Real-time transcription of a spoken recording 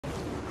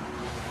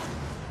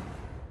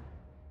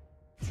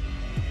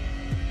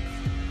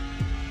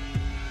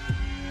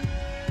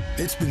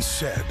It's been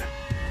said,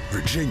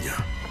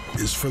 Virginia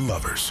is for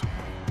lovers.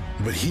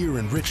 But here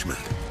in Richmond,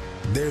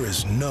 there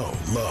is no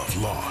love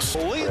lost.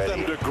 Lead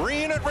them to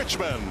green at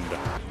Richmond.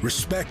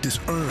 Respect is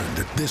earned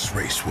at this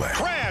raceway.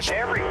 Crash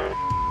every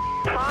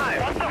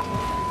time. What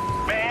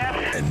the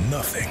man? And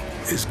nothing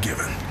is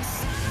given.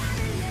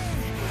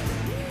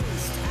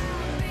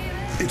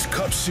 It's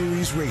Cup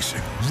Series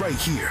racing right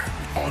here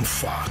on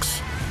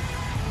Fox.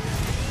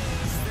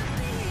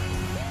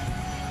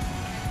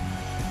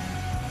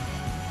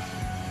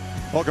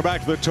 Welcome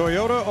back to the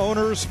Toyota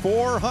Owners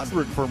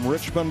 400 from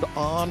Richmond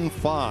on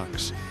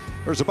Fox.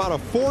 There's about a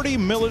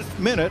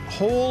 40-minute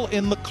hole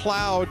in the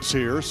clouds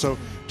here, so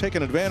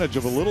taking advantage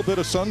of a little bit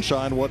of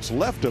sunshine, what's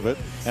left of it,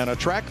 and a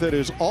track that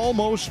is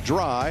almost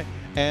dry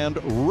and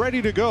ready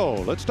to go.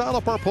 Let's dial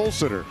up our pole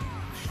sitter.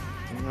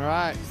 All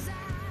right.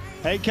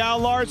 Hey, Kyle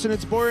Larson,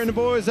 it's Boyer and the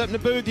boys up in the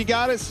booth. You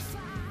got us?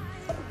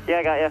 Yeah,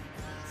 I got you.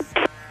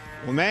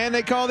 Well, man,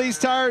 they call these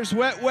tires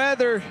wet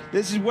weather.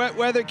 This is wet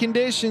weather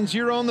conditions.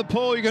 You're on the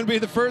pole. You're going to be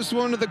the first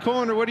one to the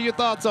corner. What are your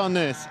thoughts on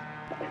this?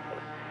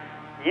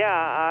 Yeah,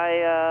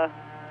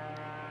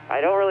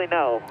 I don't really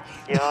know.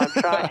 You know, I'm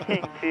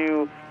trying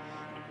to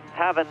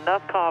have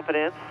enough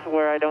confidence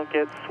where I don't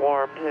get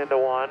swarmed into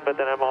one, but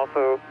then I'm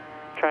also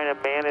trying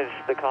to manage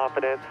the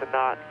confidence and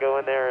not go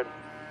in there and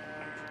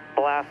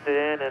blast it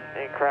in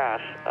and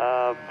crash.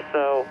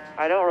 So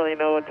I don't really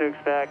know what to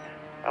expect.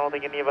 I don't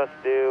think any of us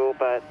do,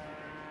 but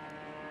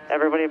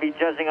everybody will be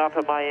judging off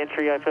of my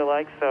entry, I feel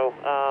like. So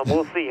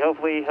we'll see.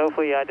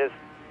 Hopefully I just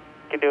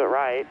can do it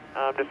right.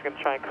 I'm just going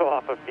to try and go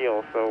off a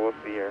feel, so we'll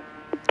see here.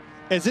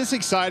 Is this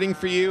exciting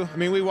for you? I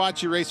mean, we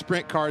watch you race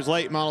sprint cars,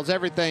 late models,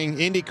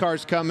 everything. Indy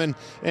cars coming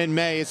in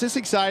May. Is this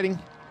exciting?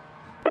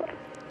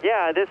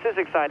 Yeah, this is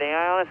exciting.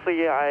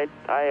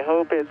 I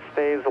hope it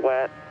stays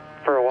wet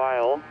for a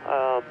while,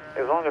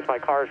 as long as my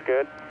car's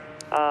good.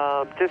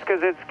 Just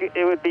because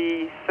it would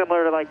be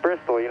similar to like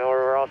Bristol, you know, where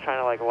we're all trying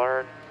to like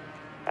learn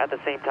at the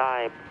same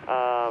time.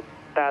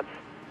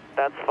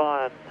 That's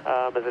fun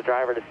as a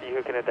driver to see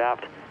who can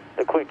adapt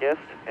the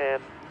quickest,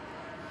 and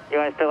you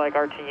know, I feel like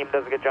our team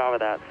does a good job of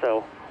that.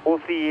 So we'll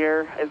see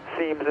here. It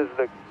seems as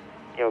the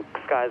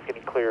sky's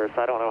getting clearer,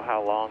 so I don't know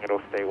how long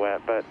it'll stay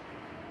wet, but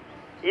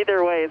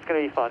either way, it's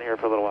going to be fun here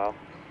for a little while.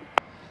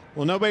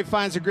 Well, nobody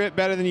finds the grip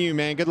better than you,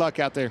 man. Good luck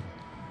out there.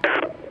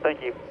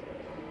 Thank you.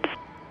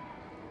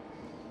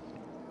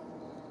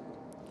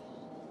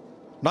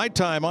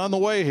 Nighttime on the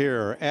way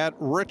here at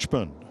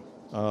Richmond.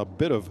 A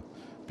bit of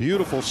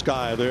beautiful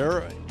sky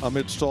there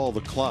amidst all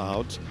the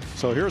clouds.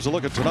 So here's a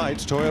look at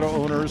tonight's Toyota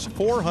Owners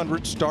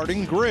 400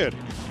 starting grid.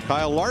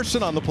 Kyle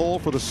Larson on the pole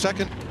for the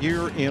second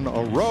year in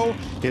a row.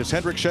 His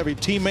Hendrick Chevy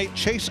teammate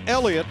Chase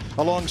Elliott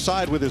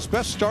alongside with his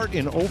best start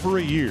in over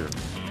a year.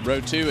 Row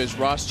 2 is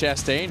Ross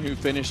Chastain, who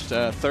finished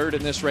third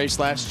in this race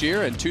last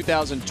year, and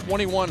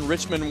 2021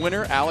 Richmond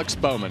winner Alex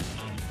Bowman.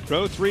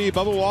 Row 3,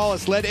 Bubba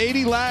Wallace led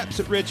 80 laps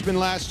at Richmond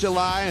last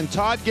July, and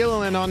Todd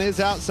Gilliland on his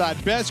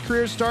outside. Best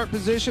career start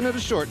position at a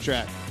short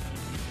track.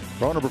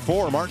 Row number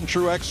 4, Martin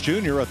Truex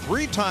Jr., a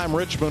three-time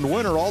Richmond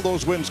winner, all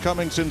those wins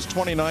coming since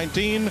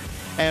 2019.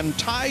 And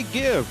Ty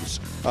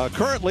Gibbs,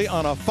 currently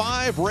on a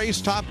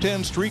 5-race top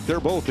 10 streak. They're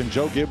both in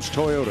Joe Gibbs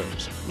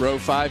Toyotas. Row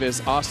 5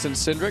 is Austin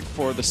Cindric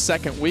for the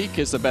second week,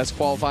 is the best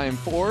qualifying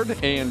Ford,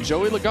 and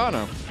Joey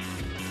Logano,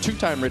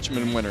 two-time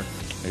Richmond winner.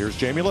 Here's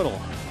Jamie Little.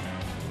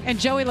 And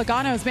Joey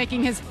Logano is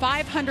making his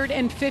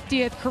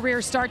 550th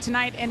career start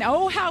tonight, and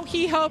oh, how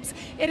he hopes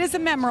it is a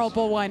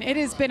memorable one. It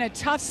has been a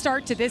tough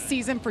start to this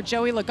season for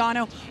Joey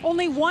Logano.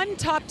 Only one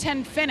top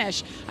 10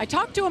 finish. I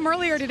talked to him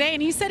earlier today,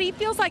 and he said he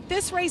feels like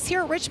this race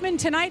here at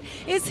Richmond tonight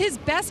is his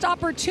best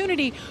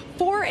opportunity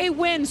for a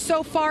win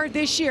so far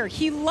this year.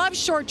 He loves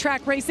short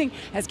track racing.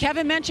 As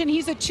Kevin mentioned,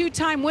 he's a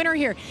two-time winner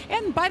here.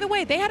 And by the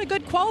way, they had a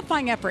good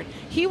qualifying effort.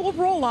 He will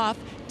roll off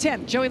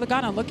 10th. Joey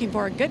Logano looking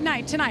for a good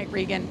night tonight,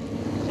 Regan.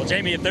 Well,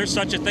 Jamie, if there's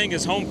such a thing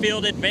as home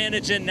field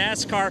advantage in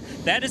NASCAR,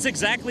 that is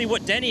exactly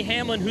what Denny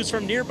Hamlin, who's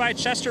from nearby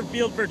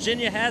Chesterfield,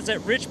 Virginia, has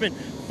at Richmond.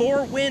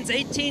 4 wins,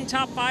 18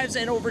 top 5s,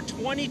 and over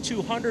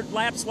 2,200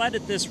 laps led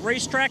at this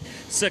racetrack.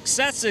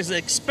 Success is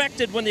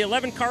expected when the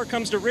 11 car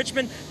comes to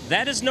Richmond.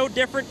 That is no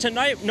different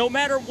tonight, no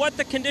matter what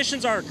the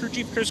conditions are. Crew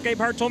Chief Chris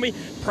Gabehart told me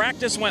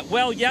practice went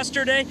well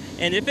yesterday,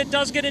 and if it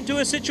does get into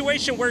a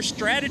situation where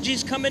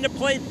strategies come into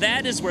play,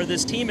 that is where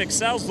this team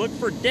excels. Look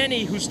for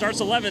Denny, who starts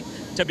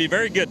 11th, to be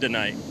very good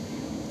tonight.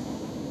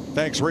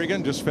 Thanks,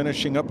 Regan. Just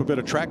finishing up a bit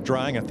of track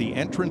drying at the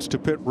entrance to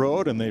pit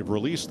road, and they've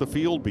released the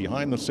field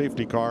behind the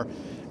safety car,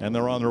 and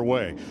they're on their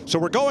way. So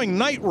we're going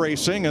night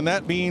racing, and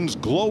that means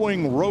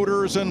glowing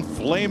rotors and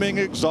flaming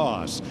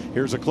exhausts.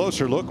 Here's a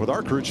closer look with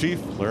our crew chief,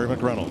 Larry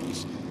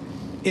McReynolds.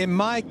 And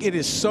Mike, it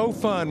is so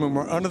fun when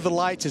we're under the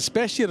lights,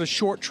 especially at a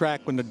short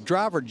track, when the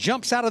driver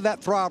jumps out of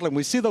that throttle and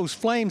we see those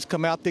flames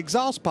come out the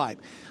exhaust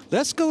pipe.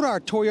 Let's go to our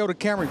Toyota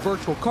Camry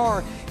virtual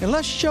car, and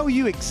let's show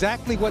you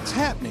exactly what's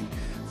happening.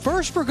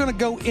 First, we're going to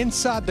go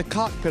inside the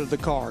cockpit of the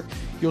car.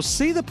 You'll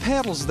see the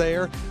pedals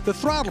there, the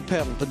throttle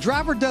pedal. The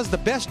driver does the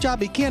best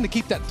job he can to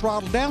keep that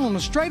throttle down on the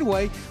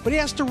straightaway, but he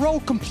has to roll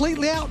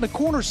completely out in the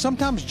corners,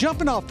 sometimes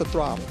jumping off the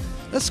throttle.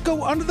 Let's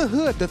go under the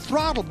hood, the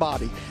throttle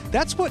body.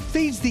 That's what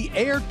feeds the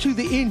air to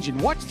the engine.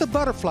 Watch the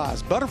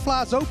butterflies.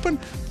 Butterflies open,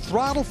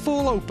 throttle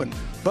full open.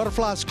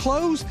 Butterflies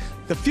closed,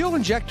 the fuel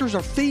injectors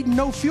are feeding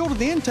no fuel to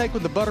the intake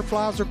when the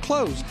butterflies are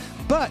closed.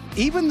 But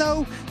even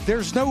though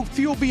there's no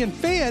fuel being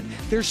fed,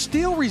 there's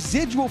still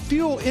residual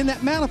fuel in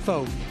that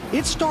manifold.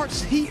 It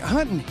starts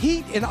hunting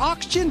heat and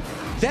oxygen.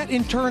 That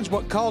in turn is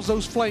what causes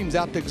those flames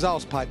out the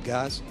exhaust pipe,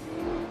 guys.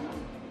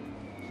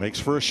 Makes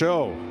for a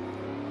show.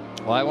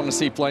 Well, I want to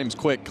see flames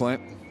quick,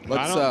 Clint.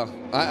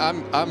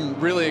 I'm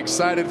really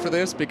excited for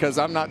this because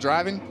I'm not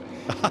driving.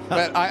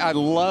 But I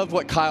love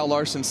what Kyle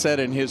Larson said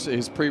in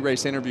his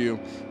pre-race interview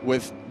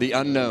with the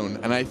unknown.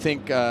 And I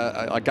think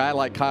a guy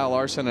like Kyle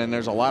Larson, and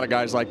there's a lot of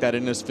guys like that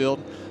in this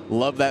field,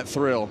 love that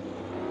thrill.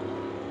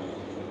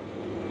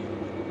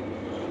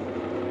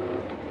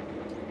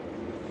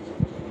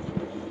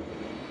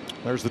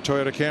 There's the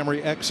Toyota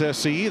Camry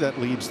XSE that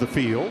leads the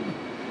field.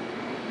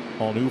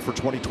 All new for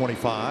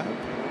 2025.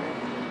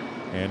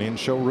 And in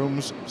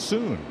showrooms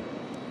soon.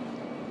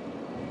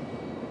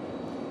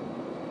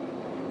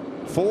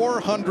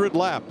 400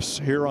 laps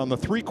here on the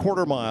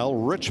 3/4 mile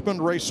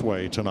Richmond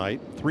Raceway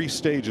tonight. 3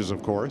 stages,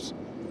 of course.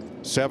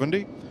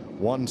 70,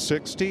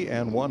 160,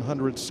 and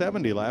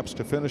 170 laps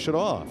to finish it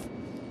off.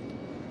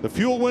 The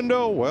fuel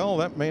window, well,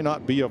 that may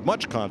not be of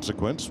much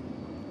consequence.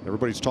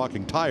 Everybody's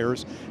talking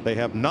tires. They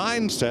have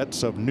 9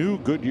 sets of new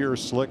Goodyear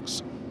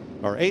slicks,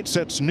 or 8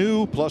 sets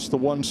new, plus the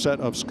 1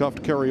 set of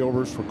scuffed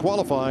carryovers for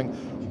qualifying.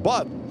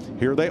 But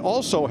here they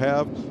also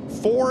have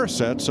 4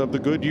 sets of the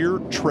Goodyear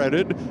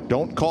treaded,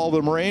 don't call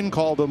them rain,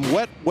 call them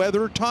wet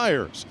weather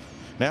tires.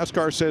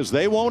 NASCAR says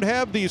they won't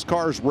have these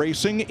cars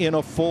racing in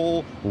a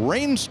full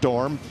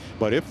rainstorm,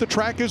 but if the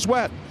track is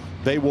wet,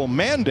 they will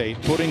mandate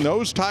putting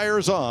those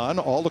tires on.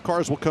 All the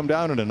cars will come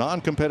down in a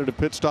non-competitive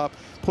pit stop,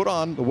 put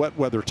on the wet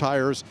weather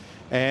tires,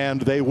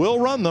 and they will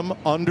run them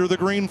under the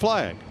green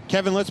flag.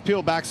 Kevin, let's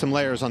peel back some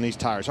layers on these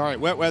tires. All right,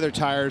 wet weather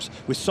tires.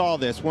 We saw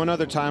this one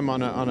other time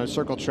on a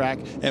circle track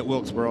at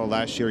Wilkesboro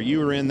last year.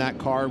 You were in that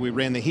car. We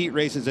ran the heat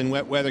races in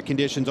wet weather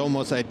conditions,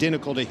 almost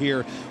identical to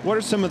here. What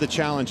are some of the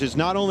challenges,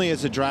 not only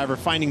as a driver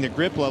finding the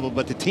grip level,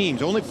 but the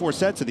teams? Only 4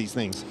 sets of these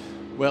things.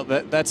 Well,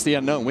 that's the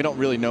unknown. We don't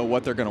really know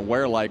what they're going to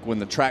wear like when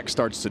the track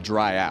starts to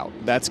dry out.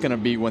 That's going to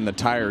be when the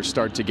tires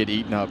start to get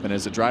eaten up. And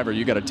as a driver,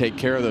 you got to take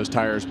care of those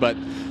tires. But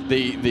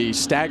the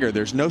stagger,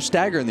 there's no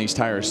stagger in these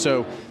tires.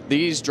 So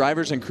these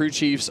drivers and crew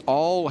chiefs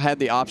all had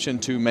the option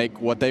to make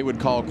what they would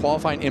call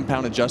qualifying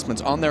impound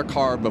adjustments on their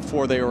car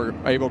before they were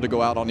able to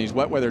go out on these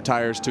wet weather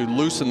tires to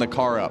loosen the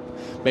car up.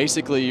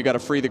 Basically, you got to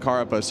free the car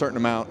up a certain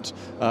amount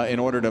in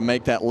order to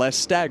make that less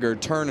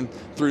staggered turn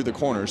through the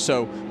corners.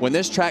 So when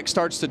this track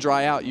starts to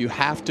dry out, you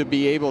have to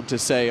be able to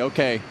say,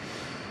 okay,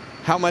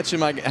 how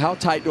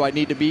tight do I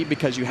need to be?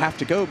 Because you have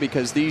to go,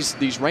 because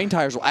these rain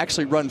tires will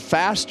actually run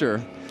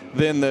faster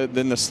than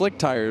the slick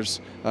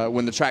tires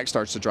when the track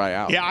starts to dry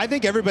out. Yeah, I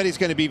think everybody's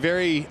going to be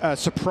very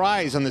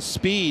surprised on the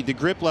speed, the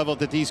grip level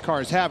that these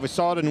cars have. We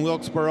saw it in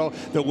Wilkesboro.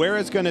 The wear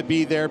is going to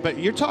be there, but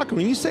you're talking,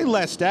 when you say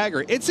less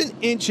stagger, it's 1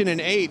 1/8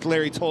 inch,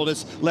 Larry told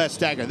us, less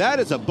stagger.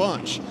 That is a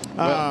bunch.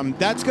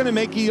 That's going to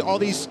make all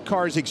these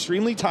cars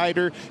extremely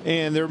tighter,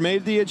 and they're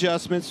made the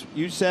adjustments.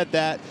 You said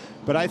that.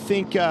 But I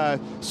think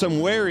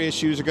some wear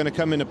issues are going to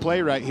come into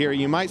play right here.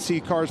 You might see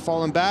cars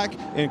falling back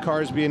and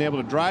cars being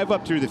able to drive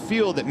up through the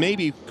field that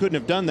maybe couldn't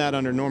have done that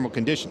under normal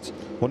conditions.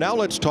 Well, now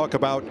let's talk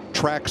about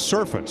track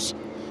surface.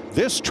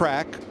 This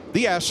track,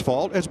 the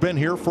asphalt, has been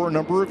here for a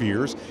number of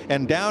years,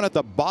 and down at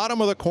the bottom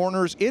of the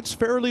corners, it's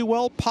fairly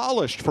well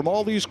polished from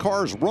all these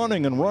cars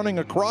running and running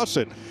across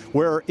it,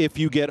 where if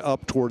you get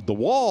up toward the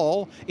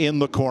wall in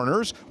the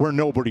corners where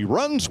nobody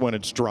runs when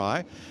it's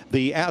dry,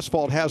 the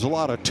asphalt has a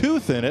lot of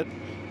tooth in it.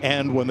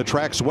 And when the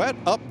track's wet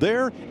up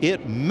there,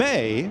 it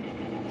may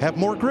have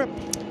more grip.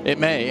 It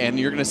may, and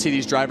you're going to see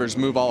these drivers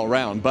move all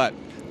around. But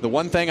the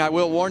one thing I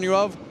will warn you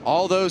of,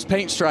 all those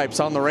paint stripes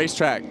on the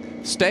racetrack,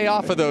 stay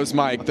off of those,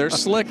 Mike. They're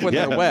slick when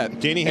they're wet.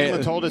 Denny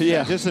Hamlin told us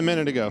that just a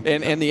minute ago.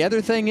 And the other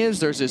thing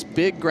is, there's this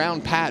big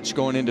ground patch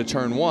going into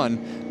turn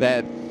 1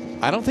 that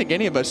I don't think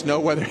any of us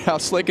know how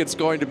slick it's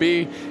going to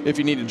be. If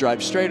you need to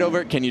drive straight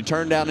over it, can you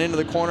turn down into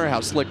the corner,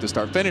 how slick the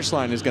start-finish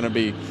line is going to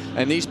be.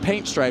 And these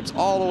paint stripes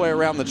all the way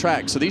around the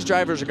track. So these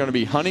drivers are going to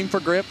be hunting for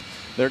grip.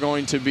 They're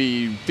going to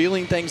be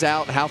feeling things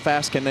out. How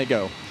fast can they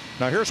go?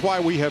 Now here's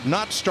why we have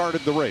not started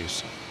the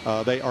race.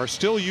 They are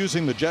still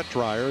using the jet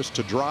dryers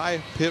to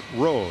dry pit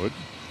road.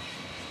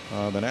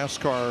 The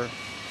NASCAR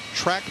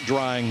track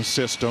drying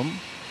system,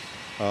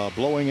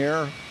 blowing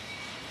air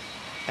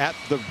at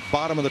the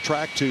bottom of the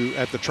track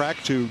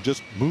to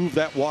just move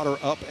that water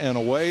up and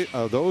away.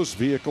 Those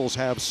vehicles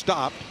have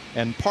stopped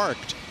and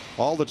parked.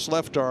 All that's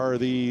left are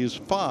these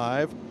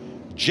 5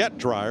 jet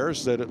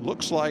dryers that it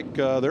looks like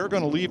they're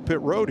going to leave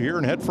pit road here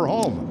and head for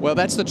home. Well,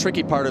 that's the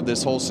tricky part of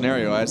this whole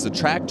scenario. As the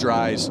track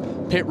dries,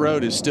 pit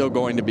road is still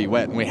going to be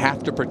wet, and we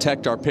have to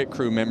protect our pit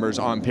crew members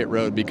on pit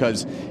road,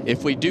 because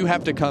if we do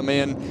have to come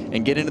in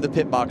and get into the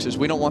pit boxes,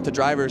 we don't want the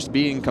drivers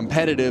being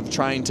competitive,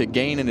 trying to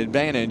gain an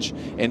advantage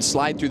and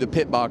slide through the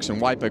pit box and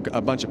wipe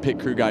a bunch of pit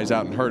crew guys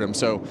out and hurt them.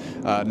 So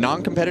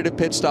non-competitive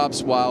pit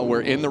stops while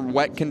we're in the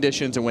wet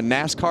conditions, and when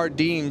NASCAR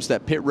deems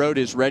that pit road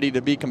is ready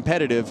to be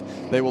competitive,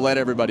 they will let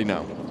everybody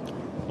know.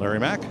 Larry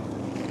Mack.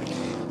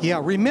 Yeah,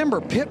 remember,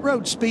 pit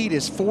road speed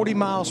is 40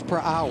 miles per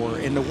hour,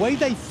 and the way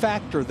they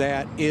factor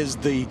that is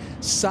the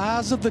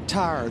size of the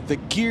tire, the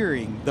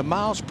gearing, the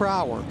miles per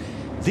hour.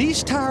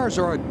 These tires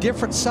are a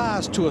different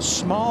size to a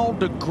small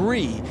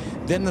degree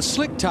than the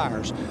slick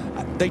tires.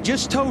 They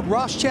just told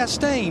Ross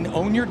Chastain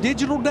on your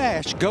digital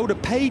dash, go to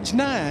page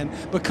 9,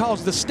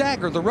 because the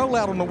stagger, the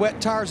rollout on the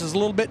wet tires is a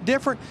little bit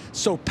different.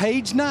 So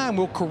page 9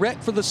 will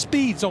correct for the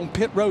speeds on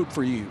pit road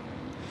for you.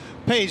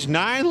 Page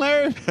 9,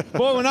 Larry?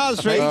 Boy, when I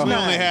was racing, we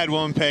only had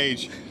one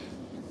page.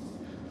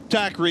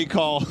 Tack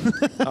recall.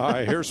 All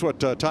right, here's what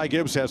Ty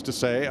Gibbs has to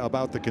say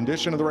about the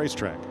condition of the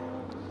racetrack.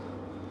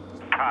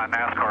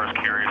 NASCAR is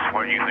curious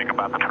what you think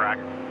about the track.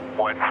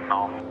 Wet and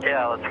all.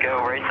 Yeah, let's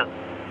go racing.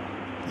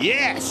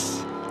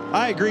 Yes!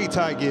 I agree,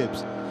 Ty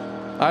Gibbs.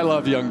 I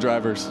love young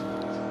drivers.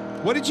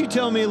 What did you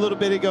tell me a little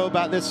bit ago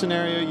about this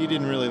scenario? You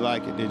didn't really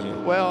like it, did you?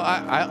 Well,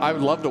 I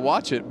would love to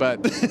watch it,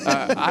 but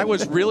I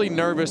was really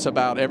nervous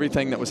about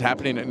everything that was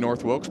happening at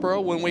North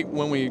Wilkesboro when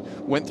we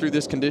went through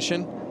this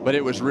condition, but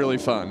it was really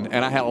fun.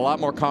 And I had a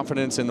lot more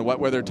confidence in the wet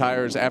weather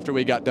tires after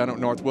we got done at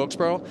North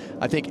Wilkesboro.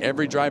 I think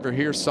every driver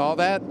here saw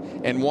that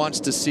and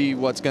wants to see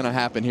what's going to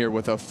happen here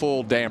with a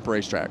full damp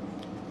racetrack.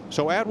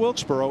 So at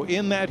Wilkesboro,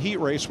 in that heat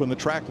race, when the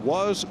track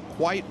was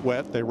quite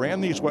wet, they ran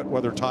these wet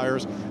weather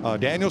tires.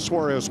 Daniel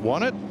Suarez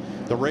won it.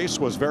 The race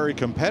was very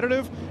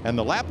competitive, and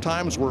the lap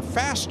times were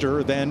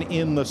faster than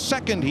in the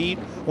second heat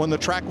when the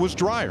track was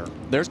drier.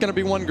 There's going to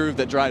be one groove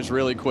that drives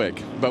really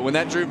quick, but when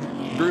that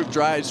groove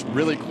drives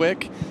really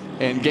quick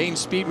and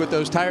gains speed with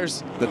those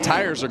tires, the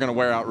tires are going to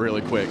wear out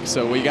really quick.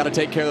 So we got to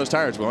take care of those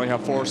tires. We only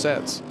have 4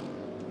 sets.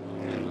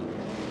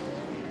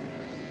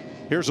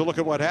 Here's a look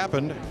at what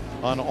happened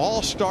on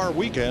All-Star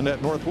Weekend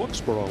at North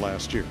Wilkesboro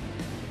last year.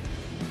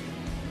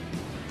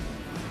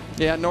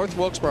 Yeah, North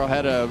Wilkesboro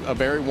had a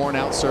very worn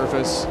out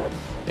surface,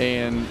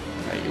 and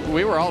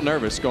we were all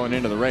nervous going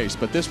into the race,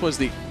 but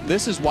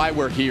this is why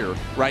we're here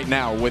right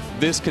now with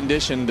this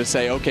condition to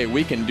say, okay,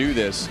 we can do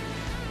this,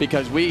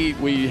 because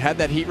we had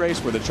that heat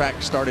race where the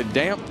track started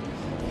damp.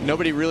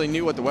 Nobody really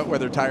knew what the wet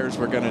weather tires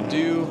were going to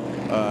do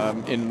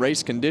in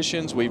race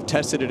conditions. We've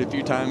tested it a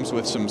few times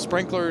with some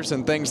sprinklers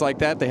and things like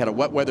that. They had a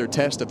wet weather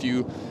test a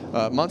few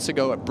months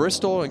ago at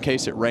Bristol in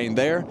case it rained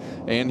there,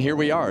 and here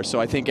we are.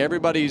 So I think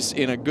everybody's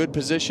in a good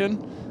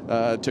position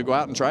to go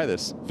out and try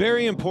this.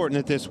 Very important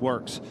that this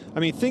works. I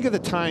mean, think of the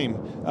time.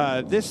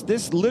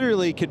 This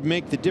literally could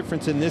make the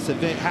difference in this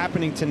event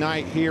happening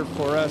tonight here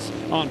for us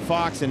on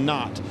Fox and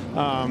not.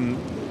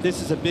 This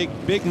is a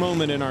big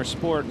moment in our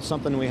sport, and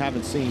something we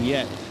haven't seen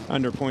yet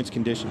under points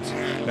conditions.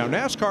 Now,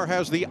 NASCAR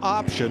has the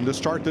option to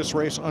start this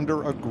race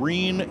under a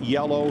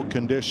green-yellow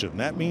condition.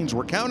 That means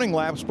we're counting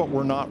laps, but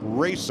we're not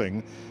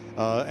racing,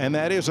 and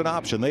that is an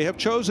option. They have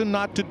chosen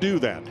not to do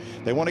that.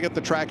 They want to get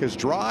the track as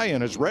dry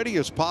and as ready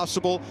as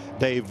possible.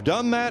 They've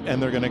done that,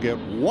 and they're going to get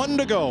 1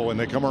 to go when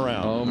they come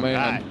around. Oh,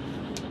 man.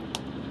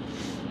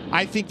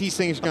 I think these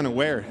things are going to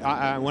wear.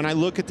 When I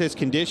look at this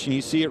condition,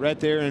 you see it right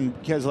there in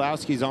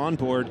Keselowski's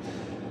onboard.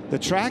 The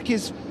track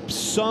is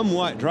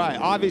somewhat dry.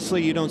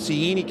 Obviously, you don't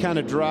see any kind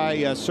of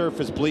dry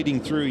surface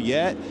bleeding through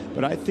yet,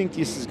 but I think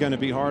this is going to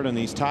be hard on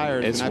these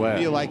tires. It's and wet. I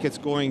feel like it's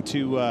going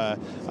to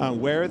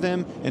wear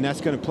them, and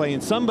that's going to play in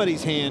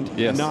somebody's hand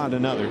and not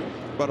another.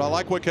 But I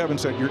like what Kevin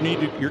said.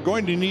 You're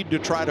going to need to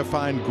try to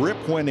find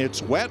grip when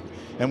it's wet,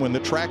 and when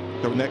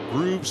that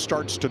groove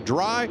starts to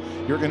dry,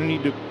 you're going to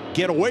need to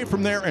get away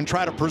from there and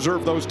try to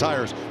preserve those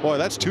tires. Boy,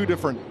 that's two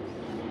different.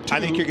 I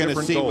think you're going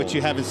to see goals. what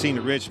you haven't seen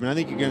at Richmond. I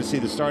think you're going to see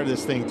the start of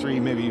this thing 3,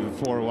 maybe even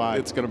 4 wide.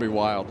 It's going to be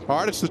wild. All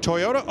right, it's the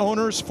Toyota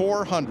Owners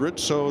 400.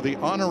 So the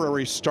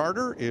honorary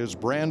starter is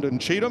Brandon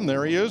Cheatham.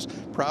 There he is,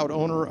 proud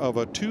owner of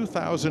a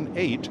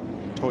 2008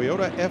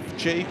 Toyota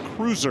FJ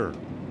Cruiser.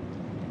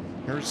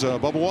 Here's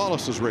Bubba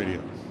Wallace's radio.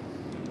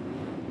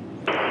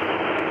 All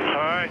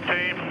right,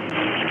 team.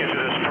 Let's get to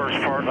this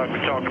first part like we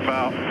talked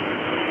about.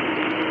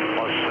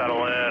 Let's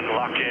settle in,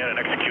 lock in, and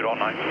execute all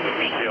night.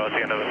 See you at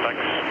the end of it.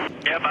 Thanks.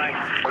 Yeah, bye.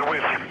 We're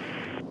with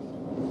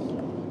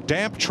you.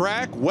 Damp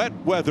track, wet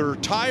weather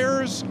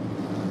tires.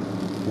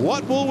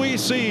 What will we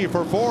see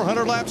for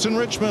 400 laps in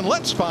Richmond?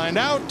 Let's find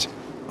out.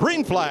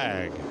 Green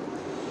flag.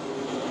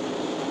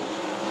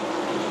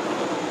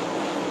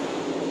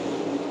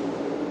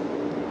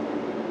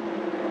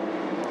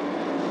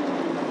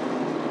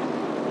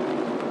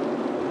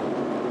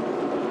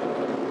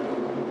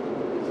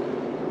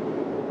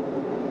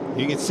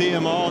 You can see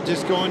them all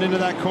just going into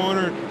that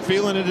corner,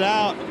 feeling it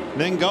out,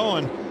 then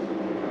going.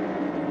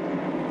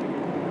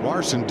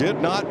 Larson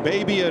did not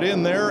baby it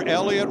in there.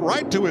 Elliott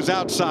right to his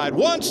outside.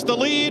 Wants the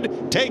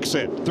lead, takes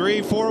it.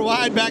 3-4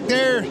 wide back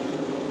there.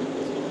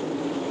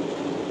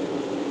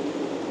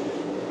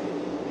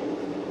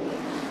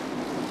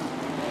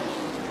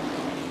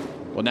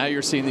 Well, now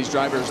you're seeing these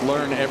drivers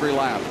learn every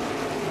lap.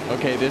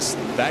 Okay,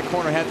 that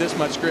corner had this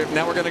much grip.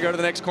 Now we're going to go to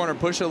the next corner,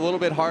 push it a little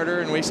bit harder,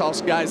 and we saw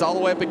guys all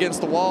the way up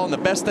against the wall. And the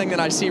best thing that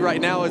I see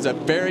right now is a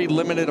very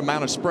limited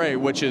amount of spray,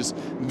 which is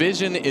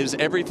vision is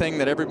everything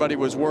that everybody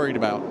was worried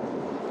about.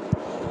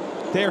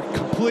 They're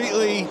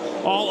completely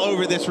all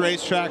over this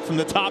racetrack from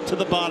the top to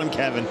the bottom,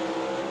 Kevin.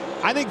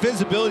 I think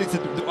visibility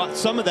is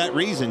some of that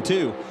reason,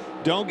 too.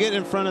 Don't get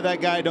in front of that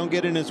guy. Don't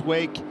get in his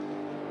wake.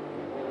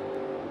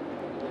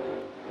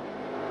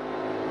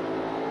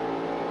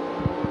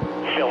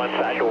 Still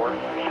inside door.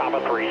 Top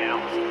of 3 now.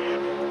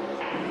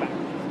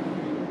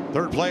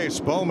 Third place,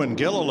 Bowman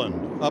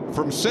Gilliland up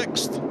from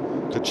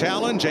 6th to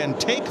challenge and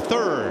take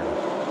 3rd.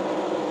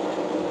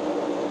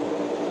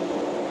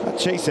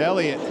 Chase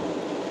Elliott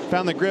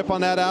found the grip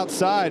on that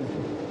outside.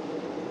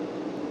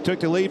 Took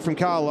the lead from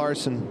Kyle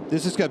Larson.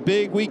 This is a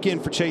big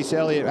weekend for Chase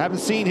Elliott. I haven't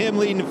seen him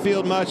leading the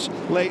field much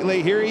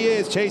lately. Here he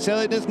is, Chase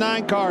Elliott in his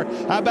 9 car.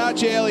 How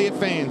about you, Elliott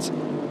fans?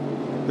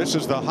 This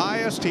is the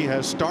highest he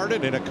has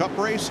started in a cup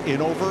race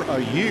in over a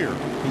year.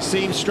 He's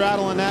seen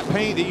straddling that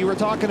paint that you were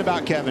talking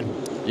about, Kevin.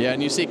 Yeah,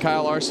 and you see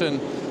Kyle Larson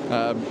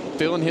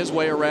feeling his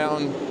way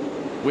around.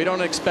 We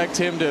don't expect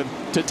him to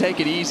take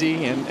it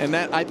easy, and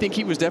that I think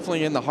he was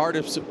definitely in the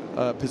hardest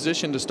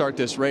position to start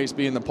this race,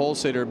 being the pole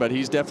sitter, but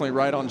he's definitely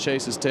right on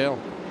Chase's tail.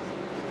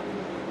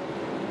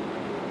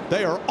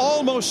 They are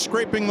almost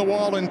scraping the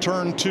wall in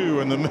turn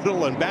 2 in the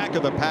middle and back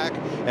of the pack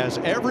as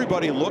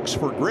everybody looks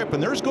for grip.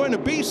 And there's going to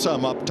be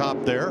some up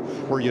top there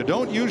where you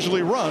don't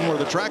usually run, where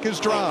the track is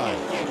dry.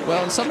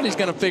 Well, and somebody's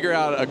going to figure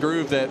out a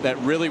groove that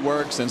really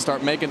works and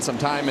start making some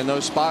time. And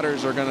those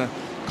spotters are going to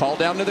call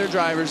down to their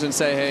drivers and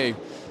say, hey,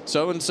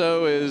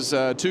 so-and-so is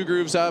 2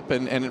 grooves up.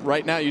 And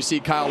right now you see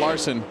Kyle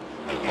Larson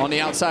on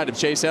the outside of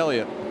Chase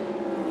Elliott.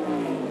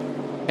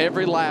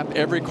 Every lap,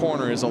 every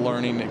corner is a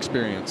learning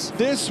experience.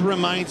 This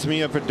reminds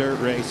me of a dirt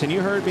race, and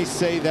you heard me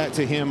say that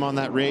to him on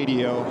that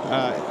radio.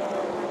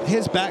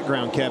 His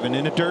background, Kevin,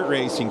 in a dirt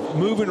racing,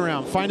 moving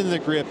around, finding the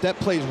grip, that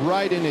plays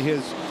right into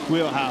his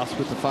wheelhouse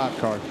with the 5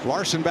 car.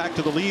 Larson back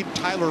to the lead.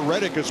 Tyler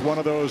Reddick is one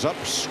of those up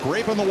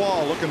scraping the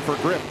wall looking for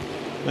grip.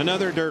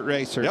 Another dirt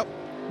racer. Yep.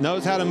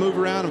 Knows how to move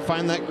around and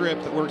find that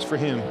grip that works for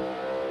him.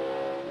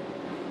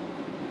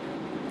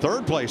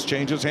 Third place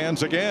changes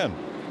hands again.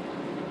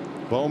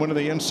 Bowman to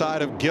the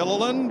inside of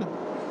Gilliland.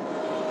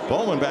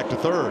 Bowman back to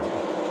 3rd.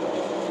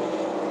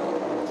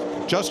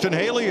 Justin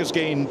Haley has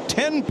gained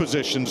 10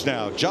 positions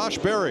now. Josh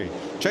Berry,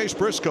 Chase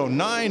Briscoe,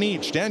 9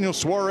 each. Daniel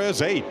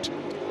Suarez, 8.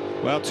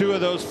 Well, 2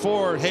 of those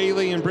 4,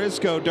 Haley and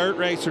Briscoe, dirt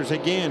racers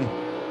again.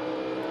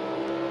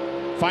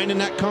 Finding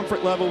that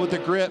comfort level with the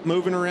grip,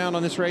 moving around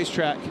on this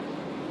racetrack.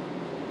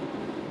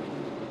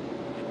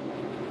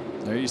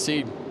 There you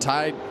see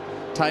Ty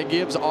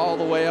Gibbs all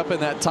the way up in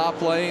that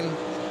top lane.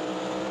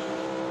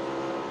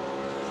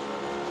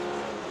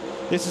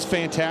 This is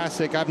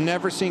fantastic. I've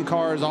never seen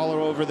cars all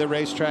over the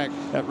racetrack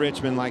at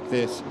Richmond like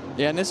this.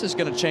 Yeah, and this is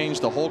going to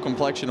change the whole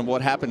complexion of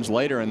what happens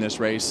later in this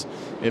race.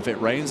 If it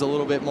rains a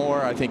little bit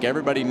more, I think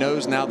everybody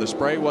knows now the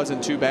spray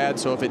wasn't too bad.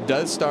 So if it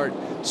does start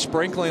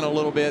sprinkling a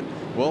little bit,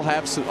 we'll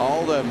have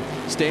all the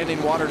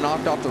standing water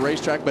knocked off the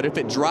racetrack. But if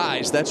it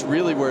dries, that's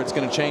really where it's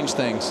going to change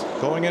things.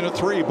 Going into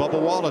 3,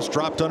 Bubba Wallace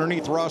dropped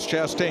underneath Ross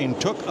Chastain,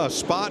 took a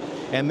spot,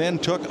 and then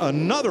took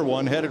another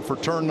one headed for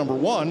turn number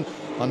 1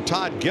 on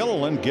Todd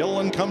Gilliland.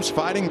 Gilliland comes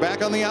fighting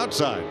back on the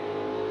outside.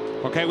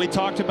 Okay, we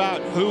talked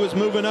about who was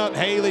moving up.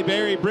 Haley,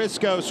 Berry,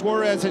 Briscoe,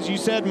 Suarez, as you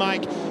said,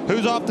 Mike.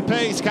 Who's off the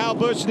pace? Kyle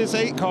Busch in his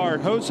 8 car.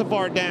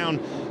 Hocevar down.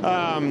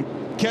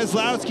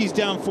 Keselowski's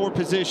down 4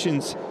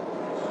 positions.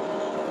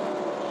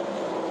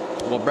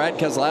 Well, Brad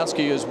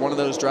Keselowski is one of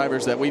those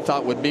drivers that we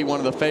thought would be one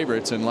of the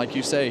favorites, and like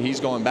you say, he's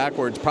going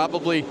backwards.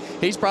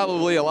 He's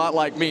probably a lot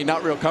like me,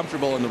 not real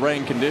comfortable in the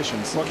rain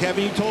conditions. Well,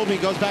 Kevin, you told me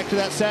it goes back to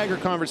that Sager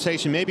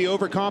conversation. Maybe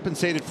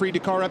overcompensated, freed the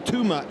car up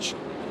too much.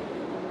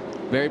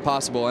 Very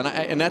possible,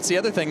 and that's the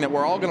other thing that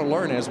we're all going to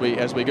learn as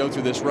we go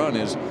through this run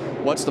is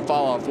what's the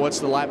fall off, what's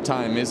the lap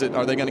time,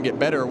 are they going to get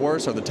better or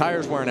worse, are the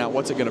tires wearing out,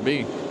 what's it going to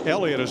be?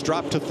 Elliott has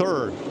dropped to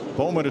 3rd.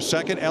 Bowman is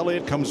 2nd.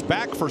 Elliott comes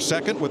back for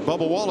 2nd with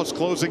Bubba Wallace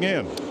closing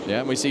in. Yeah,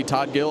 and we see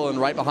Todd Gilliland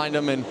right behind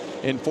him in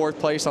 4th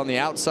place on the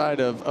outside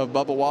of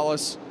Bubba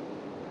Wallace.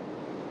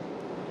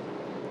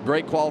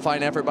 Great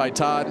qualifying effort by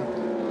Todd.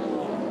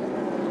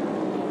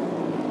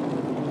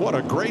 What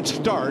a great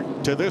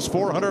start to this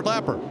 400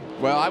 lapper.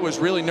 Well, I was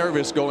really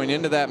nervous going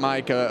into that,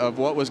 Mike, of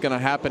what was going to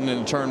happen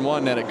in turn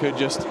 1, that it could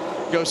just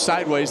go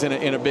sideways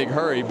in a big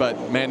hurry.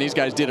 But, man, these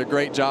guys did a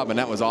great job, and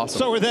that was awesome.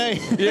 So were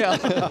they.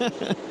 Yeah.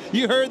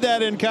 You heard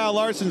that in Kyle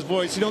Larson's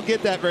voice. You don't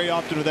get that very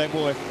often with that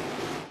boy.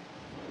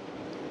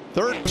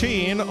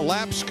 13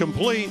 laps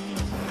complete.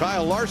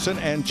 Kyle Larson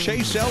and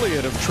Chase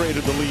Elliott have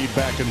traded the lead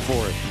back and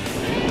forth.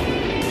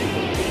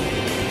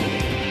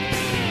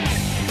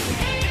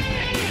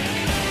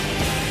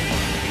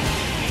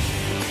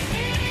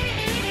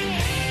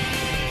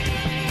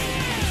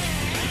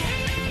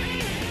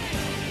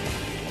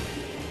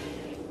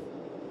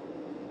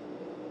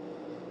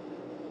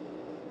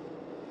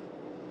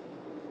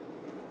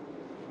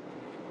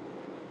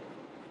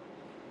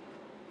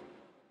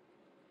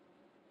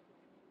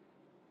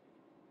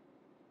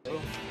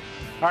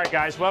 All right,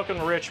 guys, welcome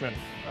to Richmond.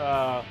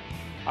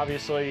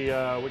 Obviously,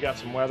 we got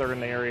some weather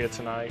in the area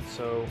tonight,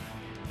 so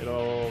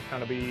it'll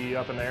kind of be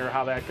up in the air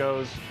how that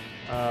goes.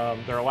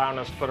 They're allowing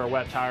us to put our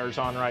wet tires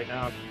on right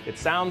now. It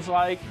sounds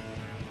like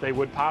they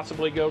would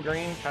possibly go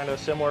green, kind of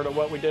similar to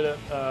what we did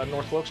at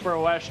North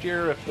Wilkesboro last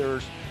year. If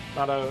there's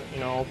not a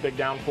big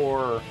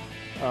downpour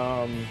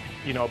or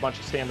a bunch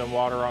of standing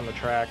water on the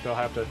track, they'll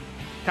have to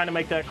kind of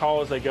make that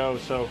call as they go.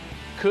 So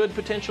could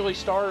potentially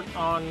start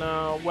on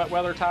wet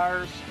weather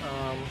tires.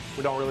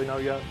 We don't really know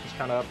yet. It's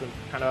kind of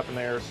up in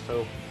the air.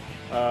 So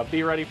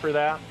be ready for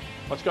that.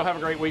 Let's go have a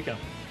great weekend.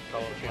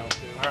 All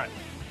right.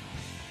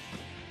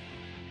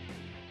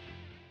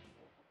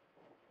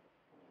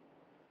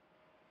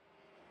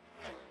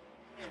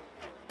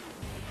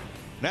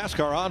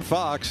 NASCAR on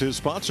Fox is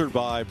sponsored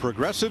by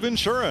Progressive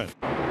Insurance.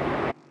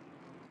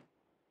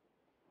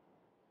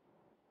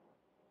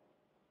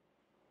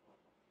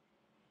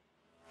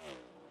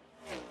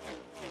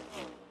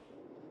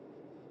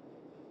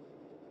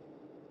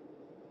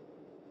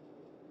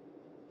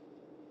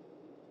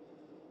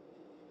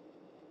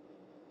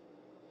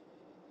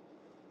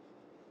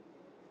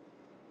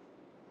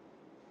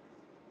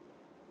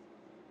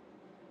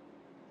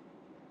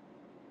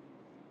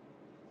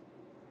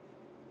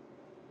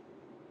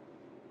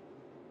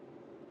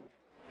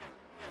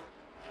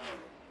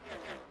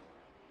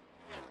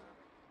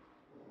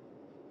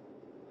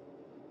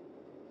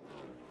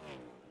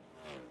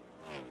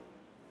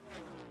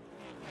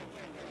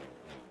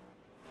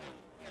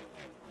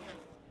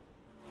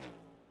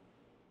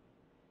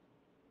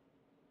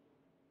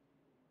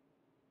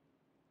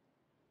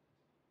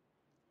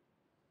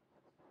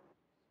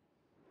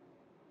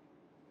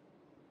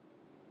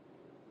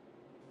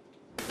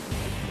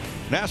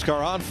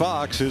 NASCAR on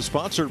Fox is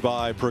sponsored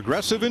by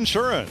Progressive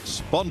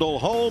Insurance. Bundle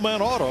home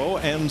and auto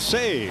and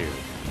save.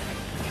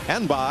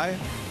 And by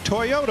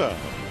Toyota.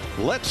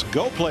 Let's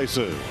go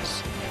places.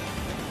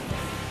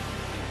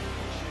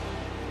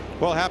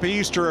 Well, happy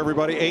Easter,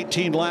 everybody.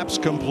 18 laps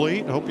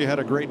complete. Hope you had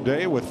a great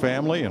day with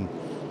family and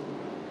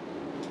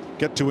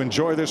get to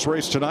enjoy this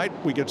race tonight.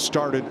 We get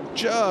started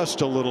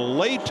just a little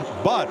late,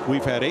 but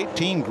we've had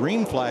 18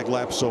 green flag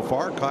laps so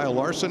far. Kyle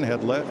Larson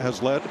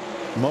has led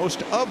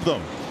most of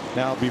them.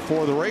 Now,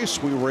 before the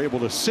race, we were able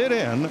to sit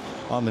in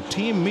on the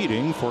team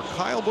meeting for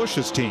Kyle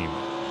Busch's team.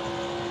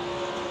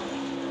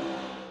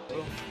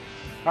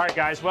 All right,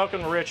 guys,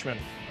 welcome to Richmond.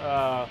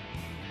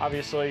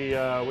 Obviously,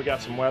 we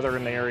got some weather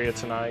in the area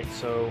tonight,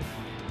 so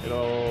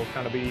it'll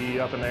kind of be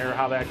up in the air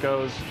how that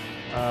goes.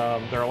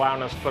 They're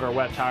allowing us to put our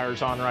wet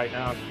tires on right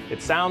now.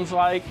 It sounds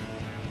like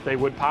they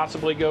would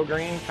possibly go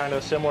green, kind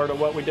of similar to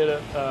what we did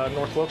at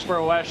North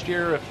Wilkesboro last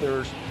year. If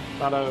there's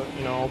not a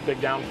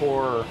big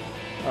downpour or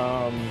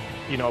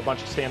a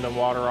bunch of standing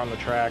water on the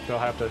track, they'll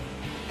have to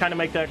kind of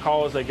make that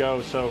call as they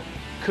go. So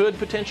could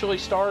potentially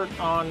start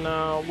on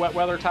wet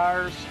weather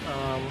tires.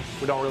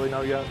 We don't really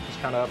know yet. It's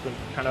kind of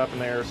up in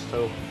the air.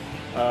 So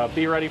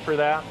be ready for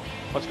that.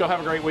 Let's go have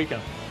a great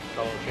weekend.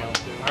 All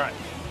right.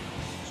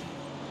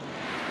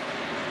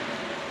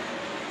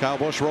 Kyle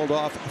Busch rolled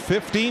off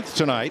 15th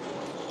tonight.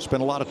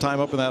 Spent a lot of time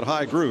up in that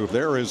high groove.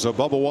 There is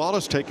Bubba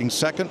Wallace taking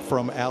second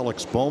from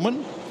Alex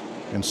Bowman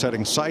and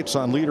setting sights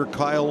on leader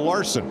Kyle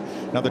Larson.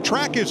 Now, the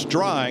track is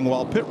drying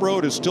while pit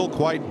road is still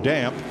quite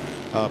damp.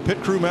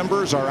 Pit crew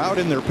members are out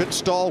in their pit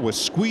stall with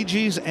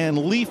squeegees and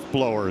leaf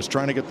blowers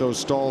trying to get those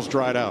stalls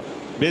dried out.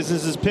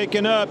 Business is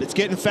picking up. It's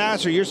getting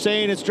faster. You're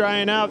saying it's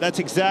drying out. That's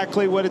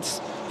exactly what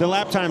the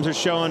lap times are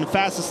showing. The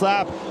fastest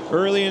lap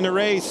early in the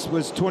race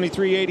was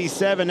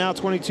 23:87. Now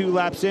 22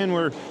 laps in,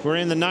 we're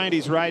in the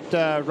 90s,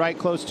 right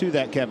close to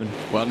that, Kevin.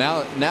 Well,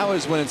 now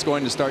is when it's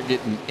going to start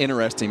getting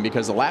interesting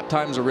because the lap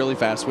times are really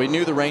fast. We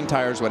knew the rain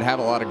tires would have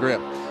a lot of grip,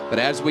 but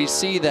as we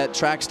see that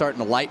track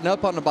starting to lighten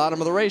up on the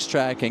bottom of the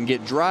racetrack and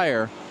get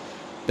drier,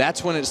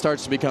 that's when it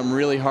starts to become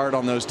really hard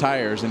on those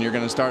tires, and you're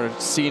going to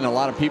start seeing a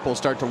lot of people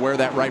start to wear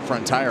that right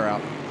front tire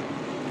out.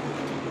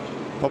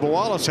 Bubba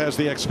Wallace has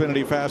the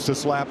Xfinity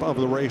fastest lap of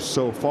the race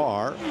so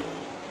far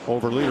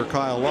over leader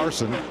Kyle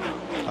Larson.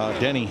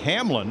 Denny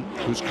Hamlin,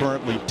 who's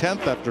currently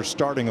 10th after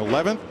starting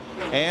 11th,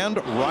 and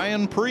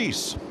Ryan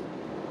Preece.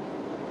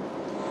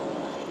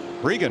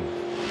 Regan.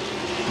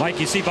 Mike,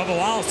 you see Bubba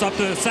Wallace up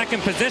to the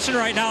second position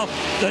right now.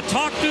 The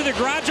talk through the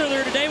garage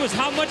earlier today was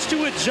how much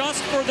to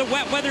adjust for the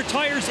wet weather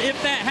tires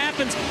if that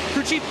happens.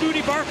 Crew Chief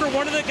Booty Barker,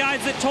 one of the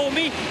guys that told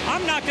me,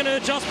 I'm not going to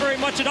adjust very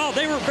much at all.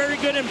 They were very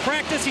good in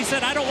practice. He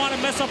said, I don't want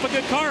to mess up a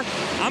good car.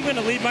 I'm going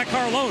to leave my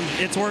car alone.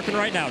 It's working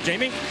right now.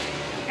 Jamie?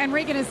 And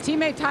Regan, his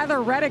teammate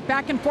Tyler Reddick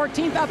back in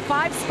 14th, up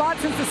 5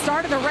 spots since the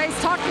start of the race.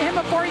 Talked to him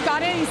before he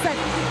got in. He said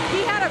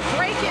he had a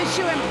brake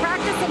issue in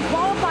practice and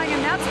qualifying,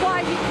 and that's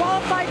why he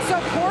qualified so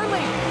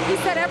poorly. He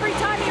said every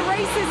time he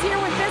races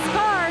here with this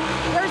car,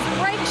 there's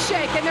brake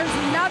shake, and there's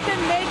nothing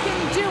they can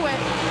do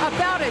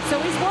about it. So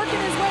he's working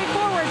his way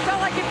forward.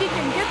 Felt like if he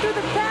can get through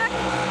the pack,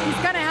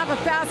 he's going to have a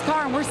fast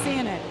car, and we're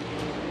seeing it.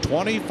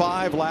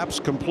 25 laps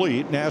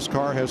complete.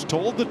 NASCAR has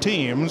told the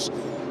teams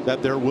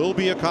that there will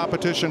be a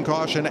competition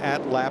caution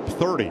at lap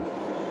 30.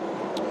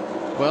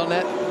 Well,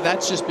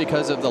 that's just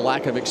because of the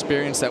lack of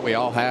experience that we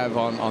all have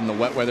on the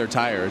wet weather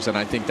tires, and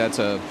I think that's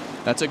a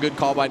good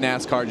call by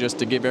NASCAR, just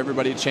to give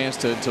everybody a chance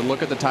to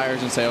look at the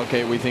tires and say,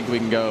 okay, we think we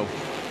can go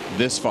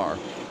this far.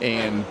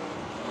 And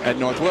at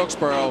North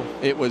Wilkesboro,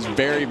 it was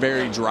very,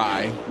 very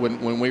dry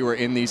when we were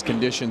in these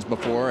conditions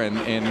before,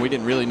 and we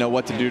didn't really know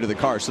what to do to the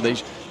car. So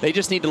they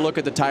just need to look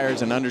at the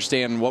tires and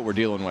understand what we're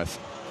dealing with.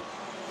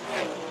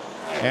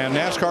 And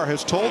NASCAR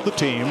has told the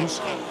teams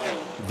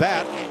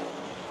that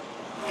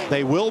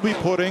they will be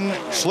putting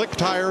slick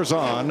tires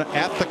on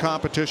at the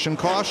competition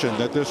caution,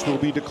 that this will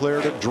be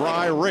declared a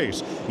dry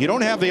race. You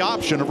don't have the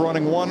option of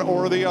running one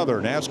or the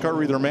other.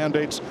 NASCAR either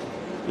mandates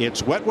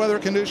it's wet weather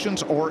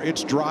conditions or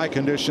it's dry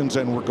conditions,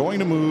 and we're going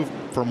to move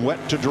from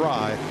wet to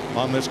dry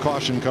on this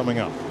caution coming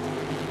up.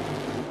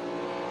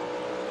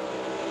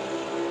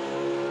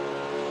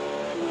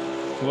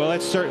 Well,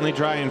 it's certainly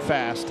dry and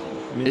fast.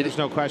 I mean, there's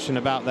no question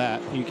about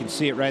that. You can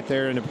see it right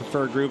there in the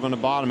preferred groove on the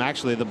bottom.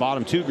 Actually, the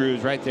bottom two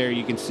grooves right there,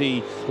 you can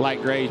see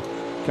light gray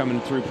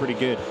coming through pretty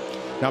good.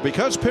 Now,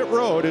 because pit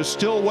road is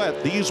still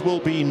wet, these will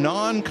be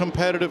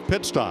non-competitive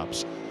pit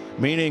stops,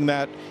 meaning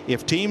that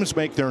if teams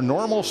make their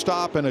normal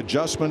stop and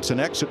adjustments and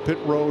exit pit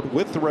road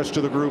with the rest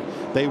of the group,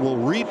 they will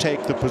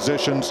retake the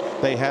positions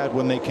they had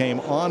when they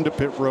came onto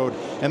pit road,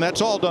 and that's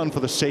all done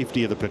for the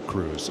safety of the pit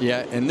crews.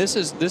 Yeah, and this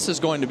is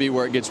going to be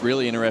where it gets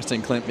really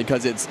interesting, Clint,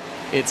 because it's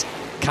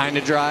kind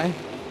of dry,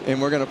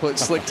 and we're going to put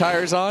slick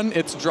tires on.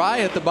 It's dry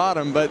at the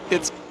bottom, but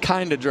it's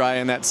kind of dry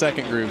in that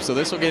second groove, so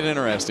this will get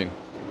interesting.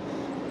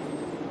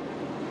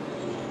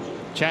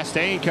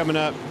 Chastain coming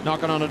up,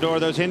 knocking on the door.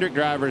 Those Hendrick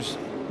drivers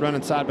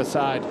running side by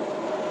side,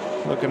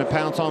 looking to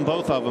pounce on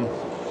both of them.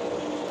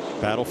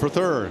 Battle for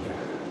third.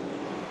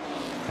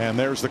 And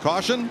there's the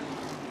caution.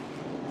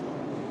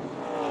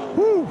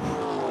 Whew.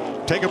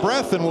 Take a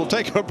breath and we'll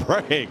take a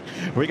break.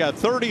 We got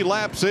 30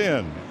 laps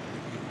in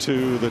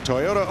to the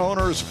Toyota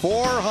Owners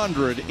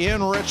 400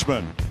 in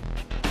Richmond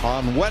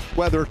on wet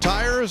weather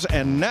tires,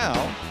 and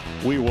now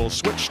we will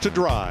switch to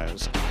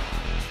dries.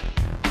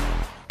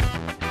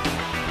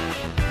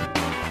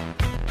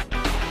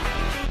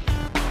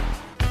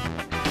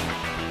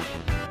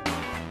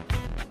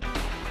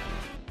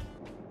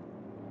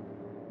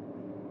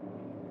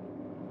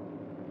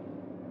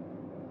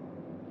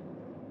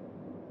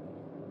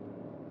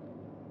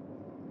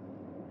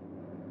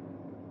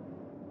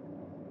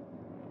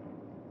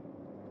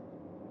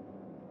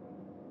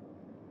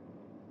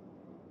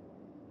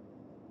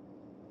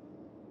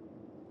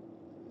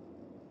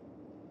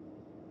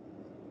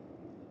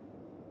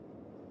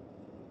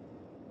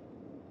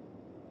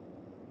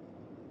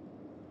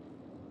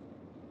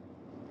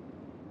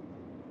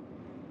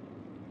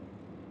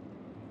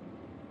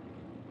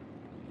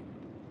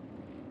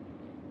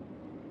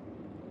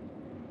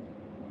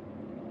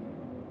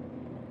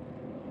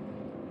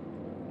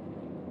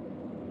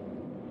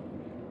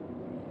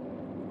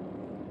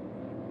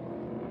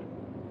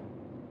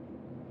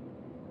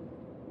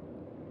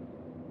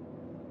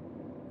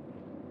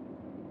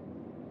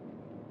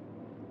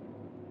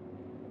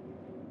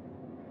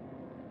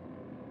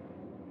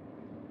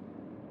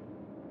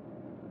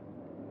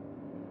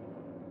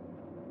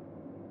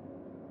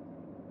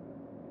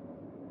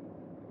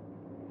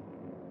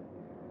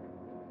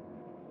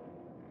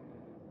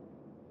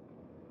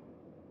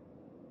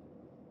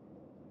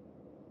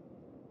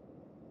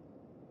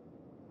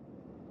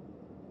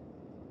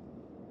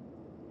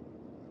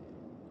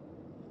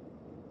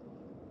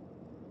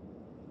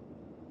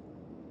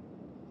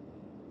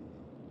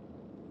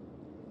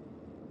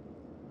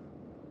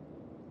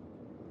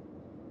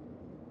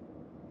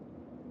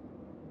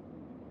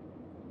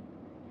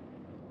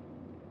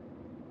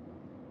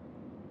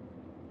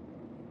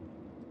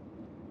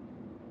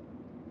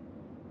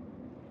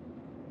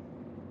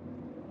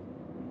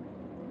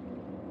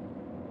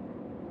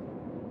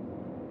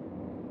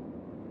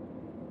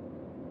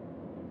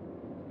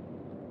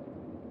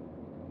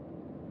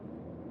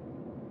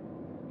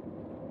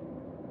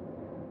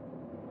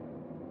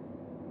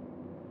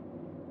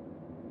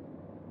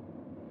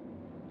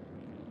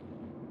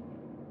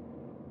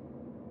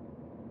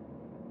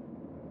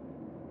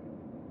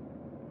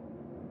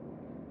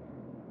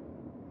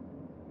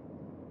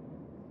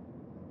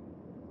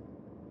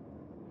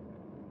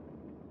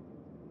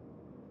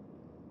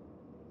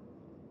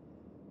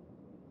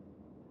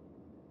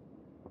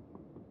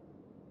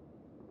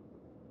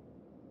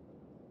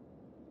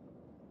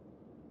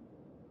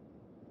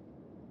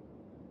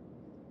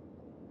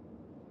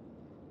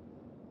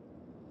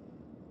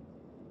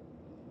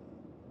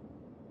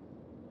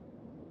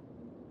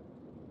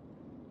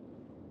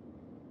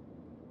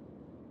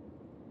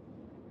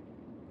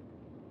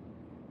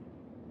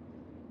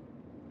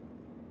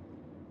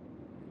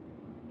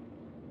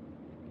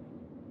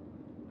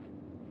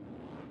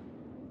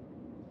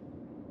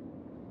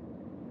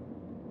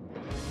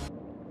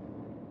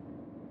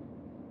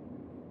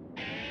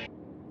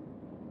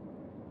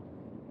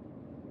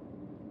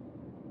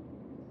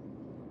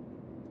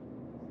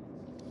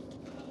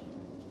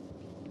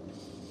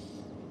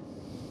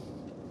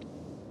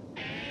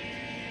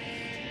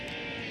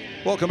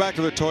 Welcome back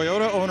to the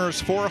Toyota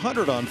Owners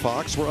 400 on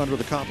Fox. We're under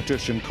the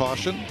competition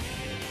caution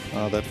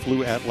that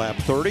flew at lap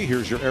 30.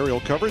 Here's your aerial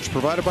coverage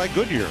provided by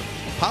Goodyear.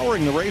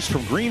 Powering the race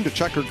from green to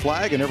checkered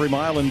flag and every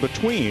mile in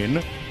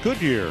between.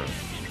 Goodyear.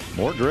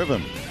 More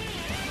driven.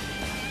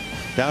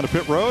 Down to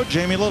pit road,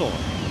 Jamie Little.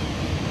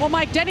 Well,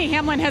 Mike, Denny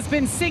Hamlin has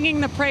been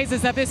singing the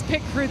praises of his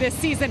pit crew this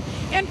season,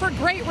 and for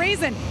great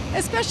reason,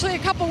 especially a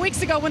couple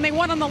weeks ago when they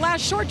won on the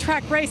last short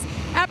track race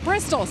at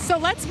Bristol. So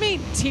let's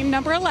meet team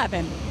number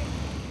 11.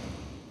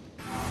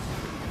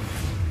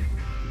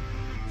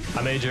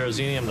 I'm AJ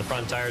Rosini. I'm the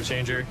front tire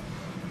changer.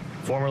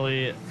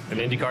 Formerly an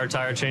IndyCar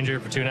tire changer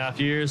for 2.5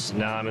 years.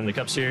 Now I'm in the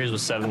Cup Series with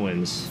 7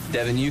 wins.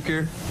 Devin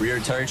Euchre, rear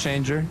tire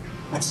changer.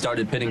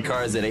 Started pitting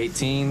cars at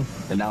 18,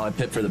 and now I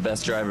pit for the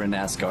best driver in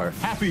NASCAR.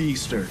 Happy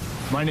Easter.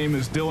 My name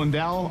is Dylan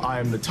Dowell. I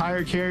am the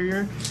tire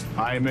carrier.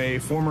 I am a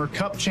former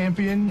Cup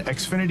champion,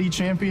 Xfinity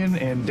champion,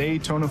 and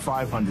Daytona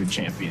 500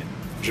 champion.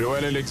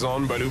 Joël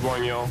Alexandre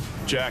Balou-Boignon,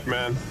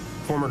 Jackman,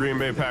 former Green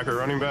Bay Packer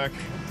running back.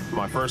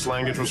 My first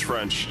language was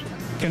French.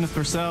 Kenneth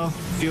Purcell,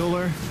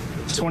 fueler,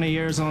 20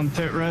 years on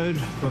pit road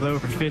with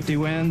over 50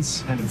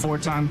 wins and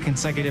 4-time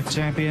consecutive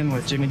champion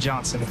with Jimmy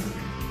Johnson.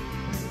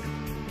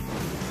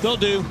 They'll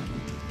do.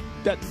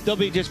 They'll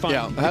be just fine.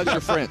 Yeah, how's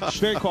your French?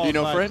 Very qualified.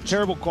 You know French?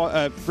 Terrible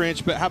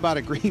French, but how about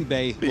a Green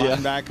Bay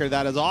linebacker?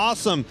 That is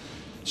awesome.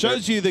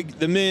 Shows you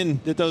the men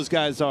that those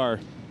guys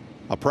are.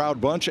 A proud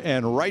bunch,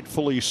 and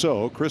rightfully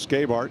so. Chris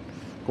Gabehart,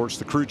 of course,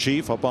 the crew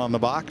chief up on the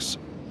box,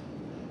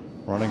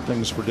 running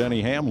things for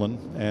Denny Hamlin.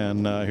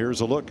 And here's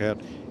a look at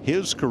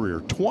his career.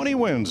 20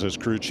 wins as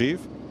crew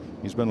chief.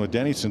 He's been with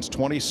Denny since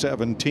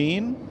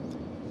 2017.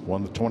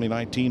 Won the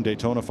 2019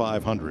 Daytona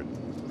 500.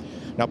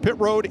 Now, pit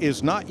road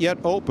is not yet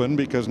open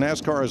because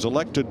NASCAR has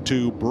elected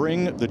to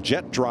bring the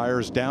jet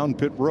dryers down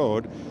pit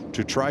road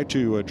to try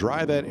to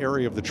dry that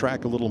area of the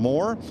track a little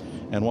more.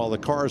 And while the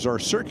cars are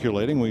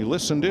circulating, we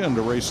listened in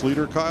to race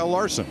leader Kyle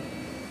Larson.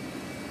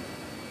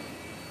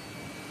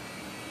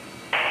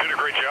 Did a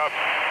great job.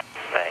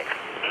 Thanks.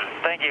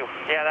 Thank you.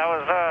 Yeah, that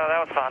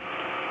was fun.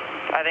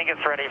 I think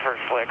it's ready for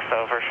slick,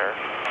 so for sure.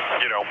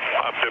 You know,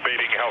 I'm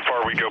debating how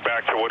far we go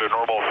back to what a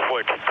normal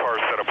slick car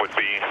setup would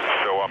be,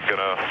 so I'm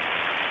gonna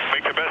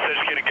make the best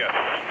educated guess.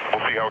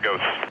 We'll see how it goes.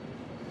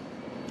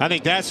 I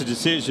think that's a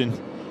decision.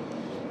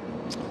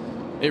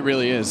 It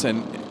really is,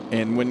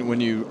 and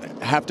when you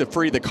have to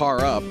free the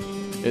car up,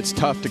 it's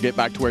tough to get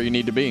back to where you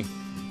need to be.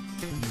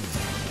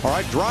 All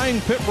right,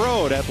 drying pit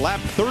road at lap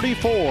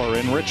 34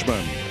 in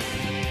Richmond.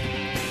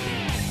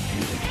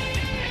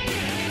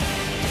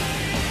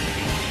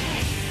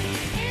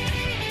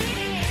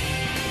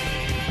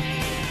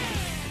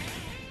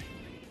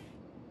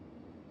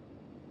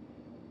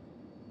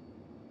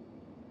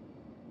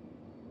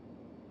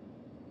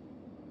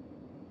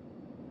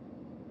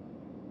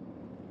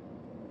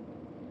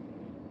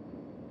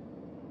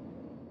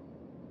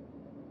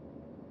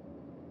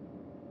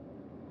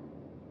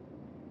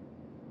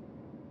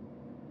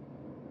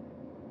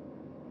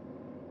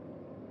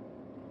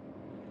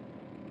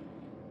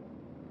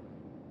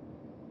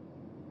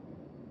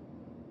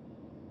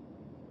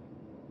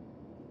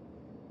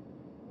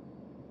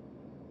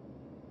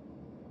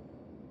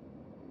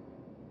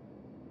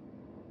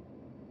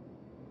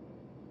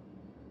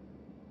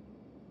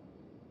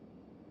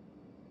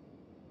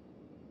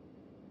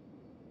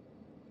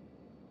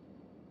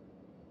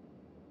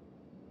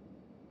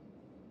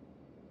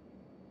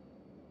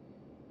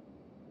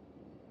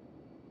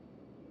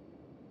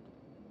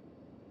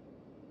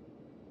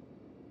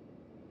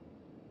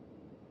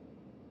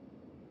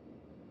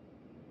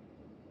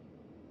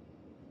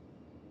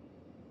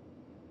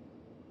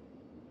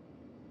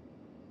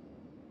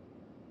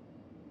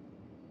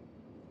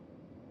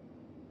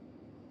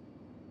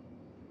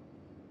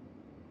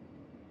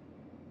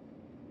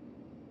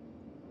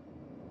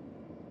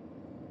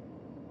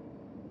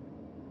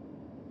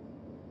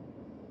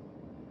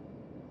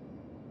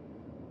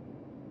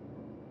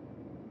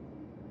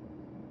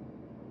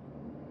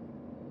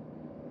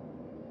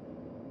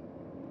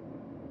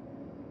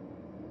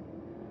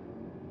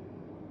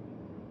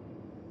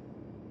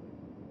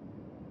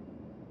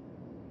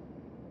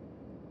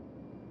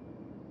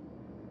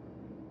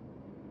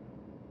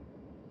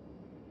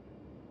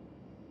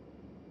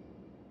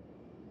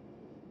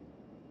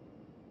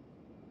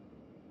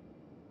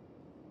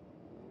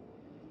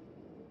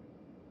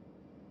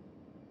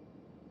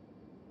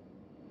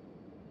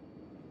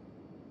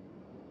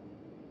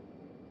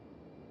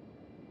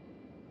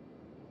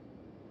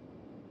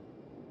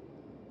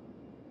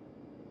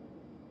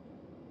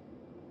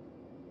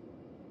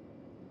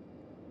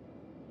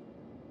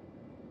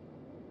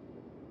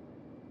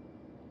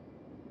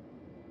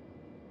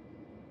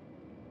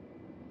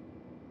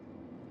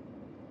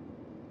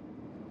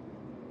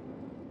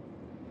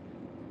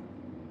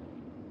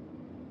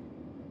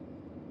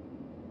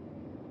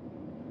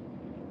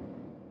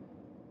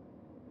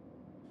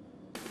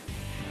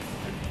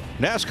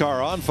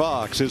 NASCAR on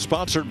Fox is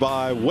sponsored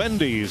by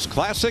Wendy's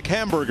Classic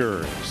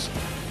Hamburgers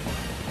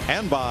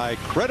and by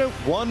Credit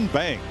One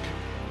Bank.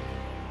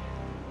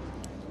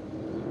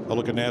 A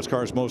look at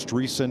NASCAR's most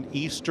recent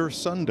Easter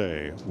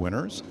Sunday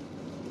winners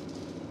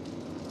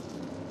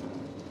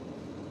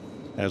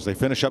as they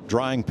finish up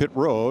drying pit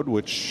road,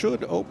 which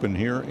should open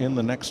here in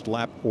the next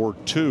lap or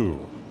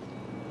two.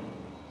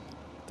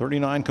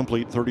 39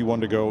 complete,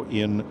 31 to go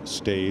in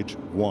stage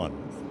 1.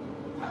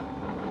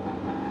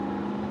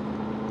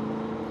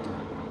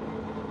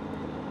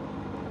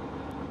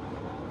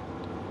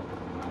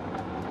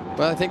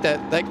 Well, I think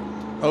that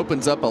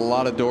opens up a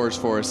lot of doors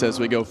for us as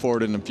we go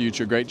forward in the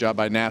future. Great job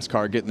by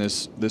NASCAR getting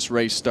this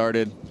race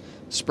started.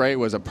 Spray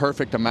was a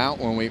perfect amount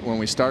when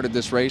we started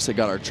this race. It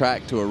got our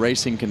track to a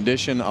racing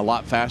condition a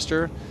lot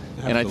faster.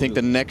 Absolutely. And I think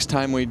the next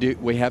time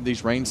we have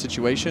these rain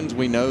situations,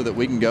 we know that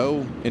we can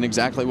go in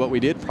exactly what we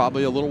did,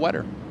 probably a little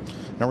wetter.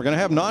 Now we're going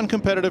to have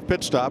non-competitive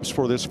pit stops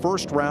for this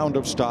first round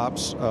of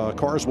stops.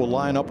 Cars will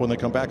line up when they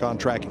come back on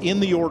track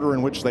in the order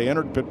in which they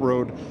entered pit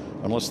road,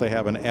 unless they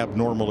have an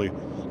abnormally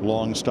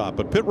long stop.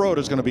 But pit road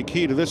is going to be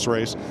key to this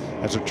race,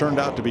 as it turned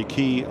out to be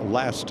key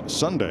last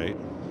Sunday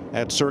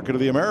at Circuit of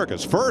the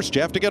Americas. First,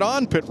 you have to get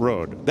on pit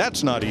road.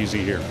 That's not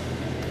easy here.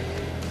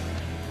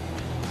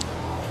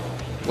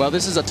 Well,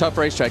 this is a tough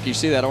racetrack. You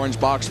see that orange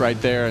box right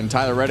there, and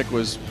Tyler Reddick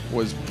was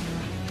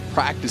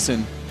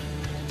practicing.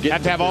 You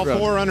have to have all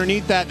four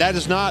underneath that. That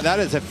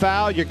is a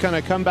foul. You're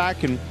going to come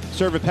back and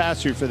serve a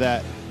pass through for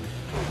that.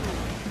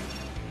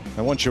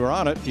 And once you're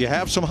on it, you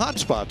have some hot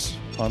spots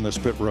on this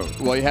pit road.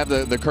 Well, you have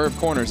the curved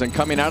corners, and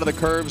coming out of the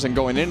curves and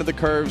going into the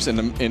curves.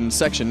 In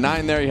section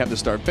 9 there, you have the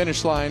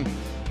start-finish line,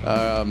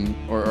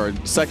 or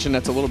a section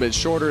that's a little bit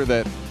shorter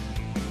that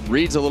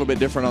reads a little bit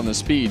different on the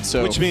speed.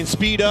 So which means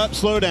speed up,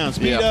 slow down,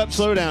 speed up,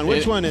 slow down.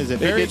 Which one is it?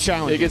 Very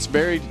challenging. It gets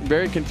very,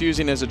 very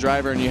confusing as a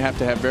driver, and you have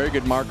to have very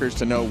good markers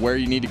to know where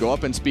you need to go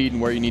up in speed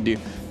and where you need to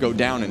go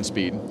down in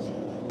speed.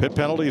 Pit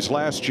penalties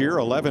last year,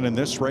 11 in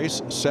this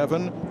race,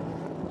 7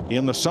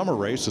 in the summer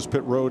race, as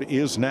pit road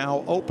is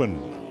now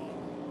open.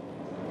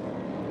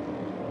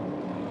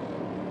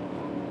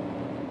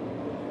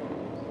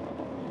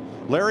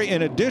 Larry,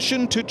 in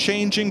addition to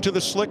changing to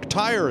the slick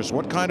tires,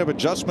 what kind of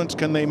adjustments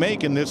can they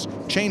make in this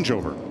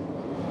changeover?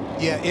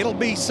 Yeah, it'll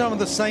be some of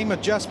the same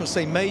adjustments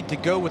they made to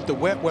go with the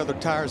wet weather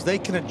tires. They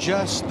can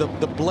adjust the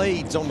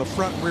blades on the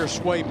front and rear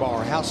sway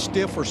bar, how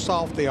stiff or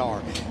soft they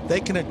are. They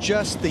can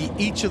adjust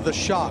each of the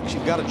shocks.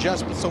 You've got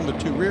adjustments on the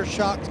 2 rear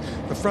shocks,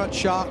 the front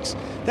shocks.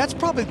 That's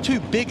probably the 2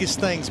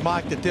 biggest things,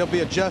 Mike, that they'll be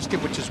adjusting,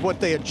 which is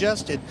what they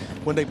adjusted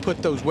when they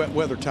put those wet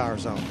weather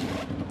tires on.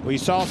 We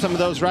saw some of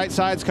those right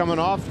sides coming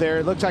off there.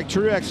 It looks like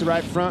Truex, the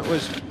right front,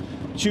 was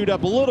chewed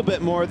up a little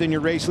bit more than your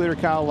race leader,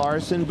 Kyle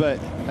Larson, but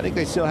I think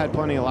they still had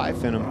plenty of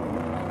life in them.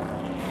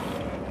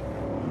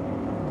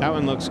 That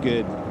one looks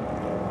good.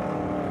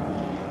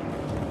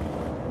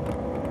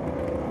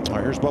 All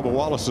right, here's Bubba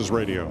Wallace's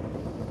radio.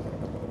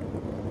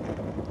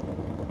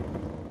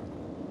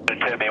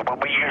 Timmy, when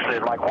we usually,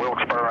 like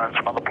Wilkesboro and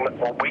some other,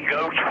 when we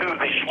go to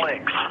the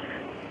slicks,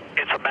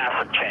 it's a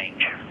massive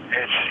change.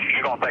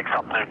 You're going to think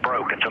something is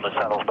broke until it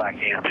settles back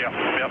in. Yep,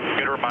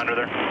 good reminder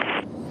there.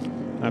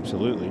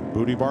 Absolutely.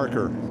 Booty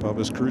Barker,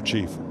 Bubba's crew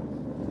chief,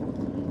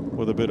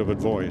 with a bit of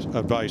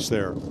advice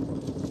there.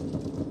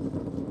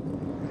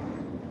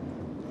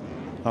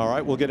 All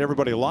right, we'll get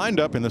everybody lined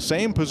up in the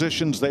same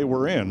positions they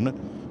were in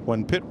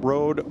when pit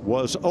road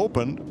was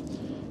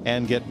opened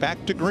and get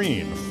back to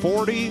green.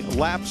 40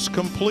 laps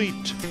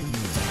complete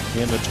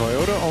in the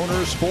Toyota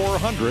Owners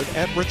 400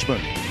 at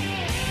Richmond.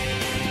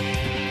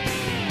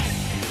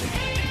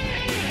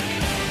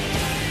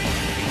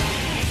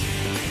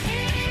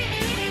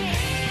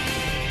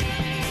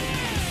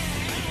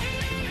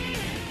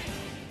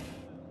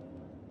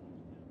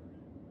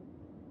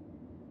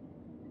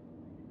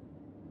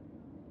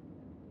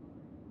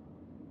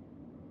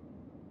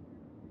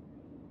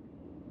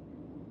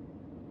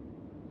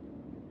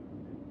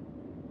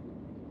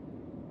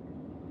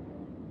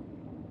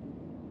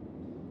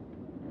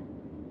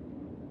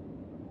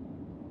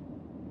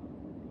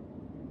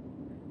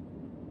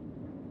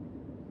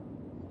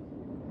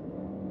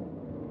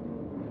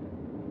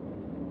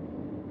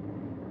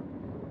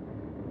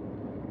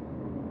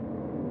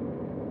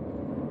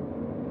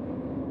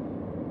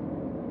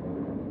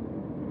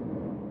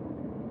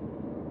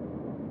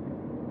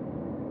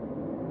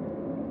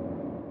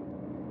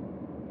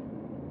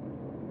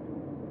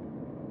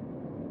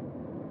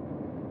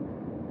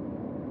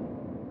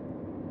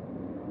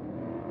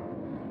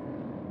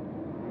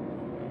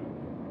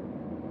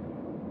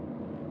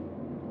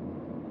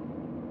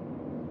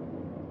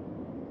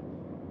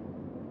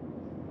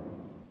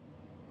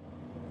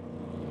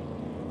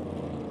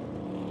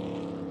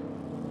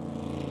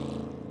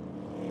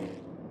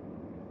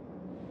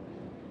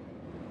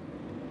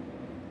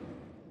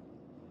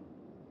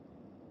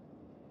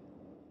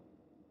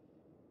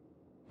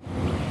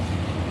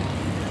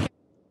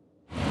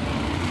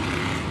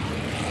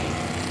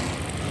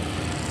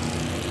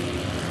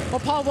 Well,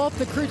 Paul Wolf,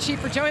 the crew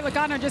chief for Joey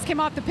Logano, just came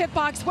off the pit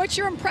box. What's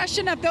your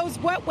impression of those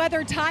wet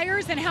weather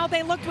tires and how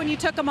they looked when you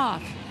took them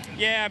off?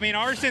 Yeah, I mean,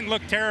 ours didn't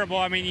look terrible.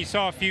 I mean, you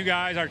saw a few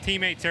guys, our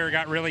teammates there,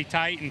 got really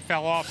tight and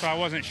fell off, so I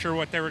wasn't sure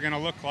what they were going to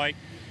look like.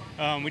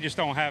 We just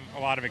don't have a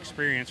lot of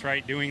experience,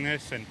 right, doing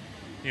this. And,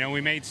 you know,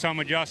 we made some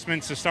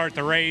adjustments to start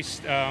the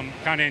race, kind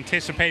of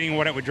anticipating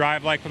what it would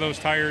drive like with those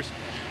tires.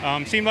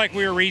 Seemed like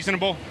we were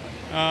reasonable.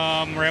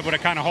 We're able to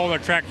kind of hold our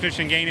track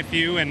position, gain a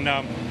few, and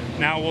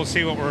now we'll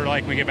see what we're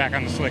like when we get back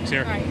on the slicks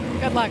here. All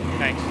right, good luck.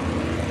 Thanks.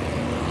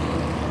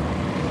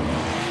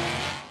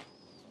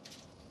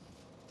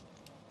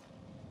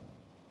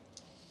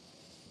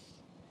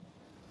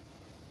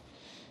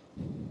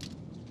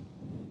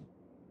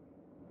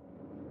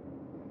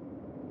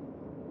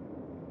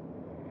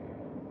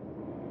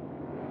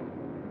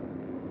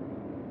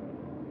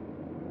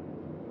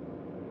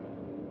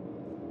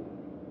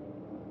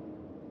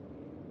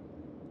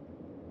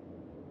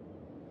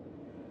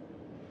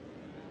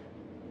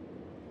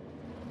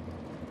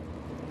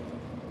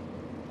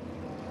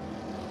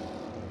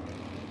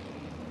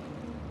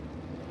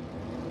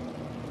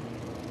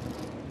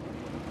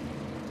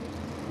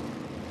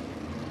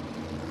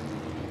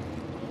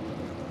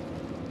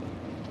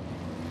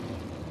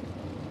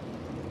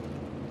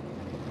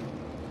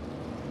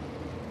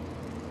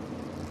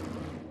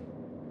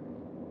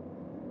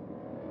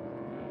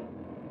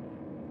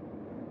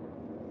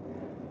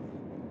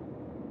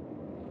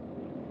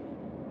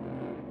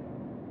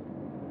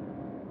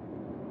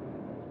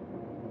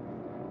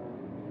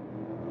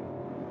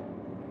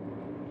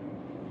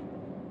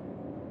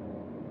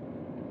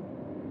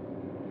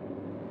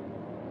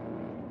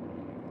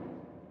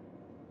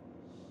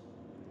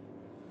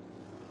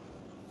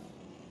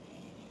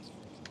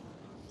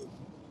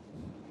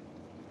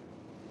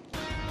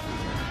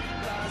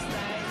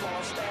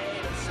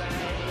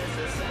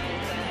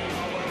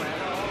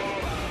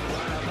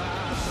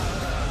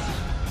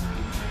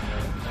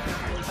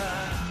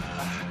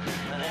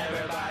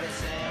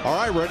 All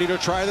right, ready to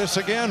try this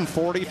again.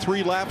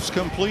 43 laps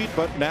complete,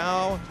 but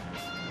now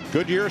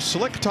Goodyear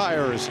slick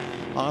tires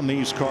on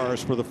these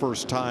cars for the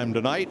first time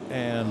tonight,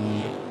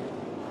 and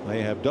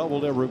they have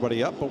doubled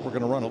everybody up, but we're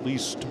going to run at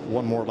least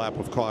one more lap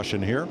of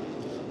caution here.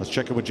 Let's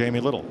check in with Jamie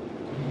Little.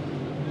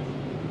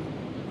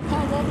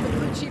 Paul Wolf, the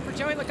crew chief for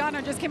Joey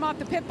Logano, just came off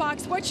the pit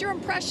box. What's your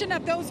impression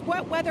of those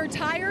wet weather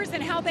tires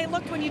and how they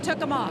looked when you took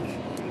them off?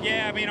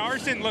 Yeah, I mean,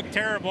 ours didn't look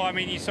terrible. I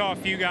mean, you saw a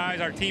few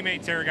guys, our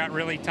teammates there got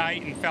really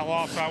tight and fell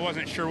off, so I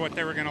wasn't sure what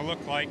they were going to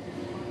look like.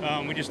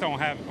 We just don't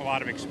have a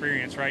lot of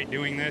experience, right,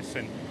 doing this.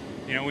 And,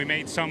 you know, we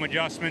made some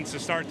adjustments to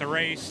start the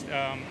race,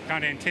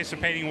 kind of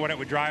anticipating what it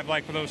would drive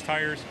like with those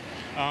tires.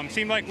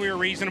 Seemed like we were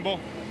reasonable.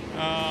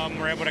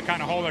 We're able to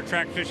kind of hold our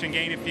track position,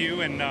 gain a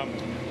few, and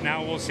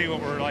now we'll see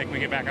what we're like when we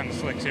get back on the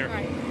slicks here. All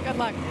right, good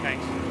luck.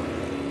 Thanks.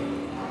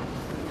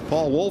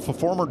 Paul Wolf, a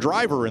former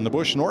driver in the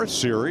Busch North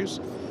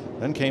Series,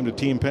 then came to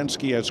Team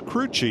Penske as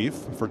crew chief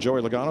for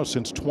Joey Logano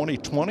since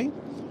 2020.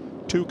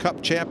 2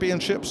 Cup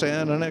championships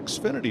and an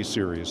Xfinity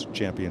Series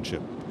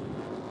championship.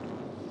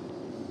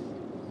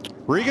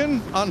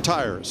 Regan on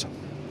tires.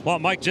 Well,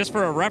 Mike, just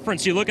for a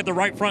reference, you look at the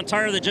right front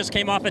tire that just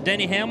came off of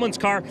Denny Hamlin's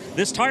car.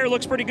 This tire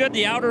looks pretty good.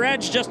 The outer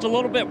edge just a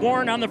little bit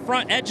worn on the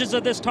front edges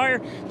of this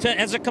tire.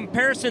 As a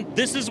comparison,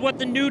 this is what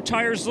the new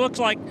tires looks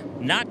like.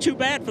 Not too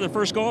bad for the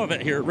first go of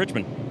it here at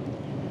Richmond.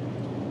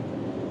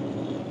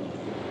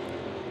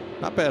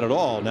 Not bad at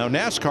all. Now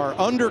NASCAR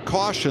under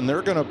caution.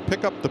 They're going to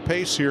pick up the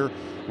pace here,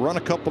 run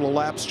a couple of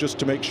laps just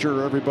to make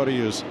sure everybody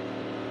is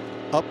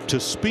up to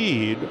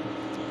speed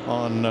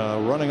on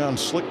running on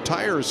slick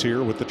tires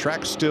here, with the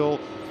track still,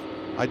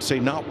 I'd say,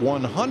 not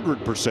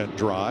 100%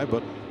 dry,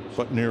 but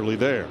nearly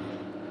there.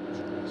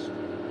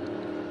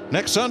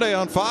 Next Sunday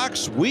on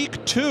Fox,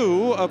 week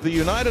 2 of the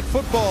United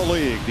Football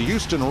League. The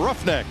Houston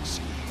Roughnecks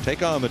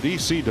take on the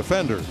DC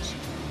Defenders.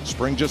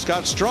 Spring just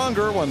got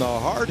stronger when the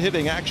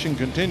hard-hitting action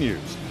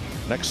continues.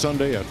 Next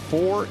Sunday at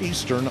 4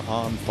 Eastern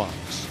on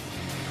Fox.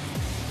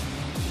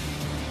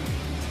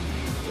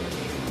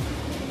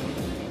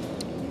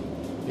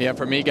 Yeah,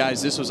 for me,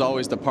 guys, this was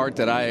always the part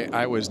that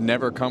I was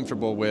never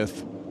comfortable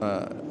with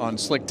on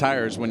slick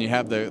tires, when you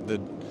have the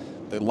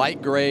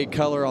light gray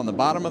color on the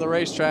bottom of the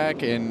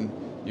racetrack and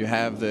you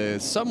have the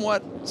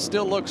somewhat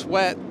still looks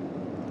wet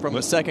from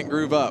the second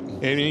groove up.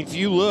 And if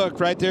you look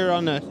right there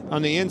on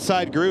the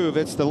inside groove,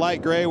 it's the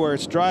light gray where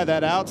it's dry.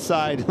 That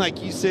outside,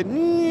 like you said,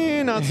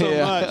 not so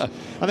much.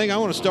 I think I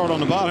want to start on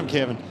the bottom,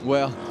 Kevin.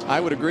 Well,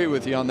 I would agree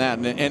with you on that.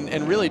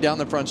 And really down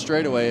the front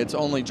straightaway, it's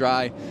only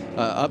dry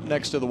up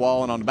next to the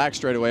wall, and on the back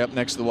straightaway up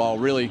next to the wall,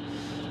 really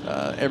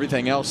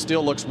everything else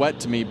still looks wet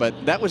to me.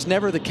 But that was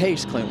never the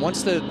case, Clint.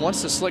 Once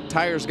the slick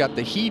tires got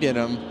the heat in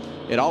them,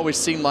 it always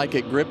seemed like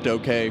it gripped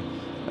okay,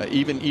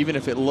 even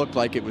if it looked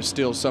like it was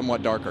still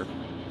somewhat darker.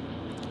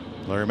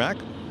 Larry Mack.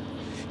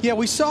 Yeah,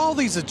 we saw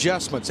these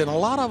adjustments, and a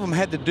lot of them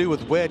had to do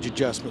with wedge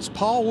adjustments.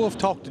 Paul Wolf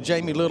talked to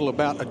Jamie Little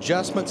about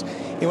adjustments,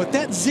 and with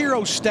that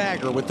zero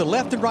stagger, with the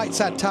left and right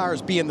side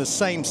tires being the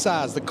same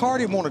size, the car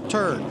didn't want to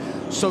turn.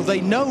 So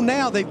they know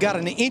now they've got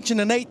an 1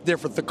 1/8 inch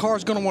difference. The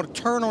car's going to want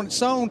to turn on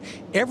its own.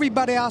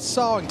 Everybody I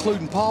saw,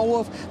 including Paul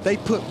Wolf, they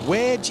put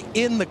wedge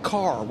in the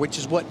car, which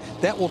is what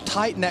that will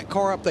tighten that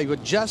car up. They've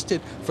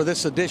adjusted for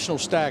this additional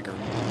stagger.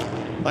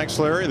 Thanks,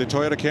 Larry. The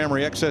Toyota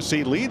Camry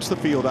XSE leads the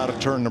field out of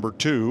turn number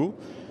 2.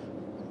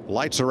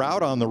 Lights are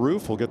out on the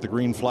roof. We'll get the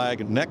green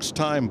flag next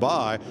time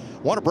by.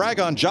 Want to brag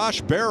on Josh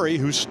Berry,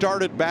 who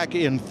started back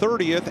in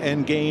 30th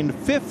and gained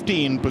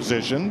 15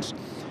 positions,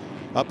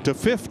 up to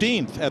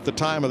 15th at the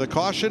time of the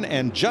caution.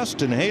 And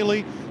Justin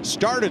Haley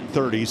started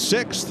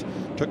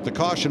 36th, took the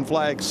caution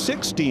flag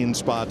 16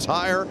 spots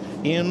higher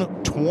in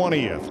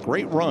 20th.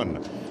 Great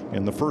run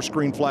in the first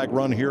green flag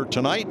run here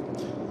tonight.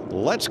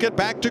 Let's get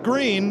back to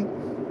green.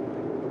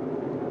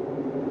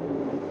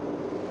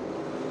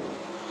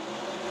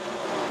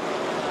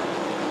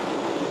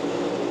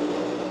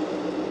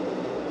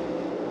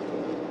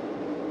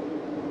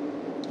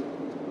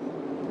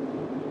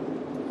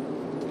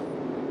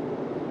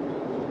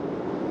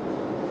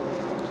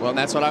 Well, and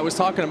that's what I was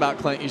talking about,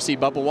 Clint. You see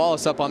Bubba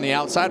Wallace up on the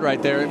outside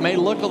right there. It may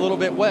look a little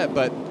bit wet,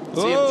 but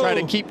see him try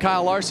to keep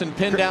Kyle Larson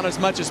pinned down as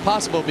much as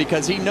possible,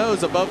 because he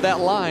knows above that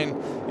line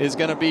is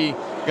going to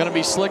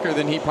be slicker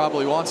than he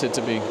probably wants it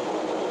to be.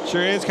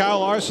 Sure is.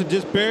 Kyle Larson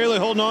just barely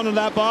holding on to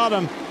that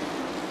bottom,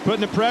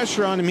 putting the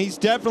pressure on him. He's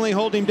definitely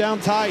holding him down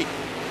tight,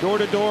 door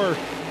to door.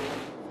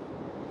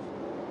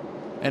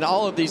 And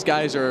all of these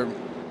guys are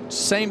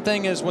same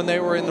thing as when they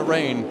were in the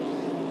rain.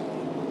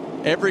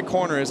 Every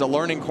corner is a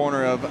learning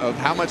corner of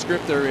how much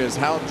grip there is,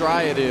 how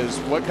dry it is,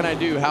 what can I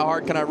do, how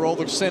hard can I roll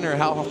the center,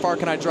 how far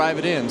can I drive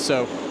it in.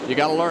 So you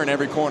got to learn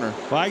every corner.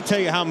 Well, I can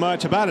tell you how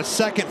much, about a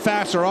second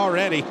faster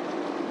already.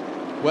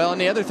 Well, and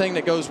the other thing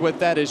that goes with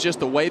that is just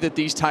the way that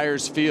these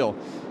tires feel.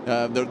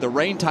 The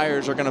rain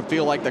tires are going to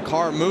feel like the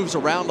car moves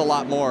around a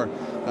lot more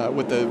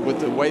with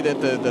the way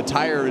that the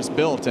tire is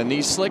built, and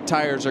these slick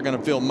tires are going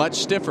to feel much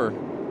stiffer.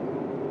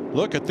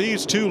 Look at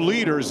these two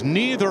leaders,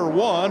 neither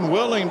one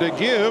willing to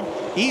give.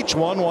 Each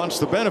one wants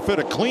the benefit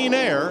of clean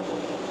air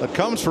that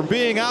comes from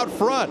being out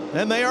front,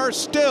 and they are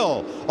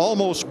still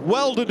almost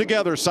welded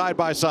together side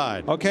by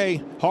side.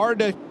 Okay, hard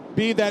to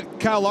be that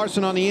Kyle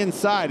Larson on the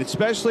inside,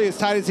 especially as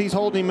tight as he's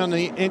holding him on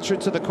the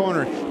entrance of the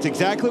corner. It's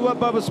exactly what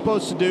Bubba's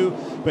supposed to do,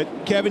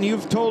 but Kevin,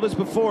 you've told us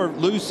before,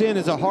 loose in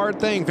is a hard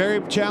thing,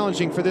 very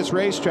challenging for this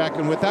racetrack,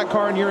 and with that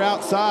car on your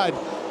outside,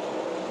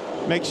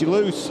 makes you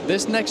loose.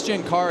 This next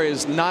gen car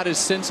is not as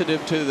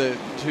sensitive to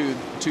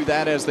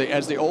that as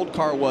the old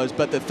car was,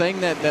 but the thing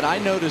that I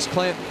noticed,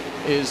 Clint,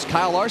 is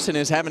Kyle Larson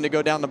is having to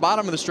go down the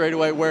bottom of the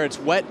straightaway where it's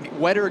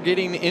wetter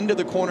getting into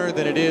the corner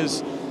than it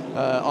is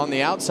on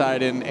the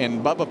outside,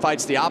 and Bubba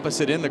fights the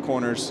opposite in the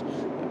corners,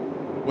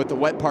 with the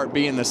wet part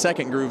being the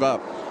second groove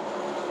up.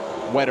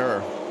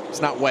 Wetter.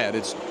 It's not wet,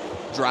 it's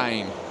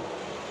drying.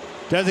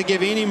 Doesn't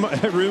give any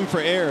room for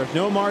error.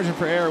 No margin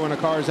for error when a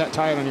car is that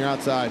tight on your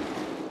outside.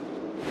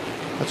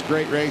 That's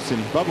great racing.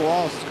 Bubba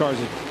Wallace's car is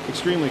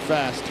extremely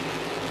fast.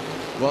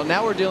 Well,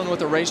 now we're dealing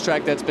with a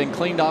racetrack that's been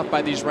cleaned off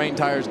by these rain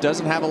tires,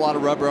 doesn't have a lot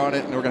of rubber on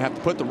it, and we're going to have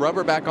to put the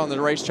rubber back on the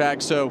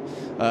racetrack. So,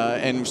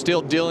 and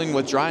still dealing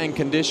with drying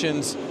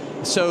conditions.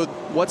 So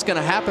what's going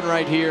to happen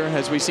right here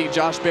as we see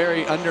Josh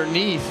Berry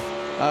underneath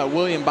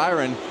William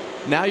Byron,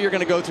 now you're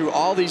going to go through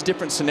all these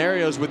different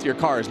scenarios with your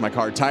car. Is my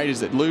car tight?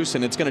 Is it loose?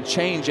 And it's going to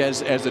change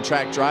as the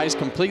track dries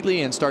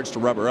completely and starts to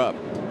rubber up.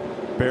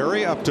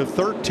 Berry up to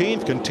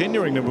 13th,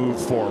 continuing to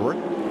move forward.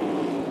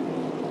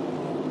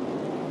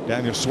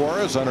 Daniel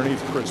Suarez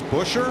underneath Chris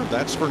Buescher.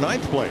 That's for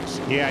 9th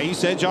place. Yeah, you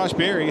said Josh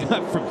Berry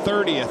up from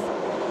 30th.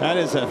 That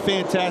is a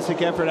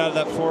fantastic effort out of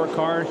that Ford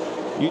car.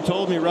 You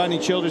told me Rodney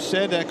Childers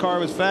said that car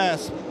was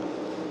fast.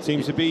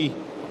 Seems to be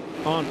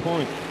on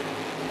point.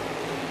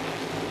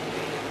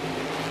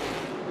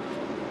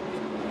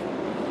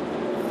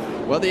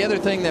 Well, the other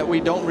thing that we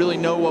don't really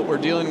know what we're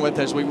dealing with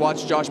as we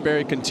watch Josh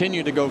Berry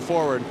continue to go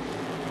forward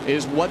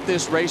is what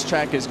this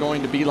racetrack is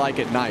going to be like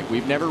at night.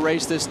 We've never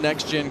raced this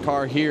next gen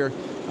car here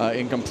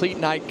in complete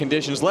night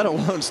conditions, let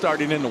alone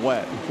starting in the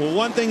wet. Well,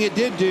 one thing it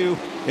did do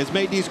is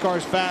make these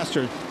cars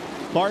faster.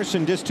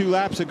 Larson just 2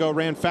 laps ago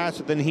ran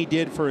faster than he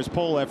did for his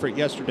pole effort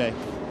yesterday.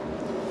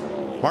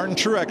 Martin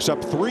Truex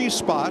up 3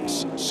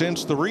 spots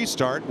since the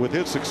restart with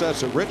his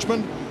success at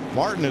Richmond.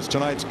 Martin is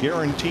tonight's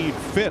guaranteed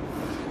fit,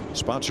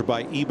 sponsored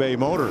by eBay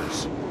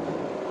Motors.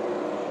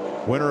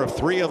 Winner of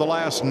 3 of the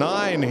last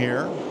 9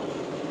 here,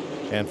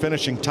 and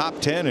finishing top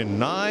 10 in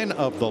 9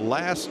 of the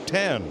last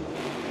 10.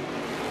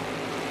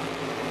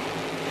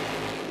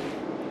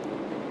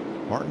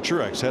 Martin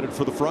Truex headed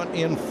for the front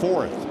in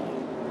 4th.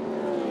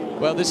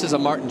 Well, this is a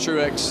Martin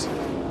Truex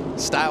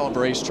style of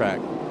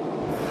racetrack.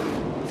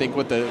 I think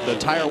with the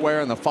tire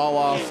wear and the fall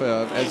off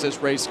as this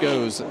race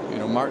goes, you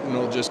know, Martin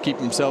will just keep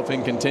himself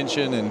in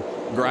contention and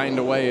grind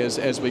away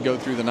as we go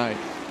through the night.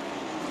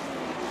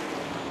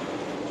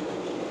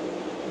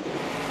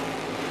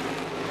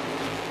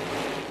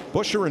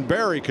 Buescher and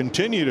Berry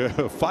continue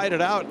to fight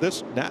it out.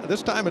 This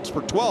time it's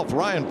for 12th.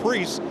 Ryan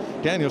Preece,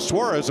 Daniel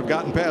Suarez have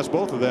gotten past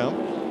both of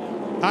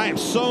them. I am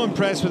so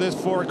impressed with this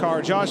Ford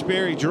car. Josh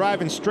Berry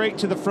driving straight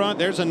to the front.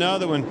 There's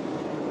another one.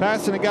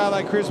 Passing a guy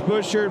like Chris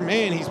Buescher.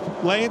 Man, he's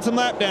laying some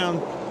lap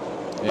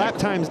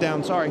times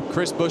down, sorry.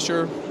 Chris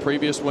Buescher,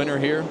 previous winner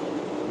here.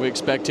 We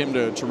expect him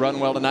to run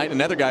well tonight.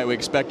 Another guy we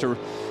expect to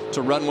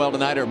to run well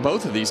tonight are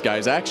both of these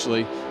guys,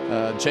 actually.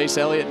 Chase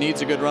Elliott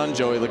needs a good run.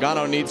 Joey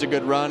Logano needs a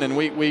good run. And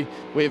we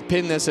have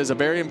pinned this as a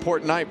very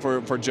important night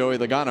for Joey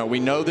Logano. We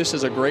know this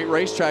is a great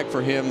racetrack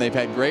for him. They've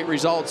had great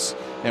results,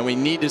 and we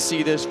need to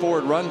see this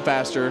Ford run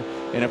faster.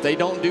 And if they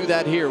don't do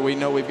that here, we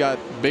know we've got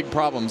big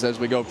problems as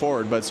we go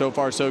forward. But so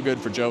far, so good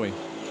for Joey.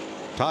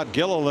 Todd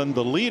Gilliland,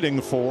 the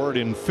leading Ford,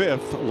 in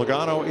 5th.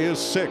 Logano is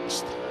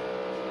 6th.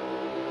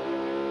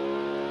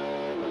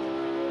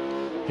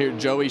 Here,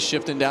 Joey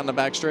shifting down the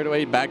back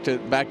straightaway, back to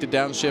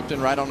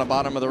downshifting right on the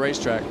bottom of the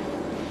racetrack.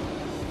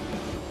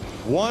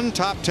 1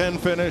 top 10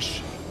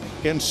 finish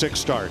in 6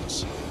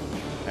 starts.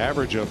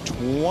 Average of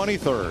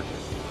 23rd.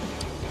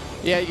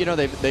 Yeah, you know,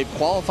 they've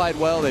qualified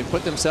well. They've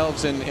put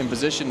themselves in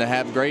position to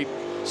have great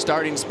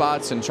starting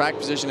spots and track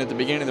position at the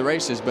beginning of the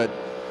races. But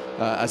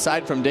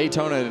aside from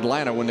Daytona and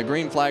Atlanta, when the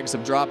green flags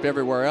have dropped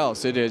everywhere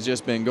else, it has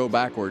just been go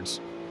backwards.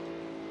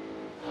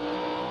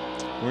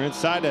 We're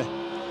inside of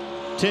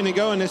 10 to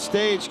go in this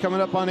stage, coming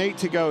up on 8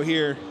 to go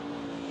here.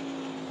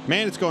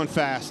 Man, it's going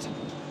fast.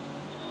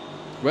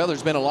 Well,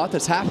 there's been a lot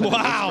that's happened in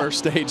this first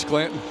stage,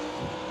 Clint.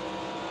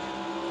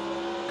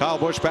 Kyle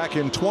Busch back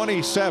in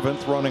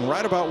 27th, running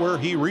right about where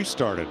he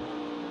restarted.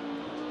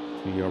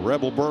 The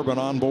Rebel Bourbon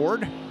on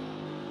board.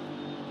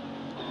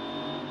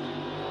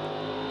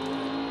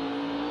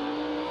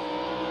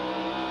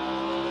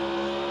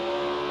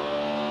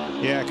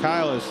 Yeah,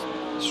 Kyle is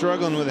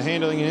struggling with the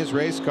handling in his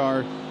race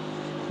car.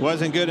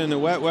 Wasn't good in the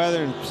wet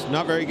weather and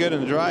not very good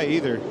in the dry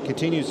either.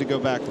 Continues to go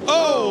back.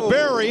 Oh,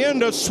 Barry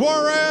into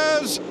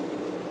Suarez.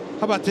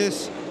 How about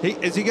this?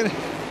 Is he going to?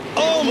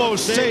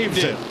 Almost saved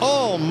it.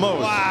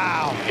 Almost.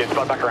 Wow. Good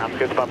spot back around.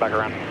 Good spot back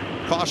around.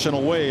 Caution a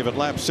wave at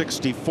lap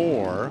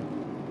 64.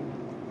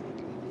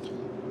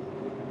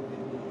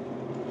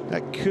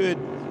 That could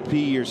be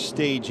your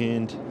stage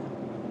end.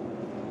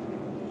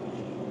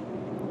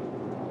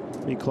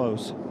 Be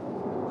close.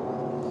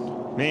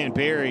 Man,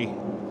 Barry,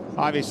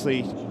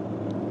 obviously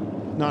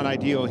not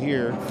ideal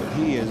here, but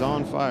he is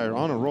on fire,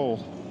 on a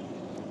roll.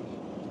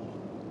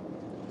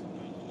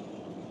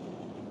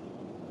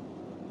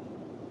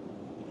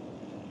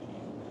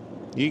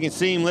 You can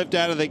see him lift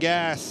out of the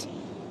gas.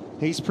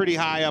 He's pretty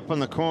high up on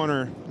the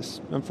corner.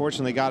 This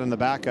unfortunately got in the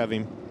back of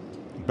him.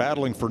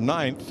 Battling for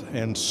 9th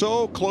and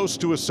so close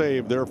to a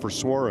save there for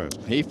Suarez.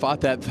 He fought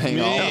that thing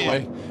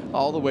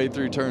all the way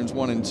through turns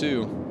 1 and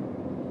 2.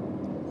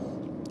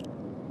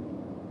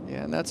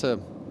 Yeah, and that's a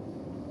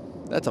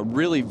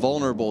really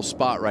vulnerable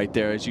spot right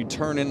there. As you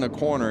turn in the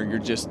corner, you're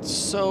just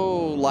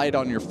so light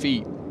on your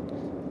feet,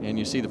 and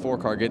you see the 4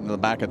 car get into the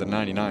back of the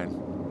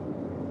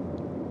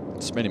 99.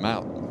 Spin him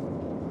out.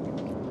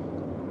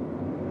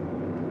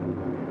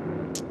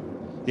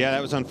 Yeah,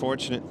 that was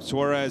unfortunate.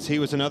 Suarez, he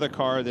was another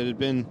car that had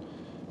been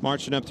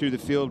marching up through the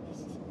field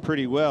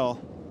pretty well.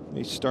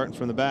 He's starting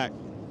from the back.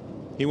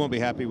 He won't be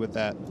happy with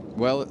that.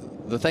 Well,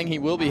 the thing he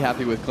will be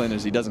happy with, Clint,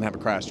 is he doesn't have a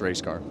crashed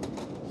race car.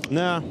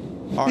 No.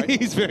 All right.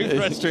 He's very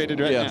frustrated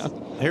right now.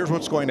 Here's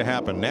what's going to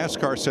happen.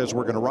 NASCAR says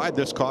we're going to ride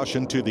this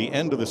caution to the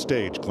end of the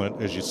stage,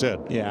 Clint, as you said.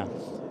 Yeah.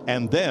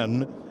 And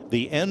then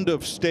the end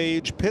of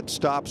stage pit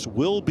stops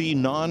will be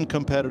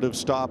non-competitive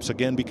stops,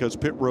 again, because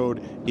pit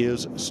road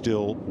is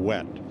still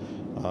wet.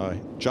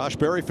 Josh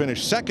Berry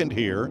finished 2nd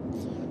here,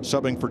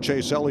 subbing for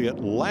Chase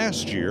Elliott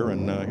last year,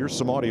 and here's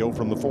some audio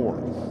from the 4. I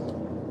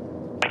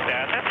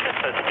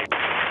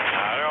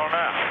don't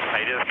know.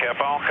 He just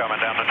kept on coming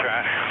down the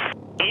track.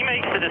 He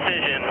makes the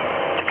decision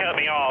to cut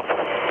me off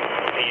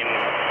in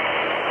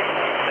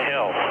the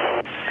hill.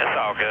 It's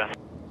all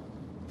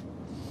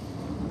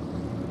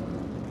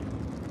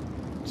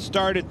good.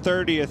 Started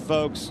 30th,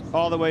 folks,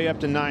 all the way up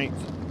to 9th.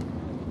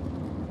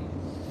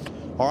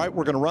 All right,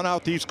 we're going to run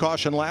out these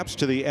caution laps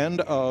to the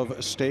end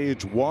of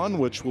stage 1,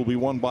 which will be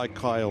won by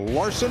Kyle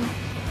Larson.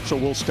 So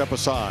we'll step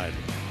aside.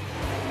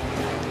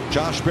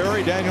 Josh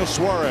Berry, Daniel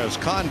Suarez,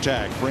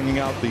 contact, bringing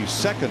out the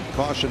 2nd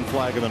caution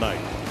flag of the night.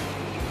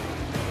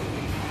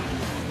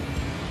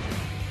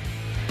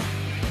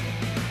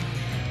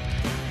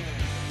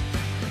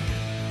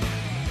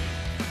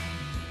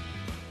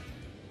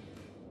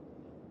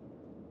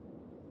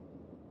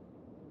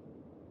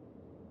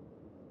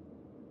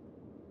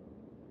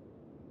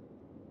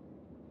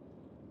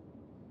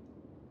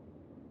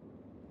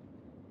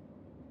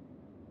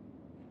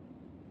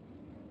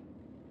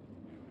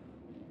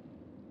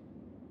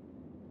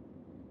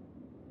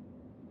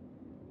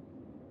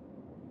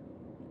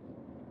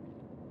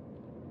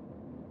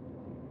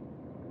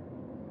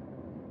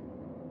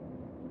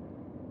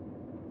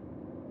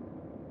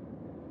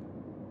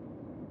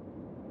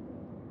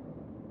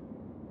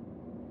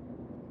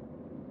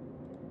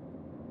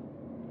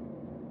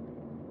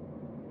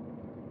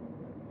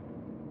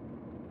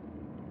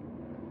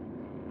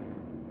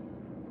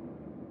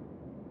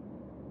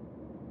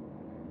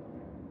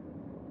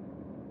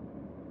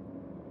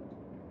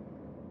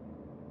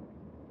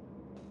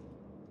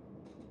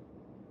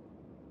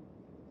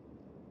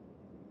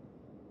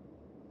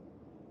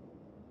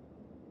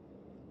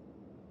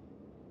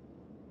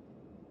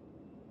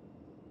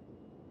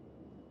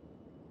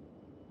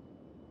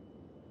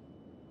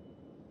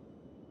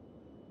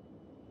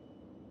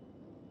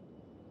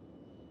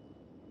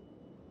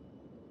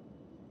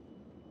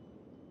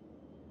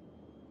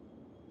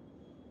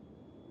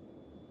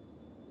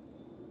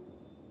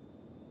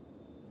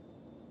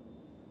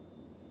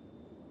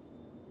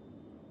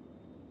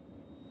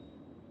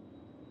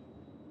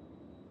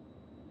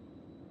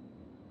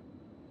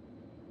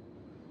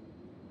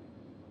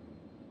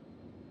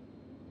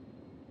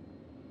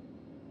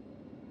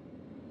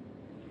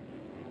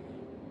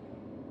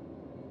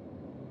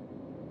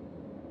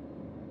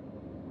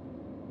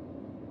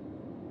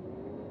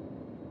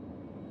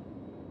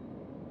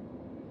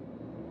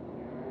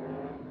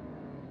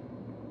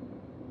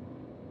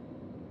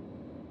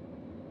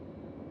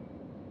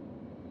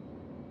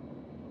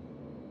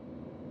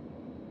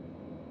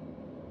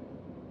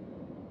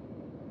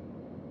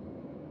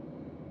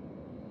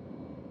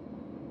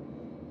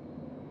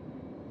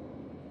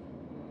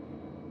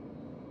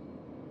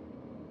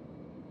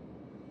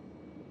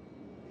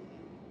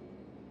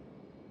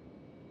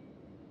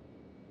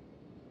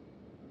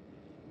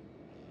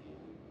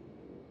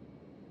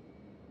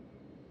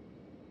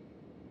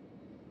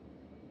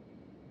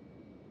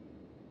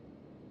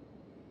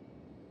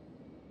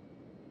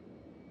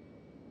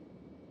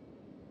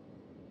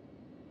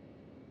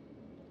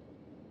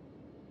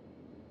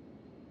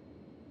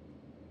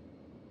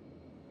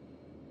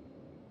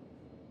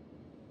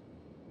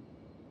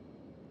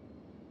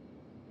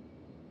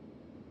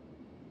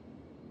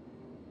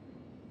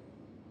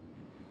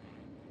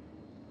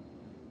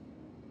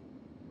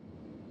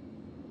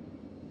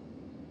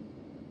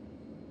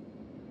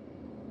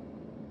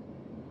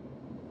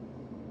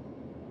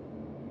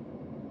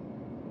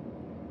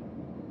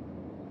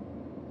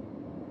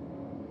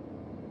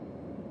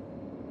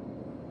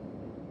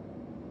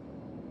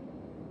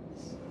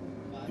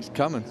 He's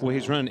coming. Well,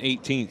 he's running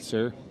 18th,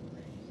 sir.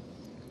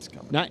 It's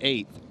coming. Not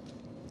 8th.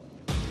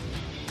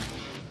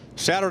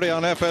 Saturday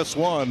on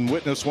FS1,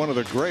 witness one of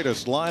the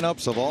greatest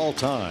lineups of all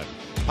time.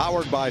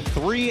 Powered by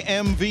 3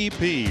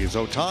 MVPs,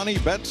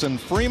 Ohtani, Betts, and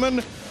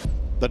Freeman.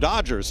 The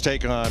Dodgers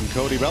take on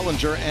Cody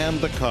Bellinger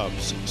and the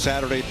Cubs.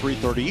 Saturday,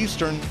 3:30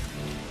 Eastern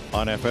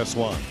on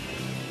FS1.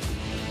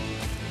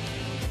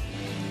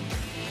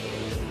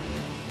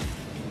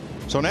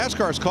 So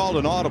NASCAR's called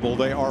an audible.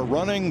 They are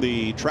running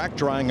the track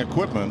drying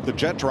equipment, the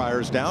jet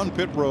dryers, down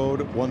pit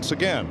road once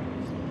again.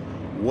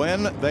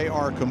 When they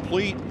are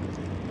complete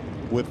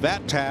with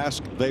that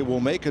task, they will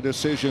make a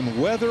decision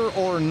whether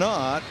or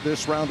not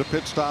this round of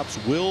pit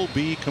stops will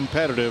be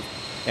competitive,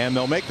 and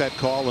they'll make that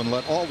call and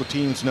let all the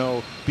teams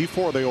know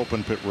before they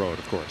open pit road,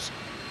 of course.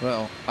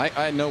 Well,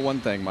 I know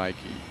one thing, Mike.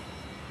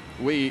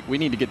 We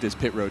need to get this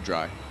pit road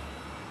dry.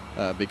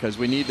 Because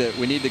we need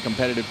the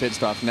competitive pit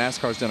stops.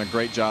 NASCAR's done a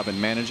great job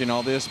in managing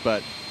all this,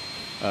 but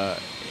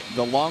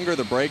the longer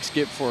the breaks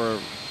get for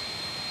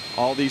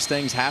all these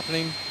things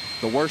happening,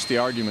 the worse the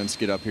arguments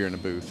get up here in the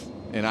booth.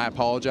 And I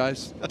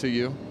apologize to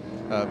you,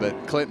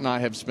 but Clint and I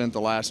have spent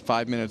the last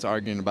 5 minutes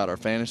arguing about our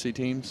fantasy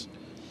teams.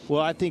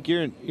 Well, I think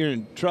you're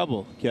in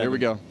trouble, Kevin. Here we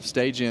go.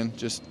 Stage in.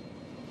 Just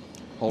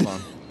hold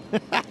on.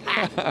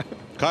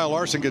 Kyle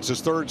Larson gets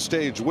his 3rd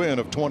stage win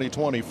of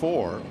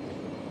 2024.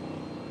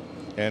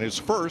 And his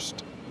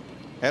first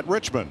at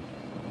Richmond.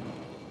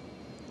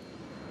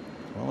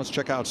 Well, let's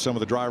check out some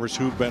of the drivers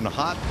who've been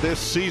hot this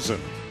season.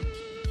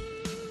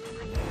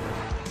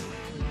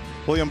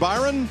 William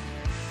Byron,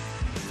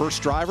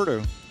 first driver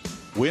to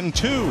win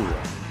 2.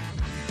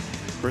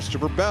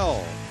 Christopher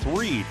Bell,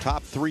 3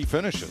 top 3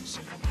 finishes.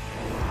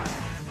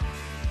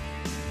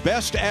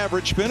 Best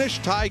average finish,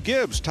 Ty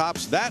Gibbs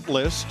tops that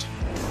list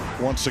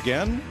once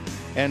again.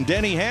 And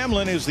Denny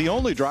Hamlin is the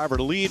only driver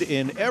to lead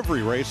in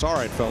every race. All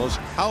right, fellas,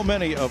 how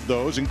many of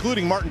those,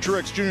 including Martin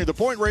Truex Jr., the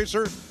point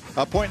racer,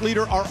 point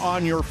leader, are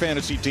on your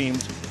fantasy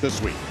teams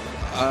this week?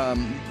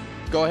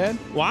 Go ahead.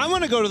 Well, I'm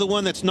going to go to the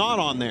one that's not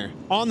on there,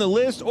 on the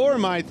list or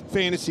my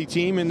fantasy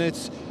team, and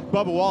it's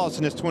Bubba Wallace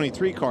in his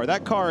 23 car.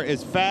 That car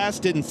is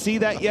fast. Didn't see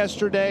that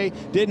yesterday.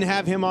 Didn't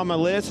have him on my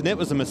list, and it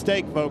was a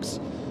mistake, folks.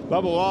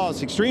 Bubba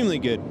Wallace, extremely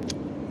good.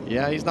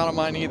 Yeah, he's not on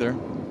mine either.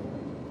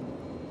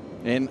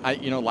 And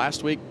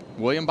last week,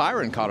 William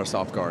Byron caught us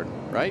off guard,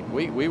 right?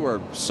 We were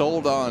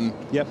sold on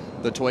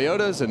the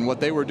Toyotas and what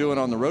they were doing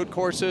on the road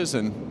courses,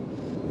 and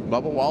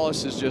Bubba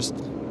Wallace is just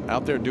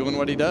out there doing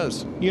what he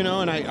does. You know,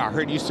 and I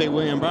heard you say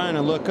William Byron. I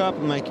look up,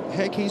 I'm like,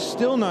 heck, he's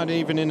still not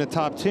even in the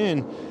top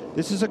 10.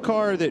 This is a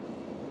car that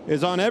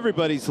is on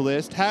everybody's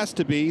list, has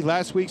to be.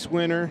 Last week's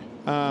winner,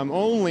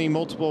 only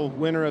multiple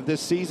winner of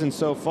this season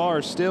so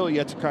far, still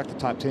yet to crack the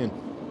top 10.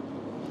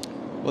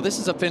 Well, this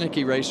is a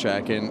finicky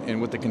racetrack, and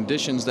with the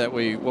conditions that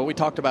we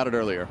talked about it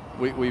earlier.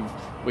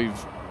 We've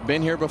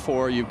been here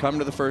before. You come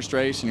to the first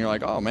race and you're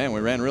like, oh man,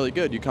 we ran really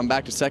good. You come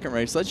back to second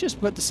race, let's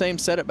just put the same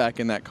setup back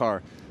in that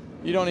car.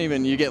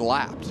 You get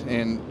lapped.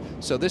 And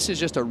so this is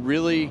just a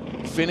really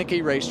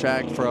finicky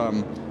racetrack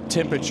from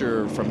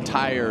temperature, from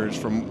tires,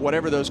 from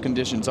whatever those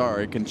conditions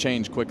are. It can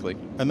change quickly.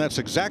 And that's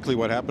exactly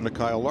what happened to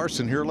Kyle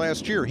Larson here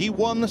last year. He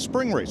won the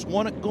spring race,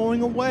 won it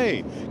going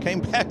away, came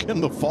back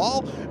in the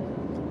fall.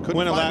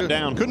 Went a lap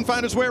down. Couldn't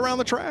find his way around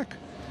the track.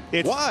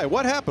 Why?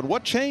 What happened?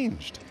 What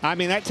changed? I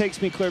mean, that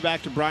takes me clear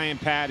back to Brian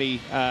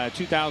Patty.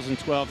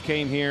 2012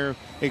 came here,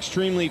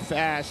 extremely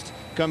fast.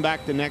 Come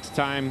back the next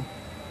time,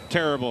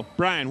 terrible.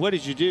 Brian, what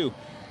did you do?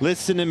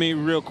 Listen to me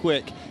real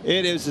quick.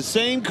 It is the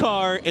same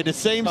car in the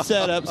same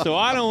setup, so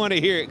I don't want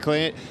to hear it,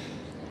 Clint.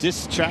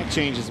 Just track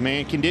changes,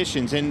 man,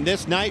 conditions. And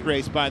this night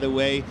race, by the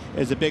way,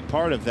 is a big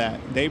part of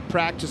that. They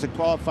practiced and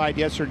qualified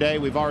yesterday.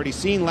 We've already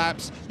seen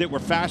laps that were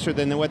faster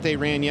than what they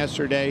ran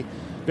yesterday.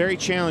 Very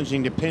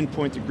challenging to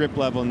pinpoint the grip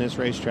level in this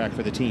racetrack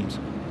for the teams.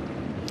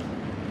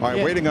 All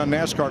right, waiting on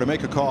NASCAR to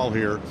make a call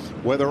here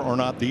whether or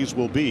not these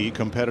will be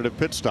competitive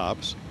pit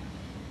stops,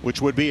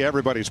 which would be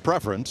everybody's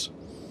preference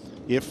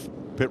if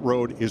pit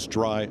road is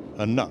dry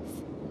enough.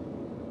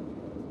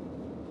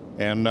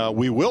 And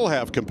we will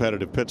have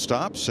competitive pit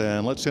stops,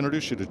 and let's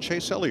introduce you to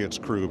Chase Elliott's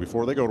crew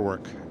before they go to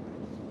work.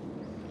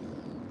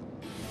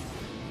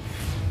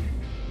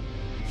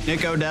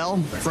 Nick Odell,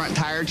 front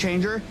tire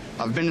changer.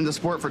 I've been in the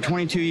sport for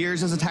 22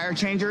 years as a tire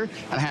changer,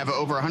 and I have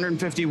over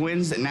 150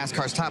 wins in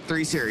NASCAR's top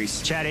 3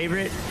 series. Chad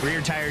Averett,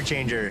 rear tire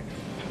changer.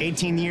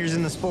 18 years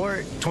in the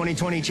sport,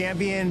 2020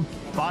 champion,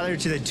 father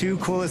to the 2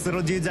 coolest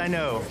little dudes I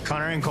know,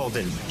 Connor and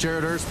Colton.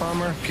 Jared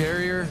Erstheimer,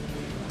 carrier.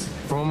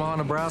 From Omaha,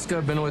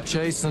 Nebraska, been with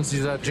Chase since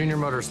he's at Junior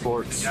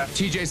Motorsports.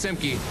 TJ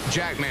Simke,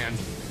 Jackman,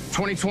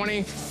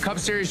 2020 Cup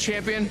Series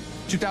champion,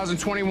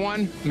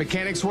 2021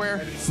 Mechanics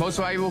Wear, most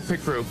valuable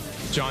pit crew.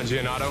 John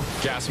Giannato,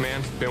 gas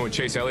man, been with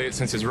Chase Elliott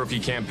since his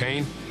rookie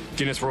campaign.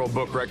 Guinness World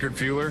Book record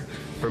fueler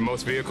for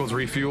most vehicles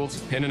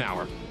refueled in an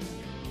hour.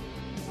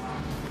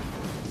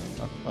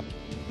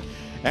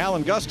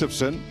 Alan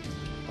Gustafson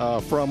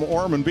from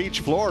Ormond Beach,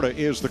 Florida,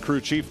 is the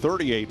crew chief.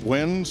 38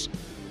 wins.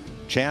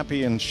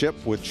 Championship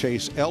with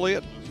Chase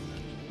Elliott.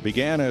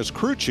 Began as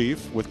crew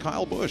chief with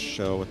Kyle Busch.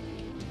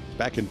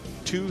 back in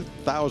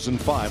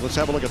 2005. Let's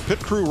have a look at pit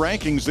crew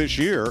rankings this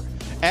year.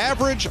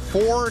 Average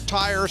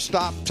 4-tire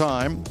stop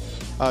time,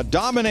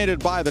 dominated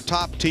by the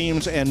top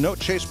teams, and note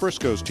Chase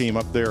Briscoe's team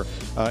up there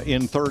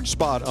in third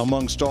spot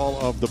amongst all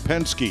of the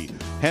Penske,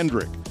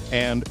 Hendrick,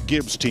 and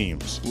Gibbs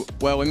teams.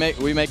 Well, we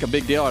make a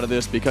big deal out of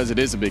this because it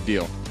is a big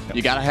deal.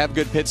 You got to have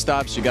good pit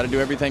stops. You got to do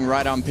everything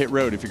right on pit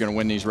road if you're going to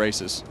win these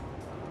races.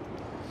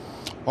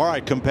 All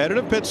right,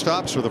 competitive pit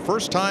stops for the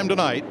first time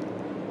tonight.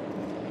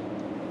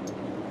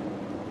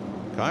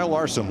 Kyle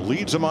Larson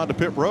leads them onto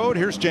pit road.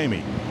 Here's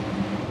Jamie.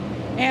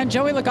 And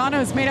Joey Logano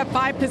has made up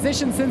 5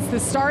 positions since the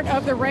start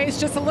of the race.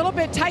 Just a little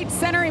bit tight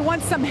center. He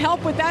wants some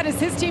help with that as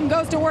his team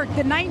goes to work.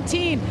 The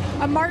 19,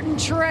 Martin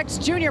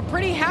Truex Jr.,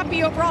 pretty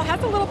happy overall.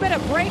 Has a little bit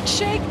of brake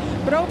shake,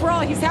 but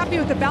overall he's happy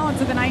with the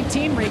balance of the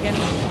 19, Regan.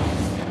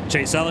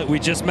 Chase Elliott, we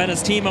just met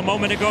his team a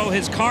moment ago.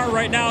 His car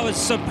right now is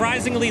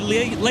surprisingly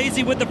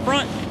lazy with the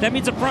front. That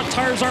means the front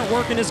tires aren't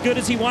working as good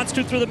as he wants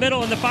to through the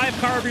middle. And the 5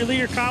 car of your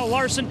leader, Kyle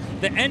Larson,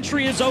 the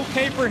entry is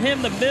okay for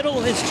him. The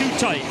middle is too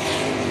tight.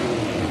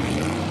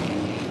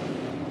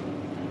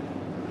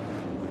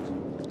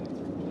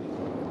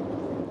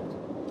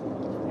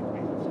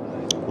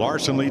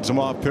 Larson leads them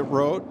off pit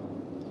road.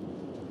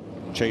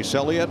 Chase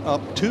Elliott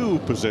up 2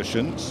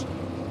 positions.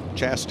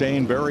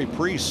 Chastain, Berry,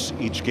 Preece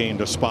each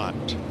gained a spot.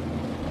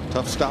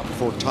 Tough stop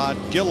for Todd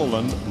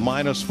Gilliland,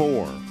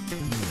 -4.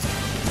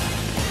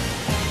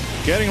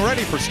 Getting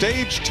ready for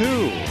stage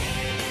 2.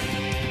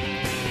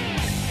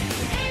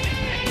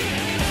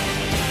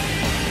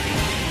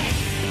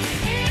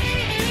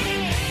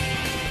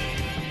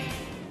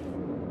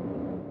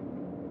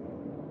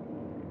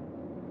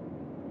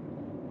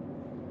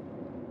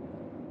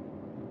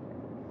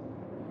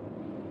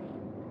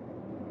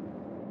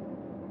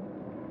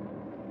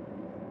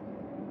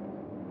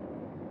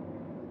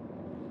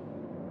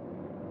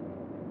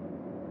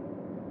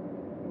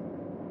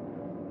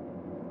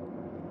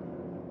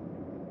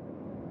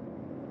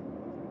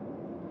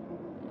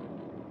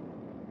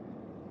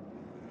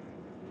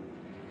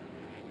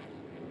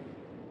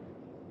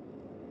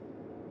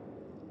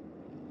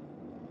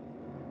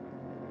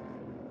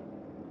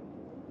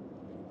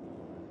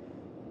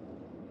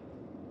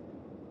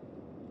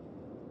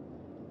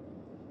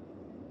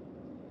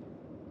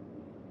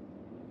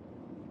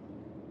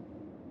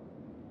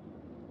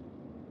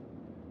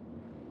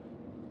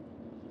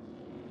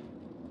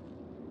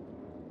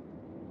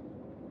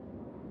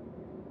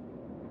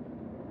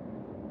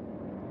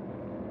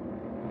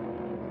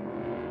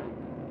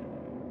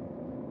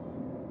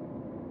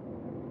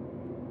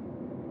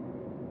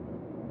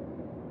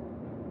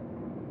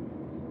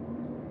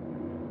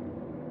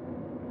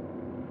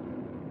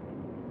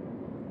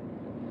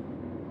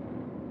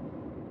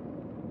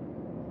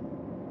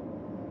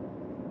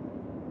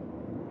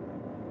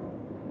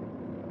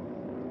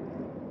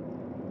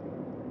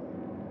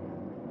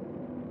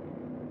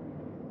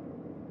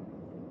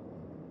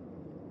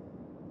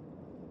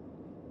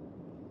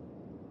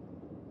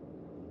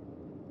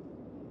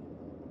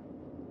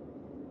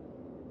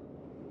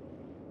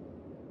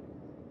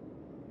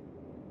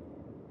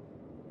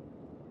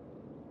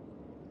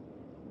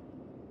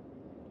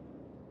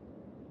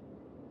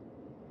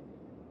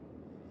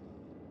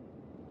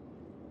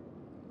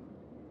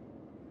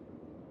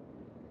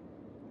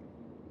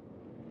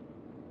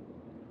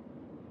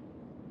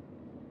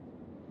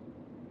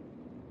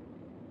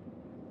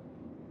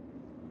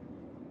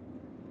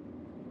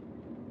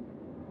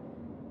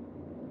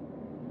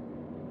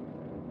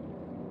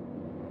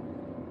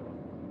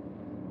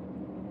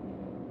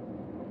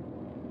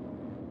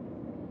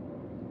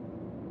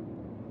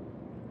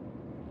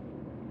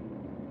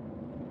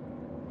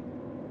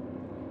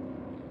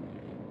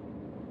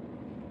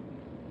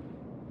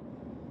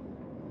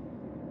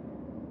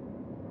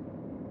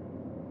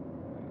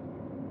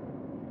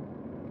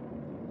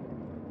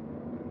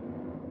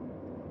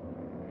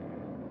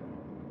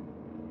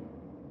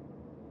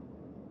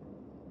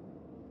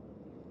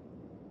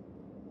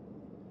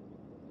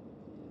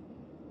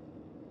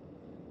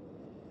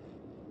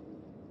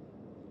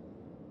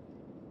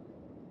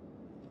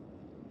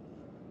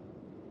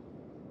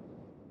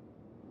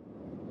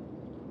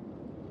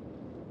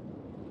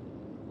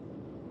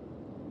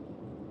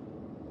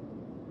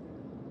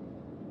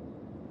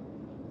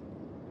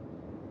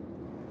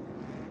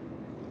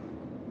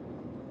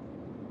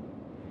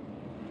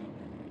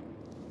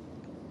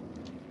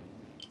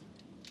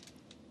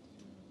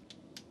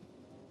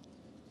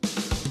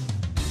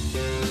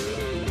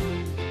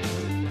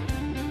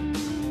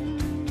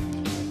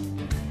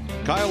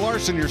 Kyle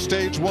Larson, your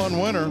stage 1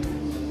 winner.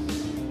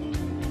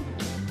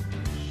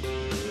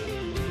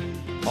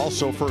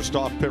 Also first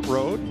off pit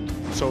road.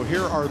 So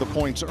here are the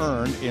points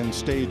earned in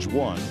stage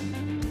 1.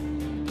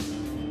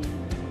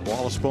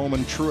 Wallace,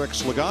 Bowman,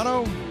 Truex,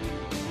 Logano,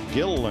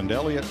 Gilliland,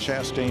 Elliott,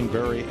 Chastain,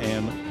 Berry,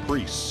 and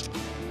Preece.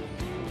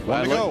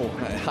 One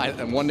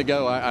to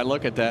go. I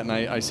look at that and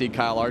I see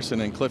Kyle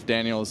Larson and Cliff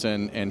Daniels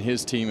and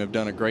his team have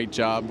done a great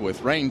job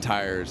with rain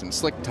tires and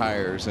slick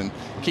tires and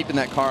keeping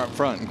that car up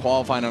front and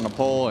qualifying on a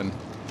pole. And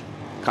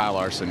Kyle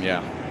Larson,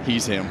 yeah,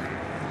 he's him.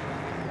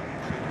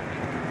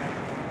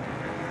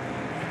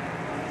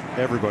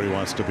 Everybody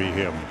wants to be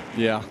him.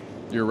 Yeah,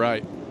 you're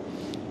right.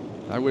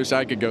 I wish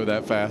I could go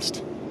that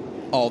fast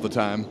all the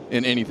time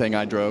in anything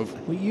I drove.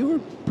 Well, you were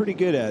pretty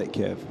good at it,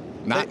 Kev.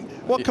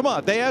 Well, come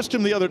on. They asked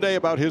him the other day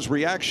about his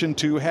reaction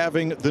to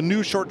having the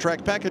new short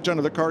track package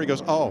under the car. He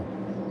goes, oh.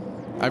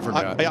 I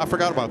forgot. I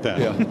forgot about that.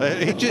 Yeah.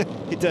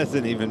 It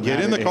doesn't even get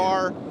matter. in the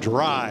car,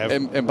 drive,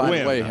 and by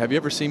win. the way, have you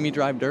ever seen me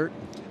drive dirt?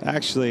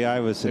 Actually, it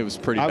was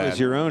pretty bad. I was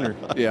your owner.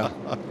 Yeah,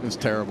 it was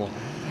terrible.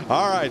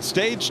 All right,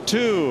 stage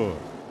 2.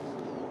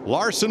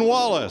 Larson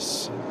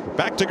Wallace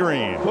back to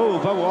green. Whoa,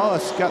 Bubba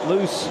Wallace got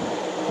loose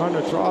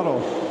under throttle.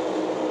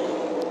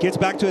 Gets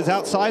back to his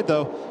outside,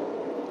 though.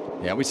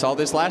 Yeah, we saw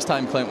this last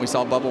time, Clint. We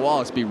saw Bubba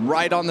Wallace be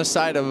right on the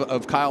side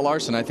of Kyle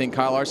Larson. I think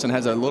Kyle Larson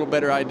has a little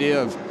better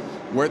idea of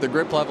where the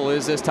grip level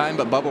is this time,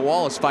 but Bubba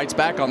Wallace fights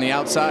back on the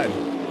outside.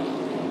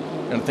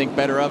 Gonna think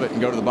better of it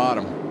and go to the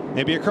bottom.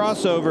 Maybe a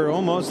crossover,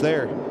 almost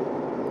there.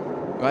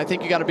 Well, I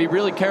think you got to be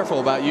really careful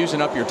about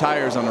using up your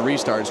tires on the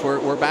restarts.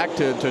 We're back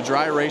to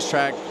dry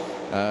racetrack,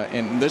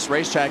 and this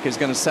racetrack is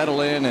going to settle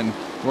in, and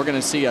we're going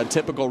to see a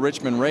typical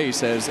Richmond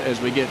race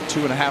as we get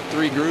 2.5,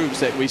 3 grooves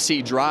that we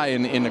see dry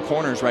in the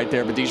corners right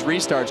there. But these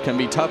restarts can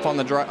be tough on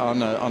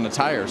the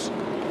tires.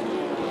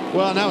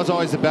 Well, and that was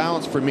always the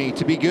balance for me.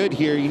 To be good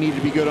here, you need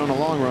to be good on a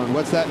long run.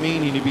 What's that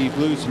mean? You need to be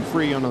loose and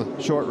free on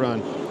a short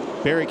run.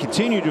 Barry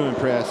continued to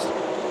impress.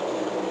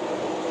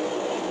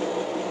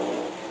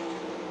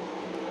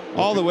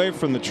 All the way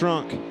from the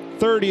trunk.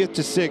 30th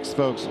to 6th,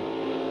 folks.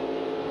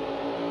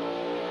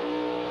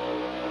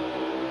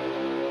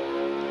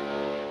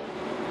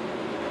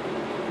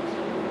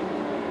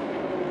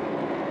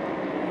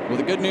 Well,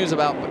 the good news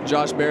about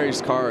Josh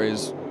Berry's car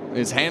is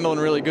handling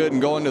really good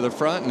and going to the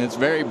front, and it's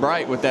very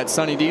bright with that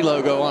Sunny D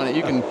logo on it.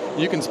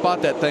 You can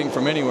spot that thing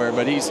from anywhere,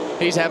 but he's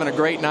having a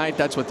great night.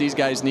 That's what these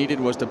guys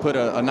needed, was to put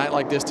a night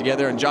like this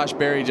together, and Josh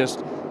Berry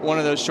just one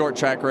of those short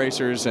track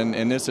racers,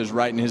 and this is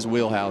right in his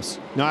wheelhouse.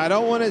 Now, I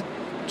don't want to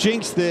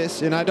jinx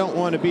this, and I don't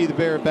want to be the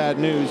bearer of bad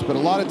news, but a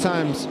lot of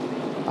times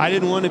I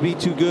didn't want to be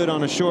too good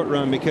on a short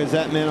run because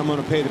that meant I'm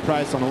going to pay the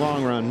price on a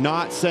long run.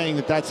 Not saying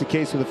that that's the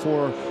case with the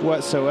 4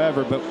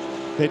 whatsoever, but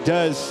it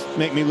does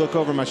make me look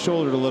over my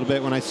shoulder a little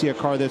bit when I see a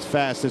car this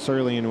fast this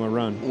early into a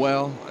run.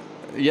 Well,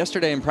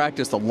 yesterday in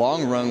practice, the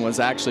long run was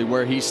actually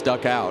where he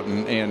stuck out,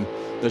 and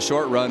the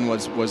short run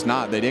was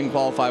not. They didn't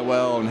qualify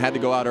well and had to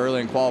go out early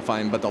in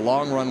qualifying, but the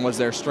long run was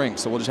their strength,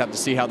 so we'll just have to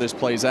see how this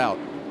plays out.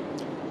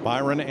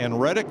 Byron and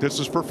Reddick, this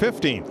is for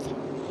 15th.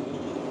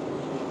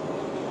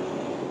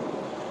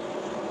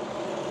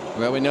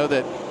 Well, we know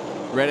that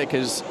Reddick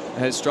has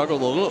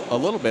struggled a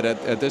little bit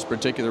at this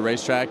particular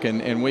racetrack,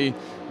 and we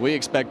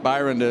expect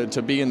Byron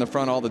to be in the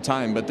front all the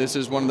time. But this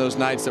is one of those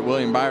nights that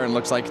William Byron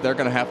looks like they're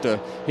going to have to,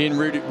 he and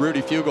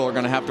Rudy Fugel are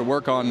going to have to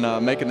work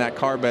on making that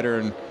car better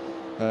and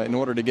in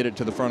order to get it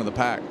to the front of the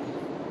pack.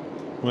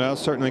 Well,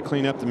 certainly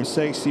clean up the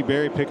mistakes. See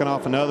Barry picking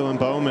off another one,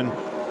 Bowman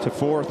to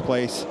 4th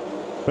place.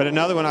 But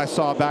another one I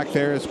saw back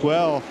there as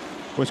well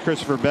was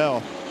Christopher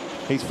Bell.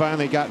 He's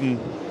finally gotten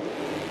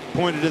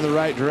pointed in the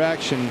right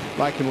direction,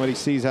 liking what he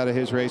sees out of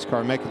his race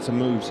car, making some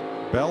moves.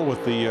 Bell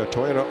with the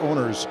Toyota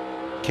owners.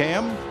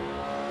 Cam?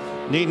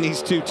 Needing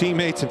these 2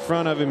 teammates in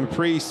front of him,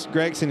 Priest,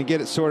 Gregson, to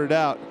get it sorted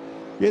out.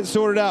 Get it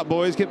sorted out,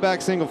 boys. Get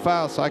back single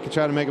file so I can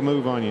try to make a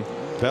move on you.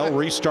 Bell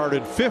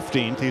restarted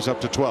 15th. He's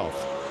up to 12th.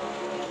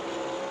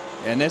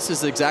 And this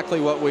is exactly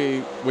what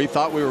we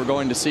thought we were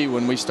going to see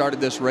when we started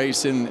this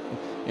race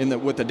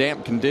with the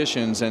damp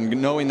conditions,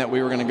 and knowing that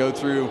we were going to go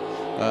through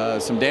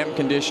some damp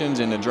conditions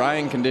into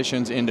drying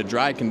conditions into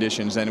dry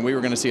conditions, and we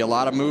were going to see a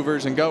lot of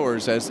movers and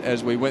goers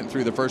as we went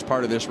through the first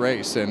part of this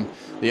race. And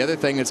the other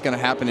thing that's going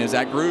to happen is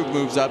that groove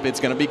moves up.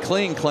 It's going to be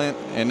clean, Clint,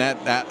 and that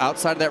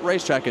outside of that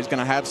racetrack is going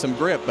to have some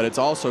grip, but it's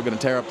also going to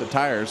tear up the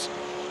tires.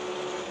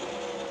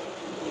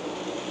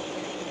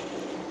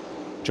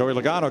 Joey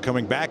Logano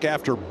coming back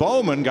after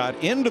Bowman got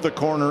into the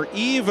corner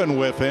even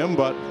with him,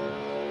 but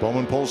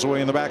Bowman pulls away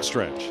in the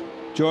backstretch.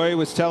 Joey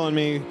was telling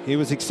me, he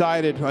was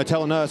excited,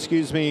 telling us,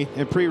 excuse me,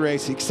 in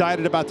pre-race,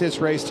 excited about this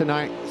race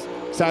tonight,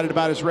 excited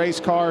about his race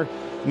car,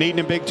 needing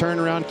a big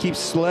turnaround, keeps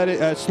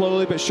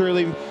slowly but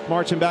surely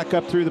marching back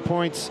up through the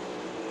points.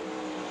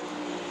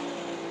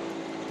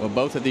 Well,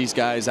 both of these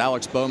guys,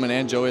 Alex Bowman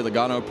and Joey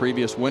Logano,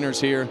 previous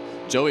winners here.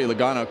 Joey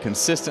Logano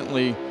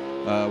consistently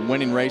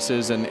winning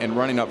races and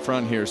running up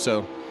front here,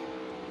 so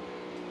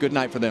good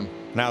night for them.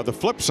 Now the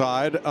flip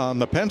side on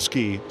the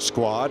Penske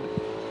squad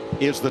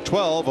is the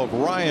 12 of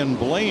Ryan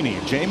Blaney.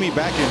 Jamie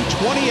back in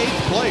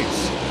 28th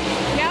place.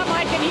 Yeah,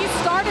 Mike, and he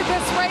started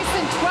this race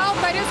in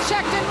 12th. I just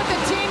checked in with the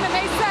team, and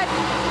they said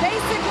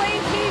basically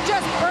he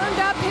just burned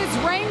up his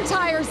rain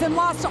tires and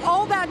lost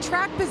all that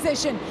track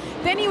position.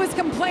 Then he was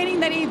complaining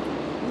that he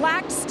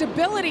lacked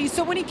stability,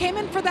 so when he came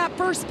in for that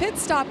first pit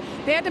stop,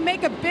 they had to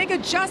make a big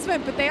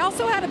adjustment, but they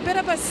also had a bit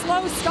of a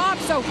slow stop,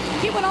 so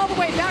he went all the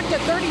way back to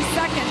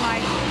 32nd,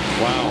 Mike.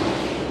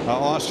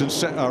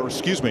 Wow.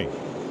 Excuse me.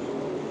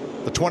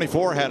 The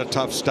 24 had a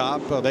tough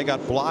stop. They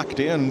got blocked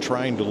in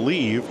trying to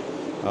leave.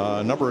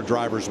 A number of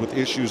drivers with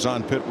issues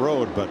on pit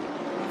road, but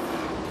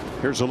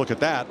here's a look at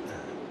that.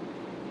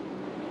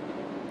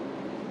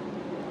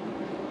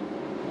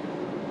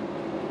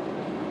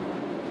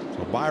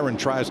 Byron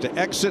tries to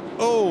exit.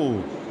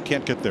 Oh,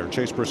 can't get there.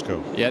 Chase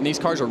Briscoe. Yeah, and these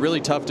cars are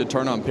really tough to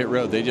turn on pit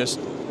road.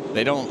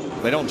 They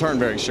don't turn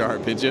very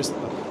sharp. It's just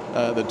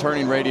the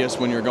turning radius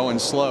when you're going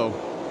slow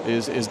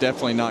is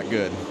definitely not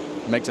good.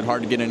 It makes it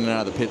hard to get in and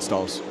out of the pit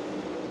stalls.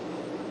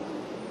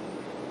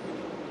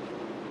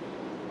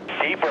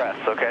 Deep breaths,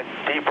 okay?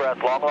 Deep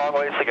breath, long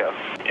ways to go.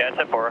 Yeah,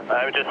 10-4.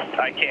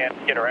 I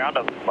can't get around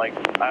them. Like,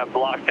 I'm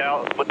blocked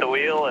out with the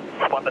wheel and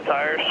spun the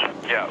tires.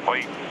 Yeah, well,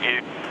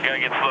 you gotta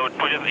get slow.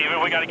 Even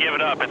if we gotta give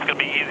it up, it's gonna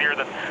be easier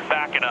than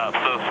backing up.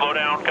 So slow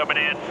down coming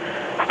in,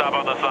 stop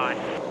on the sign.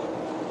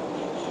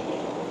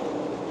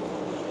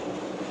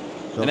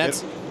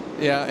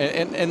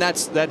 And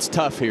that's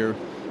tough here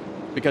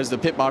because the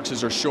pit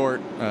boxes are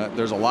short.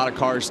 There's a lot of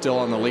cars still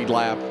on the lead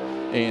lap,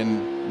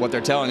 and what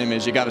they're telling him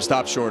is you got to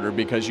stop shorter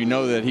because you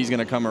know that he's going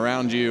to come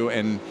around you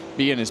and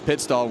be in his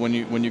pit stall when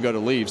you go to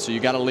leave. So you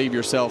got to leave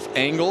yourself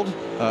angled,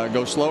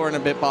 go slower in the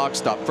pit box,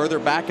 stop further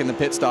back in the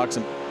pit stocks,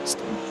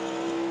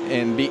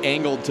 and be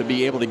angled to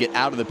be able to get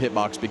out of the pit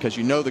box because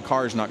you know the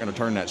car is not going to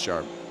turn that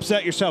sharp.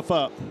 Set yourself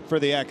up for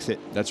the exit.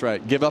 That's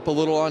right. Give up a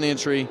little on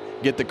entry,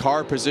 get the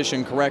car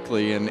positioned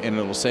correctly, and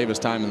it'll save us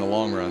time in the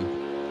long run.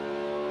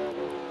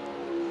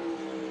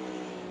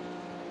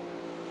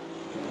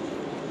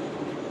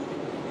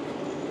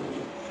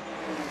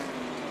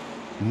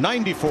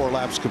 "94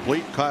 laps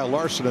complete. Kyle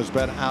Larson has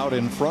been out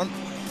in front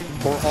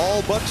for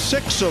all but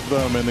 6 of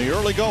them in the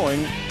early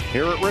going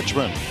here at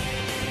Richmond.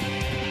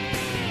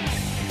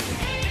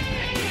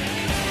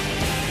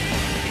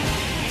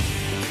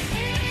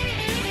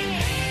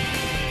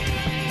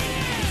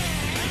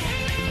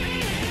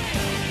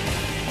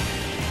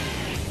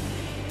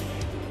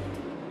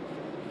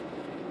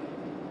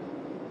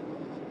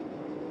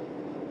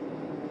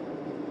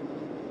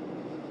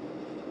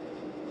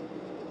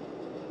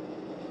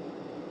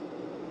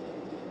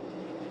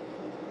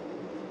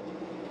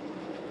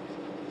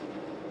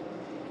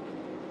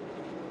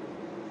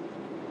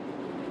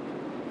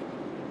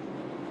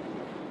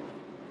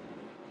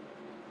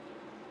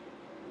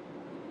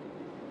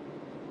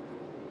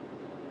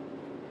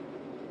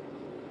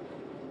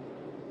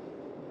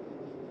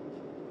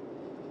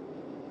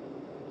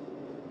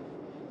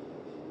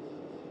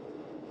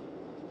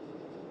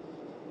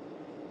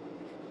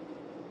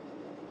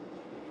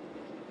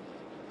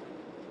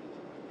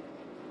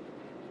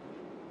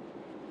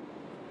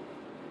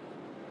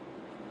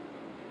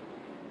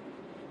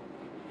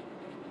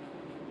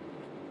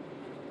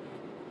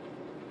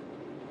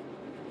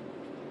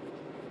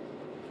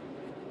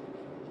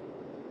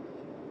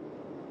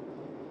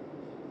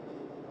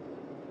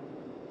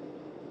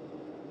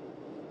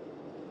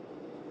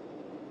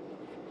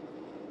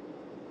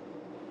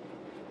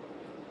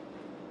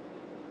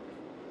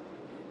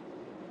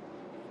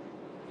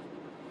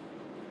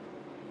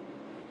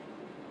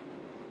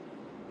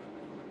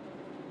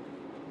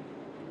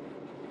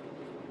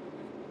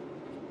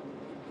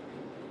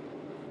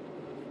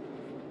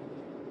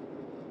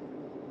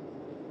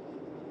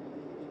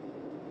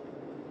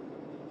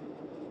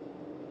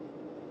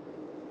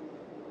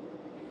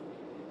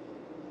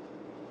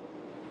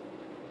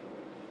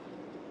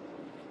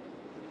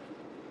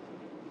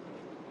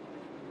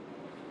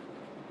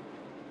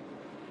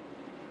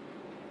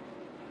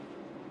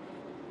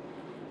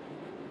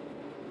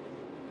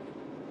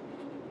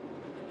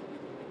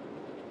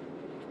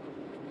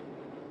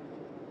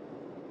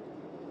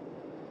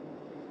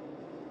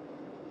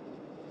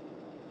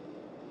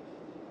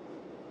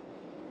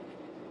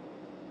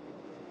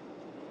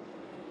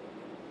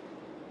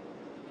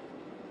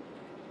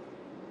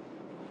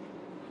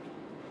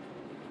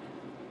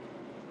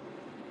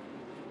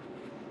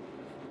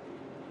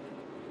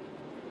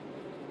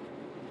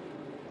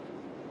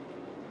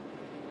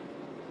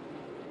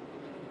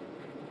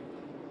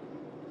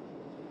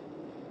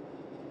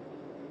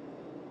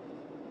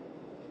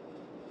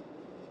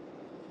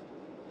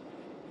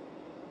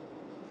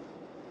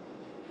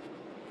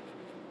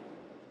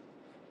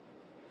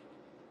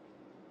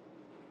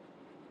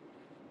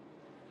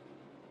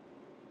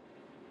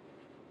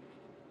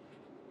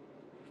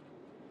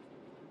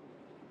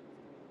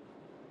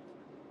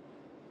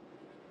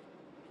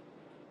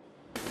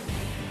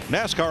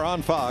 NASCAR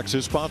on Fox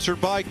is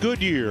sponsored by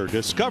Goodyear.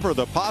 Discover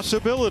the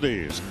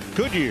possibilities.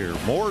 Goodyear,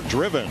 more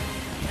driven.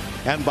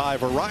 And by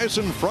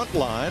Verizon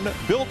Frontline,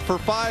 built for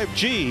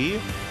 5G,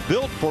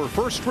 built for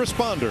first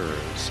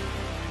responders.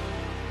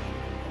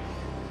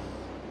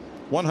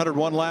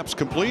 101 laps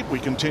complete. We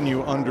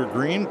continue under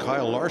green.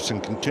 Kyle Larson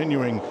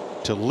continuing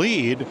to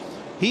lead.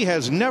 He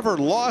has never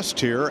lost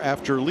here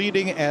after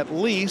leading at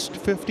least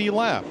 50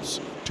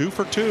 laps. 2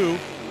 for 2.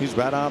 He's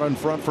been out in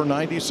front for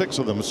 96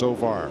 of them so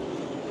far.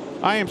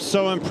 I am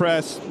so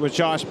impressed with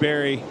Josh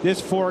Berry. This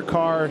 4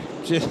 car,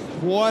 just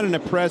what an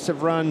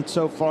impressive run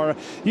so far.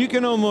 You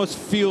can almost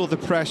feel the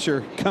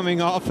pressure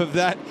coming off of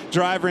that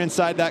driver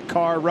inside that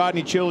car.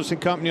 Rodney Childress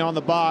and company on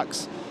the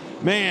box.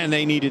 Man,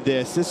 they needed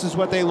this. This is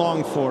what they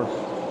longed for.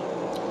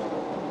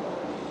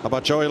 How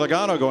about Joey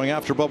Logano going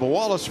after Bubba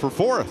Wallace for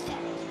 4th?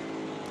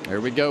 There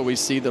we go. We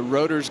see the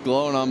rotors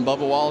glowing on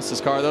Bubba Wallace's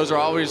car. Those are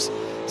always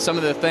some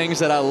of the things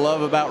that I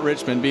love about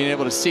Richmond, being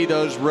able to see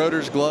those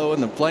rotors glow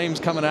and the flames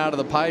coming out of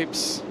the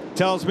pipes.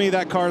 Tells me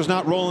that car's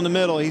not rolling the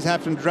middle. He's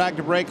having to drag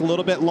the brake a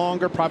little bit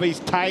longer. Probably he's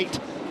tight.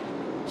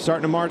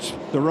 Starting to march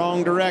the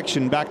wrong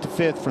direction, back to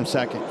 5th from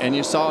 2nd. And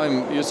you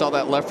saw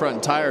that left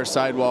front tire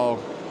sidewall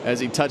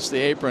as he touched the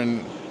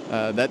apron.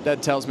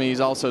 That tells me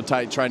he's also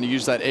tight, trying to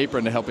use that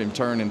apron to help him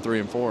turn in 3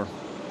 and 4.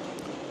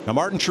 Now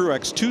Martin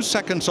Truex 2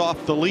 seconds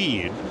off the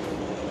lead,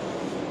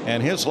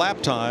 and his lap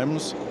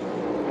times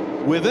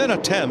within a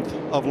 10th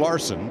of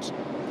Larson's,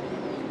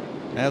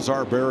 as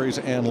are Berry's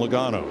and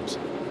Logano's.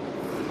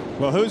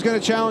 Well, who's going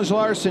to challenge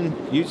Larson?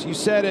 You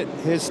said it.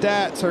 His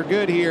stats are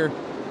good here,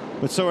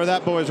 but so are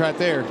that boys right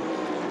there.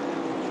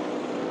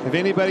 If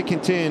anybody can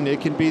contend, it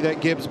can be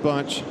that Gibbs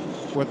bunch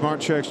with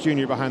Martin Truex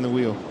Jr. behind the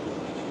wheel.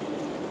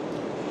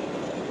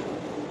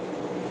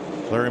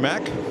 Larry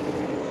Mack.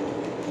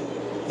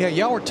 Yeah,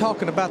 y'all were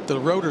talking about the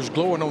rotors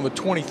glowing on the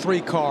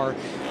 23 car.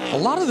 A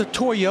lot of the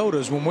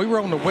Toyotas, when we were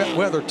on the wet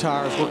weather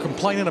tires, were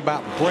complaining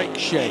about brake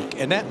shake,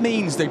 and that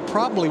means they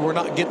probably were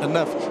not getting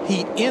enough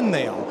heat in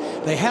them.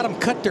 They had them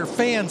cut their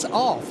fans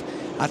off.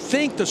 I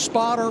think the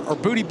spotter or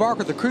Booty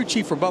Barker, the crew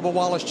chief for Bubba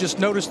Wallace, just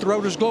noticed the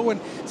rotors glowing,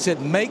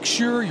 said make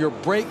sure your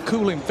brake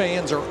cooling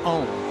fans are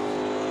on.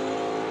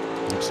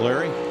 Thanks,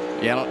 Larry.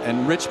 Yeah,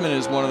 and Richmond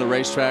is one of the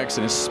racetracks,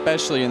 and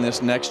especially in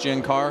this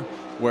next-gen car,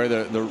 where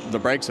the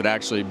brakes would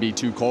actually be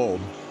too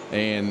cold.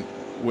 And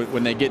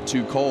when they get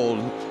too cold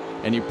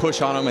and you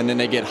push on them and then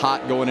they get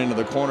hot going into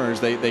the corners,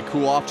 they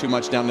cool off too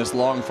much down this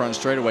long front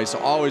straightaway. So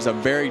always a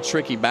very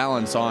tricky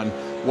balance on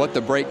what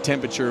the brake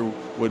temperature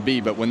would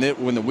be. But when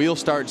the wheel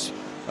starts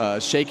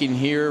shaking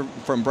here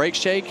from brake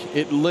shake,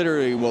 it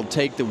literally will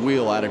take the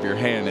wheel out of your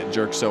hand. It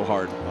jerks so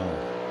hard.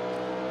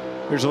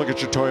 Wow. Here's a look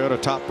at your Toyota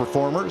top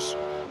performers.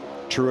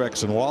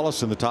 Truex and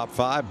Wallace in the top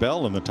 5,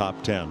 Bell in the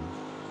top 10.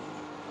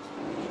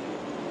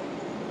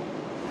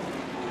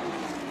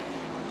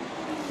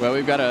 Well,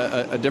 we've got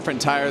a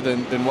different tire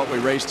than what we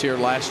raced here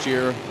last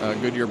year.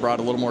 Goodyear brought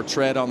a little more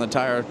tread on the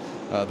tire,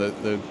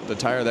 the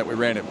tire that we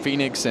ran at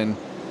Phoenix, and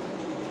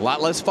a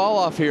lot less fall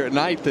off here at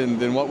night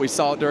than what we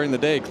saw during the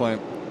day, Clint.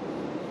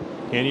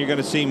 And you're going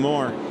to see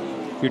more.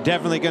 You're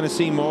definitely going to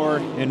see more,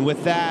 and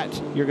with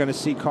that, you're going to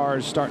see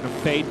cars starting to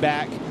fade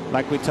back,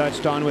 like we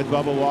touched on with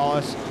Bubba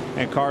Wallace,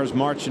 and cars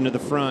marching to the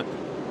front.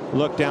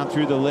 Look down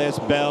through the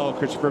list: Bell,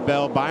 Christopher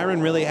Bell.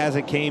 Byron really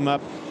hasn't came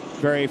up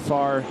very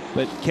far,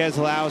 but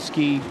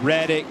Keselowski,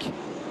 Reddick,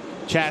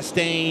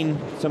 Chastain,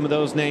 some of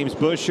those names,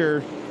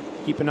 Buescher.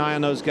 Keep an eye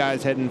on those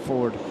guys heading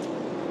forward.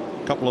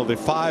 A couple of the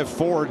 5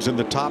 Fords in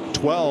the top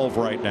 12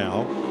 right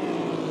now,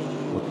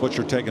 with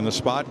Buescher taking the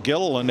spot.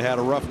 Gilliland had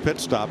a rough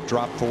pit stop,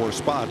 dropped 4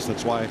 spots.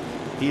 That's why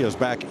he is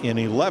back in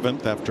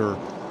 11th after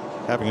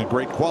having a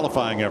great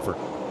qualifying effort.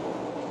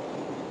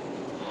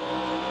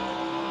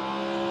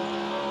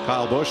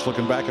 Kyle Busch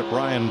looking back at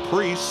Ryan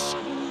Preece,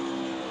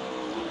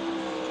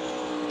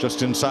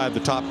 just inside the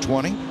top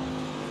 20.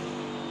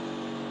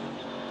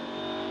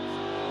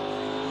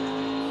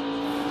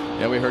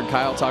 Yeah, we heard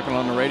Kyle talking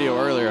on the radio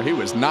earlier. He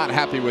was not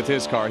happy with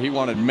his car. He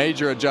wanted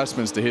major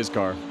adjustments to his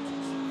car.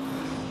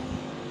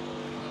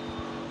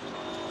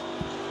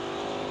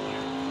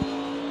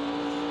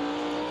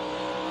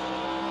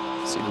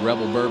 See the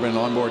Rebel Bourbon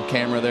onboard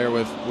camera there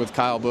with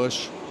Kyle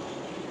Busch.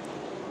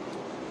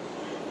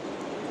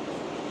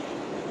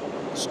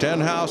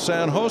 Stenhouse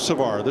and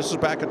Hocevar. This is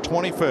back at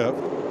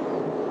 25th.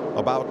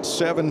 About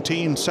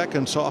 17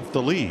 seconds off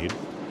the lead,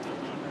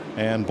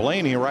 and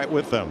Blaney right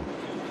with them.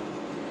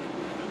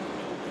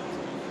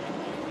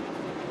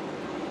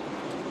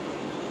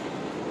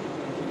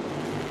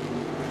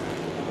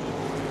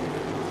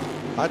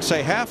 I'd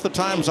say half the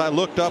times I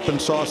looked up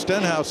and saw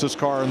Stenhouse's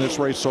car in this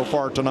race so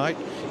far tonight,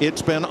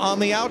 it's been on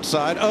the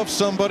outside of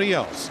somebody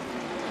else,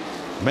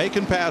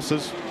 making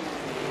passes.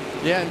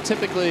 Yeah, and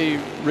typically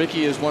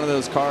Ricky is one of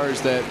those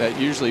cars that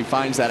usually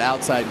finds that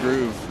outside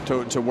groove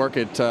to work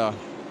it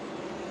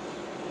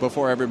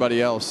before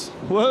everybody else.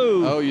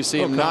 Whoa. Oh, you see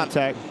him not.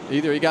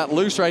 Either he got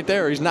loose right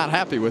there or he's not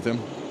happy with him.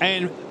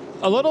 And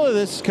a little of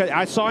this,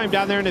 I saw him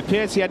down there in the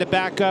pits. He had to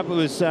back up. It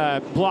was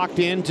blocked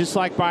in, just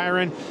like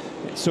Byron.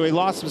 So he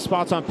lost some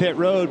spots on pit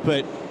road.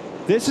 But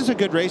this is a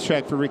good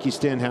racetrack for Ricky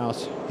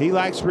Stenhouse. He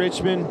likes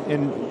Richmond,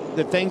 and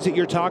the things that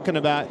you're talking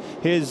about,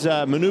 his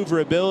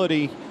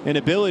maneuverability and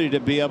ability to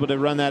be able to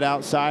run that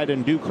outside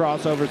and do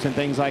crossovers and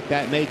things like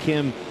that make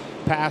him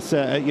pass,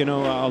 a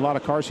lot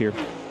of cars here.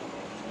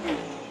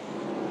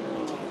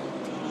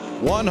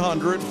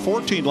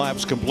 114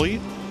 laps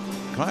complete.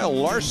 Kyle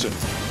Larson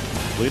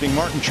leading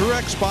Martin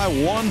Truex by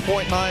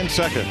 1.9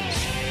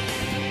 seconds.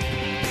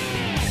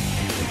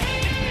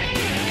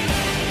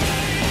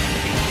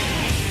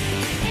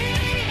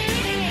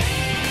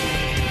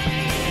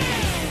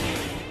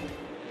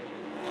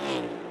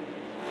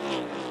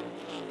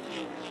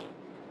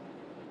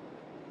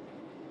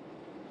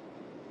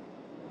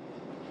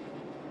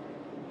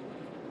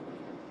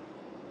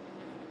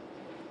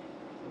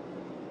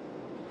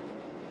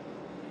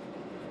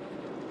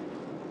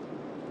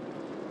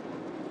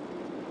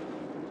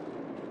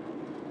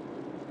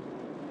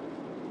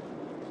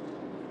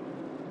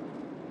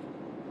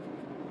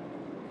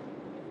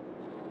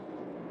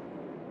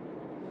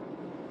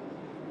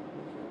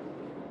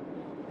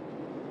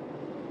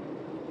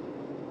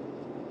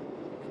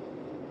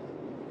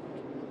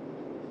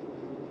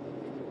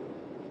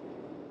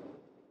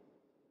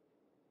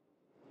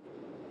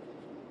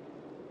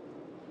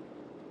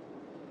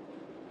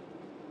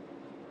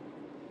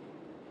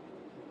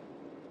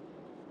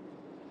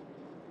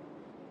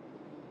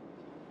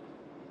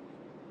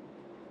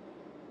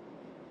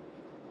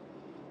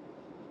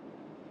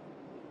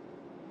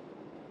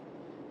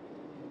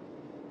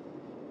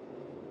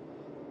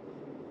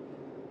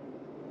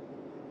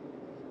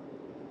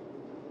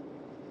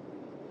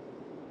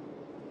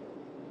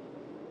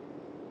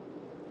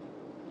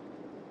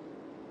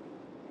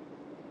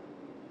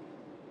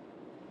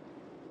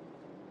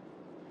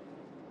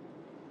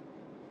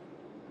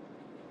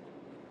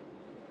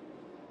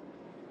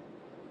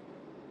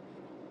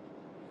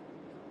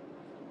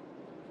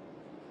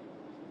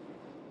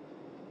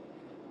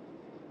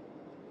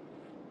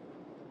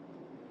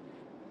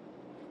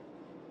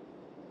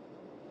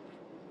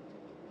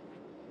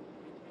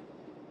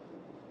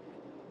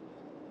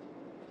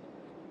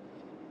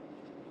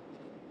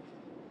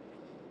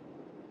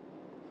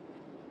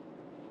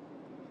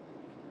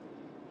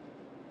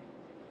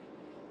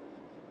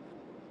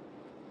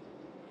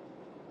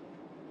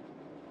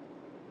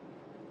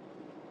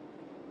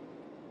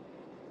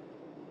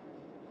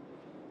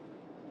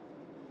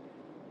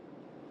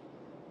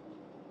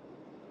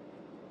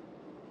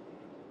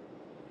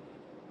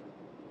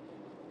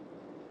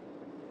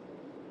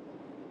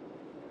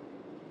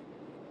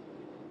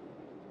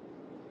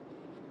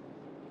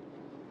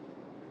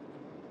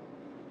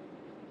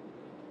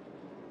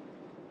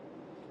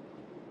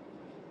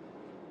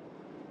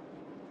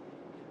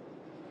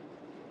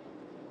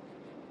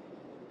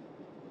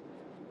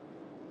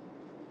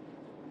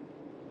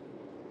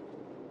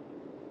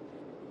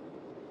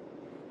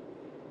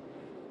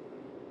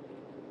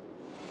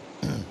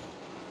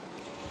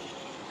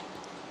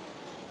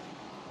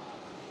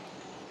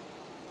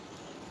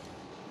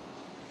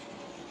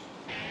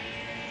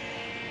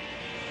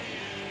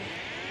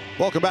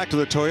 Welcome back to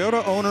the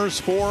Toyota Owners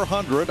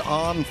 400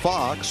 on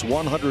Fox.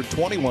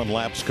 121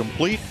 laps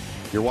complete.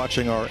 You're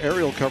watching our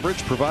aerial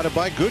coverage provided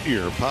by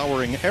Goodyear,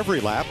 powering every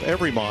lap,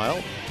 every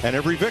mile, and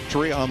every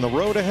victory on the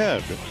road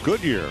ahead.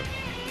 Goodyear,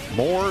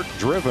 more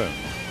driven.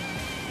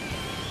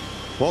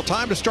 Well,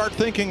 time to start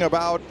thinking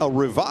about a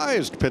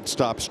revised pit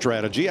stop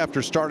strategy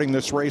after starting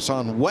this race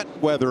on wet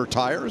weather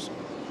tires.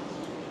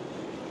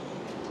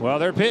 Well,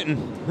 they're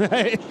pitting.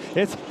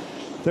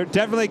 They're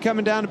definitely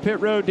coming down to pit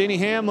road. Denny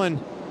Hamlin,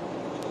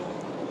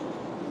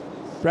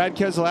 Brad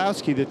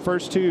Keselowski, the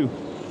first two.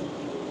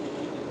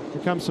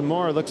 Here comes some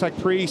more. Looks like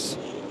Priest.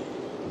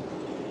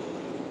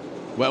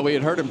 Well, we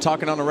had heard him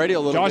talking on the radio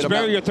a little bit about Josh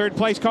Berry, your third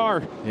place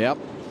car. Yep.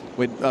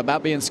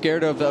 About being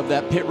scared of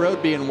that pit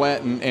road being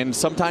wet, and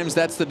sometimes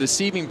that's the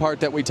deceiving part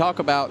that we talk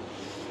about,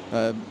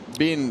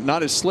 being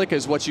not as slick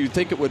as what you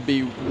think it would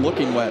be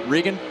looking wet.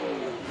 Regan?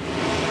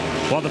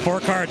 Well, the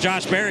 4-car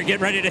Josh Berry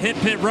getting ready to hit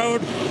pit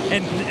road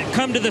and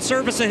come to the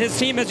service of his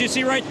team, as you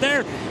see right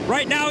there.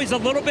 Right now, he's a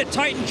little bit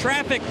tight in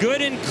traffic,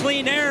 good in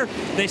clean air.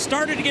 They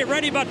started to get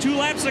ready about 2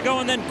 laps ago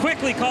and then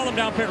quickly call him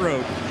down pit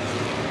road.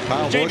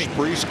 Kyle Busch,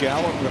 Priest,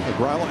 Gallup,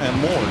 Growler, and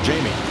more.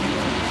 Jamie.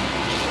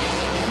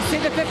 See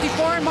the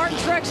 54, and Martin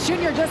Truex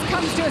Jr. just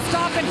comes to a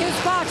stop in his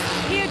box.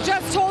 He had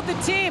just told the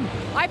team,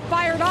 I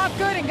fired off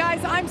good, and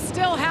guys, I'm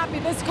still happy.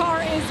 This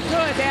car is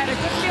good. They had a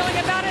good feeling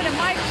about it, and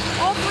Mike,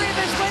 all 3 of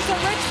his wins at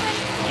Richmond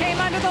came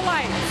under the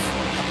lights.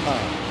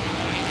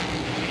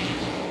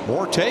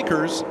 More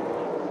takers.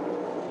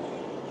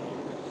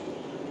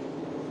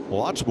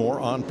 Lots more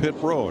on pit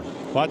road.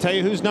 Well, I'll tell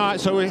you who's not.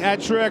 So we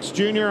had Truex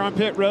Jr. on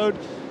pit road.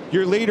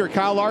 Your leader,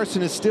 Kyle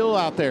Larson, is still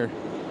out there.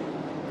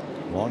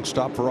 Long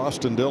stop for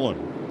Austin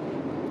Dillon.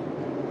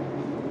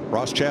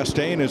 Ross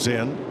Chastain is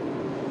in.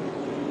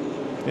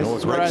 Noah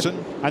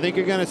Gragson. I think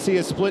you're going to see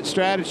a split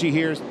strategy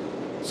here.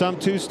 Some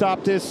 2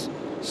 stop this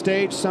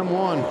stage, some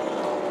 1.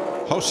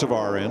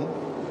 Hocevar in.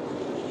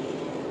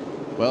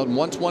 Well,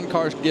 once one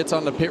car gets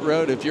on the pit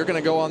road, if you're going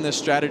to go on this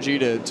strategy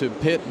to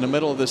pit in the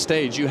middle of the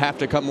stage, you have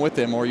to come with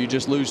them, or you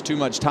just lose too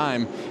much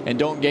time and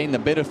don't gain the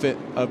benefit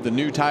of the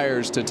new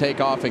tires to take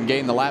off and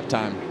gain the lap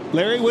time.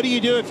 Larry, what do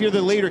you do if you're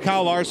the leader,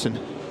 Kyle Larson?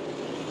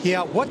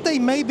 Yeah, what they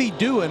may be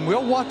doing,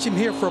 we'll watch him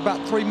here for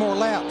about 3 more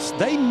laps.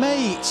 They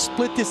may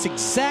split this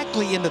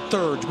exactly into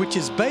thirds, which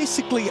is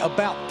basically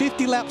about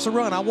 50 laps a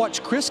run. I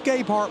watched Chris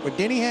Gabehart with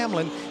Denny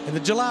Hamlin in the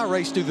July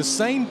race do the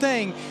same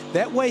thing.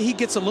 That way he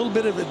gets a little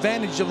bit of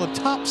advantage on the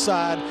top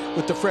side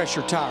with the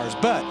fresher tires.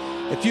 But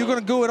if you're going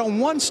to go it on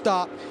 1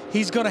 stop,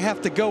 he's going to have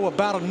to go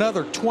about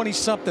another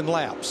 20-something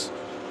laps.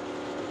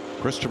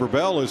 Christopher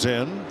Bell is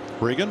in.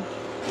 Regan.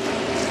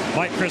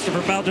 Mike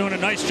Christopher Bell doing a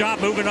nice job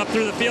moving up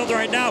through the field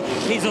right now.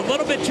 He's a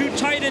little bit too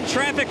tight in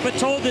traffic, but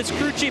told his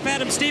crew chief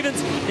Adam Stevens,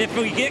 if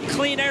we get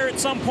clean air at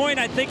some point,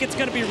 I think it's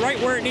going to be right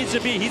where it needs to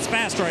be. He's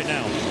fast right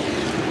now.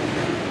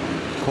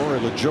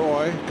 Corey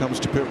LaJoie comes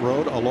to pit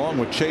road along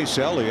with Chase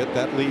Elliott.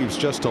 That leaves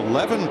just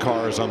 11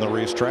 cars on the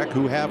racetrack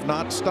who have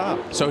not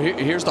stopped. So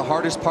here's the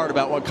hardest part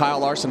about what Kyle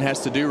Larson has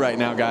to do right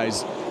now,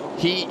 guys.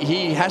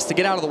 He has to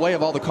get out of the way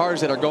of all the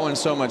cars that are going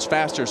so much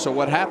faster. So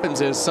what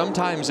happens is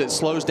sometimes it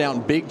slows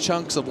down big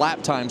chunks of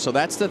lap time. So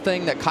that's the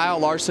thing that Kyle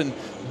Larson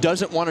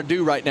doesn't want to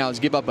do right now, is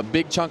give up a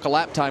big chunk of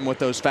lap time with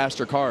those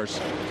faster cars.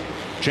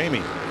 Jamie.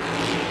 And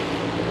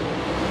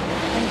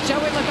Joey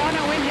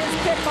Logano in his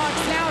pit box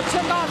now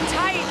took off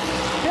tight,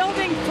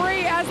 building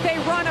free as they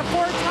run a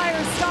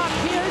 4-tire stop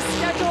here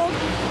scheduled.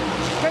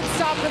 Good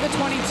stop for the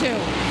 22.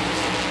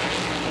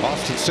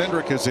 Austin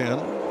Cindric is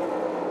in.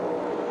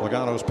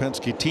 Logano's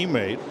Penske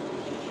teammate,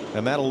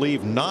 and that'll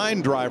leave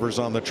 9 drivers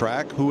on the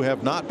track who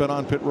have not been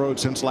on pit road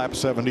since lap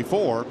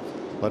 74,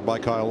 led by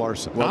Kyle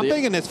Larson. Well, I'm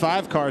thinking this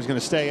 5 car is going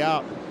to stay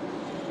out.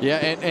 Yeah,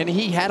 and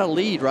he had a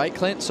lead, right,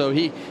 Clint? So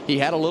he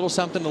had a little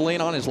something to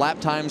lean on. His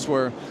lap times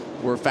were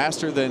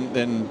faster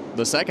than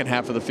the second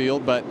half of the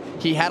field, but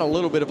he had a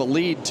little bit of a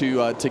lead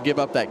to give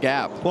up that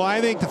gap. Well,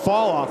 I think the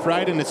fall off,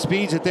 right, and the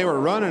speeds that they were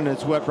running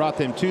is what brought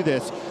them to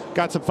this.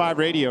 Got some 5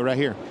 radio right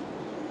here.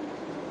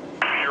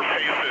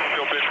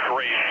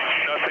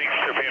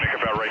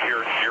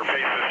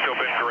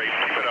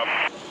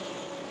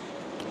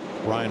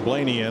 Ryan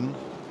Blaney in.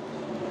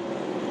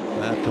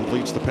 That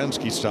completes the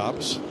Penske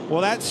stops.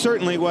 Well, that's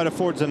certainly what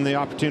affords them the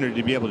opportunity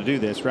to be able to do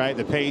this, right?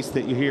 The pace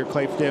that you hear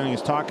Clay Fleming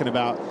is talking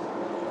about,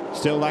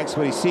 still likes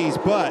what he sees,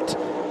 but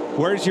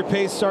where does your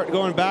pace start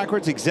going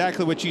backwards?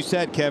 Exactly what you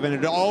said, Kevin.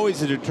 It's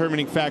always a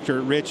determining factor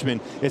at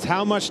Richmond is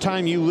how much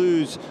time you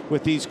lose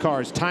with these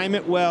cars. Time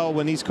it well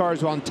when these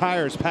cars on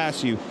tires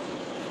pass you.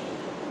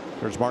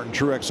 There's Martin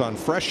Truex on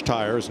fresh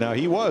tires. Now,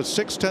 he was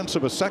 0.6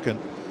 of a second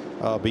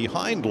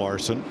behind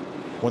Larson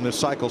when the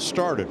cycle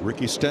started.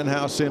 Ricky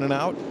Stenhouse in and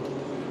out.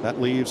 That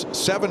leaves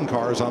 7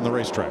 cars on the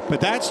racetrack. But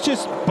that's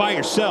just by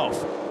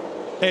yourself.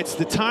 It's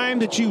the time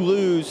that you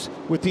lose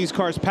with these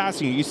cars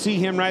passing you. You see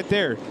him right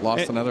there.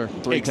 Lost another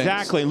 3 tenths.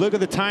 Exactly. Look at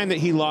the time that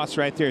he lost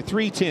right there.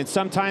 3 tenths.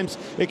 Sometimes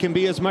it can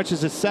be as much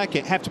as a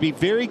second. Have to be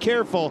very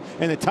careful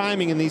in the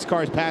timing in these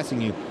cars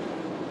passing you.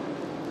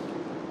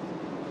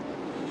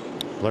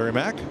 Larry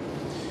Mack.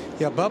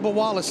 Yeah, Bubba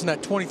Wallace in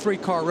that 23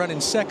 car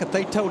running second.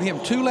 They told him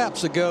 2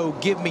 laps ago,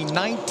 give me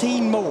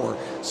 19 more.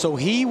 So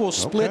he will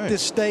split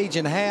this stage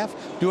in half,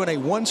 doing a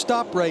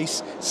one-stop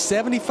race,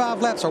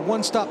 75 laps or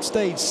one-stop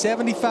stage,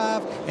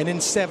 75 and then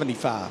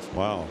 75.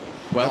 Wow.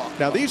 Well,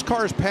 now these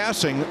cars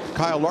passing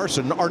Kyle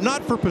Larson are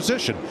not for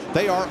position.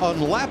 They are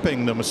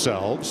unlapping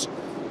themselves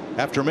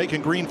after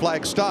making green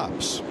flag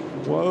stops.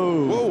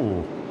 Whoa.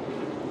 Whoa.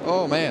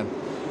 Oh, man.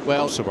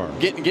 Well,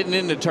 getting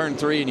into turn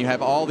 3 and you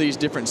have all these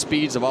different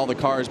speeds of all the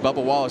cars.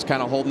 Bubba Wallace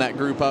kind of holding that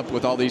group up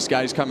with all these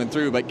guys coming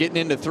through. But getting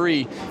into 3,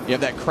 you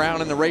have that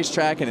crown in the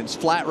racetrack and it's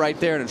flat right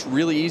there and it's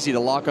really easy to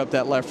lock up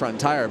that left front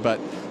tire.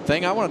 But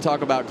thing I want to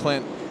talk about,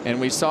 Clint,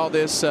 and we saw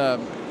this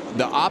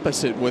the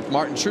opposite with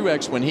Martin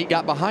Truex when he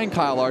got behind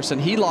Kyle Larson.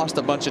 He lost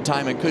a bunch of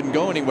time and couldn't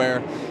go anywhere.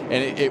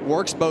 And it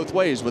works both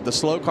ways with the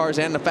slow cars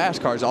and the fast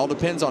cars. All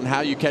depends on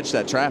how you catch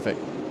that traffic.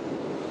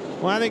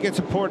 Well, I think it's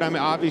important. I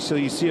mean,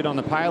 obviously, you see it on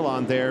the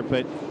pylon there,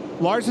 but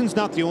Larson's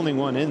not the only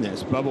one in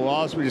this. Bubba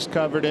Wallace, we just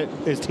covered it.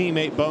 His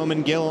teammate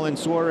Bowman, Gilliland,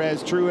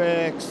 Suarez,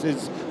 Truex.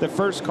 The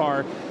first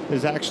car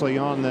is actually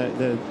on the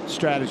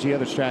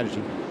other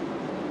strategy.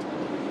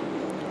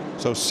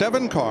 So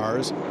 7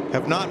 cars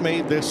have not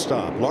made this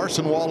stop.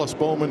 Larson, Wallace,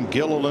 Bowman,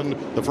 Gilliland,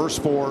 the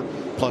first 4,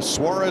 plus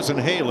Suarez and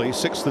Haley,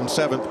 6th and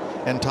 7th,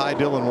 and Ty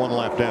Dillon 1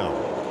 lap down.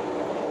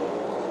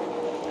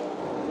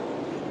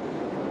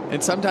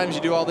 And sometimes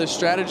you do all this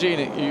strategy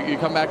and you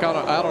come back out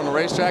on the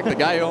racetrack, the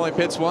guy who only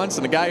pits once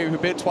and the guy who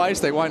pit twice,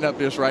 they wind up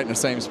just right in the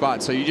same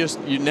spot. So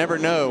you never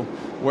know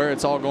where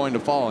it's all going to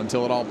fall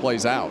until it all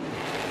plays out.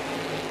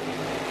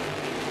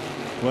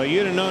 Well,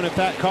 you'd have known if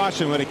that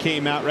caution would have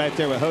came out right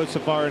there with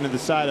Josefar into the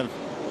side of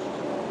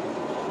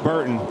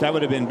Burton. That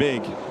would have been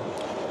big.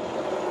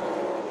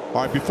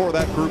 All right, before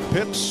that group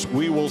pits,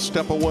 we will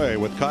step away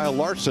with Kyle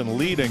Larson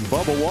leading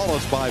Bubba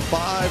Wallace by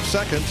 5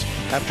 seconds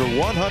after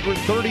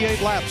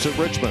 138 laps at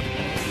Richmond.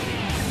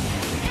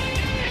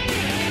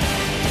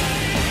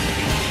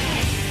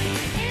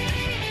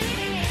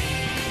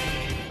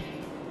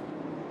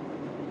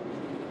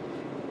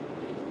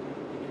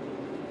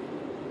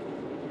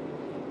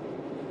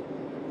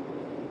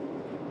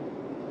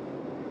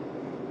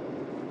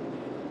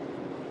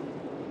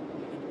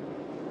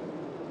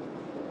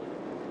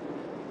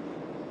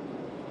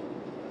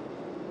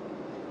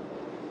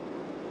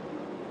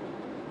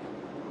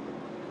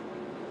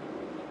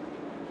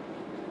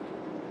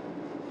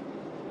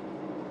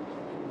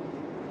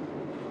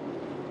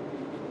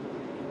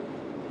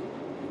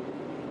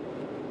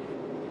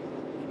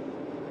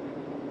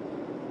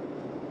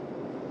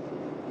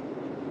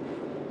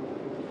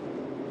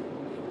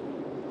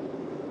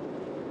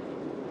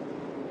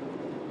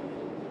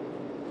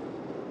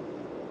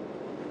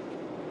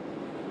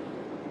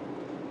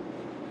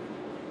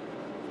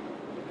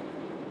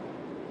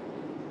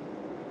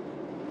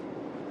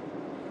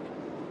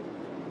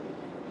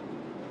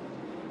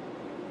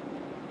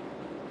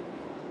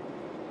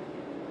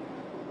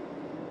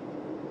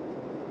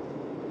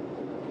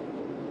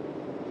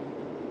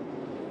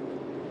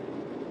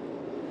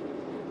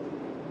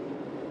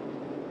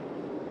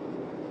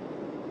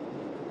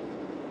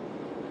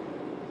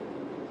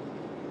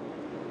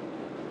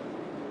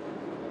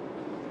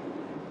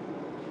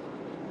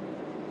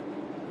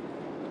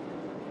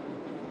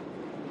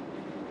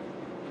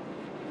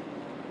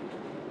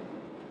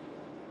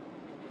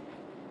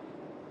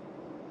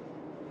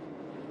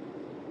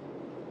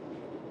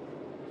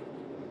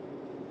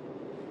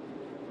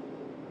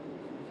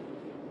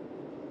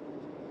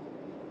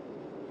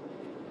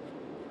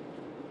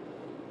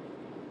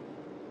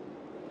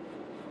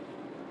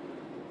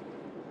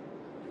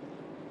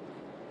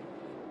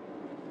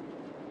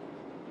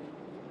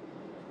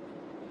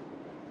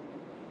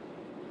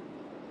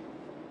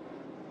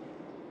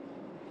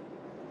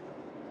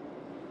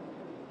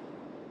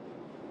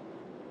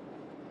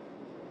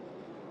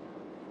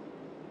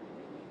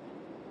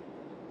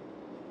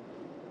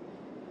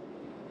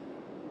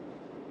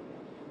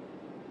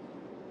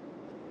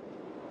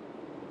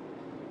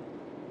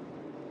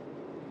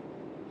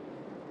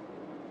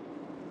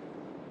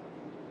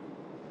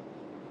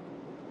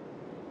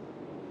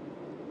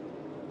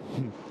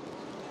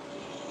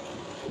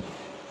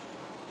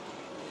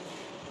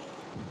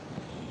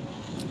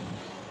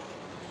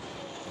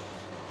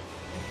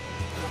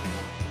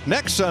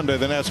 Next Sunday,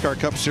 the NASCAR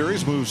Cup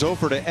Series moves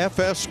over to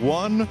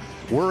FS1.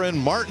 We're in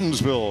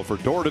Martinsville for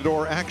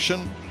door-to-door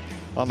action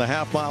on the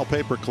half-mile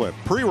paperclip.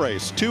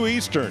 Pre-race 2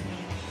 Eastern.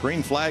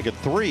 Green flag at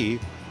 3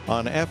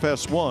 on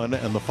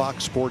FS1 and the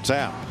Fox Sports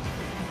app.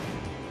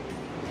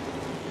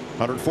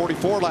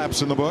 144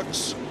 laps in the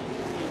books.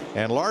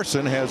 And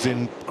Larson has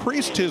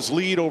increased his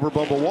lead over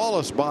Bubba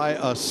Wallace by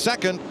a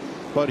second,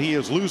 but he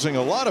is losing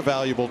a lot of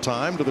valuable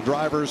time to the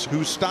drivers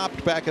who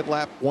stopped back at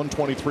lap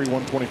 123,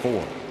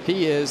 124.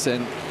 He is,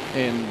 and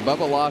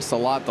Bubba lost a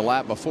lot the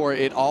lap before.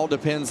 It all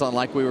depends on,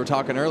 like we were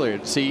talking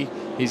earlier. See,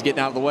 he's getting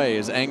out of the way.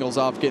 His angle's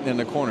off, getting in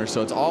the corner.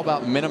 So it's all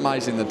about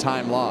minimizing the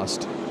time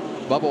lost.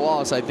 Bubba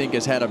Wallace, I think,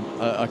 has had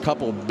a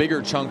couple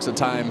bigger chunks of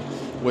time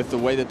with the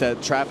way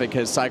that traffic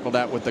has cycled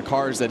out with the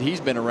cars that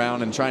he's been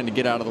around and trying to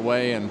get out of the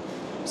way. And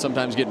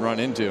sometimes getting run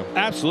into.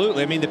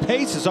 Absolutely. I mean, the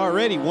pace is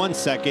already 1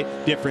 second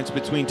difference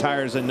between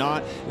tires and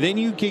not. Then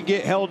you can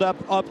get held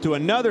up to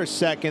another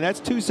second. That's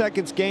 2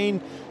 seconds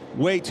gained.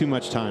 Way too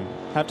much time.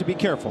 Have to be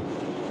careful.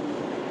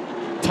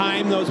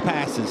 Time those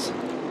passes.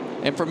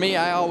 And for me,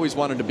 I always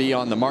wanted to be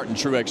on the Martin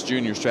Truex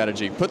Jr.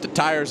 strategy. Put the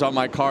tires on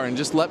my car and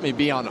just let me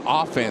be on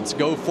offense,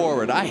 go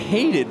forward. I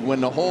hated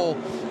when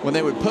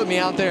they would put me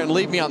out there and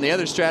leave me on the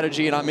other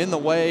strategy and I'm in the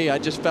way. I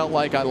just felt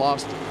like I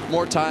lost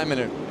more time,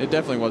 and it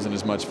definitely wasn't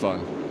as much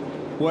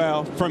fun.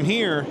 Well, from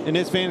here, in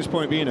this vantage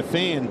point, being a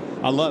fan,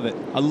 I love it.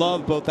 I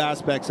love both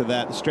aspects of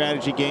that. The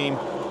strategy game.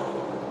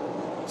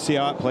 See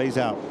how it plays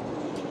out.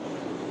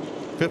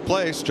 5th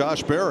place,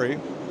 Josh Berry.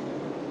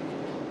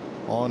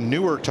 On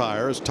newer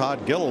tires,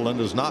 Todd Gilliland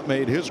has not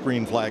made his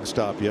green flag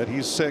stop yet.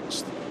 He's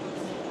 6th.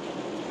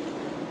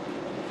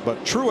 But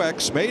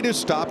Truex made his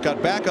stop,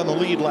 got back on the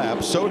lead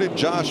lap. So did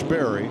Josh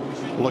Berry,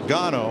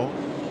 Logano,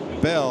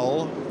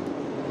 Bell,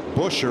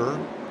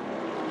 Buescher,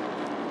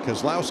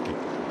 Keselowski.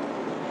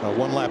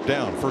 1 lap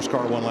down. First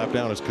car 1 lap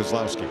down is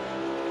Keselowski.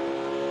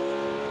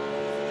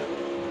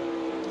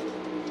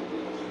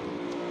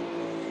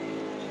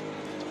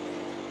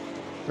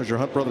 There's your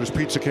Hunt Brothers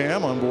Pizza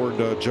Cam on board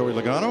Joey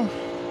Logano.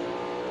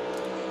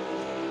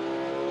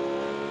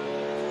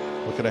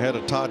 Looking ahead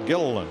at Todd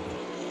Gilliland.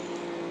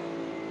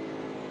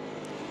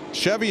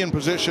 Chevy in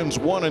positions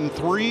 1 and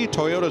 3,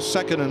 Toyota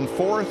 2nd and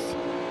 4th,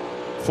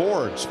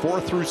 Fords 4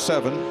 through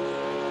 7,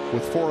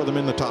 with 4 of them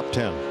in the top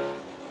 10.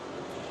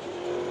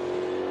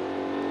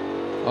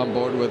 On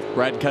board with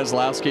Brad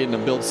Keselowski and the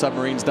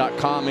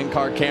BuildSubmarines.com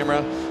in-car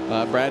camera.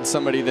 Brad's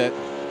somebody that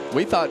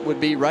we thought would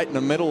be right in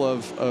the middle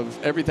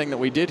of everything that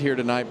we did here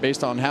tonight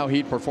based on how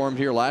he performed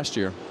here last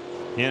year.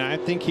 And I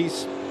think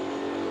he's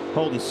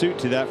holding suit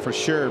to that for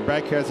sure.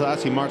 Brad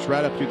Keselowski marched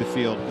right up through the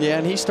field. Yeah,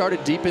 and he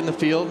started deep in the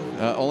field,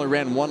 only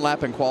ran 1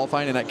 lap in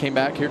qualifying, and that came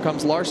back. Here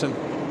comes Larson,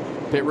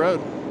 pit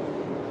road.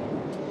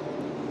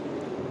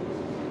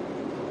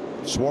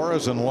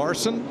 Suarez and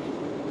Larson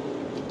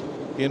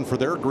in for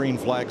their green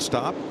flag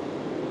stop.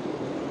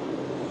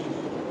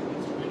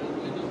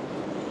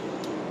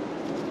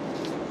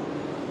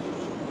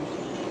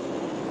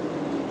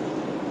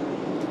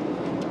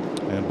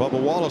 And Bubba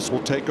Wallace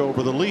will take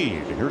over the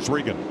lead. Here's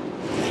Regan.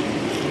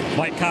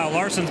 Like Kyle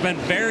Larson's been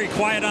very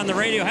quiet on the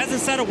radio, hasn't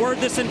said a word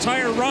this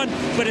entire run,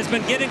 but has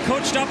been getting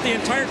coached up the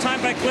entire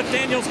time by Cliff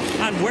Daniels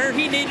on where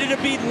he needed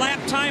to be lap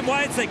time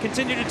wise. They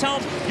continue to tell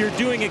him, you're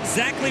doing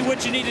exactly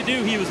what you need to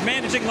do. He was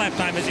managing lap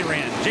time as he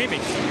ran. Jamie.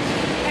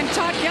 And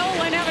Todd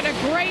Gilliland having a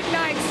great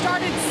night.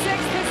 Started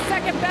 6th, his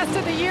 2nd best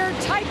of the year.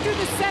 Tight through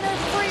the center,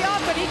 free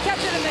up, but he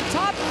kept it in the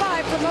top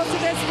 5 for most of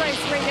this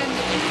race, Regan.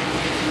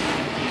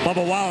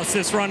 Bubba Wallace,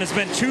 this run has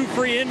been too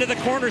free into the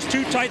corners,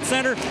 too tight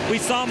center. We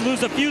saw him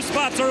lose a few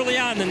spots early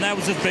on, and that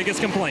was his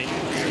biggest complaint.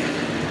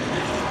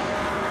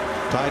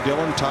 Ty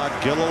Dillon, Todd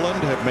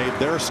Gilliland have made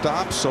their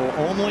stops, so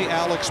only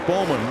Alex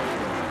Bowman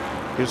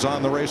is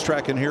on the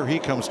racetrack, and here he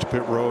comes to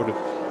pit road,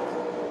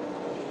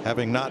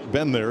 having not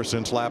been there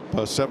since lap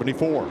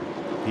 74.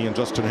 He and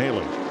Justin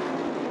Haley.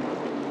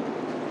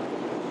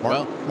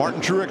 Martin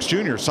Truex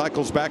Jr.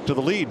 cycles back to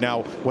the lead.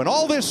 Now, when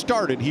all this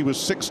started, he was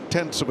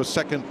 0.6 of a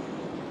second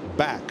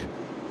back.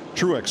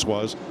 Truex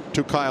was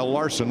to Kyle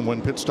Larson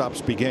when pit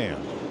stops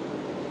began.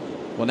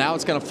 Well, now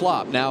it's going to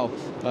flop. Now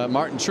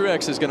Martin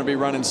Truex is going to be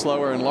running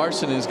slower, and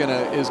Larson is going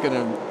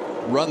to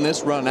run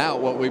this run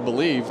out, what we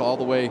believe, all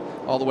the way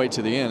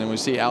to the end. And we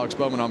see Alex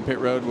Bowman on pit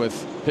road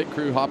with pit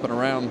crew hopping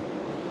around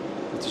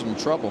with some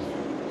trouble.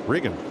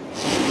 Regan.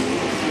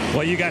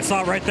 Well, you guys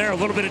saw right there a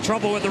little bit of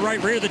trouble with the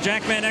right rear. The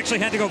Jackman actually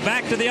had to go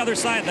back to the other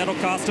side. That'll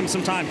cost him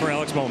some time for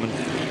Alex Bowman.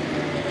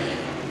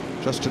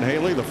 Justin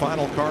Haley, the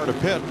final car to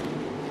pit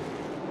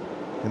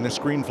in this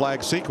green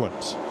flag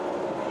sequence.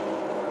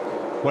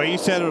 Well, you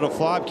said it'll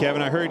flop,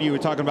 Kevin. I heard you were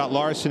talking about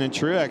Larson and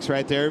Truex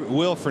right there.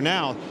 Will for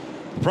now.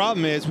 The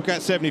problem is we've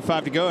got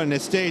 75 to go in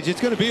this stage.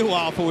 It's going to be a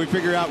while before we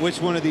figure out which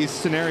one of these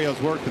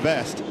scenarios work the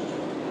best.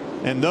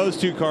 And those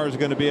 2 cars are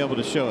going to be able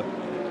to show it.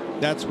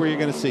 That's where you're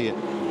going to see it.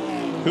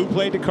 Who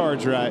played the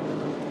cards right?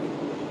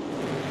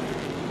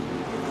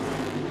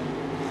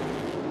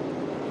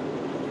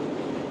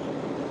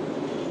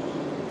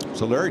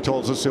 So Larry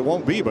tells us it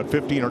won't be but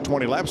 15 or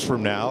 20 laps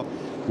from now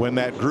when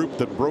that group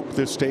that broke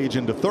this stage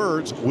into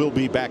thirds will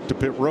be back to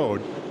pit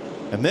road,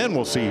 and then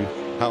we'll see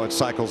how it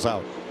cycles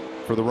out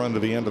for the run to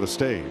the end of the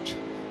stage.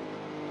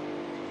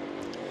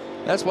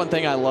 That's one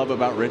thing I love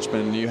about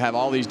Richmond. You have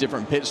all these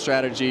different pit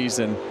strategies,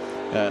 and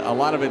a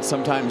lot of it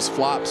sometimes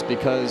flops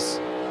because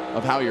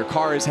of how your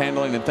car is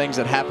handling and things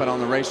that happen on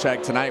the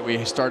racetrack. Tonight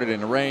we started in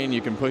the rain. You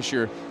can push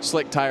your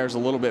slick tires a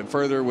little bit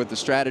further with the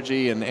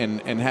strategy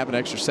and have an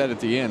extra set at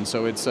the end.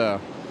 So it's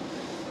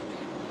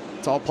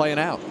all playing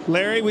out.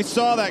 Larry, we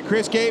saw that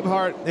Chris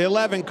Gabehart, the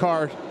 11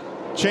 car,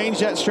 changed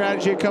that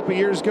strategy a couple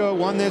years ago,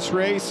 won this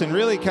race, and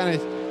really kind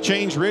of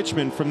changed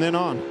Richmond from then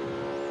on.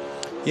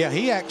 Yeah,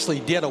 he actually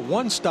did a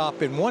 1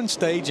 stop in one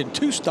stage and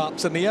 2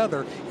 stops in the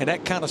other, and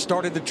that kind of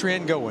started the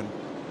trend going.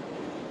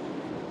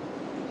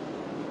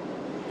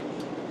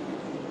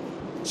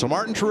 So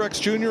Martin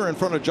Truex Jr. in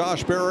front of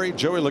Josh Berry,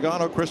 Joey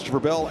Logano, Christopher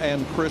Bell,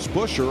 and Chris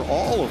Buescher,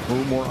 all of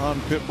whom were on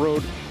pit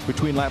road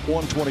between lap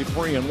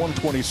 123 and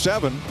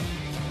 127.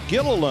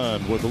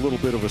 Gilliland with a little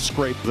bit of a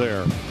scrape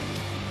there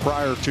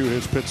prior to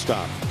his pit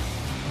stop.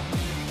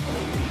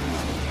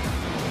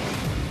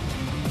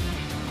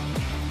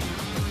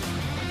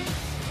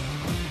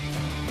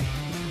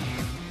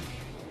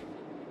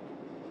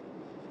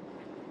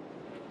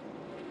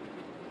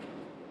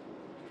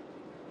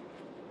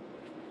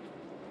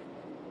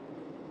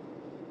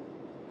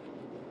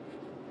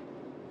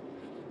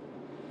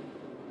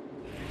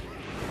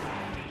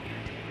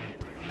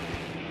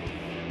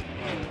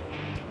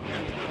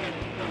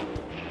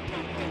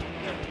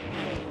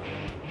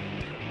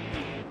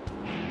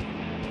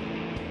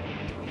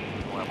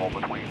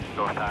 Between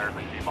those tires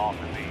and keep off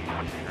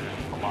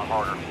the a lot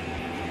harder.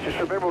 Just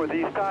remember, with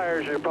these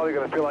tires, you're probably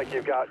going to feel like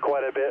you've got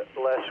quite a bit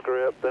less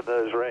grip than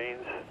those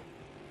reins.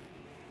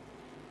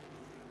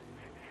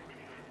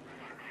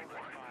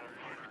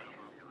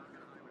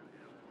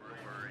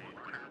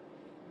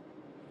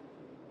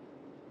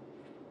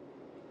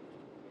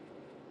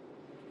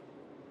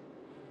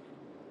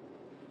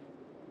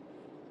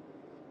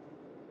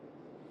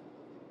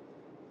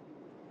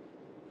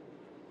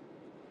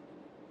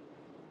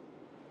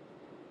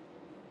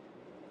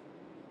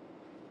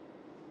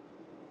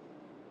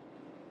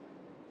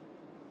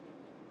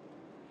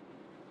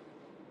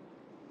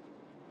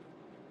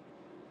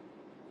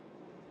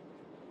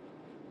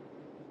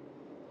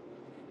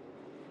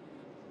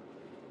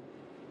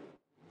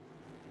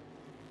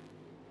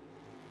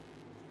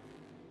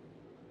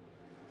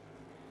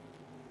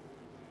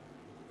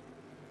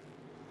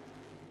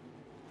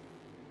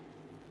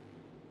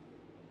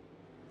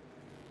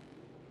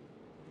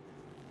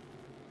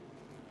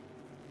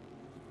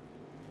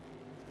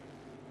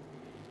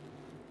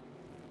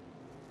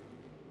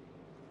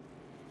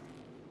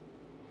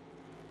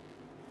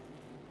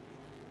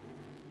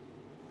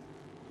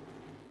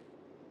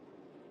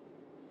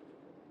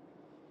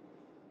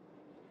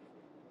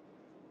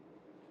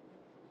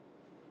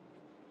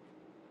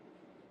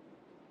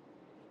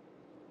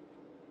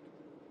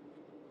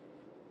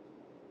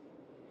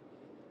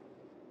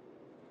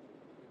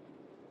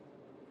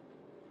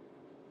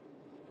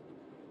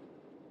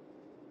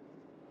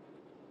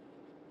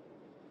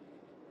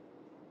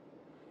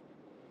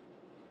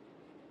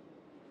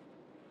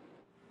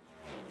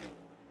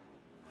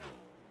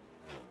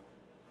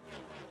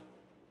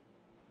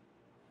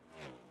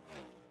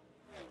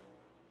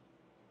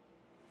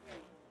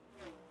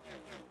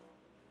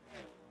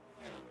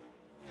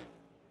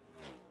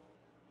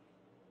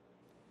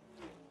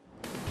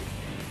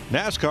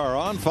 NASCAR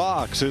on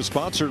Fox is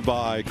sponsored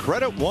by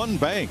Credit One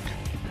Bank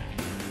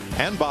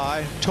and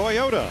by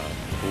Toyota.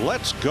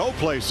 Let's go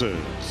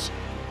places.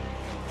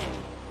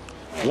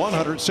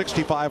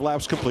 165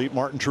 laps complete.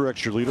 Martin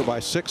Truex, your leader, by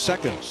 6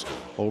 seconds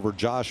over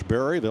Josh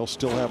Berry. They'll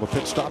still have a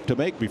pit stop to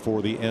make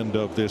before the end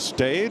of this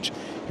stage.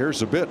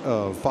 Here's a bit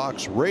of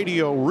Fox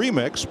Radio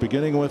remix,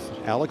 beginning with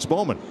Alex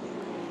Bowman.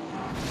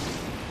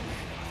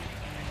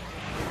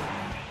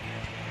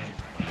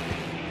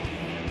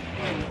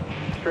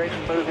 Straight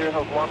and smooth here.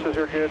 Those launches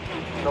are good.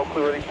 No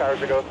clue where these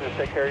tires are going, so just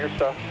take care of your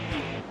stuff.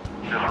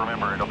 Just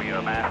remember, it'll be a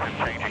massive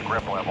change in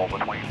grip level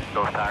between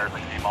those tires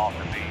and keep off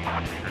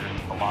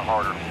the a lot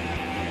harder.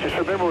 Just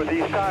remember, with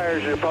these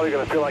tires, you're probably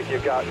going to feel like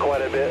you've got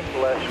quite a bit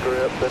less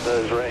grip than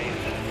those reins.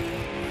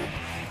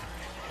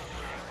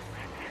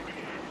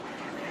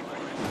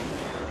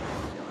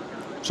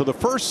 So the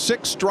first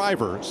 6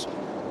 drivers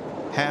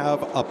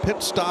have a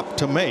pit stop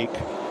to make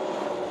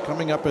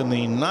coming up in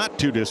the not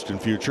too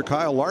distant future.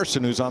 Kyle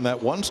Larson, who's on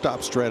that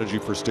one-stop strategy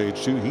for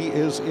stage 2, he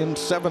is in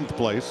 7th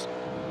place.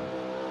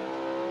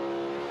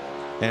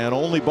 And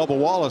only Bubba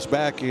Wallace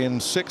back in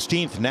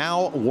 16th,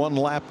 now 1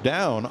 lap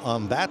down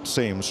on that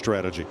same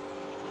strategy.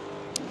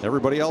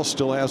 Everybody else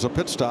still has a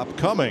pit stop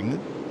coming,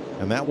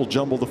 and that will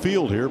jumble the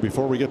field here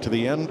before we get to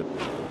the end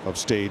of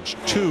stage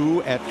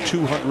 2 at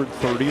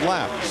 230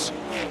 laps.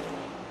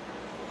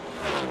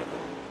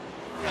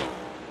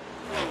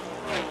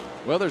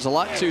 Well, there's a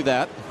lot to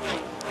that,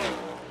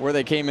 where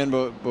they came in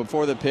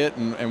before the pit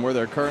and where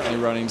they're currently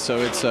running. So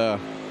it's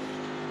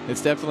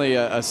definitely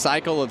a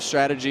cycle of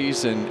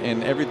strategies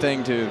and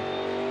everything to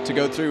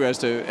go through as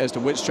to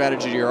which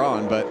strategy you're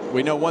on. But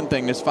we know one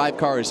thing: this 5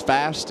 car is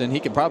fast, and he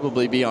could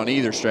probably be on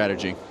either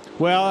strategy.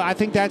 Well, I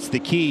think that's the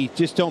key.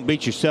 Just don't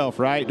beat yourself,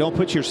 right? Don't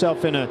put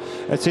yourself in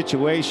a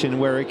situation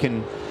where it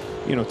can,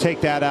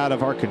 take that out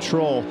of our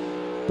control.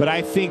 But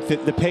I think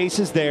that the pace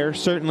is there.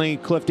 Certainly,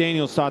 Cliff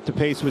Daniels thought the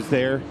pace was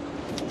there.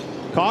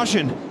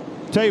 Caution.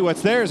 Tell you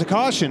what's there is a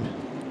caution.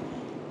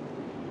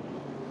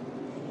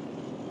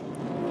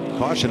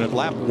 Caution at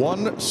lap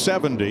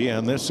 170,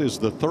 and this is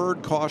the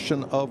 3rd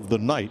caution of the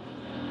night.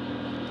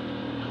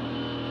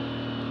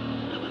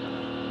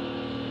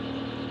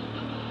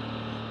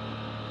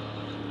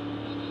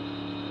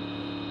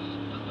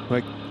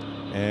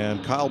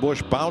 And Kyle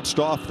Busch bounced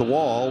off the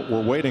wall.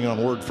 We're waiting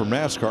on word from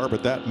NASCAR,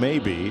 but that may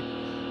be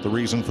the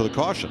reason for the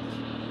caution.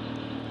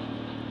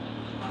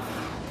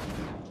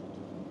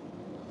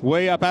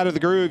 way up out of the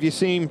groove. You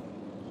see him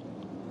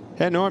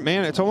heading north.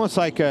 Man, it's almost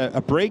like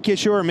a brake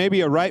issue or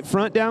maybe a right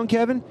front down,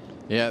 Kevin?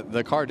 Yeah,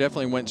 the car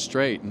definitely went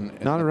straight. And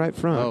not a right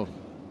front. Oh,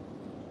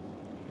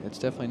 it's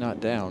definitely not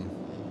down.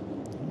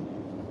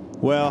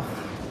 Well,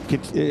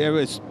 it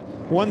was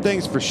one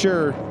thing's for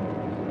sure.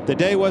 The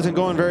day wasn't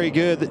going very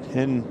good,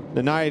 and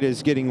the night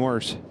is getting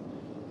worse.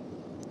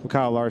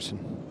 Kyle Larson,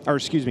 or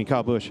excuse me,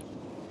 Kyle Busch.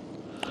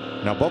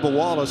 Now, Bubba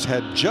Wallace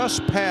had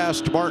just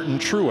passed Martin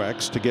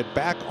Truex to get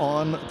back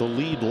on the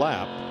lead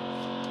lap.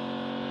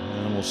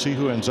 And we'll see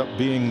who ends up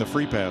being the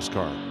free pass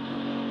car.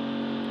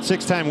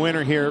 6-time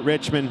winner here at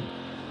Richmond.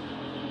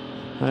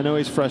 I know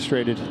he's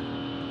frustrated.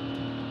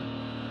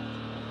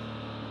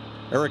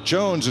 Eric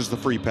Jones is the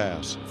free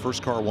pass.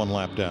 First car 1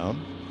 lap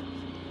down.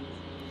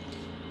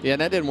 Yeah,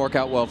 and that didn't work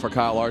out well for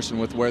Kyle Larson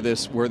with where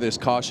this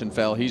caution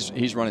fell.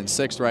 He's running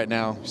 6th right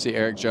now. You see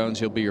Eric Jones,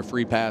 he'll be your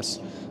free pass.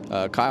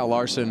 Kyle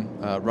Larson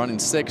running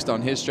 6th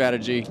on his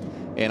strategy,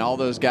 and all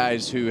those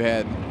guys who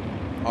had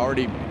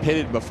already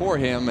pitted before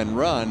him and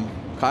run,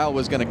 Kyle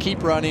was going to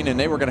keep running, and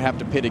they were going to have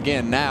to pit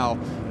again. Now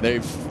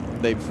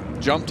they've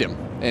jumped him,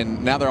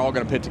 and now they're all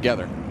going to pit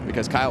together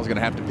because Kyle's going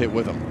to have to pit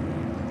with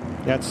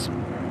them. That's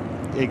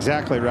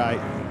exactly right.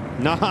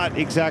 Not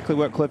exactly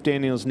what Cliff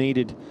Daniels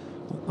needed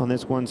on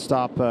this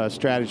one-stop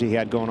strategy he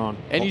had going on.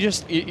 And you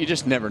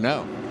just never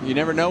know. You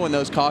never know when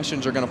those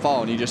cautions are going to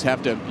fall, and you just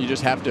have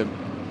to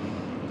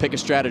pick a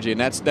strategy.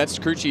 And that's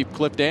crew chief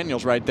Cliff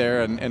Daniels right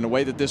there. And the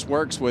way that this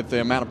works with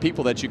the amount of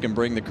people that you can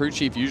bring, the crew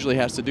chief usually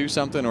has to do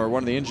something, or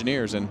one of the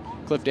engineers, and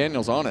Cliff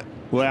Daniels on it.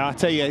 Well, I'll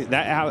tell you,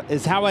 that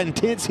is how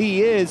intense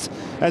he is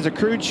as a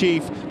crew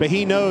chief, but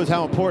he knows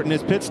how important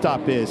his pit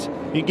stop is.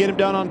 You can get him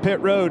done on pit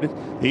road,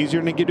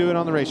 easier than you do it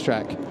on the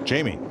racetrack.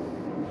 Jamie.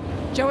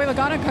 Joey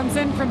Logano comes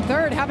in from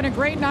 3rd, having a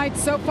great night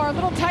so far. A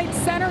little tight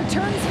center,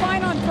 turns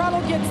fine on throttle,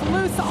 gets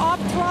loose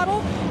off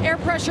throttle. Air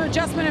pressure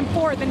adjustment in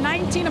 4th. The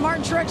 19 of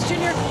Martin Truex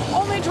Jr.,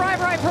 only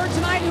driver I've heard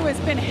tonight who has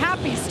been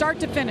happy start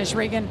to finish,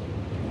 Regan.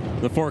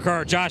 The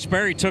 4-car Josh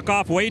Berry took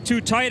off way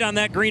too tight on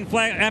that green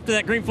flag after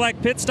that green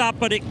flag pit stop,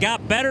 but it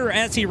got better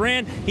as he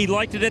ran. He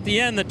liked it at the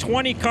end. The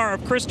 20-car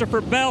of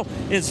Christopher Bell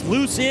is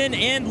loose in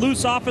and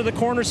loose off of the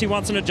corners. He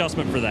wants an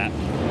adjustment for that.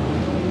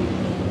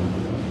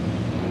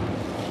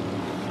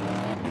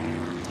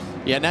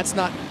 Yeah, and that's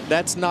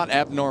not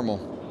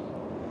abnormal.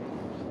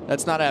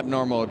 That's not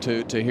abnormal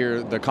to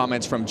hear the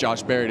comments from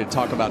Josh Berry to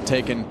talk about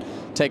taking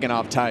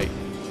off tight.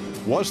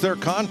 Was there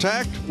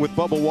contact with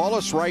Bubba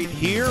Wallace right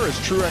here as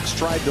Truex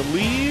tried to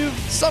leave?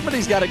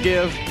 Somebody's got to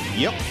give.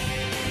 Yep.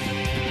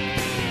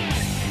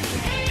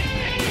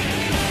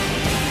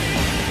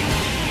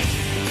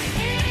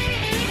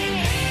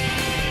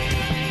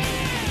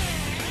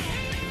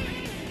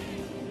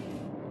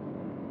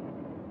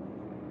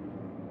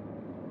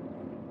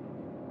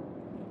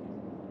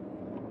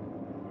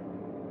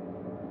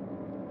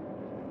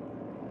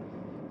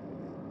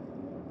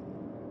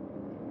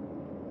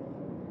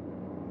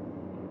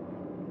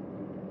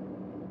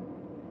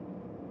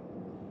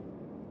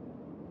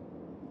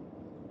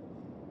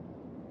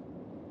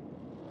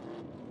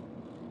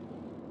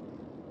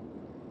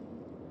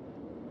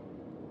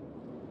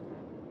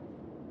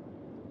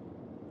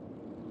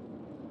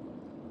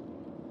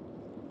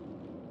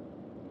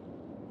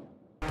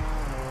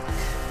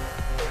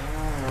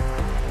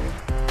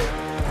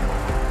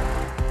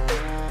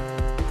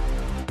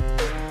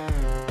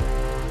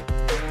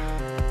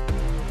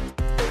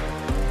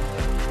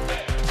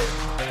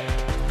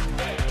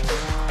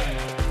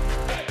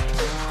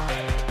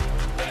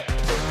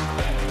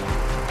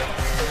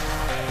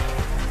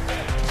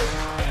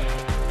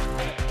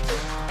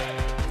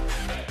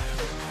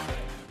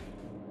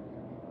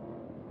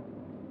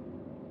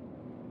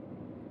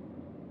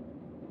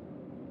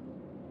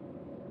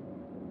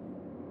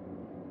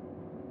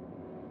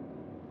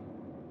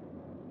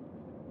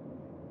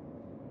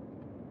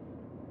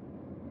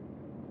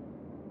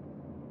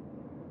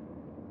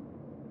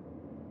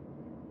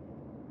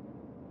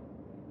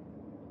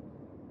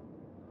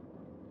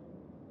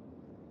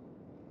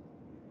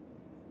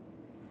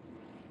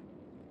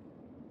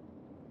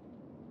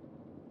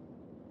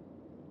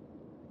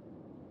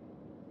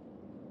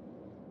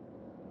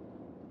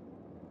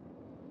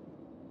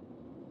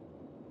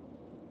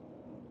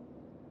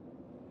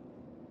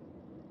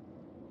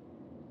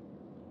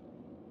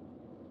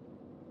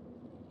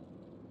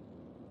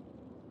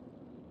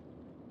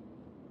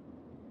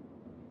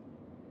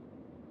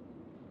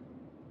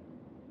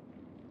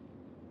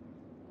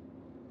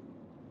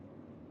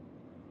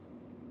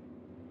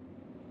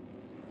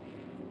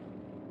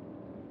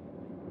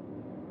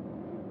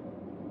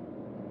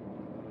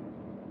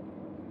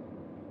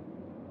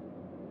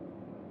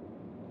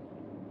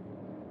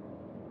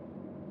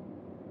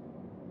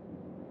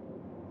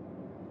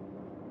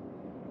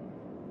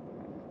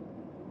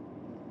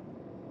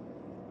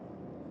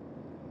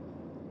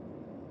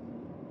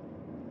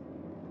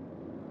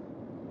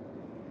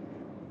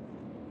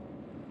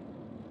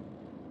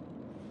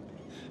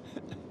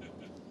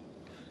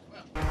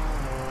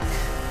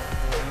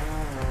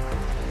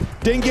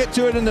 Didn't get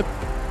to it in the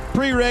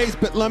pre-race,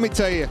 but let me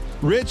tell you,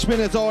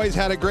 Richmond has always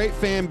had a great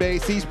fan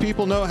base. These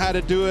people know how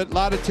to do it. A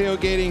lot of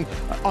tailgating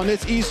on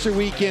this Easter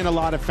weekend, a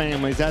lot of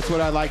families. That's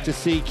what I like to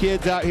see.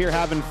 Kids out here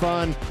having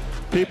fun,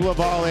 people of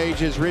all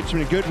ages.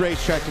 Richmond, a good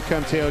racetrack to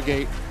come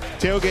tailgate.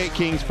 Tailgate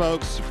Kings,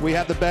 folks. We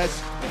have the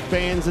best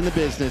fans in the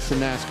business in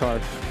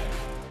NASCAR.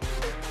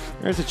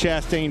 There's a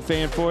Chastain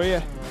fan for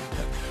you.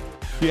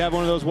 Do you have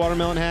one of those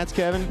watermelon hats,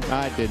 Kevin?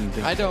 I didn't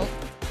think I don't.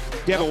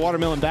 Do you have a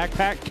watermelon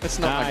backpack? It's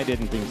not. I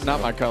didn't think so. Not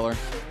my color.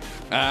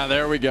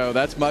 There we go.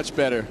 That's much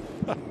better.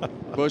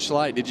 Bush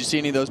Light. Did you see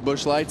any of those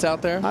Bush Lights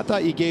out there? I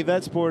thought you gave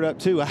that sport up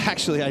too.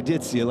 Actually, I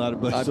did see a lot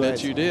of Bush Lights. I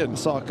bet you did. I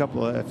saw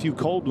a few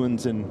cold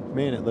ones, and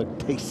man, it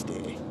looked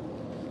tasty.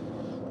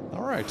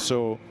 All right,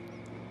 so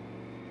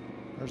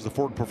there's the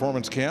Ford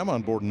Performance Cam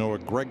on board Noah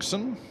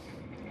Gregson.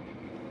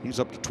 He's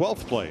up to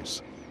 12th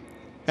place.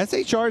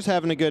 SHR's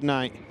having a good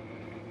night.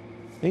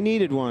 They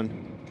needed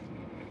one.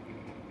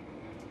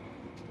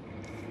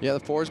 Yeah, the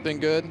 4's been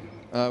good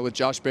with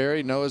Josh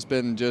Berry. Noah's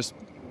been just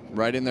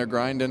right in there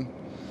grinding.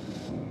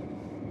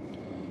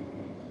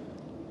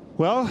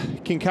 Well,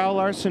 can Kyle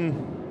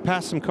Larson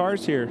pass some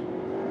cars here?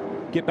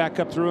 Get back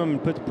up through him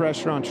and put the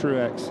pressure on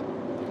Truex.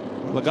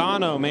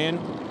 Logano, man,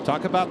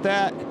 talk about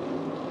that.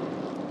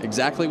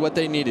 Exactly what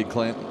they needed,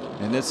 Clint.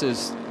 And this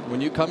is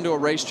when you come to a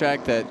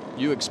racetrack that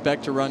you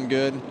expect to run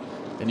good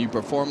and you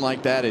perform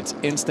like that, it's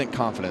instant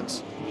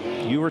confidence.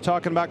 You were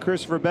talking about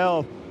Christopher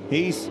Bell.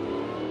 He's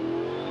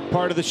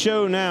part of the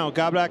show now.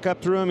 Got back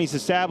up through him. He's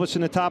established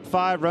in the top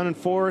 5, running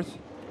 4th.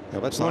 Yeah,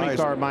 that's 20 the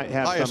car might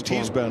have highest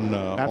he's been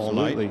all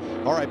night.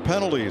 All right,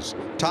 penalties.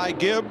 Ty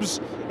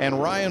Gibbs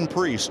and Ryan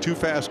Preece, too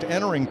fast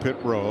entering pit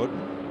road,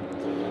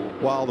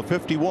 while the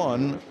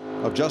 51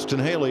 of Justin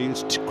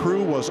Haley's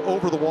crew was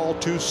over the wall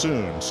too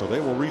soon, so they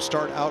will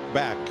restart out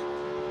back.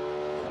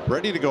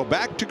 Ready to go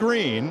back to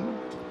green.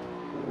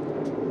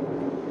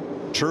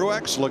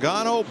 Truex,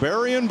 Logano,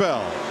 Berry, and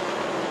Bell.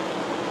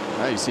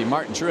 Now you see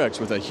Martin Truex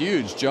with a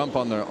huge jump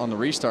on the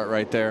restart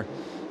right there.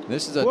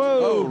 This is a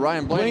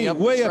Ryan Blaney up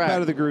way the up track.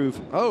 out of the groove.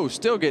 Oh,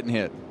 still getting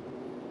hit.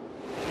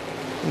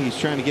 He's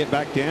trying to get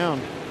back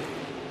down.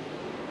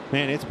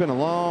 Man, it's been a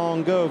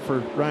long go for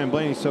Ryan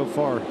Blaney so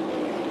far.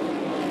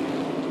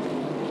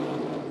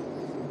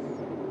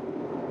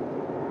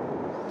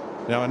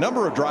 Now, a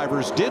number of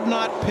drivers did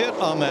not pit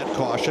on that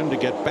caution to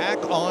get back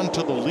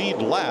onto the lead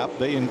lap.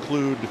 They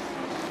include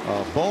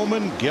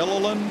Bowman,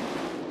 Gilliland,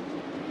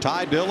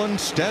 Ty Dillon,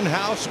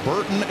 Stenhouse,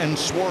 Burton, and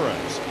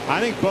Suarez. I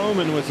think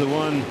Bowman was the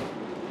one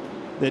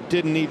that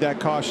didn't need that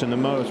caution the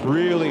most.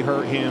 Really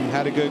hurt him.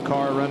 Had a good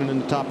car running in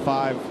the top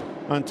 5.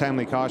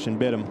 Untimely caution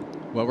bit him.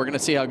 Well, we're going to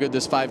see how good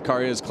this 5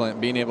 car is,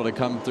 Clint, being able to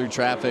come through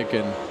traffic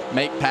and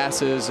make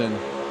passes. And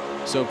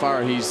so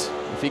far,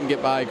 if he can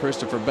get by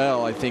Christopher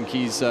Bell, I think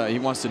he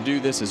wants to do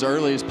this as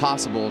early as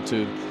possible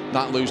to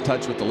not lose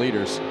touch with the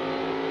leaders.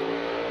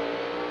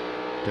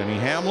 Denny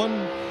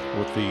Hamlin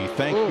with the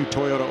thank you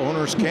Toyota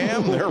owners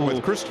cam there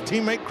with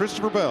teammate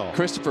Christopher Bell.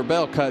 Christopher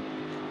Bell cut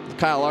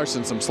Kyle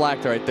Larson some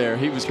slack right there.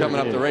 He was coming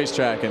up the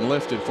racetrack and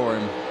lifted for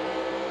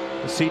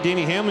him. See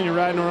Denny Hamlin, you're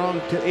riding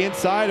around to the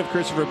inside of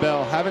Christopher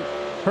Bell. Haven't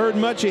heard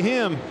much of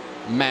him.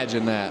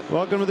 Imagine that.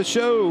 Welcome to the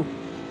show.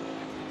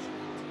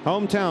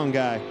 Hometown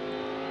guy.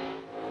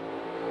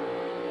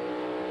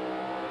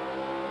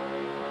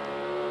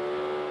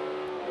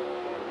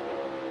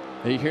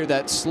 You hear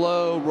that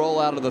slow roll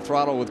out of the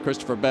throttle with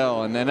Christopher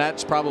Bell, and then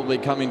that's probably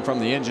coming from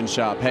the engine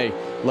shop. Hey,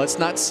 let's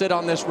not sit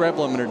on this rev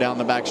limiter down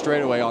the back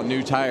straightaway on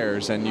new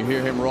tires, and you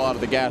hear him roll out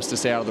of the gas to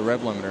stay out of the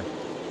rev limiter.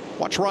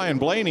 Watch Ryan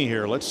Blaney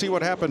here. Let's see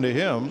what happened to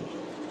him.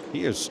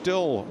 He is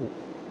still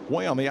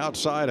way on the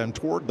outside and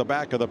toward the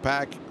back of the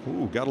pack.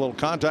 Ooh, got a little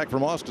contact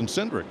from Austin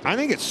Cindric. I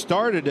think it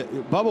started at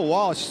Bubba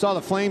Wallace. Saw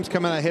the flames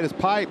coming out, hit his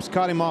pipes,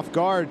 caught him off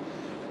guard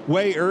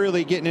way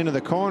early getting into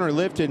the corner,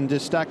 lifted and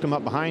just stacked him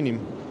up behind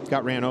him.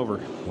 Got ran over.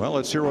 Well,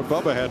 let's hear what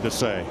Bubba had to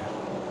say.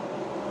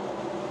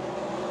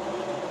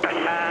 Don't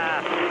you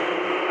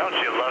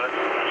love it?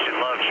 Don't you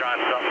love trying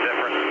something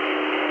different?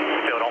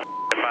 Still don't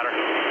matter.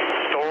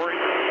 Story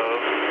of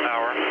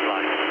our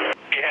life.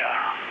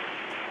 Yeah.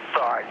 It's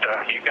all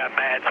right, you got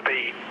mad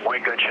speed. We're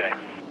in good shape.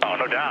 Oh,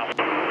 no doubt.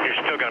 You're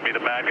still going to be the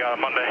bad guy on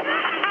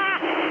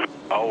Monday.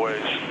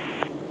 Always.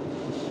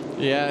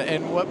 Yeah,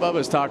 and what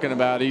Bubba's talking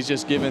about, he's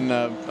just giving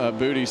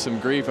Booty some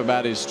grief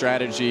about his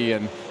strategy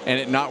and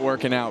it not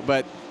working out.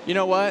 But you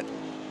know what?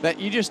 That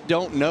you just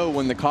don't know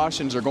when the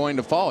cautions are going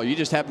to fall. You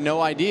just have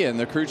no idea. And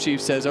the crew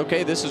chief says,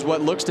 okay, this is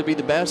what looks to be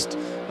the best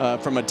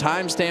from a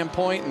time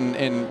standpoint.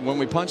 And when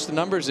we punch the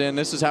numbers in,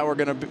 this is how we're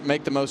going to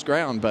make the most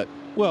ground. But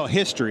well,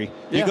 history.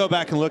 You go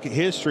back and look at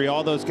history,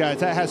 all those guys,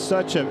 that has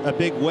such a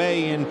big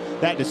way in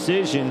that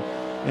decision.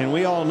 And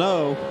we all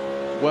know,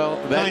 well,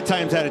 9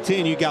 times out of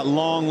 10, you got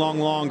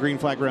long green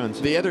flag runs.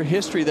 The other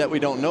history that we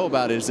don't know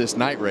about is this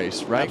night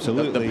race, right?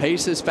 Absolutely. The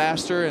pace is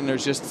faster, and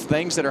there's just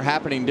things that are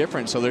happening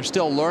different. So they're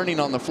still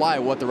learning on the fly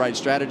what the right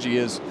strategy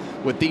is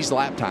with these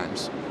lap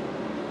times.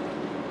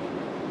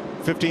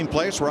 15th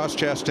place, Ross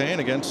Chastain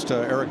against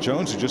Eric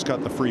Jones, who just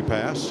got the free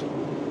pass.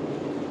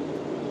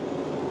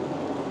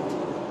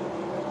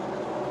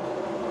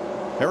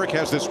 Eric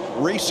has this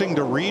Racing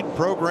to Read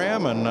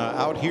program, and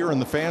out here in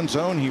the fan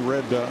zone, he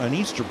read an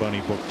Easter Bunny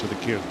book to the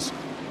kids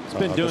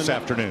this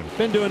afternoon.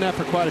 Been doing that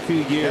for quite a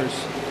few years.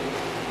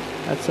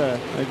 That's a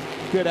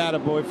good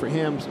attaboy for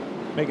him,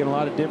 making a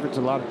lot of difference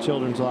in a lot of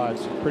children's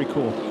lives. Pretty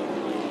cool.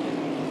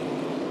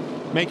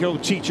 Make your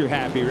old teacher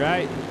happy,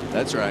 right?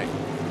 That's right.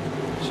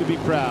 Should be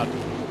proud.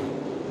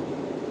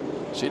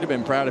 She'd have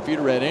been proud if you'd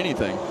read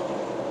anything.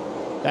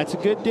 That's a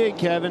good dig,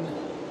 Kevin.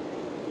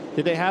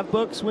 Did they have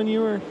books when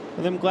you were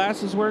them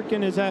glasses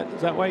working? Is that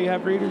why you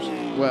have readers?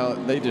 Well,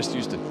 they just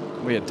used to.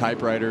 We had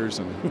typewriters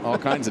and all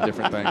kinds of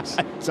different things.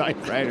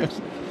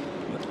 Typewriters.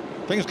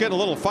 Things getting a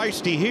little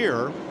feisty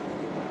here.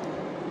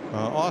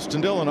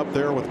 Austin Dillon up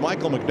there with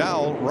Michael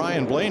McDowell.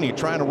 Ryan Blaney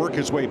trying to work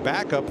his way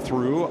back up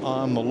through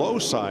on the low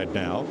side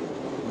now.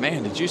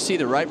 Man, did you see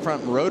the right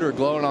front rotor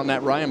glowing on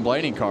that Ryan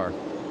Blaney car?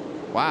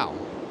 Wow.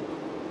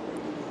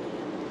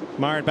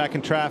 Mired back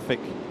in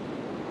traffic.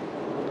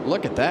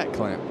 Look at that,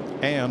 Clint.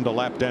 And a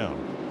lap down.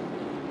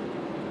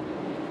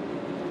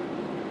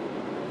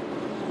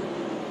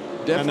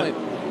 Definitely.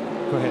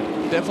 Go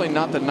ahead. Definitely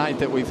not the night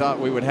that we thought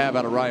we would have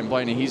out of Ryan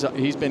Blaney.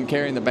 He's been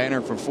carrying the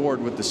banner for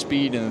Ford with the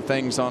speed and the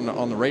things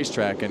on the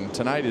racetrack, and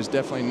tonight has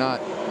definitely not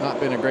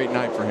been a great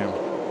night for him.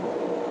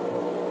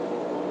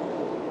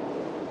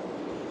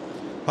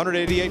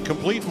 188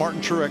 complete.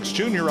 Martin Truex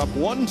Jr. up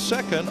 1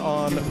 second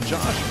on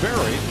Josh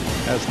Berry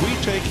as we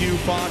take you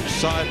Fox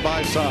side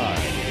by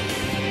side.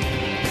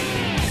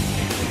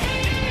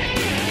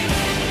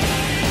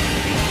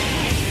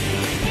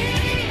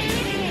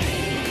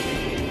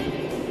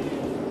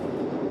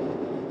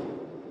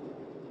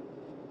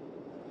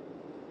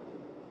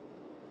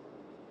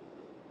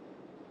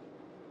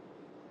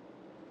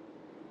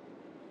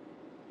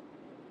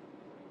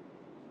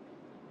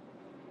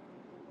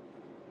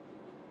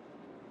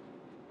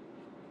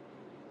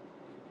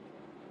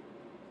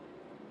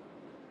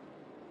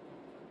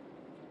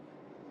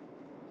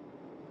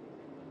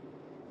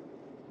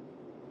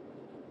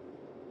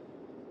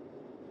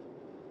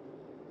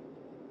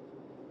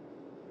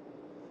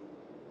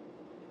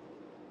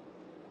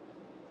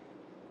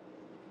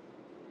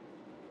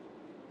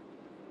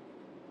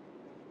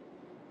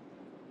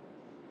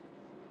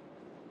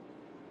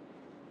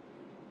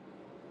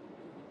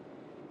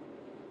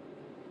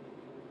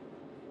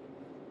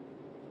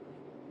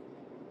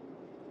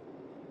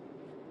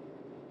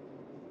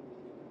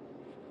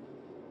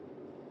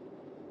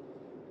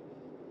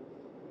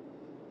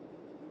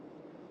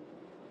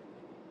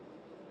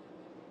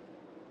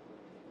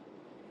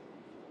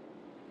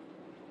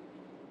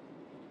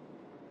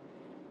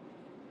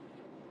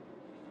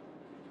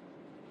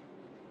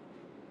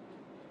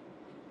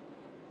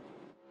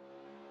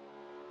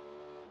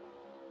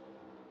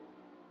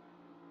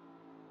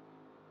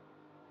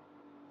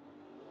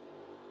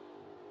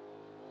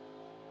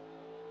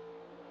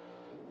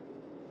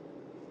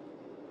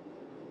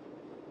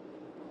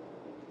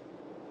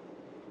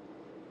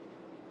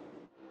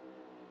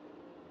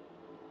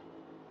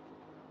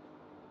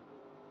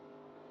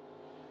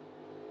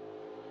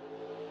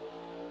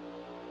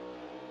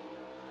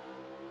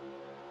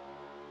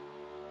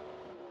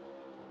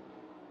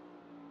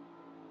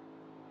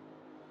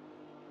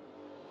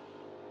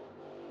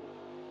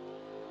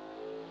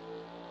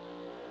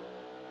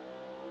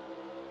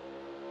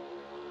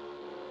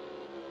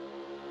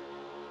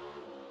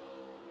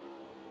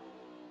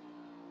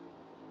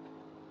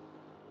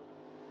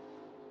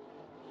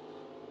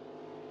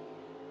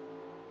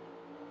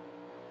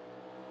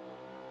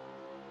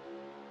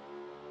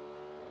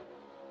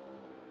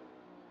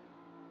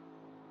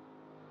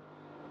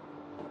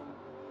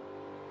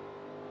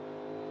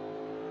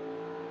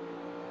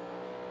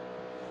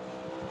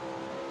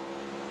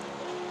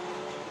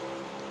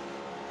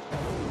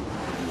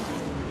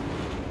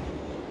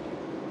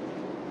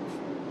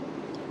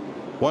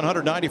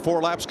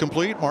 .194 laps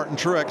complete. Martin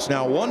Truex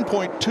now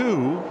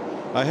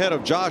 1.2 ahead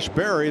of Josh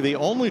Berry, the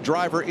only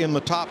driver in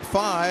the top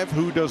 5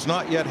 who does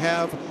not yet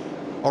have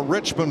a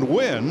Richmond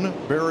win.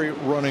 Berry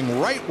running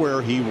right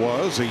where he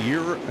was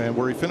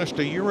where he finished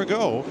a year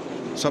ago,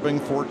 subbing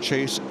for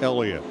Chase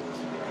Elliott.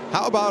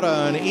 How about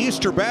an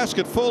Easter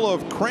basket full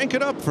of crank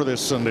it up for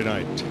this Sunday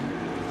night?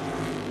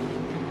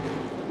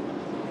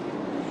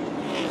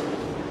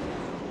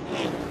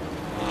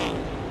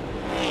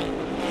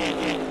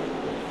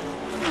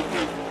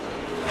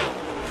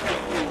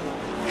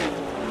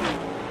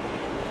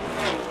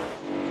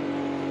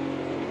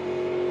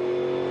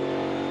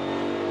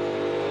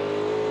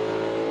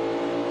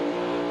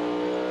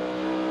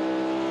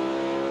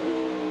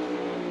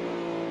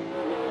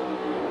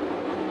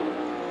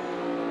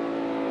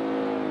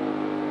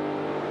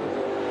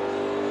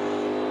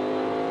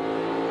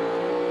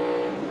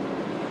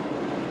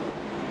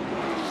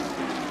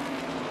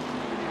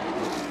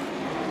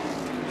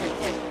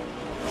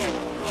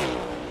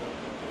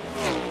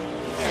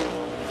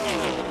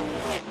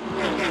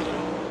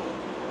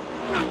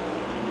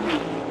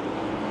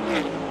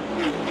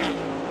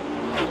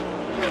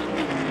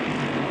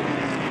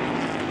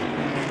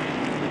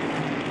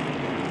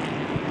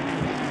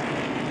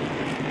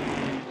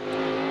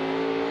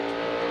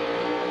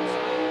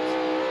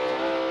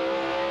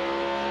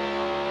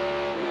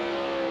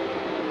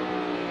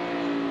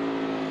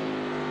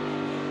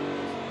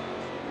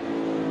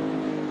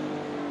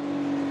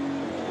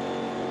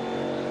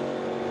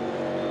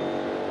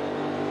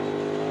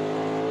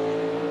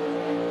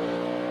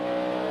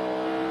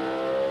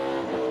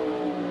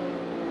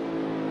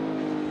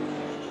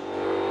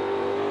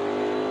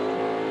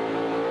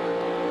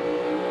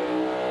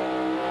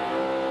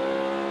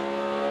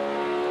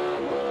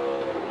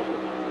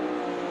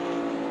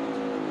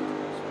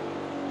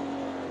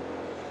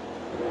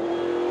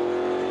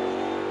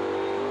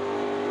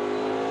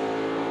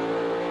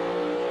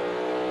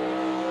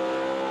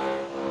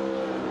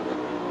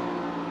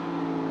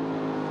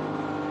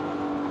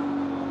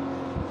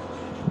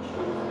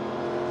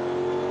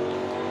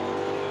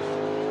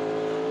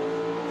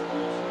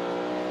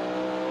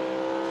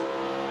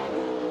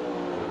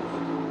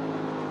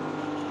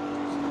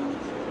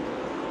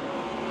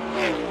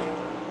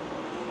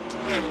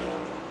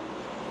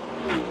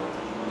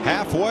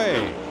 halfway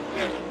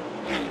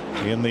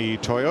in the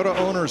Toyota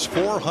Owners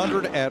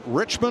 400 at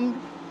Richmond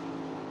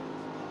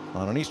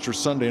on an Easter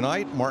Sunday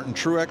night. Martin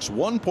Truex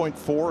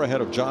 1.4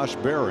 ahead of Josh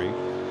Berry.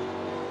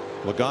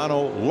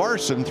 Logano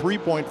Larson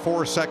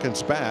 3.4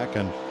 seconds back,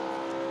 and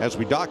as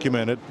we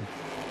documented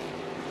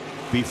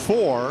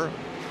before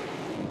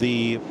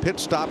the pit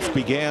stops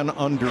began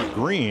under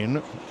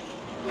green,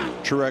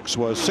 Truex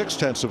was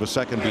 0.6 of a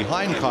second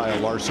behind Kyle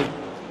Larson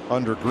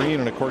under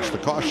green, and of course the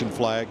caution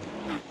flag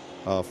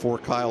for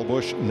Kyle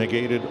Busch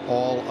negated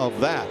all of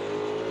that.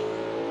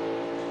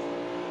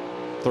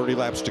 30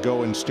 laps to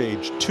go in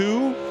stage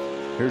 2.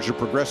 Here's your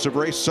progressive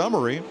race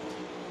summary.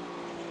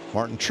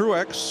 Martin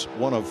Truex,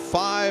 one of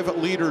 5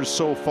 leaders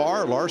so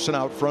far. Larson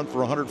out front for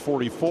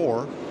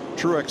 144.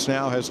 Truex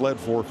now has led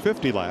for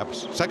 50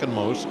 laps, second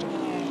most.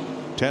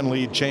 10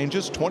 lead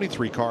changes,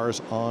 23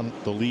 cars on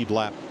the lead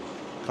lap.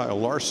 Kyle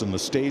Larson, the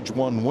stage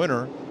 1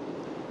 winner,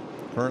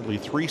 currently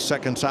 3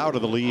 seconds out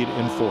of the lead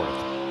in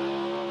 4th.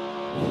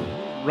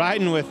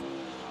 Riding with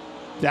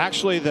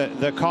actually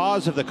the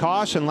cause of the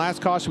caution,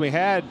 last caution we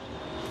had,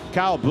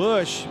 Kyle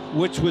Busch,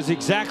 which was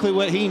exactly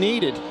what he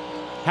needed.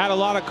 Had a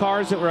lot of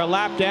cars that were a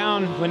lap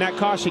down when that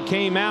caution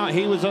came out.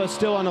 He was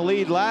still on the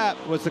lead lap.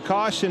 Was the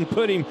caution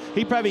put him?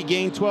 He probably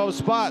gained 12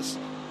 spots.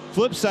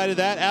 Flip side of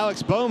that,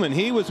 Alex Bowman.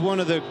 He was one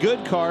of the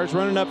good cars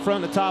running up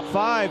front in the top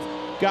 5.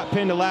 Got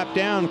pinned a lap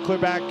down, clear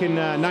back in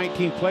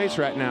 19th place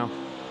right now.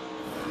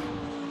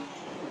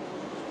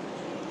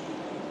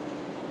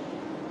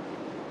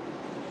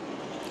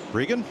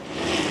 Regan?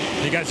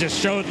 You guys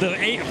just showed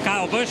the 8 of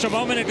Kyle Busch a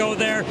moment ago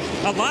there.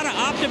 A lot of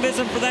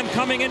optimism for them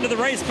coming into the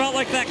race. Felt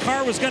like that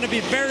car was going to be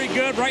very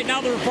good. Right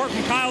now the report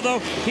from Kyle, though,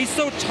 he's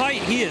so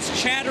tight he is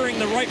chattering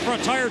the right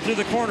front tire through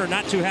the corner.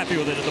 Not too happy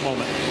with it at the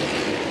moment.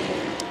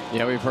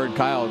 Yeah, we've heard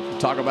Kyle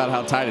talk about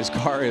how tight his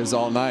car is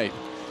all night.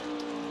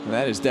 And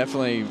that is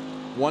definitely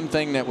one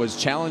thing that was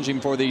challenging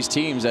for these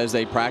teams as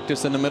they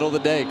practice in the middle of the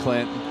day,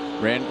 Clint,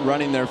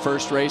 running their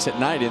first race at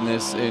night in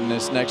this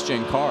next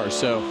gen car.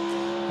 So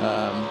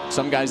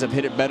some guys have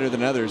hit it better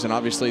than others, and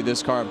obviously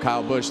this car of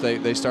Kyle Busch,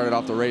 they started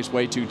off the race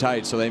way too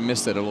tight, so they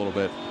missed it a little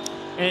bit.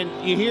 And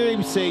you hear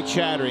him say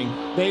chattering.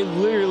 They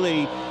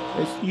literally,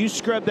 you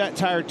scrub that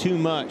tire too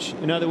much.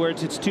 In other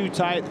words, it's too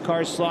tight, the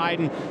car's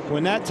sliding.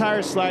 When that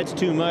tire slides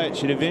too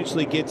much, it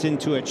eventually gets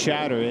into a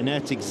chatter, and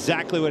that's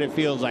exactly what it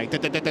feels like.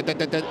 Not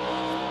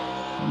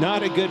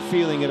a good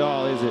feeling at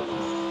all, is it?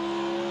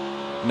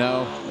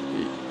 No,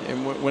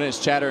 and when it's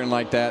chattering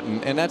like that,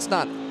 and that's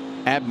not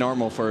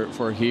abnormal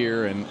for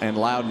here and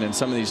Loudon and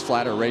some of these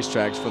flatter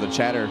racetracks for the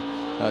chatter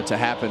to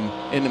happen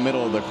in the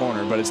middle of the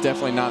corner, but it's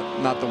definitely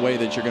not the way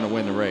that you're going to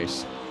win the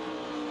race.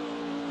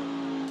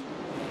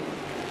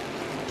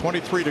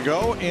 23 to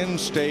go in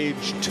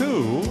stage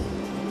 2.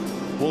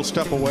 We'll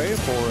step away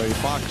for a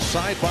Fox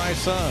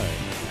side-by-side.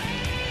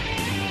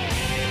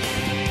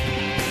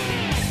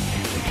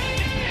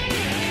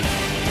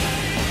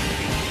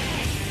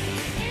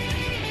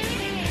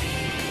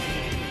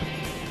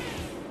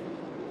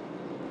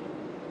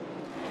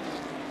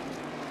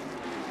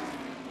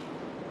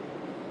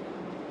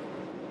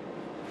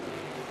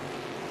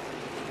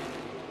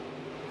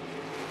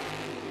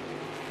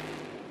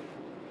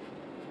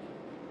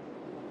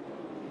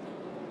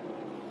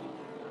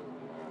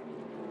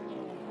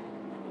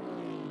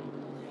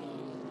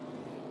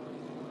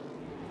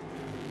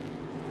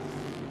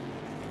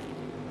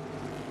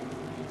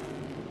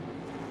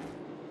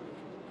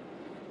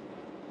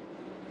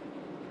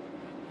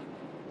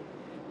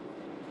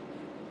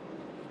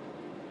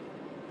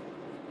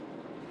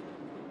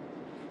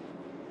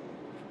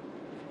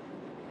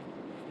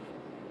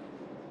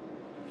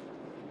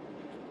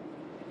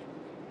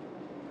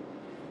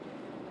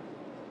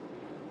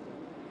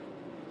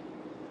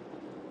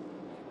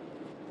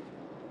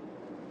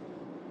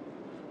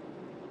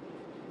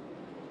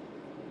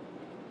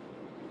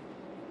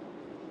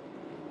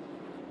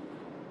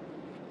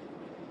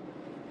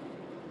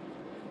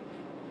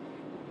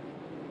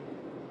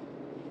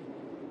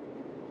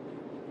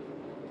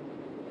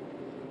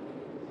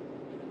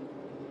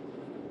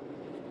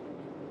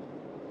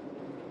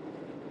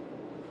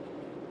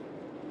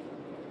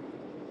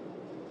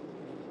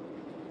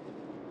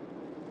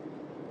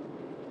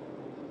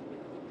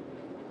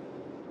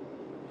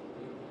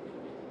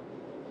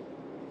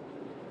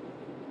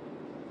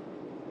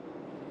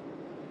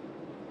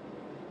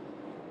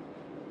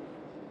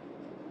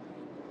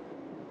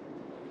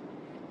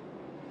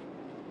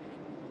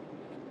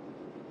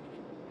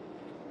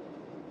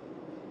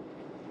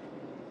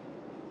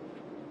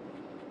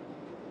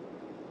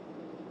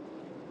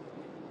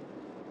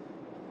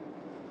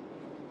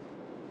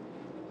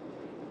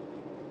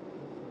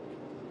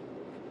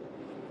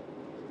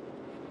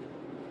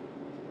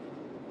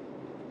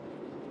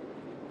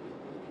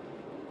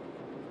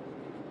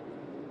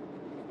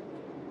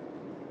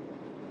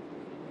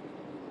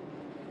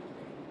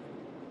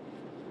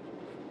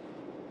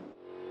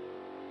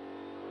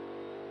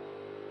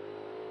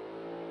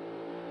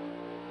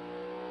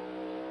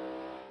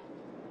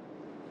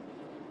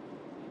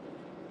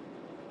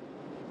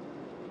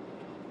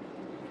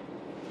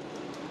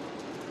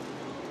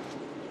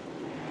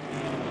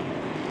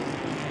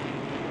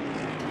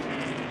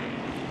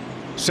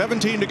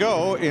 17 to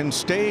go in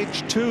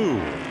stage 2.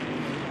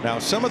 Now,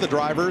 some of the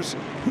drivers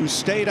who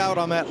stayed out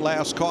on that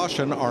last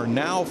caution are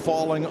now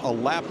falling a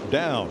lap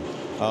down,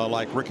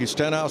 like Ricky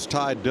Stenhouse,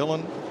 Ty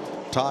Dillon,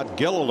 Todd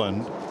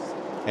Gilliland,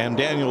 and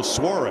Daniel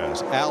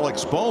Suarez.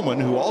 Alex Bowman,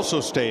 who also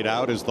stayed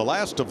out, is the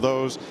last of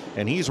those,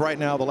 and he's right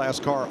now the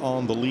last car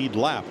on the lead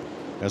lap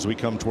as we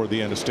come toward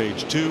the end of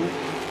stage 2.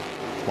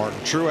 Martin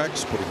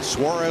Truex putting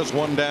Suarez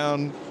one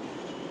down.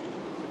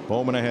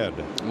 Bowman ahead.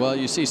 Well,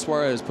 you see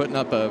Suarez putting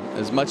up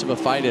as much of a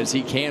fight as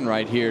he can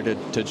right here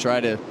to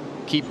try to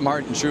keep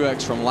Martin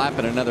Truex from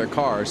lapping another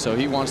car. So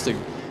he wants to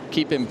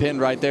keep him pinned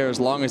right there as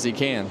long as he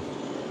can.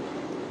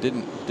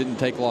 Didn't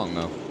take long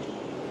though.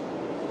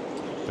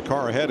 The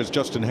car ahead is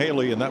Justin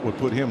Haley, and that would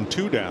put him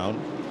 2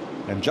 down.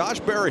 And Josh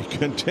Berry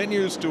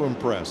continues to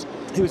impress.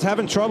 He was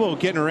having trouble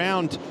getting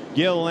around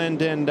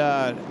Gilliland, and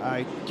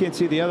I can't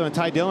see the other one,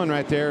 Ty Dillon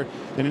right there,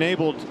 and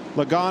enabled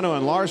Logano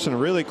and Larson to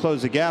really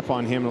close the gap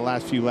on him in the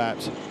last few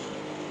laps.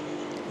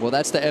 Well,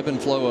 that's the ebb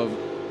and flow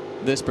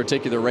of this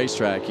particular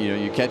racetrack. You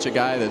know, you catch a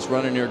guy that's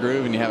running your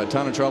groove and you have a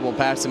ton of trouble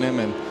passing him,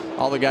 and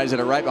all the guys that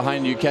are right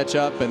behind you catch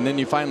up, and then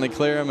you finally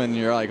clear him and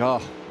you're like,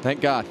 oh,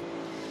 thank God.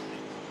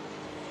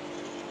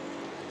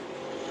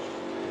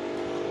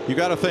 You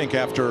got to think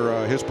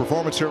after his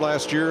performance here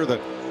last year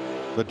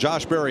that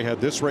Josh Berry had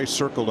this race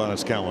circled on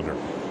his calendar.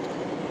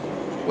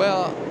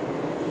 Well,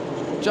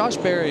 Josh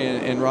Berry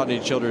and Rodney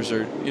Childers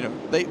are, you know,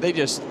 they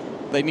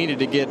needed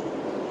to get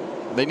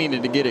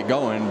it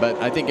going, but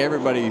I think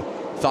everybody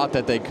thought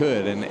that they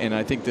could, and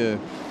I think the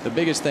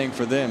biggest thing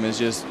for them is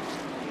just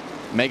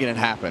making it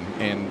happen.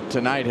 And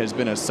tonight has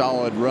been a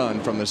solid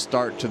run from the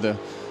start to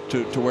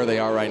where they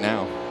are right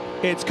now.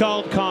 It's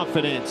called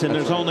confidence, and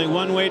there's only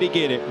one way to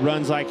get it.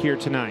 Runs like here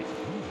tonight.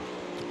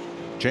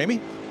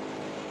 Jamie?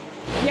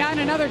 Yeah, and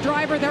another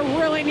driver that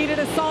really needed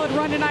a solid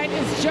run tonight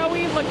is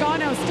Joey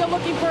Logano, still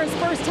looking for his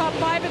first top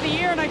 5 of the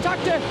year. And I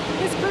talked to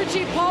his crew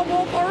chief, Paul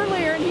Wolf,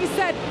 earlier, and he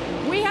said,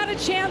 we had a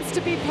chance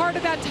to be part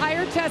of that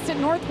tire test at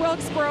North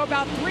Wilkesboro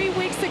about 3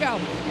 weeks ago.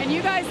 And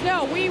you guys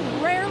know, we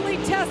rarely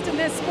test in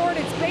this sport.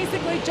 It's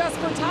basically just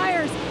for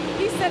tires.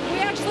 He said, we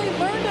actually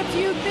learned a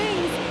few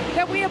things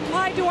that we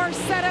applied to our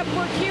setup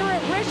for here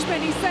at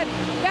Richmond. He said,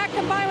 that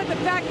combined with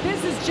the fact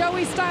this is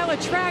Joey's style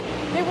of track,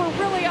 they were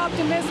really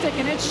optimistic,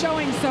 and it's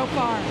showing so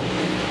far.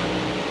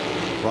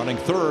 Running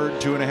third,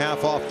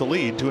 2.5 off the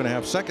lead,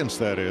 2.5 seconds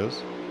that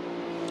is.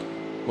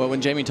 Well,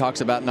 when Jamie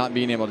talks about not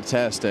being able to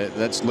test,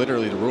 that's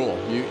literally the rule.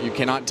 You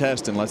cannot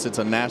test unless it's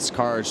a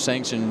NASCAR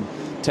sanctioned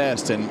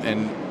test,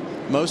 and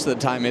most of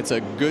the time it's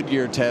a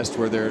Goodyear test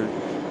where they're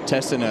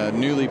testing a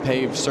newly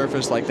paved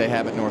surface like they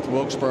have at North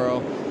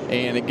Wilkesboro,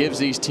 and it gives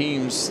these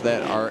teams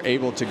that are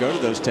able to go to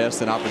those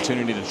tests an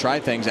opportunity to try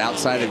things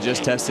outside of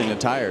just testing the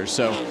tires.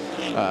 So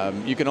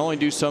you can only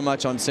do so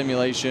much on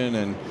simulation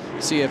and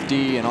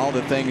CFD and all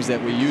the things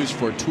that we use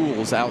for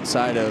tools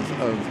outside of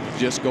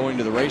just going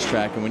to the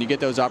racetrack. And when you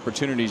get those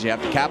opportunities, you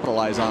have to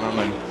capitalize on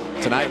them.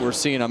 And tonight we're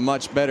seeing a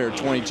much better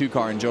 22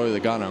 car in Joey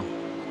Logano.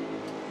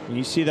 And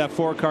you see that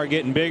 4 car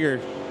getting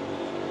bigger.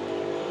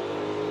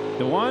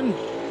 The one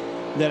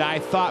that I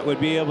thought would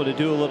be able to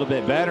do a little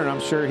bit better, and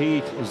I'm sure he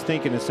is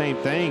thinking the same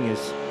thing,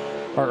 is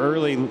our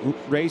early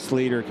race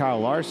leader, Kyle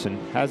Larson.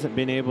 Hasn't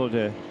been able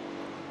to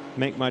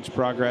make much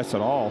progress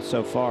at all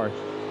so far.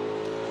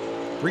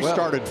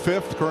 Restarted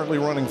 5th, currently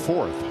running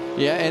 4th.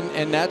 Yeah,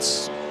 and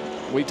that's,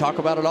 we talk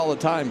about it all the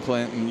time,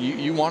 Clint. And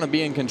you want to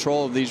be in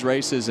control of these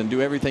races and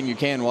do everything you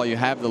can while you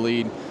have the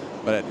lead.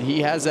 But he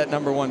has that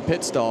 #1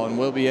 pit stall, and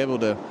we'll be able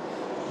to,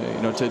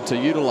 you know, to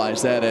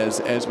utilize that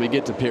as we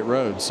get to pit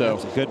road. So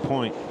that's a good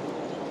point.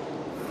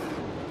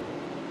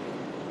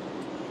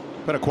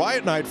 Been a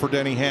quiet night for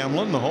Denny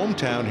Hamlin, the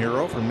hometown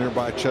hero from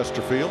nearby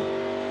Chesterfield.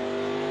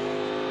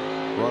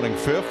 Running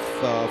 5th,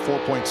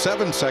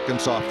 4.7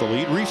 seconds off the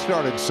lead.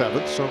 Restarted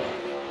 7th, so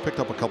picked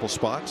up a couple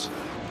spots.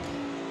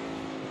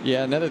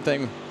 Yeah, another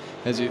thing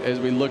as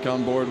we look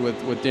on board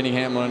with Denny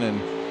Hamlin,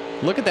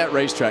 and look at that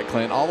racetrack,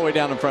 Clint, all the way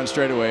down the front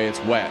straightaway.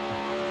 It's wet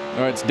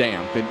or it's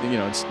damp. You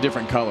know, it's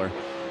different color.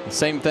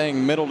 Same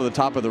thing, middle to the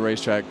top of the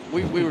racetrack.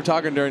 We were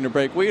talking during the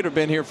break. We would have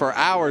been here for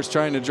hours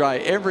trying to dry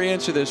every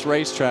inch of this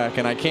racetrack,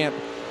 and I can't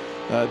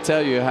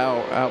tell you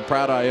how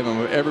proud I am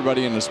of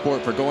everybody in the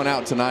sport for going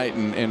out tonight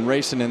and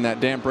racing in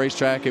that damp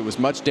racetrack. It was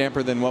much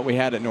damper than what we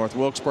had at North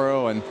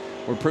Wilkesboro, and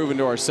we're proving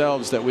to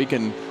ourselves that we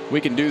can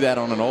do that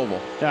on an oval.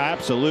 Yeah,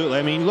 absolutely.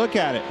 I mean, look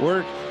at it.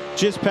 We're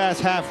just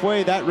past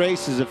halfway. That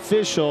race is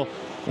official.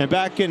 And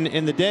back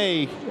in the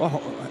day,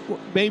 well,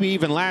 maybe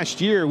even last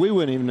year, we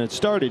wouldn't even have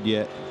started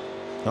yet.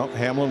 Oh,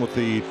 Hamlin with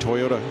the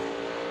Toyota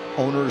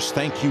owners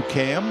thank you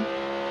cam.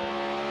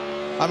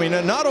 I mean,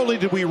 and not only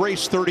did we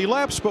race 30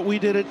 laps, but we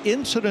did it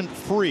incident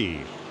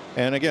free.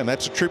 And again,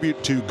 that's a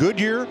tribute to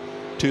Goodyear,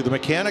 to the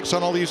mechanics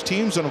on all these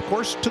teams, and of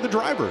course to the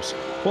drivers.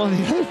 Well,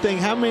 the other thing,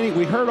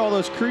 we heard all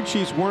those crew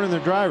chiefs warning their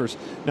drivers.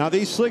 Now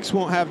these slicks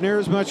won't have near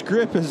as much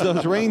grip as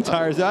those rain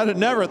tires. I'd have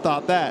never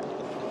thought that.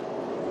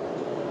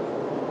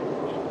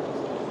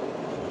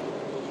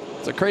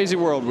 It's a crazy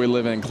world we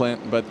live in,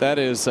 Clint, but that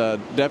is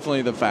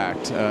definitely the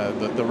fact.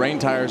 The rain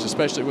tires,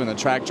 especially when the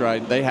track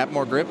dried, they have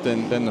more grip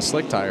than the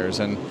slick tires,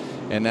 and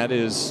that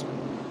is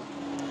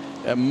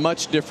a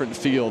much different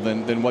feel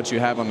than what you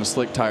have on the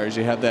slick tires.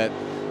 You have that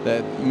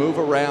move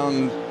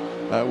around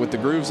with the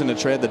grooves in the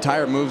tread. The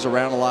tire moves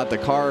around a lot. The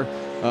car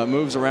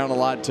moves around a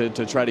lot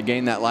to try to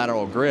gain that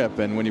lateral grip,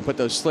 and when you put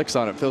those slicks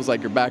on, it feels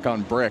like you're back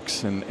on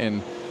bricks,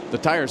 and the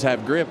tires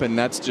have grip, and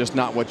that's just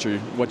not what you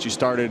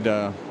started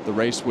the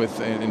race with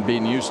and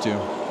being used to.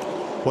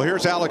 Well,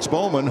 here's Alex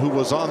Bowman, who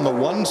was on the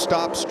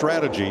one-stop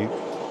strategy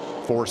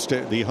for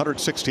the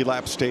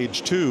 160-lap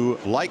stage 2,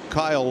 like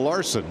Kyle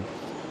Larson,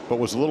 but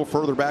was a little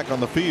further back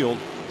on the field.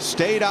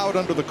 Stayed out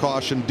under the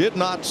caution, did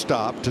not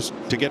stop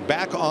to get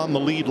back on the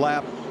lead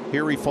lap.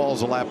 Here he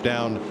falls a lap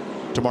down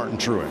to Martin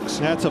Truex.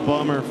 That's a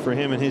bummer for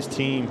him and his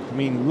team. I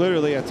mean,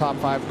 literally a top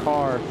 5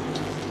 car.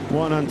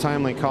 One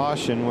untimely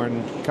caution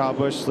when Kyle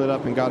Busch slid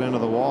up and got into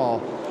the wall.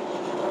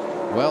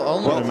 Well,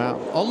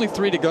 only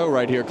 3 to go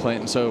right here,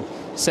 Clinton. So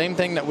same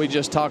thing that we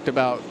just talked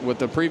about with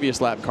the previous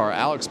lap car.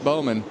 Alex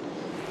Bowman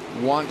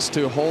wants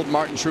to hold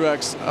Martin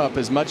Truex up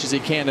as much as he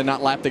can to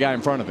not lap the guy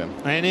in front of him.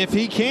 And if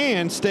he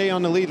can stay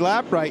on the lead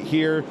lap right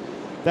here,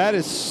 that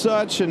is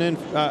such an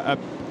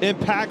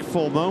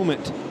impactful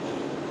moment.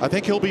 I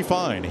think he'll be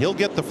fine. He'll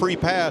get the free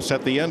pass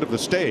at the end of the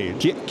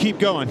stage. Keep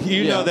going.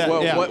 You know that.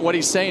 Well, what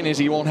he's saying is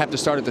he won't have to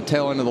start at the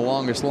tail end of the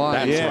longest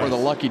line for the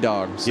lucky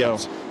dog. So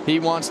he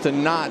wants to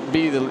not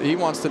be the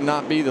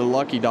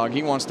lucky dog.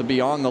 He wants to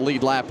be on the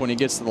lead lap when he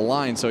gets to the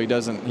line, so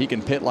he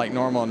can pit like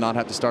normal and not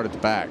have to start at the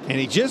back. And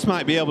he just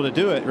might be able to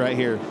do it right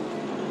here.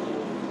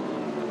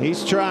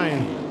 He's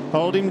trying.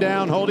 Hold him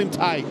down. Hold him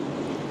tight.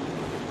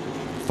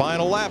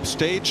 Final lap,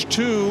 stage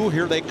 2.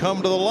 Here they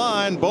come to the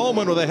line.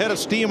 Bowman with a head of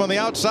steam on the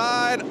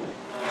outside.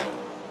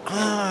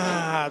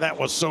 That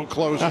was so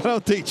close. I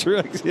don't think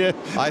Truex. Yeah,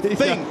 I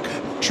think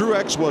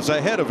Truex was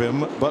ahead of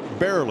him, but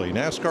barely.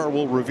 NASCAR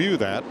will review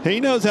that. He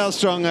knows how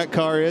strong that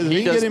car is. If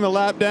he can get him a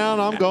lap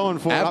down, I'm going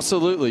for it.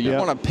 Absolutely. You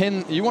want to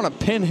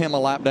pin him a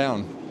lap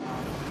down.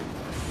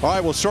 All right,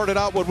 we'll sort it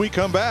out when we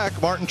come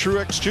back. Martin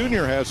Truex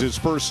Jr. has his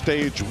first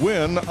stage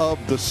win of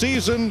the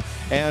season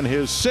and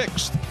his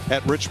 6th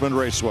at Richmond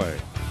Raceway.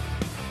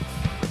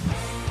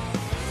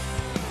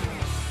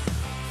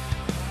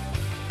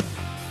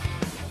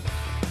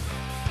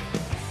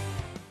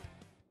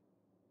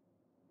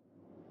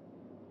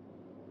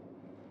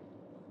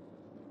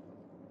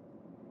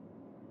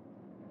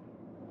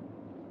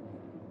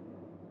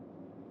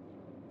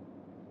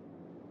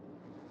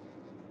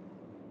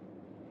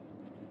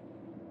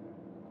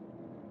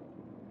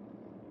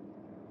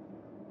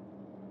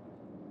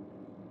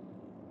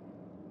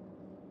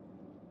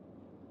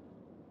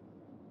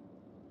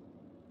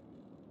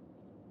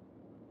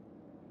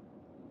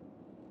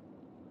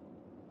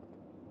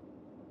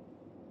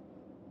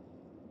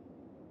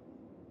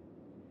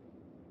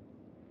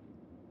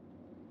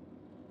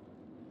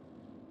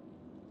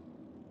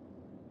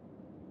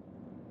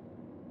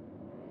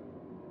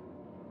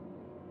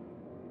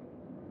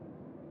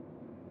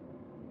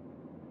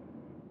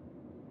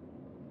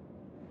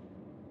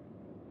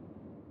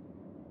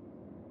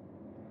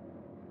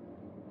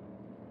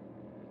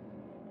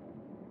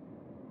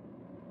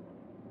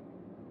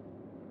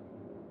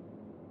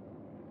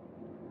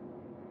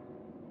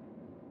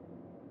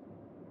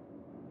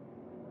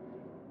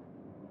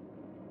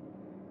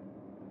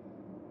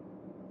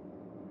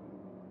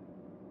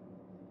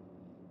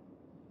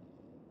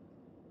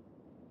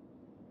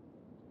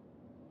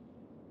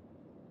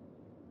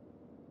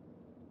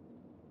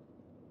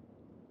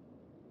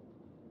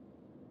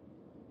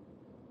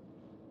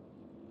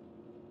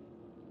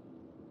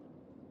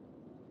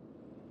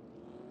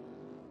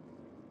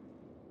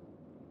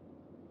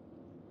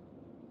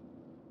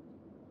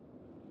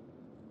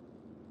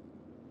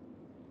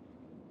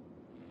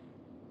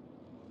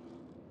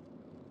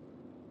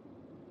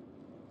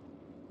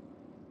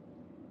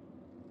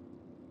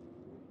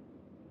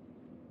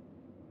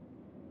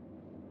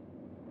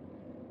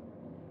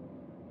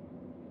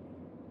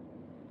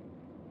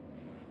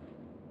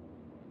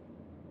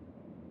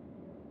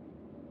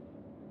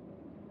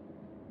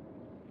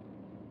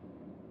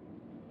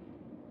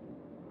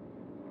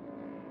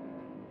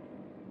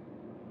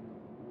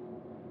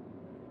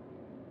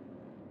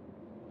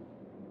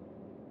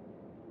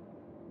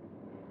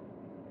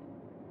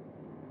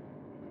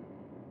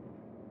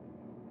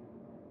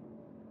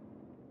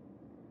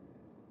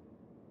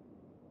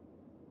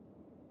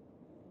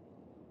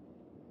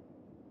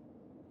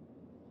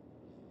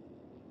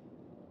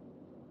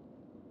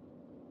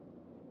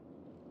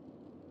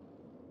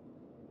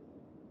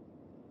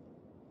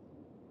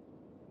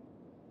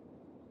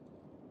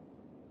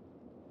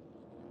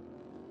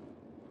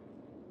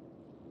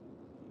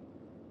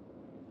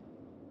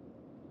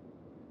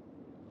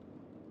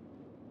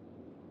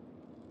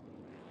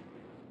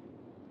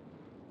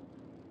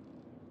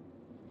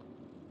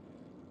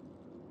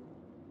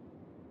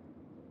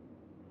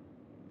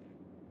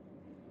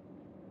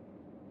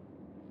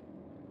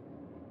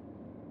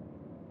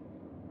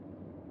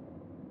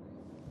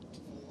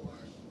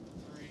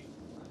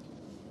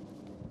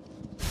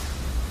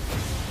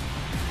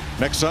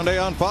 Next Sunday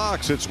on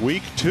Fox, it's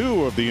week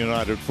 2 of the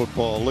United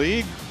Football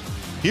League.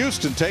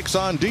 Houston takes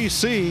on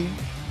DC.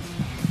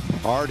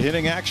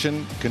 Hard-hitting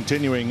action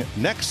continuing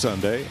next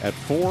Sunday at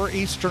 4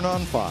 Eastern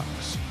on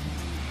Fox.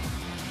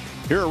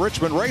 Here at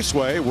Richmond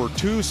Raceway, we're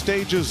 2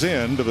 stages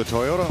into the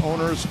Toyota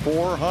Owners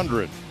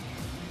 400.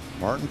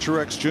 Martin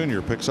Truex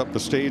Jr. picks up the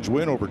stage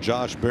win over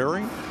Josh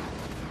Berry.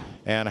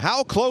 And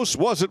how close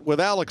was it with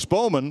Alex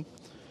Bowman?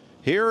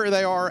 Here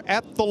they are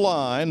at the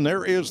line.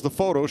 There is the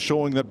photo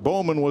showing that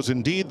Bowman was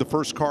indeed the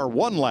first car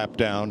 1 lap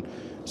down,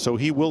 so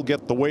he will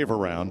get the wave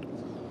around.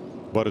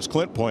 But as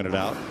Clint pointed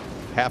out,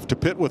 have to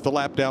pit with the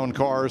lap down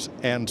cars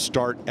and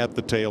start at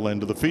the tail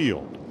end of the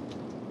field.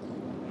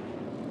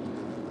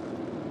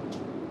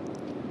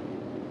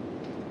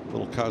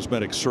 Little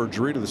cosmetic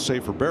surgery to the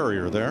safer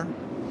barrier there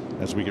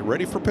as we get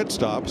ready for pit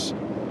stops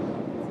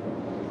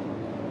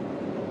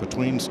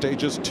between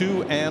stages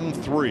 2 and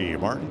 3.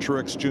 Martin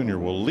Truex Jr.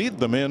 will lead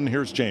them in.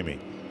 Here's Jamie.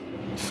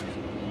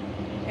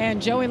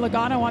 And Joey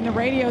Logano on the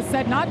radio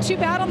said not too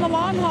bad on the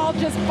long haul,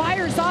 just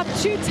fires off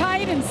too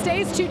tight and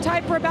stays too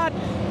tight for about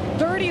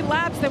 30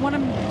 laps. They want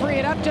to free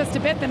it up just a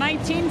bit. The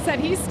 19 said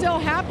he's still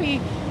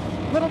happy.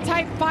 Little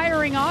tight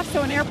firing off,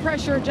 so an air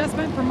pressure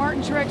adjustment for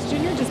Martin Truex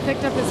Jr. just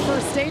picked up his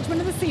first stage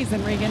win of the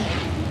season, Regan.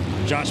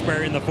 Josh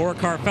Berry in the 4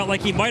 car felt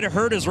like he might have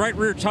hurt his right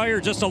rear tire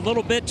just a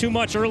little bit too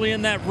much early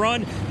in that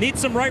run.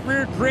 Needs some right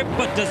rear grip,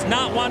 but does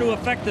not want to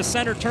affect the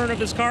center turn of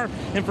his car.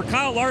 And for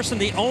Kyle Larson,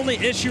 the only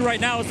issue right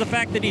now is the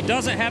fact that he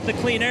doesn't have the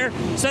clean air.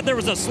 Said there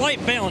was a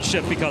slight balance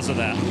shift because of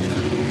that.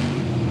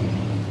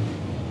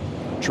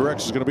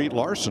 Truex is going to beat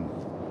Larson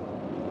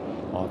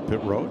off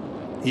pit road.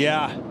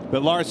 Yeah,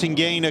 but Larson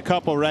gained a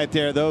couple right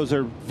there. Those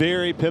are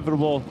very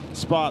pivotal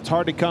spots.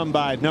 Hard to come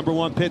by. Number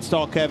 1 pit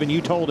stall, Kevin.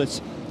 You told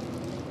us.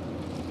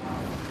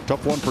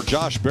 Tough one for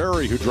Josh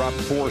Berry, who dropped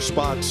 4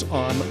 spots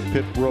on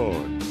pit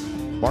road.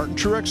 Martin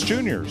Truex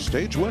Jr.,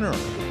 stage winner.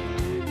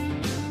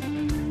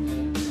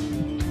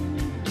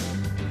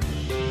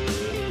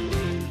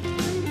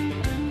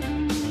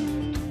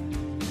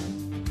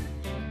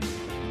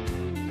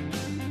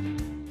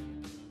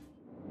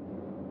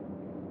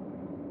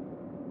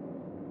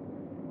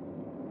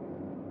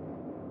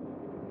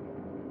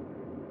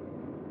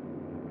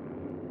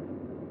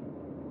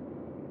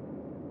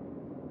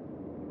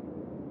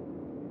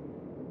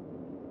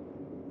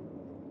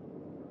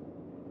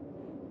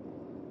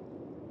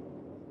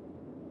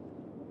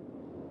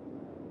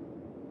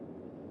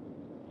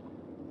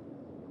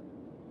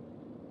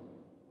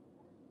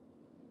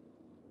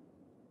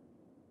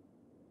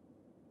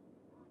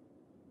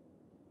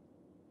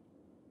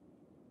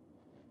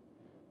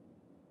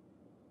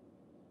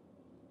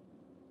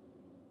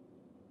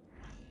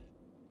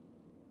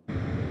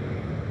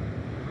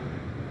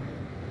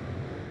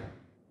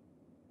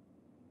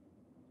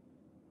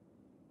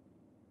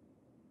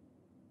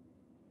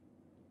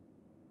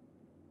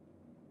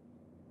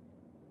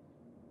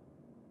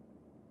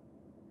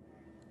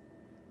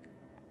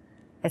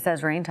 It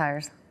says rain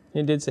tires.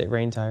 It did say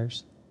rain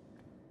tires.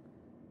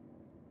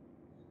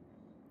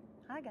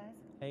 Hi, guys.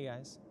 Hey,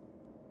 guys.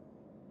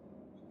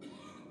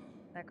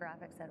 That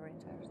graphic said rain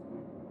tires.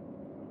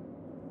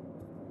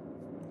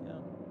 Yeah.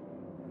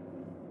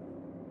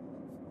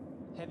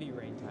 Heavy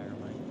rain tire,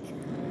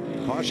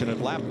 Mike. Caution at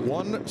lap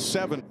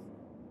 17.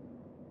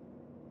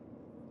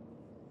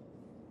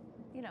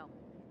 You know.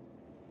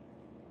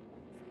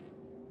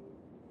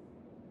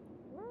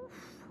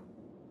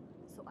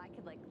 So I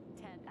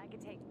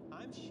could take.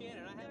 I'm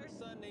Shannon. I have a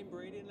son named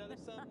Brady and another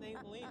son named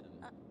Liam.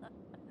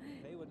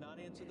 They would not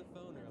answer the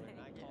phone earlier,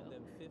 and I called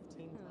them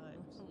 15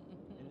 times.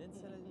 And then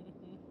said,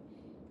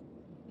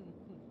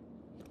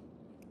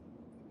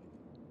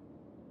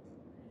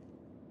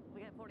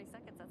 We got 40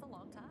 seconds. That's a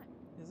long time.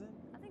 Is it?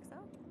 I think so.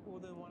 Well,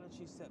 then why don't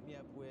you set me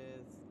up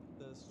with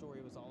the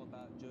story was all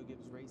about Joe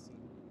Gibbs Racing.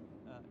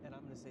 And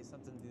I'm going to say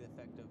something to the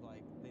effect of,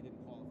 like, they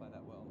didn't qualify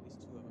that well. At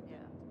least 2 of them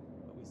didn't.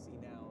 But we see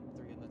now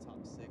 3 in the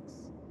top 6.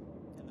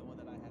 And the one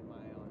that I had my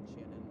eye on,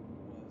 Shannon,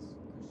 was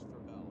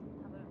Christopher Bell.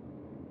 How about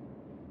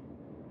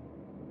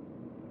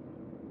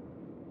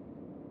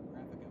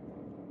Graphic up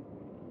front.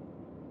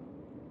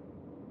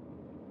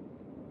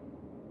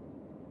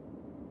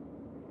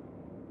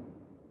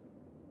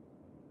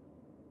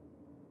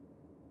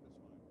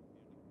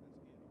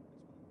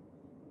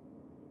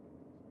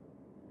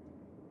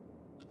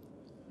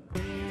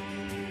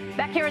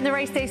 Back here in the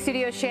Race Day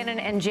studio, Shannon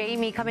and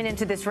Jamie coming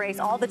into this race.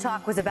 All the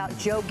talk was about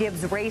Joe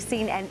Gibbs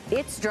Racing and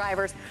its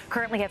drivers.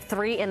 Currently have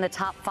 3 in the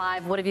top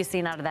 5. What have you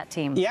seen out of that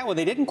team? Yeah, well,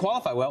 they didn't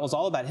qualify well. It was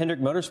all about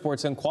Hendrick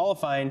Motorsports in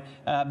qualifying,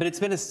 but it's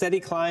been a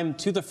steady climb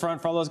to the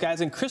front for all those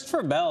guys. And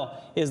Christopher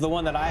Bell is the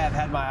one that I have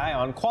had my eye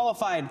on.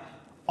 Qualified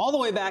all the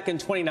way back in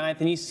 29th,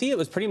 and you see it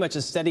was pretty much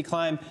a steady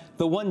climb.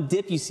 The one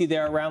dip you see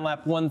there around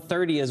lap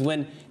 130 is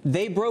when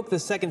they broke the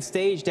second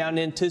stage down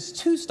into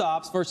 2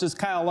 stops versus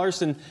Kyle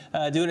Larson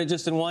doing it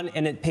just in 1,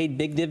 and it paid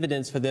big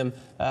dividends for them.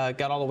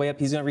 Got all the way up.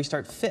 He's going to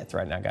restart 5th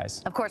right now,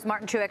 guys. Of course,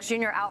 Martin Truex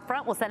Jr. out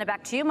front. We'll send it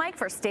back to you, Mike,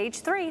 for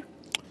stage 3.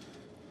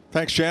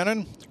 Thanks,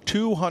 Shannon.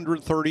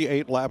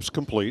 238 laps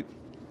complete.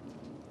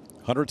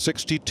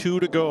 162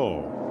 to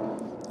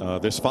go.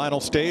 This final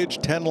stage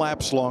 10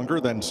 laps longer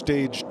than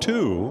stage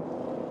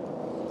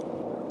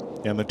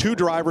 2. And the two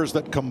drivers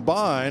that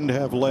combined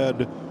have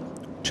led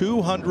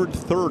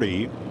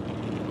 230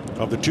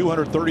 of the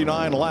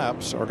 239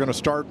 laps are going to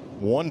start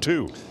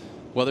 1-2.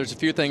 Well, there's a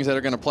few things that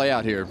are going to play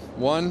out here.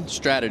 One,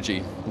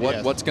 strategy.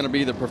 What's going to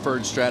be the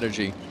preferred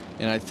strategy?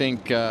 And I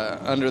think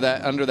under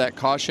that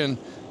caution,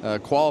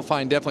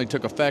 qualifying definitely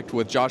took effect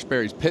with Josh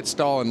Berry's pit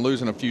stall and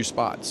losing a few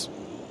spots.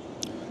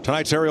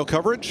 Tonight's aerial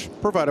coverage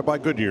provided by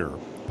Goodyear,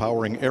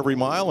 powering every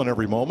mile and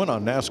every moment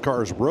on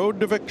NASCAR's road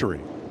to victory.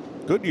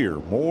 Goodyear,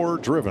 more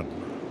driven.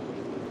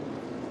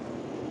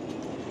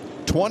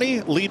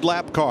 20 lead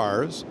lap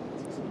cars.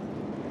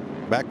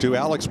 Back to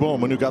Alex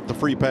Bowman, who got the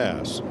free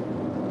pass.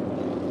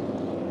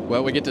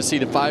 Well, we get to see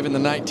the 5 and the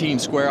 19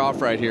 square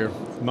off right here.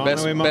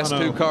 Best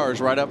two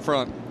cars right up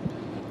front.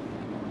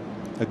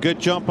 A good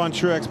jump on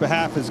Truex's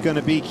behalf is going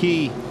to be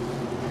key.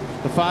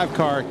 The 5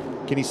 car,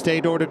 can he stay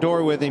door to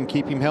door with him,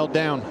 keep him held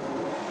down,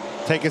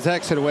 take his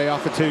exit away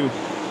off of 2?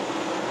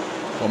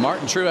 Well,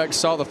 Martin Truex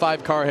saw the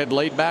 5 car had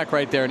laid back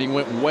right there, and he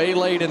went way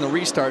late in the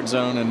restart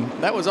zone, and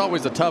that was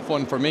always a tough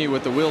one for me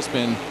with the wheel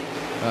spin.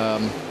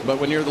 But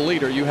when you're the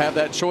leader, you have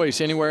that choice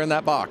anywhere in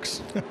that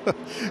box.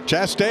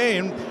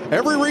 Chastain,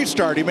 every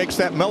restart he makes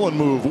that melon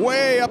move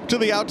way up to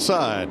the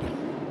outside.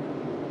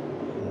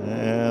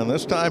 And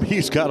this time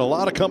he's got a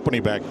lot of company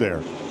back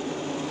there.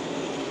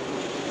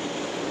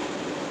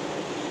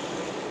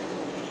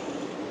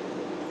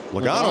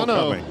 Logano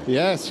coming.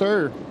 Yes,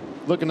 sir.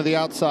 Looking to the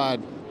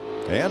outside.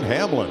 And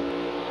Hamlin.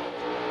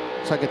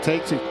 Looks like it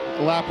takes a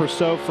lap or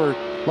so for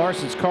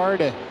Larson's car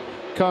to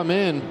come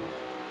in.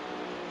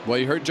 Well,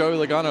 you heard Joey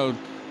Logano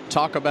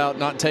talk about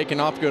not taking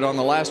off good on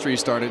the last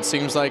restart. It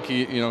seems like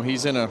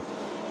he's in a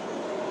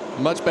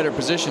much better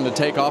position to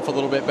take off a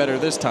little bit better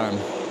this time.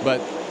 But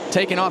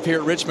taking off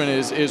here at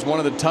Richmond is one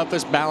of the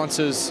toughest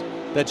balances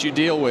that you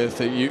deal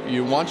with.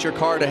 You want your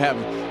car to have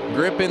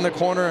grip in the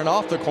corner and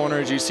off the corner,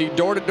 as you see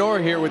door to door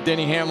here with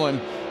Denny Hamlin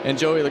and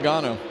Joey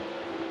Logano.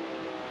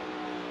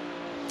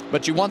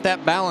 But you want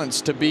that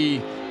balance to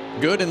be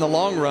good in the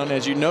long run.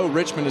 As you know,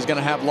 Richmond is going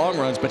to have long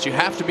runs, but you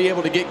have to be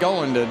able to get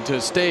going to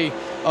stay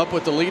up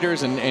with the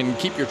leaders and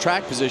keep your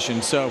track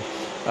position. So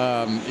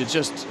it's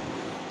just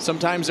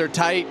sometimes they're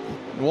tight,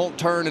 won't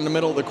turn in the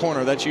middle of the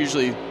corner. That's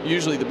usually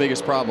the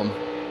biggest problem.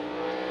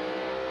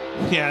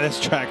 Yeah, this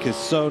track is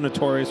so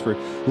notorious for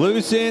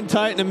loose in,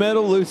 tight in the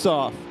middle, loose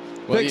off.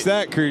 Well, fix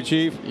that, crew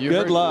chief.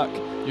 Good luck.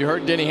 You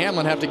heard Denny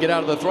Hamlin have to get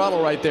out of the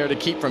throttle right there to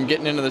keep from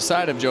getting into the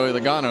side of Joey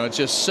Logano. It's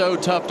just so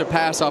tough to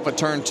pass off of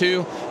turn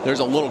 2. There's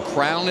a little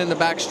crown in the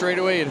back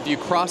straightaway, and if you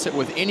cross it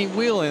with any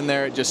wheel in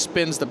there, it just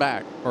spins the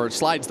back, or it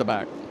slides the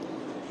back.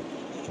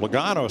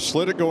 Logano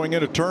slid it going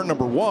into turn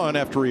number 1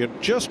 after he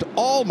had just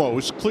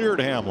almost cleared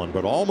Hamlin,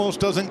 but almost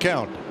doesn't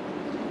count.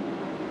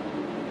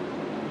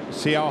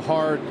 See how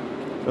hard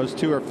those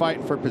two are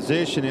fighting for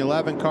position. The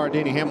 11 car,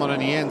 Denny Hamlin on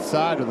the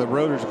inside with the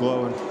rotors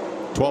glowing.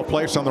 12th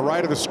place on the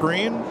right of the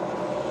screen.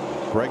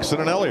 Gregson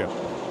and Elliott.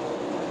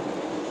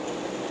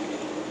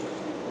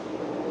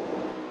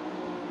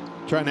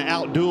 Trying to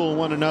outduel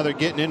one another,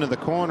 getting into the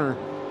corner.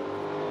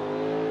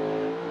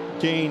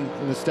 Gain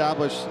and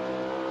establish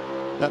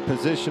that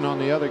position on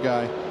the other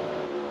guy.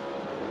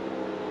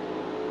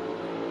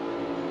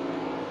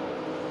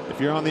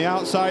 If you're on the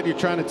outside, you're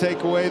trying to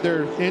take away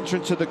their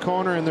entrance to the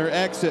corner and their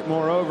exit.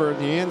 Moreover,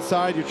 the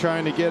inside, you're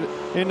trying to get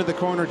into the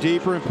corner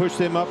deeper and push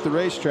them up the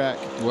racetrack.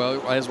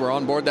 Well, as we're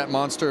on board that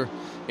Monster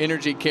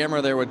Energy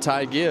camera there with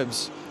Ty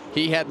Gibbs,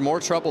 he had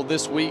more trouble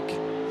this week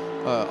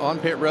on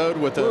pit road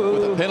with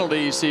a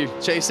penalty. You see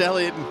Chase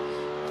Elliott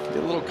get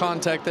a little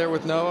contact there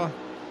with Noah,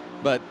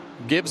 but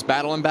Gibbs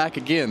battling back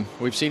again.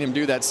 We've seen him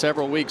do that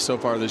several weeks so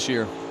far this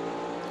year.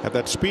 Had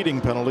that speeding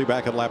penalty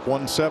back at lap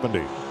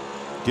 170.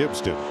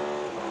 Gibbs did.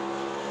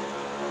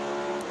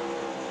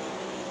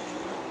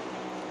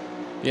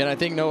 Yeah, and I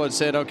think Noah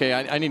said, okay,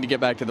 I need to get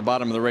back to the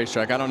bottom of the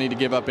racetrack. I don't need to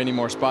give up any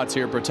more spots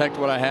here. Protect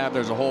what I have.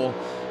 There's a hole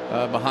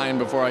behind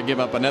before I give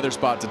up another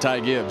spot to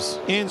Ty Gibbs.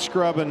 And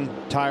scrubbing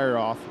tire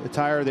off, a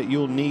tire that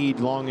you'll need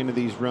long into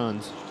these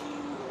runs.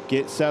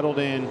 Get settled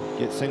in,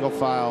 get single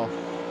file.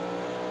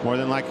 More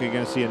than likely you're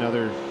going to see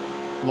another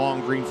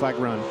long green flag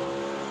run.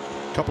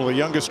 A couple of the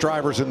youngest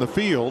drivers in the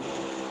field,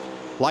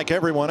 like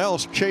everyone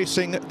else,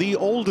 chasing the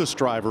oldest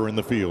driver in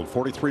the field,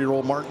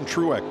 43-year-old Martin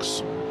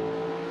Truex.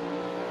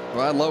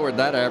 Well, I lowered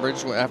that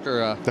average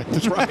after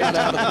that's right. Got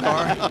out of the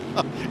car.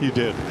 You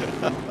did.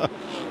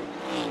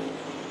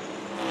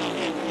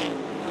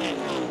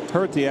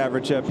 Hurt the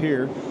average up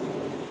here.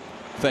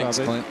 Thanks,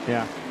 probably. Clint.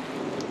 Yeah,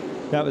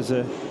 that was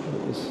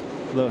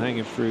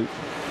low-hanging fruit.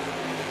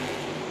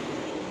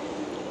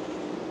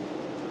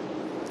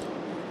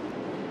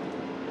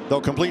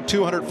 They'll complete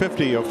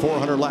 250 of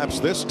 400 laps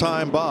this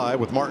time by,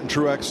 with Martin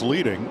Truex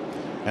leading.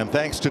 And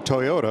thanks to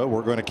Toyota,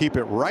 we're going to keep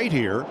it right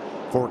here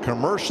for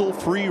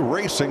commercial-free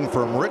racing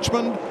from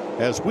Richmond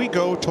as we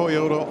go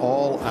Toyota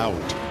all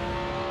out.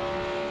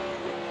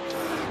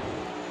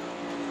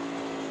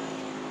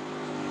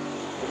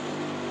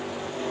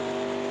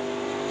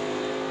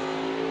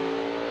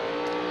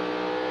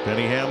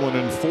 Denny Hamlin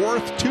in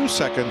fourth, 2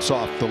 seconds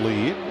off the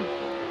lead.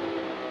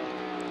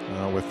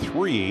 With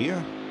 3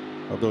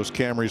 of those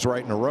Camrys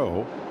right in a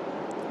row.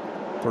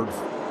 Third,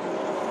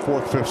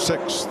 fourth, fifth,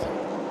 sixth.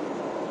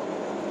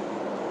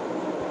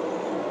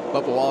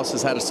 Bubba Wallace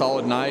has had a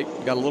solid night.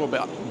 Got a little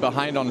bit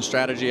behind on the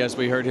strategy as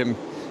we heard him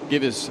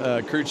give his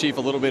crew chief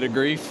a little bit of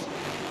grief.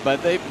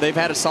 But they've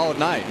had a solid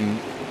night. And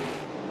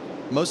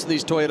most of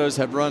these Toyotas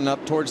have run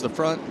up towards the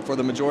front for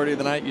the majority of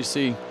the night. You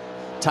see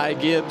Ty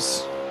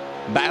Gibbs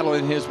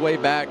battling his way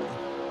back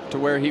to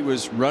where he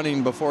was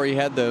running before he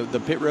had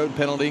the pit road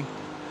penalty.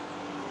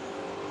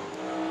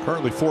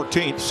 Currently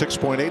 14th,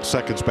 6.8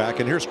 seconds back.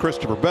 And here's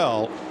Christopher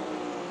Bell.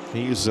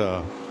 He's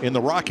in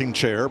the rocking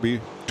chair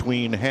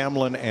between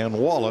Hamlin and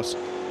Wallace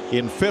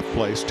in 5th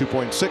place,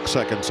 2.6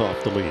 seconds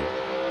off the lead.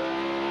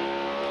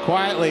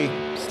 Quietly,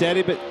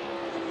 steady, but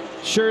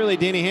surely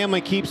Denny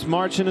Hamlin keeps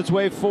marching its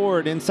way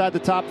forward inside the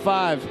top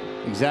 5.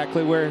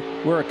 Exactly where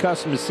we're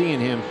accustomed to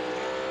seeing him.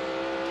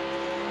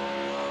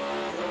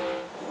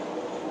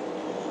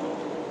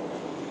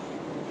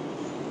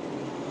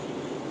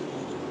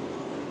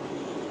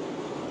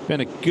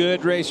 Been a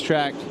good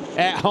racetrack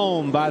at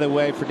home, by the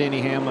way, for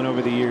Denny Hamlin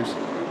over the years.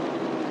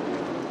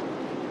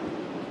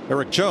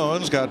 Eric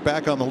Jones got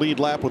back on the lead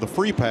lap with a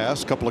free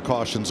pass a couple of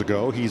cautions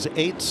ago. He's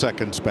 8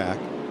 seconds back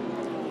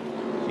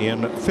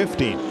in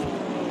 15th.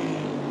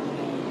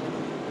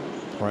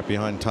 Right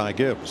behind Ty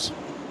Gibbs.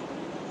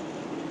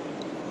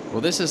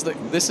 Well, this is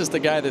the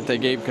guy that they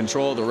gave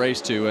control of the race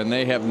to, and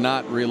they have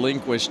not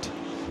relinquished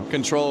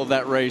control of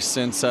that race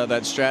since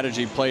that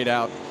strategy played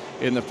out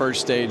in the first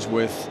stage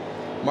with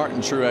Martin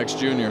Truex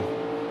Jr.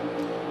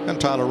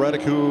 And Tyler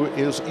Reddick, who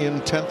is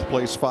in 10th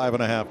place,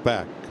 5.5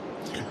 back.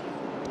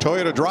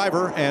 Toyota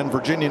driver and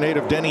Virginia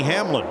native Denny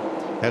Hamlin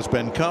has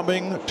been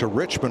coming to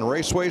Richmond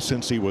Raceway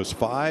since he was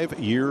 5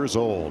 years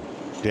old.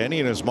 Denny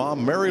and his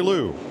mom Mary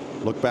Lou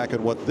look back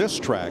at what this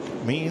track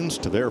means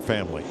to their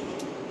family.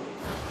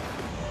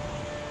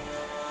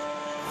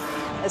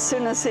 As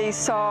soon as he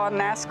saw a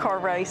NASCAR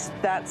race,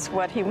 that's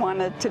what he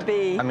wanted to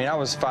be. I mean, I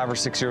was 5 or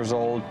 6 years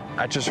old.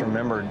 I just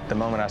remembered the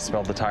moment I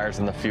smelled the tires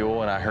and the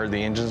fuel and I heard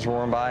the engines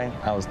roaring by,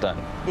 I was done.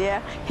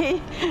 Yeah,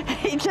 he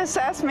just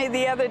asked me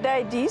the other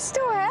day, do you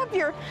still have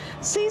your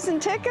season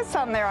tickets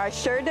on there? I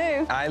sure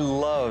do. I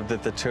love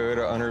that the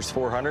Toyota Owners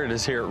 400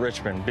 is here at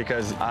Richmond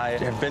because I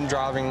have been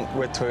driving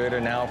with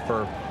Toyota now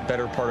for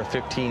better part of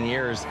 15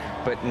 years,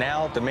 but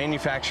now the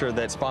manufacturer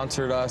that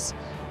sponsored us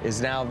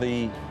is now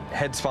the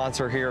head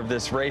sponsor here of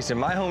this race. In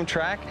my home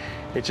track,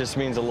 it just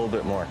means a little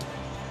bit more.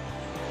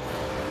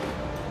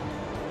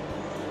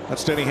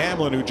 That's Denny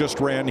Hamlin, who just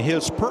ran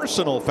his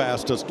personal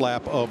fastest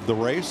lap of the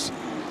race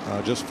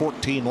just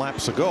 14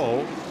 laps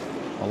ago,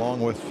 along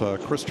with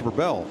Christopher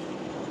Bell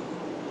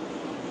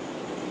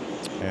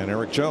and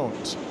Eric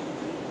Jones.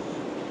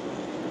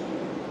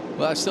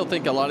 Well, I still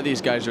think a lot of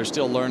these guys are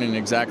still learning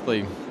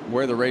exactly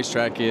where the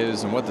racetrack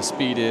is and what the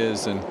speed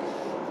is, and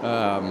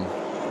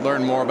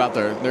learn more about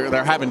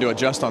they're having to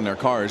adjust on their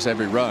cars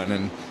every run.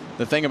 And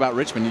the thing about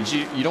Richmond is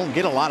you don't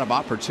get a lot of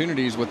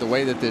opportunities with the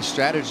way that this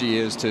strategy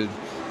is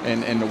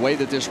and the way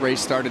that this race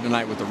started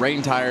tonight with the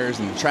rain tires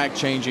and the track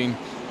changing.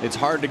 It's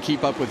hard to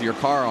keep up with your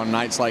car on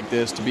nights like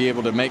this to be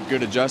able to make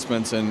good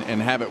adjustments and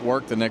have it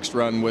work the next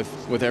run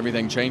with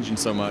everything changing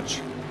so much.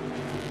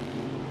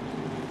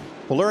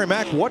 Well, Larry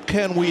Mack, what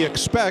can we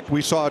expect?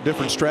 We saw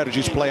different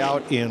strategies play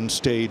out in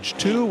stage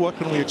 2. What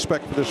can we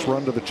expect for this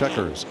run to the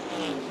checkers?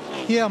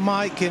 Yeah,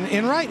 Mike,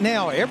 and right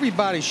now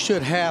everybody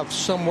should have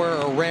somewhere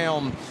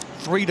around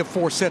 3 to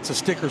 4 sets of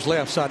stickers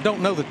left, so I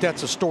don't know that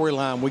that's a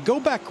storyline. We go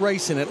back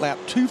racing at lap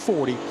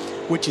 240,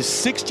 which is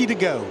 60 to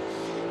go.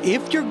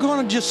 If you're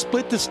going to just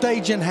split the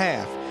stage in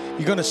half,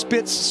 you're going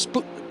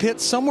to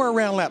pit somewhere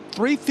around lap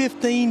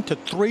 315 to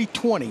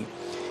 320.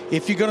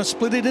 If you're going to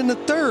split it into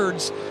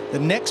thirds, the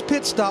next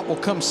pit stop will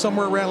come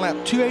somewhere around lap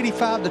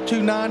 285 to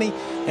 290,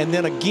 and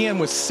then again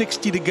with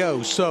 60 to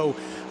go. So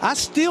I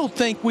still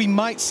think we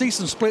might see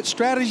some split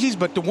strategies,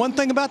 but the one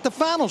thing about the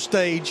final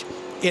stage,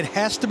 it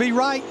has to be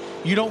right.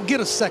 You don't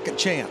get a second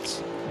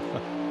chance.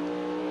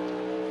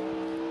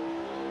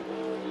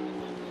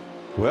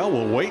 Well,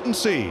 we'll wait and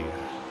see.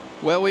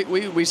 Well,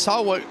 we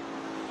saw what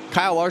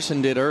Kyle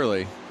Larson did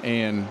early,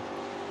 and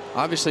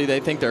obviously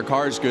they think their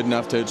car is good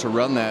enough to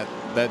run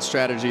that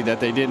strategy that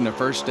they did in the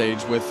first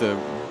stage with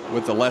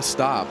the less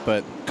stop.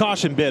 But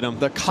caution bit them.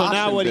 So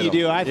now what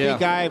do? I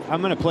think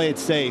I'm going to play it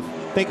safe.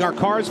 I think our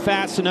car's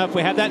fast enough.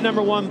 We have that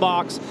 #1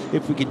 box.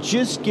 If we could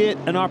just get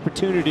an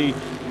opportunity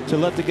to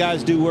let the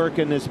guys do work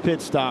in this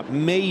pit stop,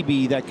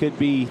 maybe that could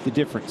be the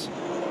difference.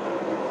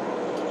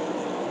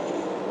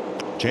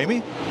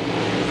 Jamie?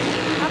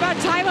 How about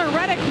Tyler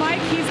Reddick, Mike?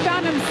 He's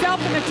found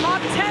himself in the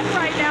top 10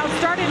 right now,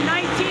 started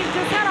 19th,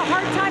 just had a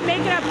hard time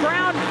making up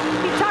ground.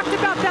 He talked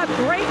about that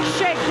brake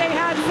shake they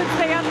had since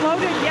they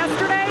unloaded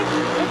yesterday.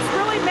 It's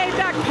really made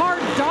that car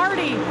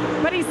darty.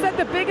 But he said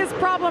the biggest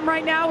problem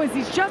right now is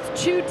he's just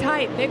too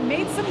tight. They've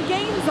made some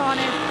gains on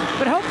it,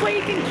 but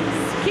hopefully he can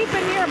keep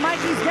it here. Mike,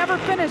 he's never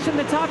finished in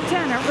the top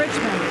 10 at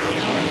Richmond.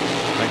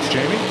 Thanks,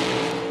 Jamie.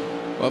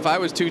 Well, if I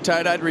was too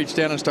tight, I'd reach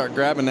down and start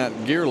grabbing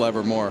that gear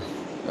lever more.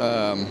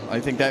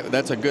 I think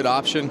that's a good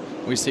option.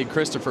 We see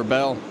Christopher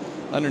Bell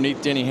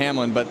underneath Denny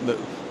Hamlin, but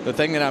the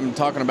thing that I'm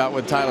talking about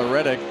with Tyler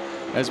Reddick,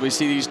 as we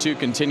see these two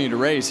continue to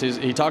race,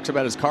 he talks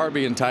about his car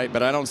being tight,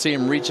 but I don't see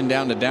him reaching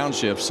down to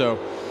downshift. So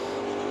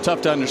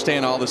tough to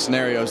understand all the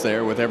scenarios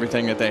there with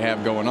everything that they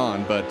have going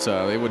on, but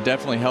it would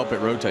definitely help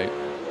it rotate.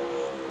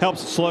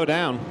 Helps it slow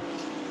down.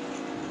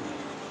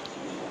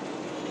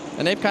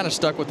 And they've kind of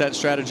stuck with that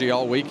strategy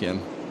all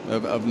weekend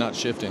of not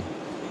shifting.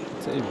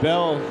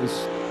 Bell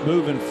is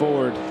moving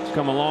forward. It's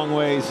come a long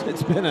ways.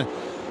 It's been a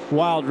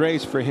wild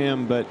race for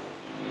him, but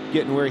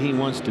getting where he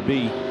wants to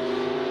be.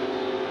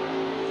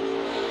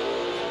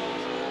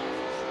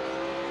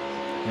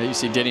 Yeah, you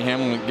see Denny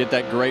Hamlin get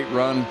that great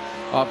run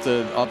off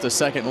the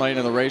second lane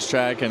of the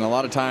racetrack, and a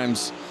lot of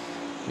times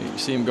you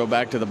see him go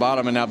back to the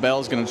bottom, and now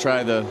Bell's going to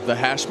try the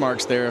hash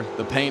marks there.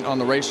 The paint on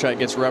the racetrack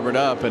gets rubbered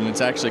up, and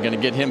it's actually going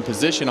to get him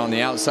position on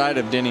the outside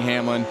of Denny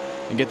Hamlin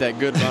and get that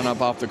good run up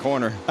off the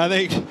corner. I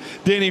think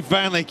Denny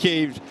finally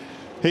caved.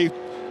 He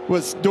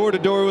was door to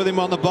door with him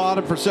on the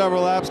bottom for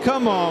several laps.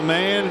 Come on,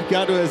 man.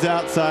 Got to his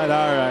outside.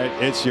 All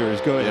right, it's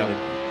yours. Go ahead. Yep.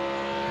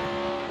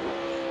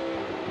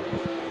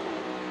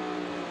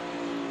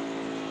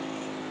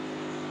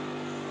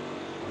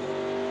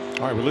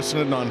 All right, we're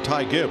listening on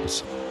Ty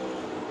Gibbs.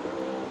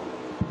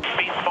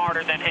 Be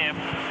smarter than him.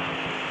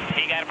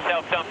 He got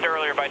himself dumped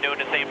earlier by doing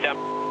the same dump.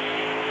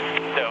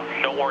 So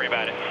don't worry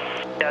about it.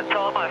 Yeah,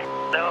 tell them I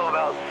know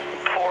about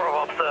 4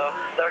 of them, so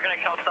they're going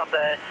to come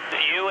someday.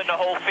 You and the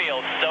whole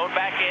field, zone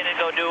back in and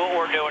go do what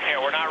we're doing here.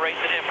 We're not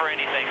racing him for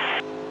anything.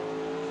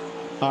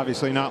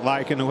 Obviously not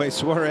liking the way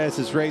Suarez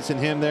is racing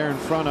him there in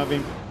front of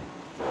him.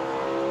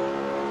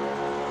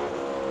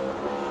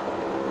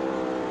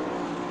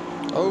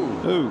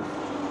 Oh.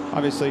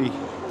 Obviously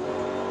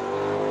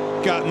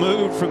got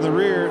moved from the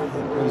rear.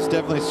 It was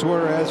definitely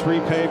Suarez,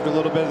 repaved a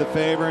little bit of the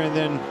favor, and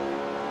then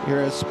here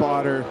as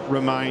spotter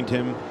remind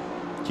him,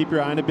 keep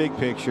your eye on the big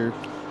picture.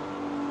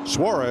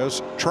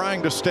 Suarez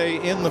trying to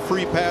stay in the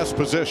free pass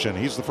position.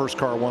 He's the first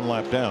car 1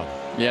 lap down.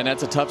 Yeah, and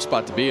that's a tough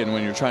spot to be in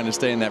when you're trying to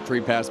stay in that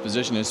free pass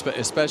position,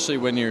 especially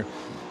when you're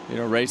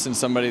racing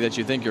somebody that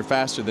you think you're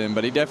faster than.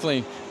 But he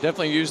definitely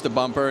used the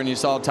bumper, and you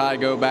saw Ty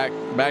go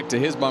back to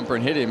his bumper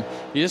and hit him.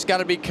 You just got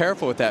to be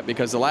careful with that,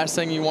 because the last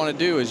thing you want to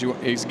do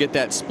is get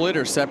that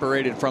splitter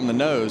separated from the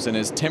nose. And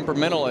as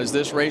temperamental as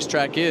this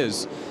racetrack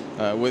is,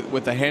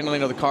 with the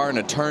handling of the car and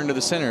a turn to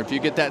the center, if you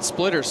get that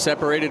splitter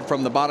separated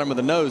from the bottom of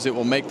the nose, it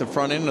will make the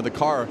front end of the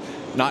car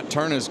not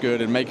turn as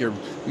good and make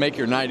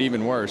your night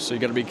even worse. So you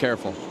got to be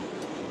careful.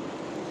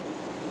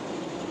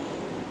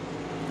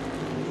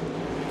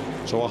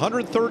 So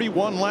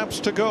 131 laps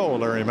to go,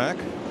 Larry Mack.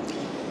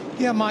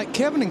 Yeah, Mike,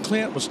 Kevin and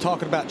Clint was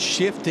talking about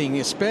shifting,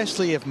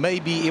 especially if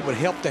maybe it would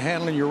help the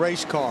handling your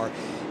race car.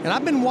 And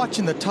I've been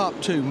watching the top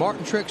 2,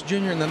 Martin Truex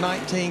Jr. in the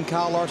 19,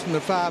 Kyle Larson in the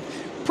 5,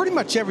 pretty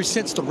much ever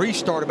since the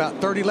restart, about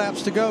 30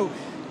 laps to go.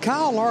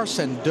 Kyle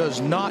Larson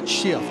does not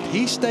shift.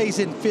 He stays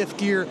in 5th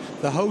gear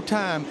the whole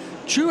time.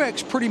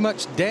 Truex pretty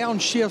much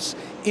downshifts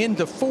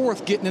into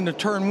 4th, getting into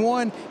turn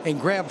 1,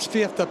 and grabs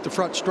 5th up the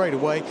front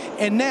straightaway.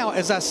 And now,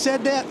 as I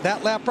said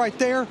that lap right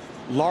there,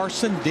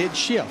 Larson did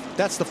shift.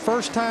 That's the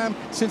first time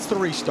since the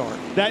restart.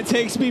 That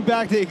takes me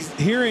back to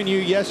hearing you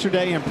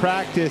yesterday in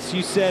practice.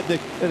 You said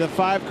the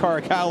 5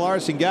 car Kyle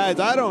Larson, guys,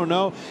 I don't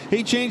know.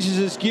 He changes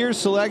his gear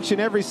selection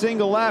every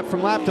single lap,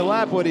 from lap to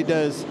lap, what he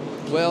does.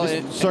 Well,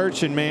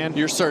 searching, man.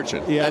 You're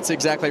searching. Yeah. That's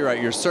exactly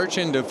right. You're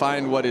searching to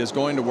find what is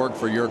going to work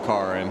for your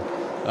car. And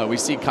we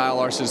see Kyle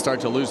Larson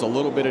start to lose a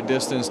little bit of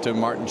distance to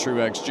Martin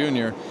Truex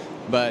Jr.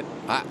 But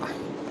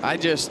I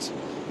just,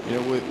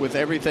 with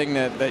everything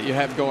that you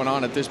have going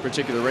on at this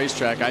particular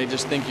racetrack, I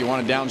just think you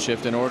want to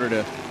downshift in order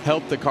to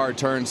help the car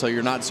turn so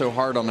you're not so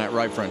hard on that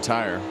right front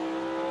tire.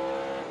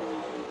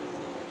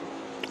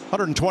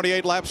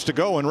 128 laps to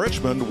go in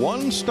Richmond.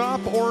 1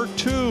 stop or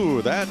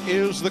 2? That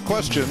is the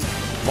question.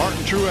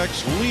 Martin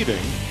Truex leading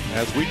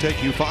as we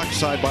take you Fox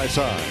side by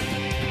side.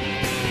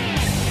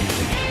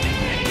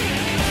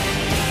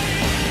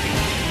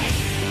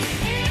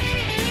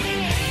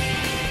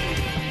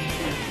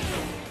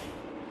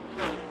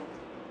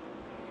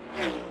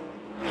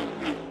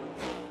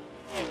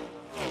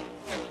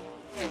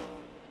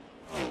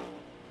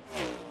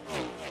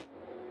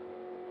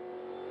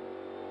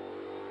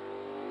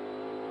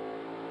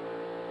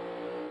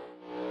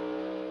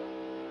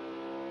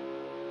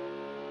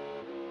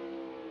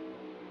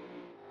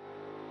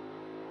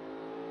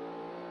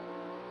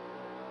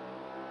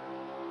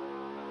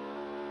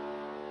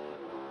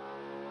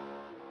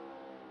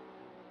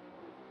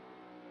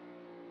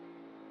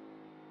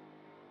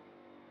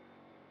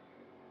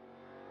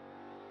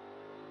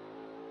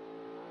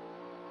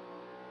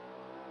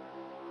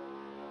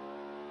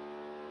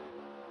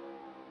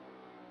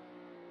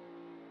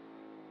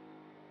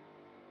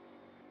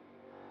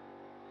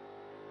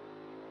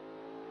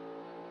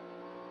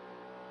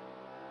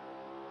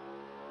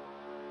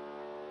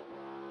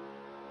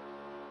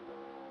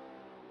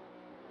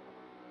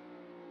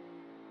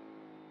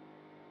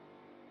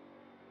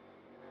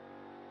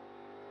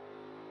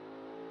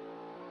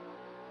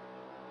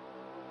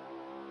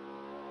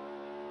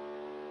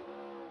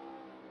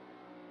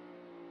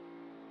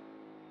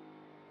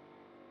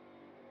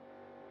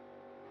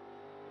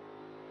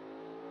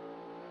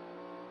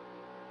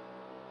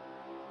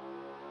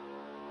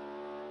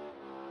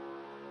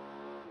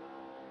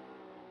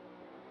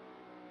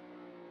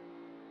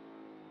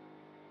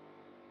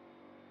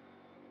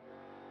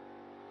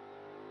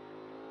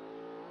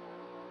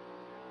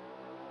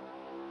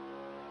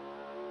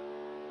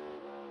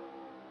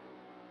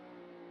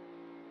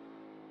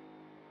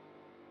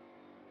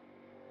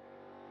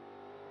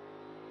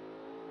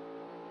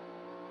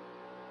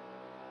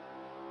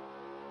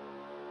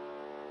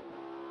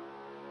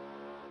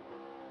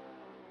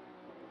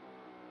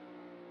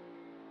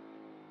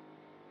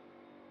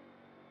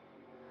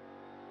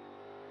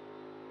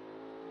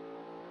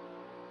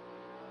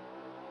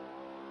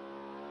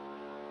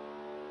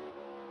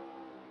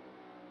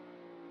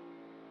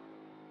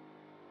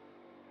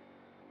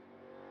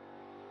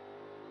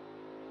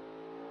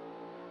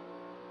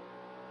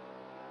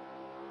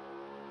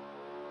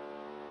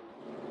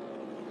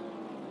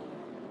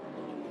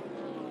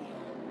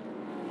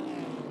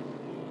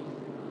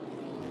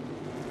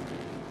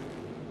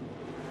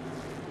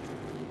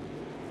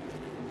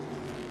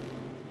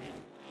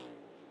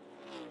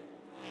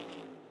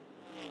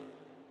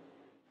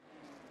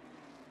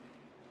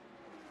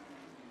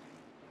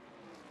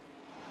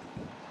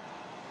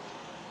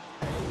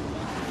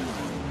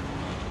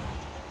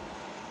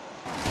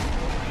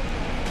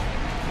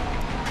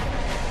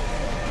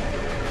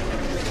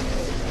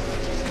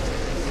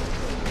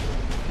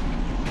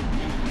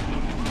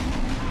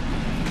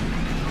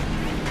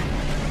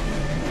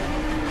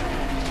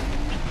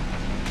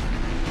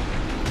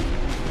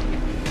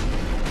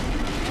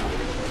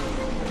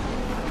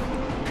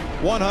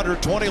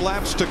 120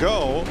 laps to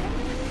go.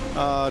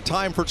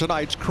 Time for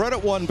tonight's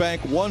Credit One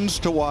Bank ones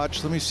to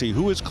watch. Let me see.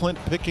 Who is Clint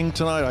picking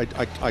tonight?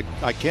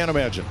 I can't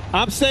imagine.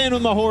 I'm staying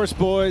with my horse,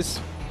 boys.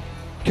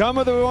 Come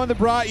with the one that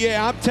brought you.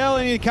 I'm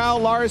telling you, Kyle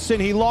Larson,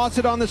 he lost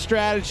it on the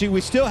strategy.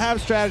 We still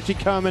have strategy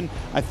coming.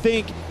 I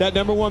think that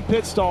 #1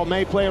 pit stall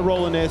may play a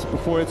role in this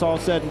before it's all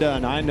said and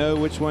done. I know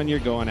which one you're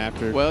going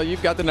after. Well,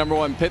 you've got the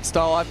 #1 pit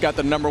stall. I've got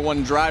the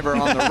 #1 driver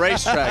on the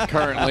racetrack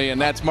currently, and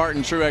that's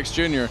Martin Truex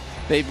Jr.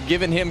 They've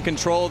given him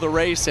control of the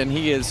race, and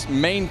he has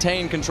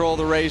maintained control of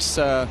the race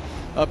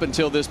up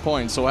until this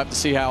point. So we'll have to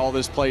see how all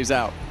this plays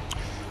out.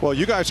 Well,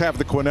 you guys have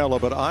the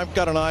Quinella, but I've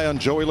got an eye on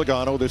Joey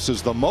Logano. This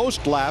is the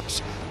most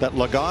laps that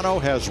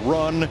Logano has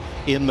run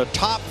in the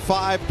top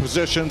 5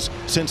 positions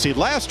since he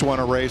last won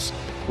a race,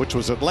 which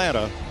was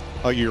Atlanta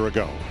a year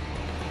ago.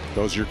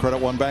 Those are your Credit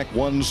One Bank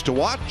ones to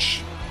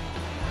watch.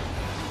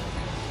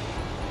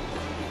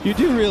 You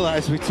do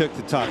realize we took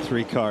the top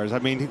 3 cars. I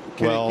mean,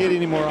 can it get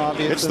any more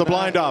obvious? It's the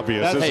blind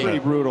obvious. That's pretty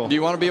brutal. Do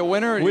you want to be a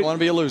winner or do you want to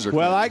be a loser?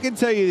 Well, I can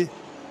tell you,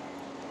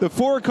 the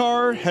 4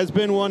 car has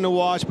been one to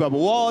watch. Bubba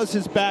Wallace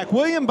is back.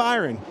 William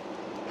Byron,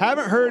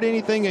 haven't heard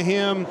anything of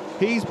him.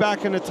 He's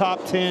back in the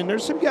top 10.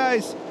 There's some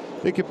guys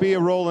that could be a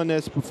role in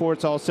this before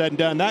it's all said and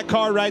done. That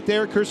car right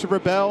there, Christopher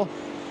Bell.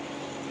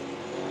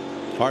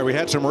 All right, we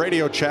had some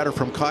radio chatter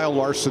from Kyle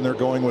Larson. They're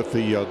going with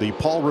the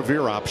Paul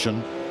Revere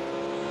option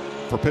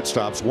for pit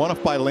stops. 1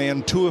 if by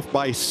land, 2 if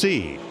by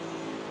sea.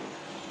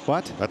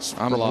 What? That's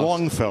from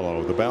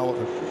Longfellow. The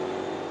ballad.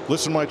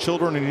 Listen, my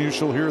children, and you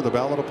shall hear the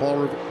ballad of Paul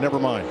Revere. Never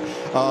mind.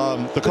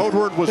 The code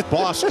word was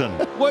Boston.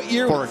 What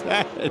year was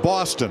that?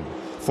 Boston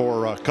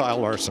for Kyle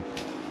Larson.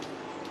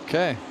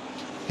 Okay.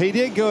 He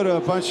did go to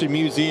a bunch of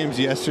museums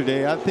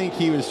yesterday. I think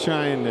he was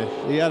trying to,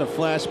 he had a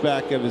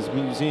flashback of his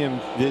museum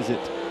visit.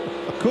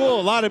 Cool,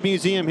 a lot of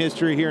museum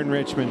history here in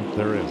Richmond.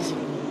 There is.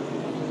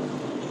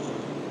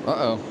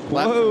 Uh-oh.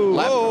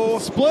 Whoa,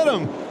 split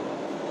him.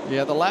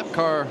 Yeah, the lap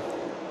car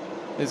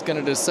is going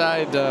to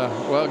decide,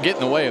 well, get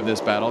in the way of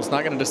this battle. It's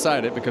not going to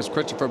decide it because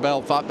Christopher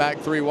Bell fought back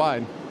 3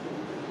 wide.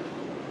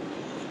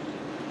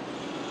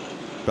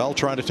 Bell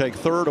trying to take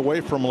 3rd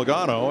away from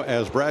Logano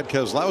as Brad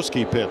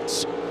Keselowski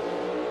pits.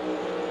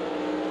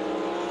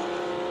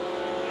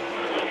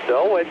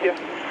 Still with you.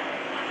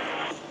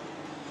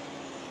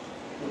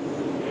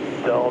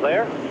 Still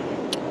there.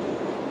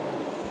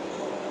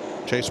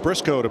 Chase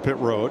Briscoe to pit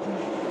road,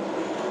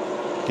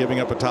 giving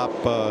up a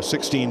top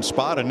 16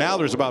 spot, and now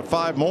there's about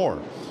 5 more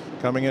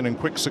coming in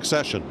quick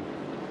succession.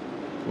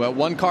 Well,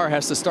 1 car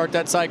has to start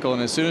that cycle,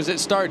 and as soon as it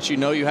starts, you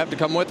know you have to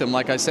come with them,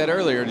 like I said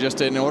earlier,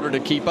 just in order to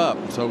keep up.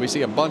 So we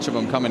see a bunch of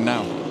them coming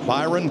now.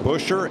 Byron,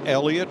 Buscher,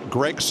 Elliott,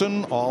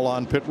 Gregson, all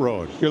on pit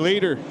road. Your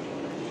leader,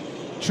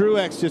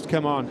 Truex, just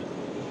come on.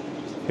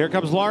 Here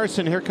comes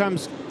Larson. Here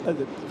comes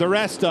the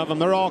rest of them.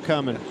 They're all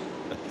coming.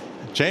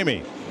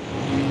 Jamie.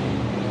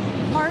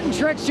 Martin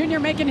Truex Jr.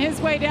 making his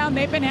way down.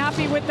 They've been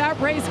happy with that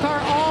race car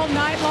all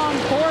night long.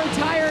 4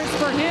 tires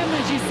for him.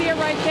 As you see it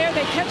right there,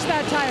 they catch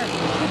that tire.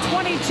 The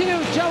 22,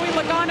 Joey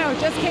Logano,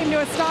 just came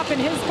to a stop in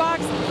his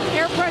box.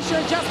 Air pressure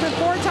adjustment,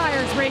 4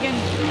 tires, Regan.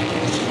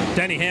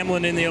 Denny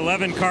Hamlin in the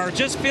 11 car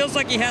just feels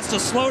like he has to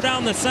slow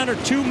down the center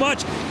too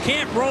much.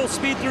 Can't roll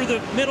speed through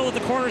the middle of the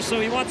corner, so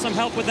he wants some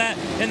help with that.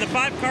 And the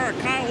 5 car,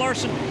 Kyle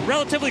Larson,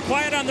 relatively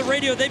quiet on the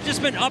radio. They've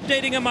just been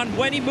updating him on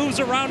when he moves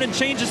around and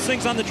changes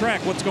things on the track.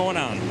 What's going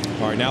on?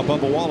 All right, now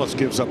Bubba Wallace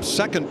gives up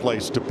 2nd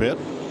place to pit.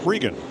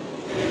 Regan.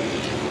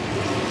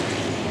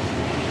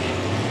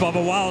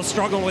 Bubba Wallace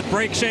struggling with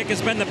brake shake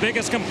has been the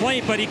biggest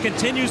complaint, but he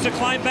continues to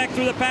climb back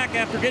through the pack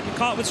after getting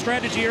caught with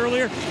strategy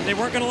earlier. They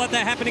weren't going to let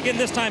that happen again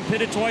this time.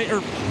 Pitted twice,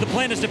 or the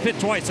plan is to pit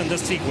twice in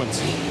this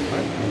sequence.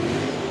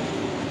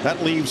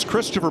 That leaves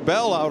Christopher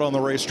Bell out on the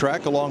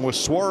racetrack along with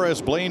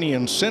Suarez, Blaney,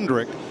 and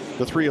Cindric.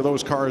 The 3 of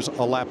those cars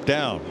a lap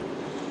down.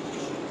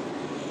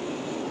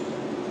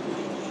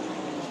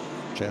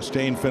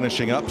 Chastain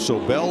finishing up, so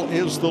Bell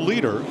is the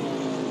leader.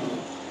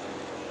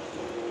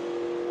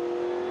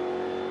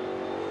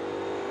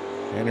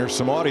 And here's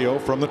some audio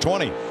from the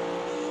 20.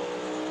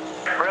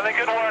 Really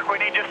good work. We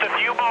need just a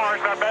few bars.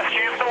 Our best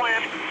chance to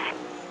win.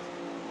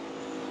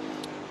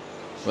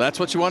 Well, that's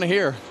what you want to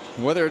hear.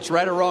 Whether it's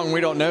right or wrong,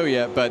 we don't know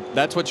yet, but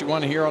that's what you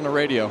want to hear on the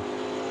radio.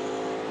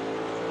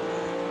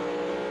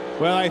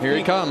 Well, Here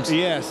he comes.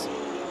 Yes.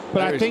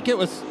 But I think it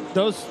was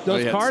those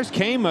cars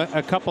came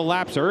a couple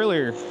laps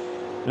earlier.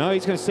 No,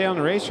 he's going to stay on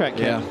the racetrack.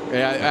 Yeah,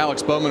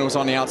 Alex Bowman was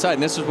on the outside,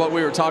 and this is what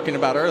we were talking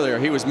about earlier.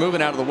 He was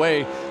moving out of the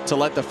way to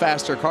let the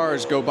faster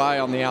cars go by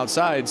on the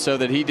outside so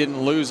that he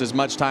didn't lose as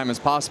much time as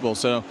possible.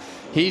 So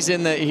he's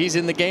in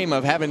the game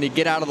of having to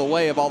get out of the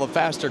way of all the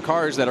faster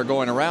cars that are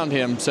going around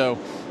him. So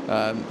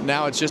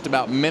now it's just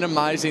about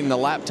minimizing the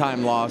lap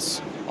time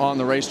loss on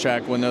the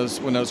racetrack when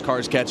those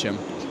cars catch him.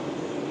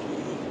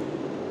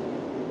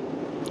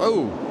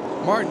 Oh,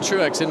 Martin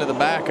Truex into the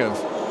back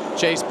of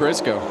Chase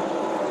Briscoe.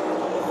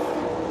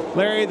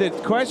 Larry, the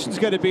question's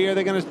going to be, are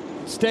they going to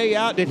stay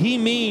out? Did he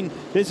mean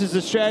this is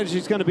the strategy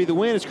that's going to be the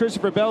win? Is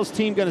Christopher Bell's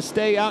team going to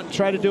stay out and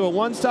try to do a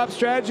one-stop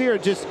strategy or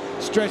just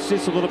stretch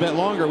this a little bit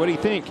longer? What do you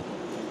think?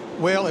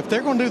 Well, if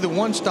they're going to do the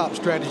one-stop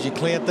strategy,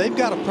 Clint, they've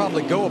got to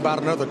probably go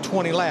about another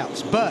 20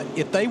 laps. But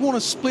if they want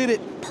to split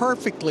it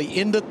perfectly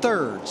into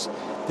thirds,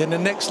 then the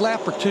next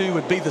lap or two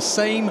would be the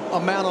same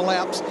amount of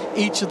laps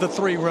each of the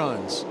 3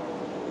 runs.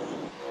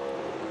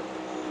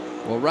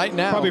 Well, right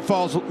now probably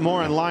falls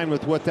more in line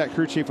with what that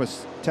crew chief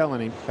was telling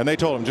him. And they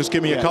told him, just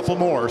give me a couple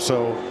more.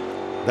 So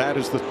that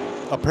is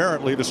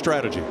apparently the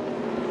strategy.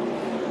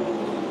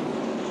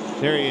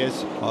 There he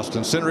is.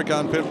 Austin Cindric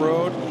on pit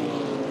road.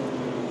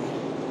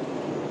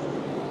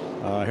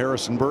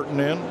 Harrison Burton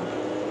in.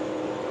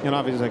 And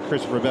obviously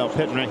Christopher Bell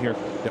pitting right here.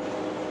 Yep.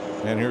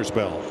 And here's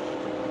Bell.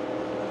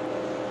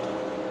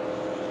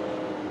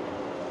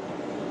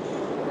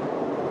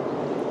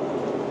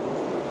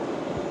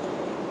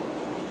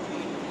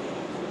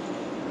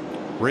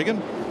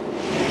 Regan.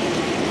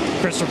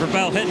 Christopher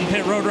Bell hitting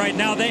pit road right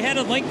now. They had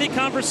a lengthy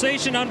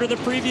conversation under the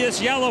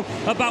previous yellow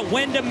about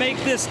when to make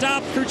this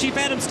stop. Crew Chief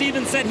Adam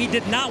Stevens said he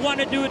did not want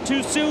to do it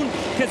too soon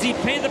because he'd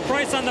pay the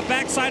price on the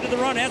backside of the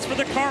run. As for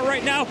the car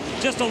right now,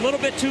 just a little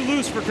bit too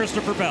loose for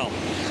Christopher Bell.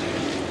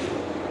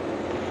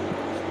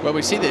 Well,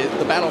 we see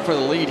the battle for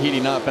the lead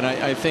heating up, and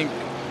I think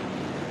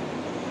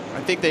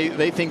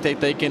they think that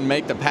they can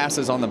make the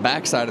passes on the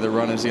backside of the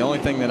run is the only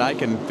thing that I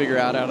can figure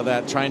out of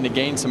that, trying to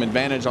gain some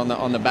advantage on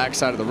the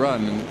backside of the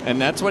run,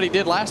 and that's what he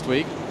did last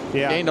week.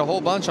 Yeah. Gained a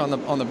whole bunch on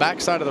the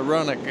backside of the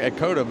run at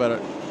COTA,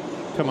 but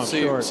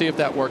see if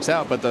that works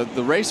out. But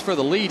the race for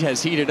the lead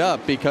has heated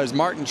up because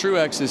Martin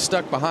Truex is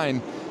stuck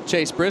behind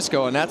Chase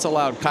Briscoe, and that's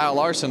allowed Kyle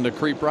Larson to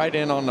creep right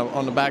in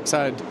on the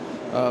backside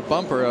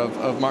bumper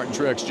of Martin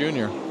Truex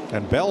Jr.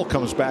 And Bell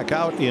comes back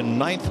out in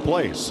 9th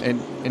place.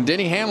 And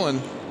Denny Hamlin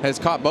has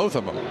caught both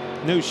of them.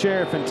 New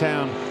sheriff in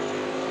town.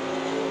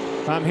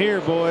 I'm here,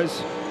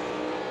 boys.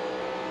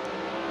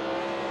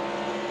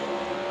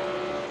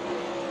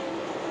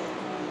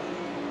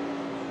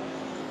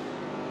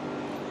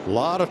 A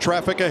lot of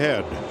traffic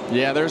ahead.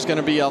 Yeah, there's going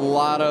to be a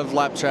lot of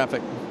lap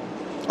traffic.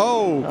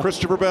 Oh,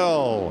 Christopher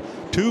Bell,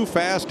 too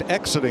fast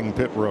exiting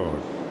pit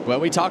road. Well,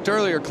 we talked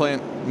earlier,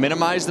 Clint,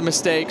 minimize the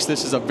mistakes.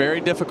 This is a very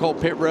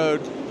difficult pit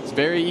road. It's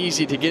very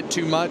easy to get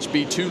too much,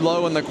 be too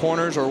low in the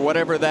corners or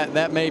whatever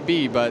that may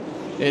be, but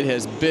it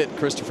has bit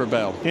Christopher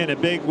Bell. In a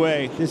big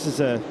way. This is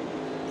a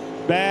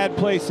bad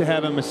place to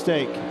have a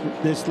mistake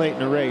this late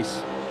in a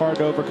race. Hard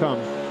to overcome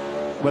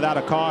without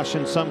a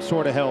caution, some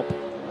sort of help.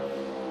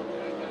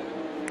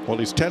 Well,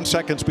 he's 10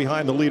 seconds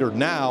behind the leader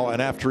now,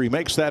 and after he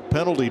makes that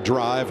penalty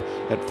drive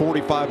at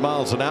 45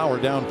 miles an hour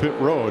down pit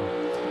road,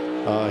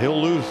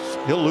 he'll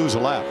lose a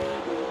lap.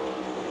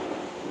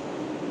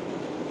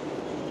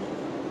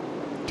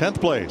 10th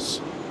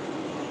place.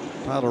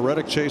 Tyler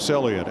Reddick, Chase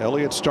Elliott.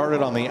 Elliott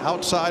started on the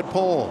outside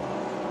pole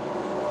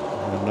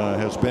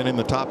and has been in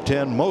the top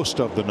 10 most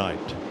of the night.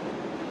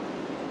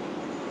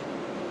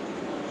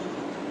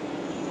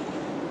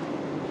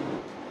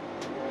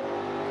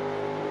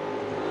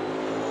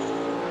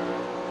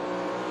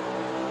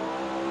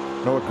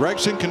 Noah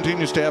Gragson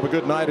continues to have a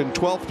good night in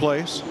 12th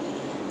place.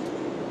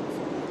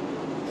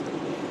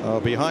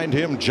 Behind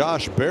him,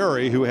 Josh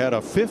Berry, who had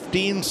a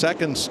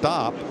 15-second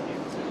stop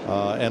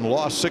and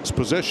lost 6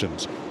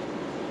 positions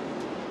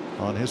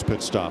on his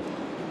pit stop.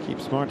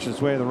 Keeps marching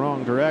his way in the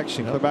wrong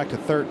direction. Yep. Clear back to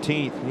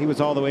 13th. He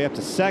was all the way up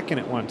to 2nd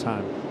at one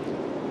time.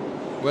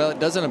 Well, it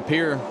doesn't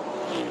appear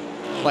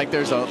like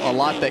there's a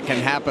lot that can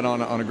happen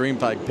on a green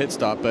flag pit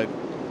stop, but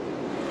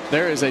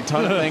there is a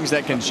ton of things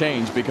that can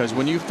change, because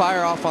when you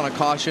fire off on a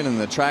caution and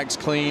the track's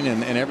clean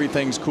and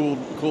everything's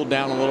cooled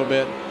down a little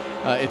bit,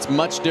 it's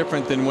much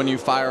different than when you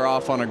fire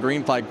off on a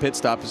green flag pit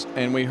stop.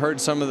 And we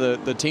heard some of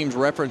the teams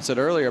reference it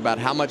earlier about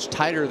how much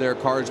tighter their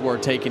cars were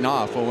taking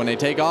off. Well, when they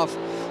take off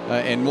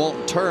and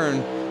won't turn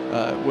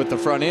with the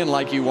front end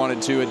like you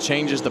wanted to, it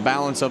changes the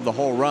balance of the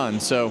whole run.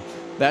 So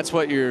that's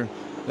what you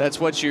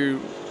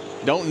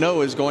don't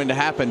know is going to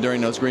happen during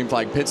those green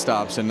flag pit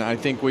stops. And I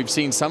think we've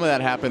seen some of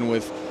that happen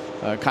with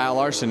Kyle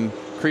Larson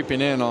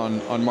creeping in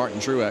on Martin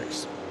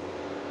Truex.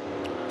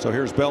 So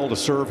here's Bell to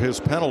serve his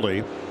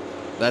penalty.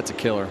 That's a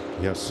killer.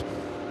 Yes.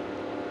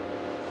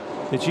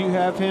 Did you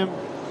have him?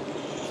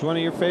 It's one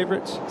of your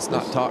favorites? It's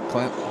not talk,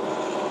 Clint.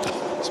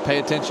 Just pay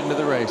attention to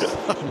the race.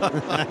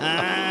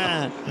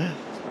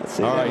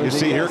 All right, you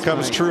see, here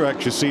comes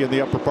Truex, you see in the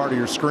upper part of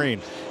your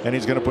screen, and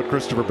he's going to put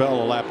Christopher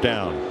Bell a lap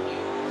down.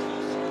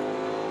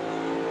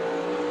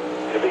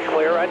 It'll be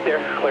clear right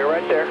there. Clear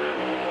right there.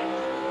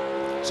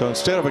 So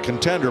instead of a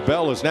contender,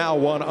 Bell is now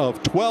one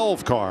of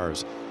 12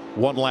 cars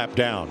 1 lap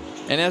down.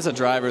 And as a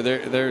driver,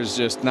 there's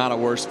just not a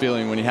worse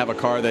feeling when you have a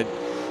car that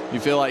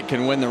you feel like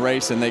can win the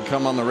race, and they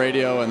come on the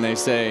radio and they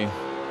say,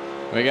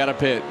 we got a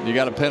pit, you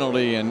got a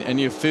penalty, and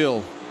you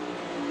feel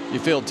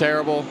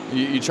terrible.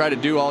 You try to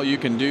do all you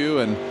can do,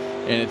 and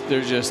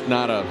there's just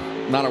not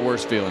a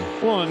worse feeling.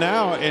 Well,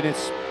 now, and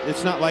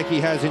it's not like he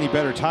has any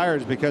better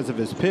tires because of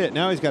his pit.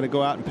 Now he's got to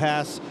go out and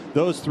pass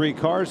those 3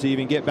 cars to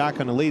even get back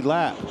on the lead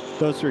lap.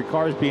 Those 3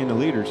 cars being the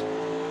leaders.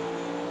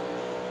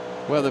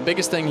 Well, the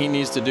biggest thing he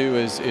needs to do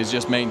is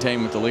just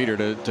maintain with the leader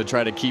to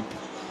try to keep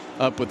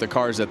up with the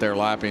cars that they're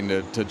lapping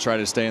to try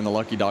to stay in the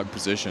lucky dog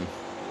position.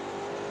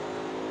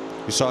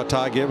 You saw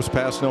Ty Gibbs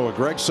pass Noah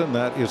Gregson.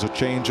 That is a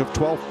change of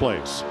 12th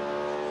place.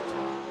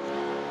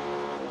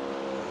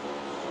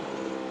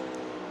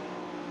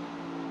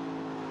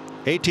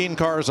 "18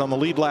 cars on the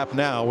lead lap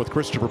now with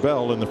Christopher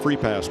Bell in the free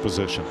pass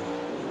position.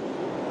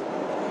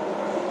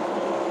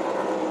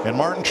 And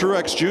Martin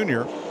Truex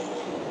Jr.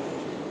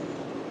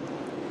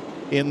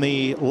 in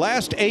the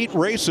last 8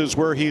 races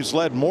where he's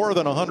led more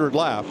than 100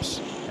 laps,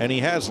 and he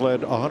has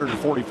led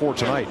 144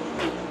 tonight.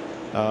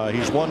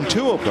 He's won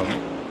 2 of them.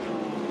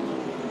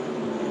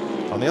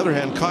 On the other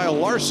hand, Kyle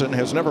Larson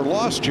has never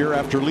lost here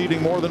after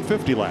leading more than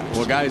 50 laps.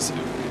 Well, guys,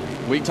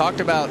 we talked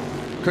about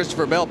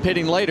Christopher Bell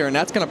pitting later, and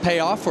that's going to pay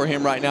off for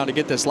him right now to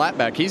get this lap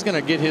back. He's going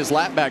to get his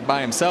lap back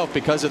by himself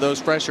because of those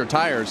fresher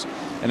tires.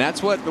 And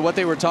that's what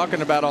they were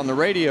talking about on the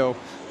radio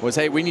was,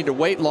 hey, we need to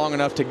wait long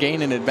enough to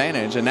gain an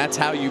advantage. And that's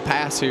how you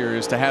pass here,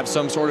 is to have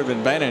some sort of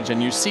advantage.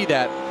 And you see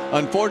that,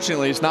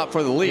 unfortunately, it's not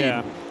for the lead.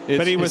 Yeah.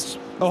 But he was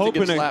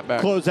hoping to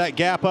close that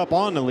gap up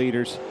on the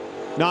leaders,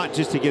 not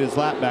just to get his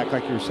lap back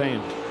like you were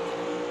saying.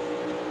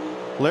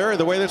 Larry,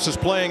 the way this is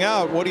playing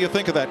out, what do you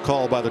think of that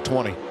call by the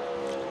 20?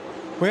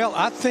 Well,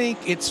 I think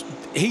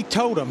he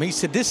told him, he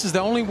said, this is the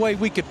only way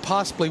we could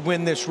possibly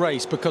win this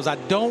race, because I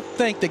don't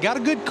think they got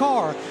a good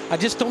car. I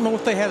just don't know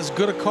if they had as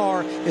good a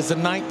car as the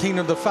 19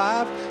 or the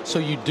 5. So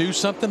you do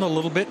something a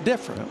little bit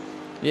different.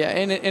 Yeah,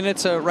 and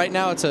it's right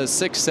now it's a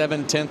 6,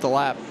 7, 10th a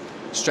lap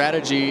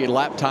strategy,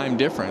 lap time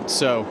difference.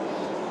 So,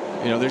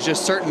 you know, there's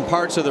just certain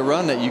parts of the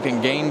run that you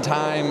can gain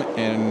time,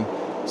 and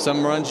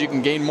some runs you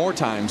can gain more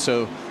time.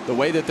 So the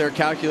way that they're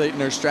calculating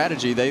their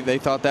strategy, they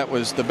thought that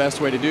was the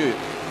best way to do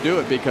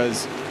it,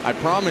 because I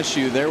promise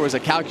you there was a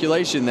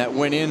calculation that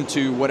went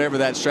into whatever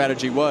that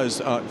strategy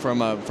was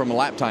from a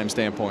lap time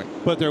standpoint.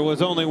 But there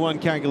was only one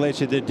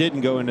calculation that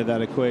didn't go into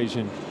that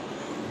equation.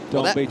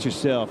 Don't beat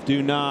yourself.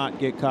 Do not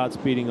get caught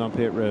speeding on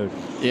pit road.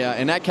 Yeah,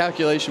 and that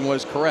calculation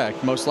was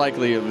correct. Most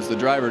likely it was the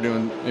driver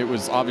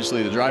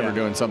obviously the driver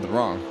doing something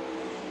wrong.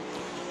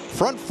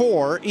 Front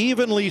 4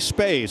 evenly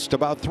spaced,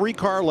 about 3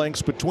 car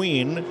lengths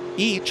between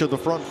each of the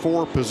front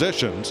 4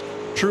 positions.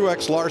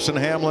 Truex, Larson,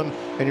 Hamlin,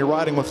 and you're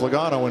riding with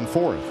Logano in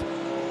 4th.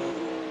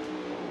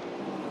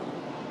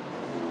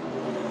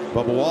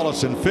 Bubba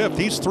Wallace in 5th.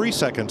 He's 3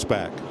 seconds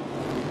back.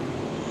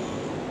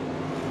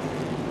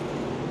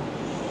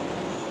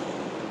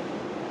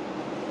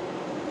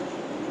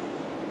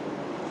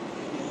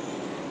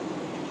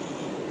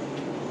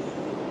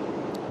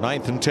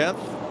 Ninth and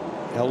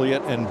 10th,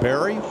 Elliott and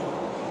Berry.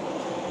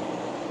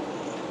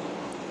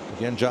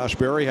 Again, Josh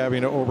Berry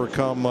having to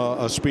overcome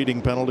a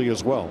speeding penalty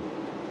as well.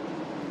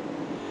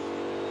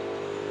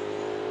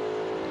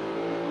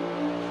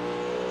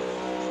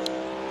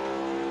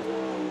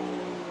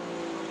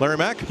 Larry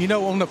Mack? You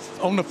know, on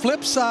the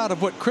flip side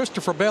of what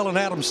Christopher Bell and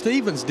Adam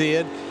Stevens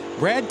did,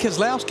 Brad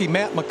Keselowski,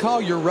 Matt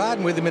McCall, you're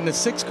riding with him in the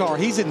 6th car.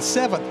 He's in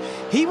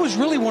 7th. He was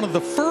really one of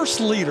the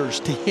first leaders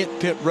to hit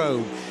pit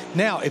road.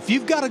 Now, if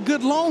you've got a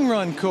good long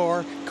run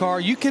car,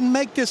 you can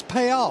make this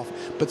pay off.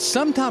 But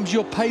sometimes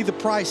you'll pay the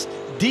price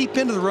deep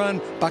into the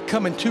run by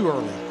coming too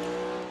early.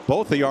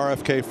 Both the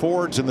RFK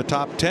Fords in the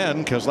top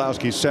 10.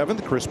 Keselowski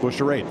 7th, Chris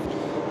Buescher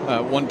 8th.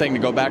 One thing to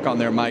go back on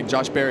there, Mike.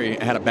 Josh Berry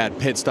had a bad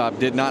pit stop,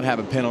 did not have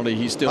a penalty.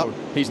 He's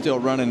still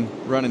running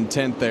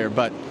 10th there,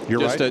 but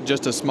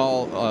just a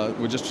small,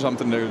 just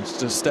something to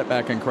just step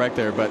back and correct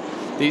there. But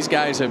these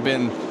guys have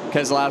been,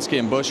 Keselowski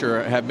and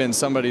Buescher have been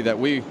somebody that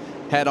we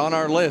had on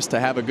our list to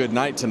have a good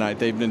night tonight.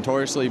 They've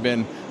notoriously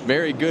been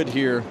very good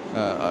here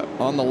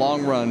on the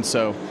long run.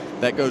 So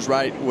that goes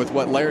right with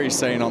what Larry's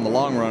saying on the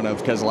long run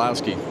of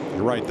Keselowski.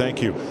 You're right.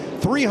 Thank you.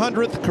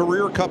 300th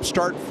career Cup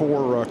start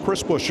for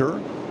Chris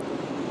Buescher.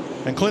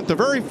 And Clint, the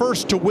very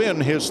first to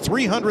win his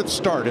 300th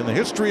start in the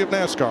history of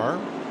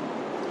NASCAR.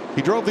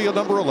 He drove the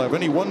number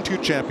 11. He won 2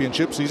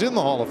 championships. He's in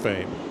the Hall of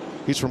Fame.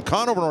 He's from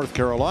Conover, North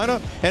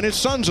Carolina, and his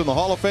son's in the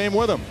Hall of Fame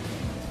with him.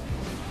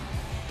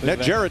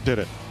 Ned Jarrett did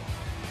it.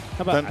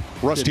 How about then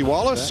Rusty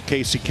Wallace,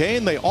 Casey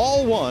Kane, they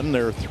all won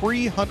their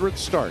 300th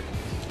start.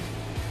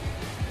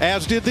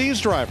 As did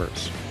these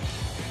drivers.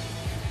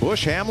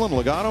 Busch, Hamlin,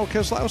 Logano,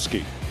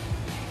 Keselowski.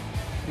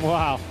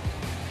 Wow.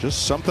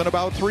 Just something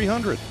about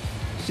 300.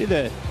 See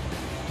the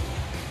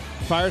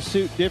fire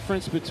suit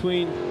difference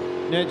between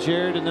Ned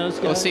Jarrett and those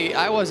guys? Well, see,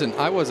 I wasn't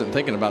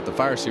thinking about the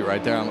fire suit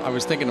right there. I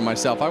was thinking to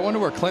myself, I wonder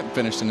where Clint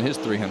finished in his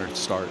 300th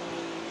start.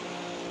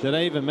 Did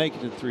I even make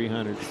it to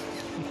 300?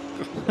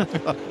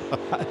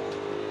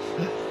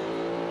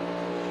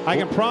 I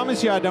can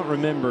promise you I don't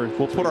remember.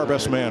 We'll put our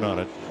best man on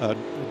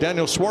it.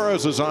 Daniel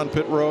Suarez is on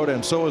pit road,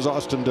 and so is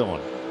Austin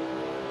Dillon.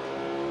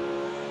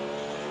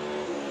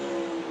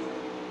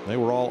 They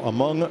were all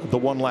among the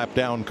 1 lap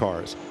down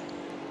cars.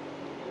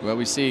 Well,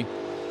 we see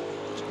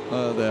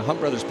the Hunt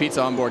Brothers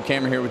Pizza onboard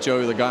camera here with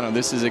Joey Logano.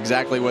 This is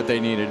exactly what they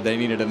needed. They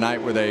needed a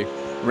night where they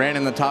ran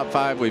in the top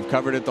 5. We've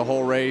covered it the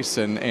whole race,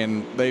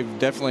 and they've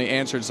definitely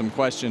answered some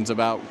questions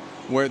about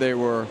where they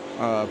were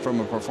from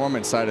a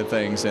performance side of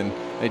things. And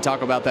they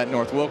talk about that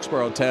North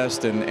Wilkesboro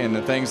test and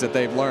the things that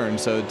they've learned.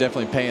 So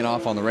definitely paying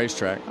off on the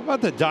racetrack. How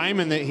about the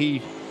diamond that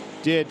he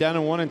did. Down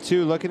in 1 and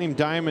 2, look at him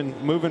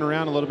diamond, moving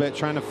around a little bit,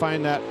 trying to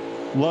find that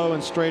low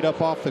and straight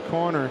up off the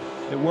corner.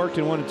 It worked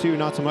in 1 and 2,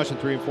 not so much in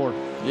 3 and 4.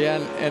 Yeah,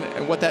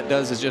 and what that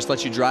does is just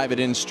let you drive it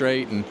in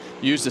straight and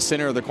use the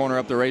center of the corner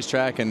up the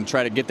racetrack and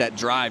try to get that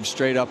drive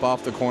straight up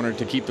off the corner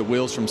to keep the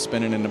wheels from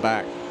spinning in the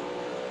back.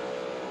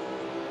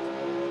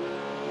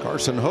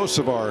 Carson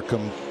Hocevar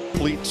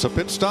completes a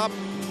pit stop.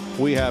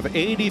 We have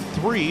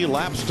 83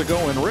 laps to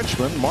go in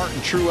Richmond. Martin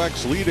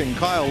Truex leading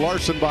Kyle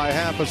Larson by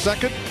half a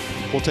second.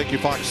 We'll take you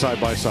Fox side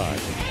by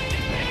side.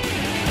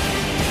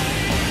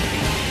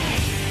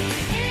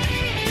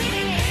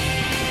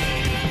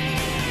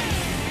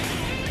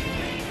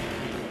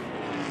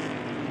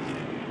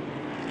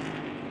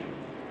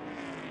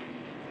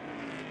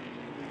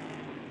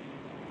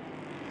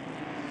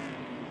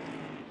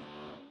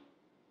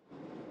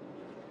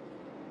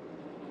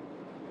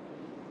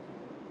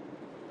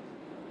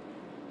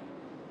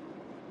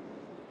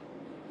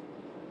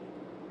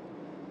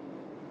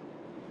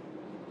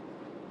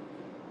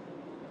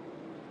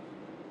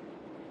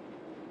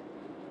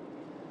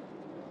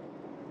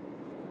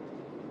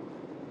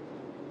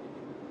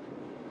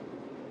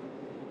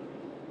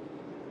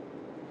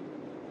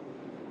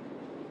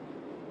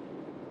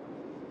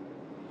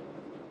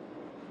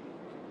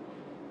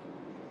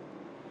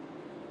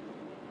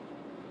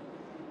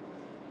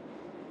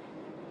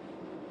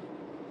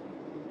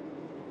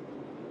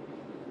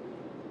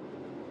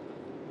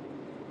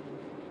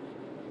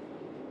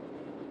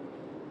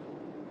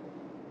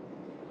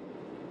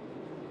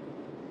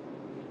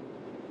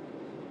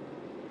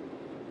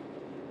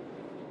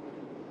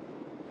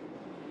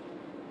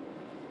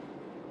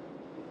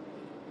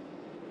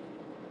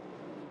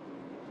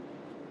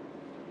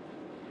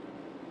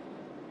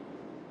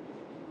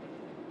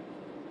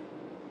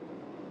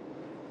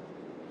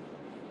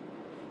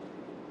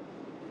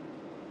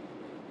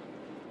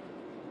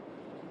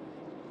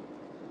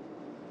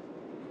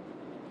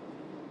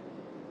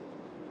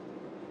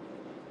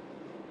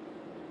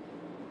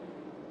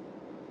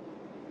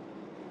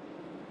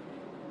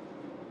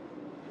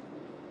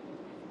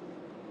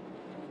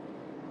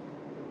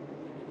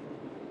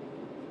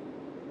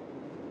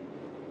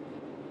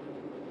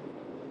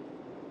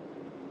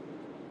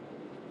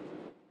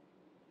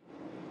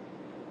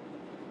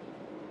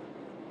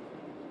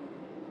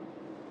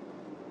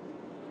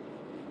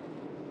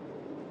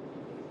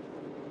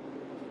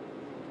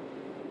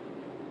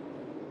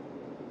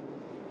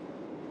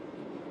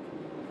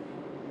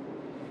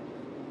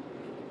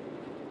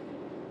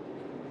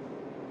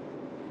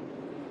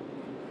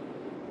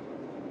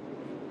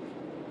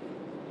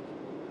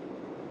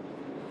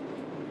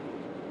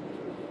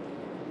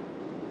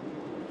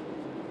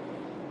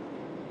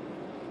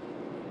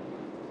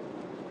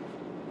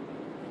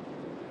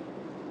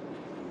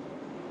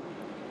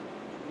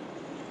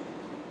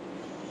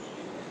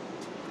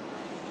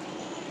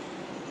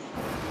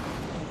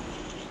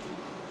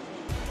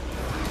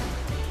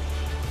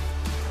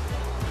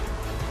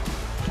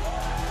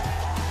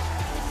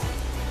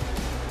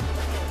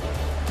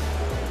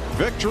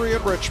 Victory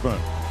at Richmond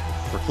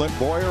for Clint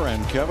Boyer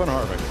and Kevin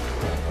Harvick.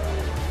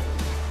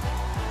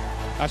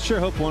 I sure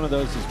hope one of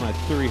those is my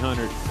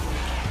 300.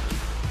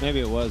 Maybe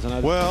it wasn't.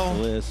 I well,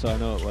 the list, so I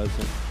know it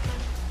wasn't.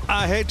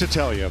 I hate to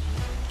tell you,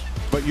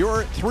 but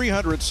your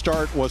 300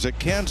 start was at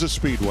Kansas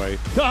Speedway.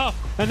 Oh,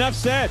 enough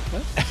said.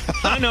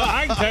 I know.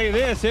 I can tell you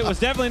this. It was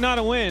definitely not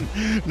a win.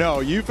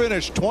 No, you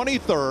finished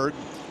 23rd.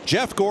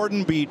 Jeff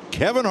Gordon beat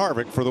Kevin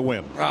Harvick for the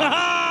win.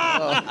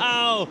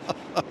 Oh.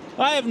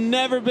 I have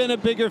never been a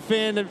bigger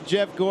fan of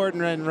Jeff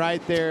Gordon, and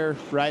right there,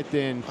 right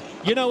then.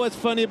 You know what's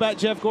funny about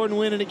Jeff Gordon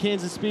winning at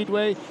Kansas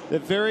Speedway? The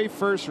very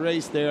first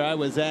race there I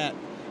was at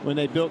when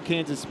they built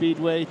Kansas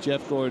Speedway,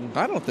 Jeff Gordon.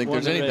 I don't think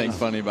there's anything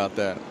funny about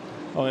that.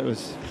 Oh, it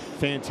was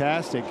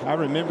fantastic. I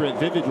remember it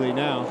vividly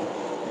now.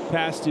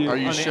 Passed you, on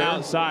the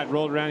outside,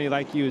 rolled around you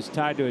like you was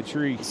tied to a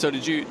tree. So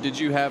did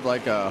you have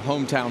like a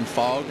hometown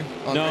fog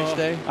on race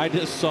day? I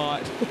just saw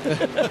it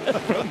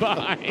from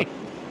behind.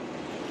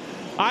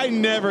 I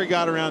never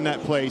got around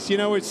that place. You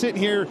know, we're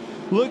sitting here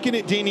looking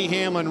at Denny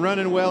Hamlin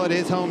running well at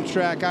his home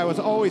track. I was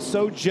always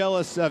so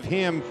jealous of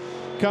him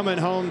coming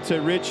home to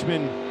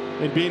Richmond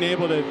and being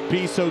able to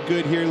be so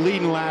good here,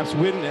 leading laps,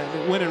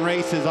 winning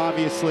races,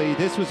 obviously.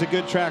 This was a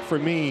good track for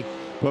me,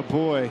 but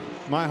boy,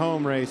 my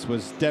home race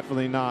was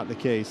definitely not the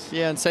case.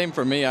 Yeah, and same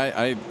for me.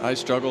 I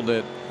struggled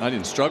I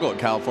didn't struggle at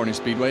California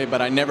Speedway,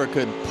 but I never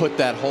could put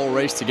that whole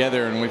race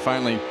together, and we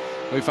finally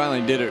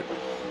did it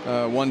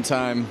one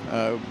time,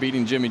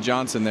 beating Jimmy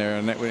Johnson there,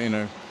 and in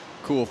a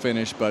cool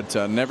finish, but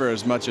never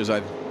as much as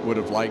I would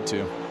have liked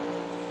to.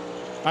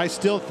 I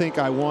still think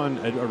I won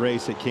a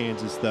race at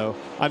Kansas, though.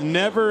 I've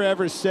never,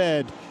 ever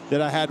said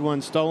that I had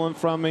one stolen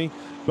from me,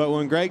 but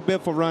when Greg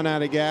Biffle run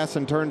out of gas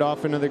and turned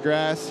off into the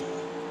grass,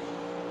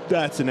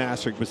 that's an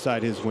asterisk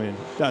beside his win.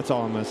 That's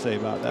all I'm going to say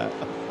about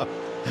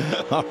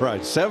that. All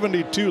right,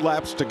 72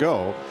 laps to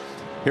go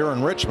here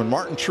in Richmond.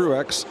 Martin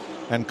Truex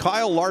and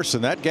Kyle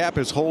Larson, that gap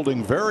is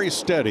holding very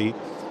steady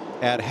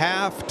at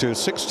half to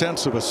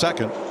 0.6 of a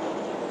second.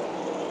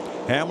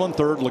 Hamlin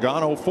third,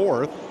 Logano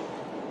fourth.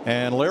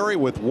 And Larry,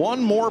 with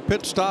one more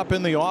pit stop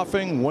in the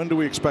offing, when do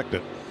we expect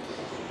it?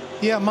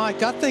 Yeah,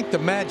 Mike, I think the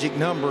magic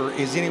number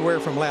is anywhere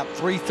from lap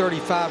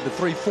 335 to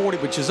 340,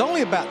 which is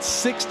only about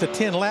 6 to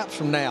 10 laps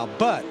from now.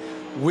 But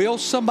will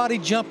somebody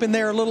jump in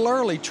there a little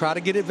early, try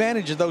to get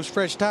advantage of those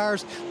fresh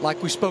tires,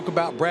 like we spoke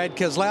about Brad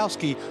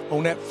Keselowski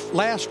on that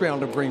last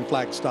round of green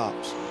flag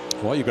stops?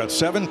 Well, you've got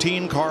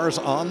 17 cars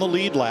on the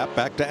lead lap,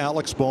 back to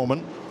Alex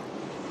Bowman.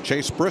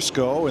 Chase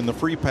Briscoe in the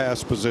free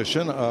pass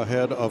position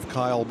ahead of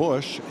Kyle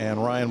Busch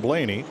and Ryan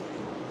Blaney,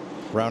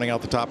 rounding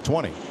out the top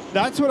 20.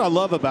 That's what I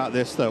love about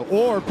this, though.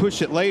 Or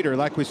push it later,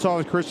 like we saw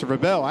with Christopher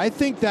Bell. I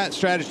think that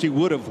strategy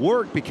would have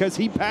worked because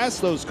he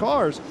passed those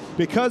cars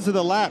because of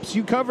the laps.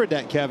 You covered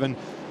that, Kevin,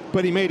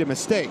 but he made a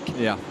mistake.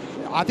 Yeah.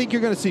 I think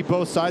you're going to see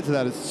both sides of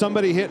that. It's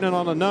somebody hitting it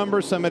on a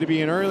number, somebody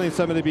being early, and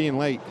somebody being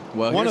late.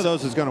 Well, one of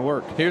those is going to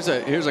work. Here's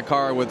a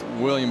car with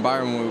William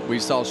Byron we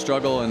saw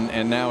struggle,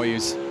 and now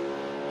he's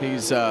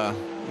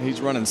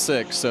running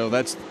 6, so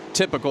that's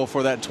typical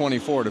for that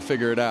 24 to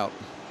figure it out.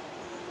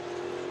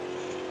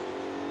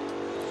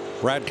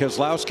 Brad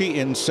Keselowski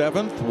in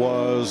 7th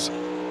was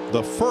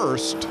the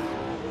first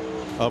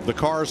of the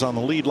cars on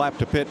the lead lap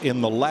to pit in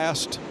the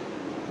last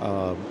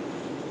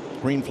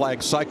green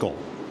flag cycle.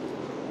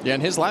 Yeah,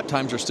 and his lap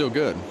times are still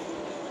good,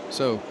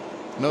 so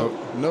no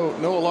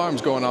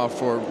alarms going off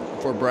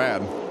for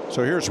Brad.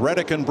 So here's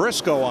Reddick and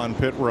Briscoe on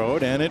pit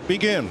road, and it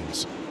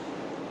begins.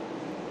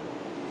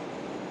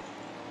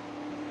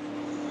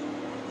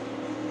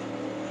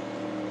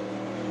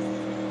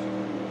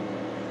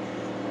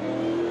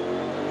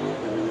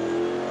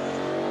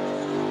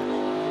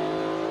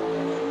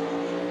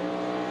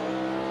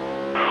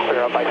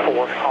 Clear up by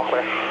 4, all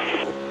clear.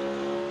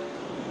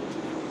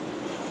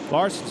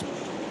 Larson's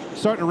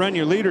starting to run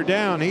your leader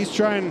down. He's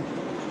trying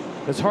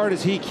as hard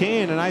as he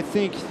can, and I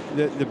think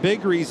the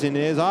big reason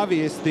is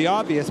the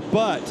obvious,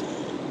 but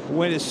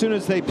as soon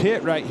as they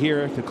pit right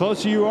here, the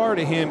closer you are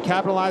to him,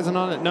 capitalizing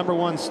on that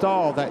 #1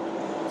 stall, that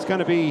it's going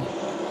to be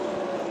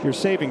your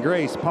saving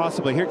grace,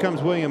 possibly. Here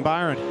comes William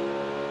Byron.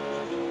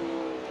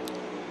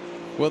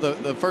 Well,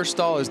 the first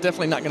stall is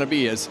definitely not going to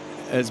be as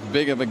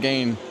big of a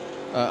gain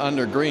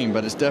under green,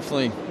 but it's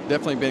definitely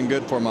been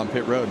good for him on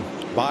pit road.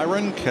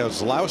 Byron,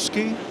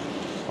 Keselowski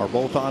are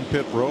both on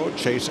pit road.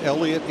 Chase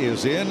Elliott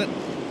is in.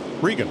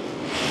 Regan.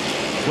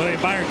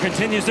 William Byron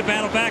continues to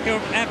battle back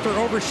after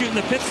overshooting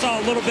the pit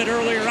stall a little bit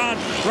earlier on.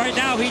 Right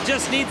now, he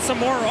just needs some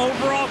more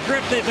overall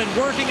grip. They've been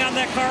working on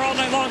that car all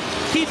night long.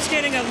 Keeps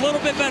getting a little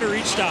bit better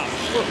each stop.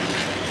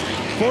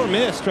 4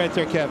 missed right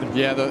there, Kevin.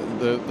 Yeah,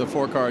 the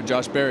 4 car,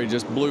 Josh Berry,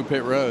 just blew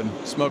pit road,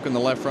 smoking the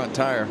left front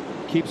tire.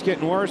 Keeps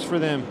getting worse for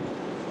them,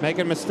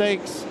 making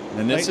mistakes.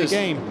 And this is the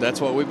game. That's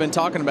what we've been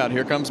talking about.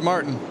 Here comes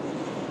Martin.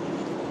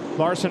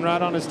 Larson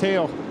right on his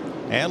tail.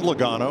 And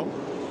Logano.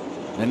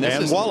 And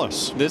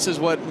Wallace. This is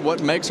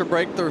what makes or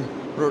break the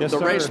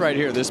race right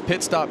here. This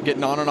pit stop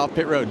getting on and off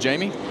pit road.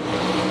 Jamie?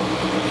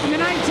 The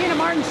 19 of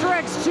Martin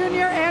Truex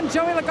Jr. and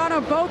Joey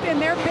Logano both in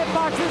their pit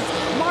boxes.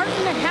 Martin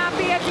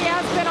happy as he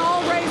has been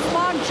all race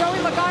long. Joey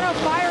Logano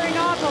firing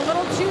off a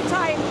little too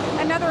tight.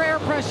 Another air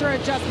pressure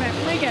adjustment.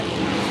 Regan.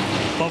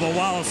 Bubba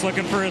Wallace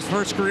looking for his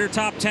first career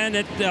top 10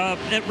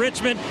 at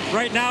Richmond.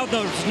 Right now,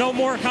 there's no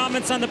more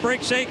comments on the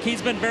brake shake.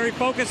 He's been very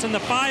focused, and the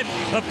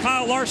 5 of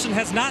Kyle Larson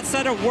has not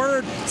said a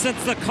word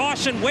since the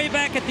caution way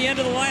back at the end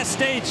of the last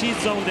stage. He's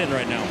zoned in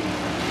right now.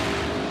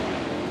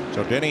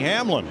 So Denny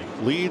Hamlin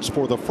leads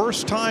for the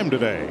first time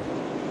today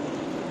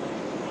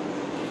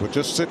with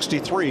just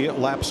 63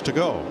 laps to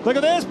go. Look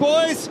at this,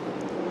 boys.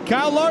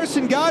 Kyle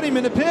Larson got him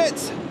in the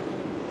pits.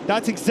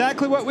 That's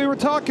exactly what we were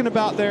talking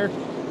about there.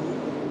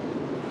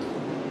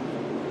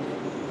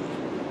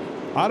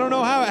 I don't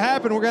know how it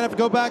happened. We're going to have to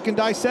go back and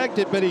dissect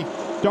it, but he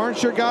darn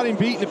sure got him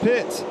beat in the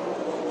pits.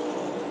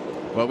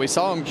 Well, we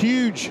saw him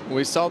huge.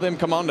 We saw them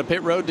come on the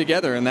pit road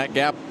together, and that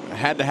gap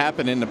had to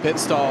happen in the pit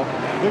stall.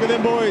 Look at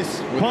them boys.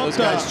 With those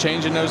guys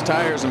changing those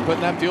tires and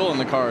putting that fuel in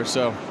the car.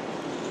 So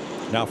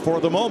now for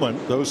the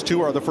moment, those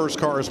 2 are the first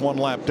cars 1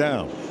 lap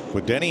down,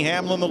 with Denny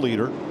Hamlin the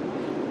leader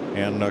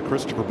and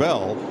Christopher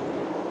Bell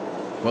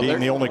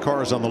being the only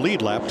cars on the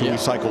lead lap till we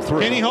cycle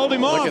through. Can he hold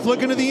him off?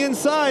 Looking to the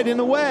inside in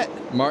the wet.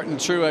 Martin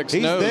Truex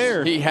knows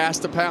there. He has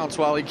to pounce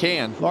while he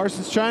can.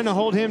 Larson's trying to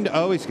hold him.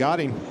 Oh, he's got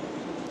him.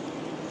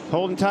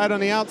 Holding tight on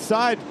the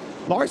outside.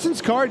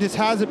 Larson's car just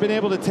hasn't been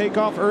able to take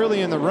off early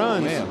in the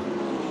runs. Man.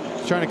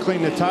 He's trying to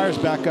clean the tires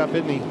back up,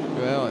 isn't he?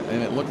 Well,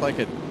 and it looked like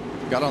it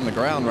got on the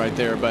ground right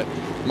there, but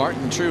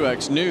Martin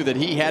Truex knew that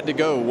he had to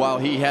go while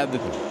he had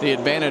the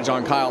advantage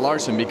on Kyle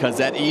Larson, because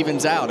that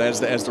evens out as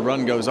the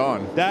run goes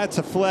on. That's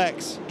a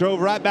flex.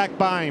 Drove right back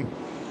by him.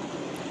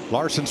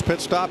 Larson's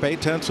pit stop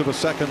 0.8 of a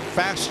second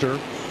faster,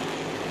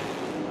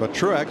 but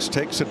Truex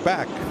takes it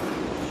back.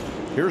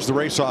 Here's the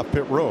race off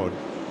pit road.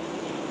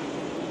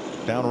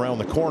 Down around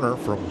the corner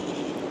from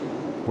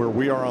where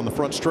we are on the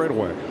front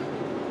straightaway.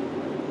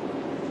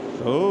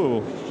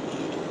 Oh,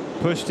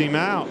 pushed him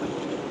out.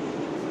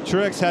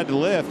 Truex had to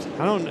lift.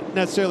 I don't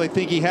necessarily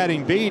think he had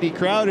him beat. He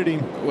crowded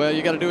him. Well,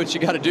 you got to do what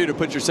you got to do to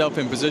put yourself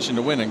in position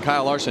to win. And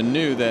Kyle Larson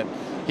knew that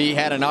he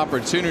had an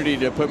opportunity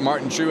to put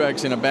Martin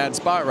Truex in a bad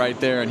spot right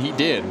there, and he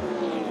did.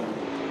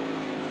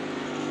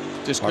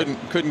 Just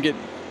couldn't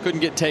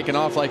get taken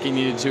off like he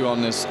needed to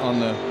on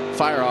the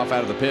fire off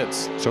out of the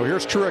pits. So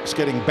here's Truex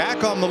getting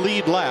back on the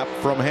lead lap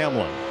from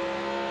Hamlin,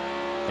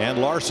 and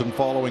Larson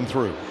following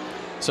through.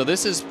 So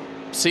this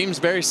seems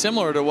very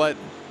similar to what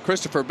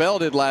Christopher Bell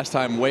did last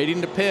time,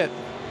 waiting to pit.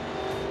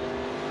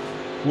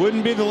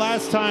 Wouldn't be the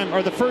last time,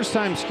 or the first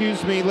time,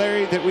 excuse me,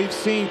 Larry, that we've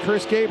seen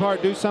Chris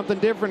Gabehart do something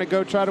different and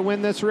go try to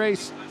win this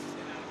race.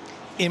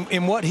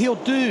 And what he'll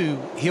do,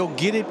 he'll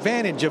get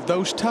advantage of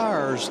those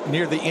tires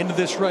near the end of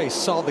this race.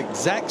 Saw the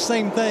exact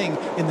same thing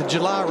in the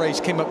July race,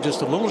 came up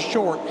just a little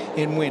short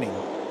in winning.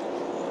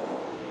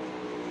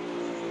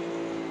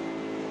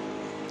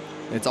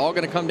 It's all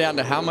going to come down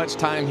to how much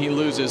time he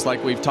loses,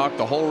 like we've talked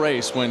the whole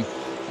race, when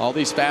all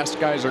these fast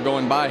guys are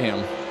going by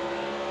him.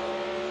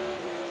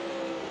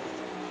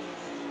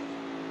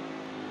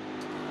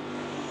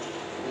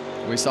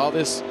 We saw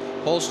this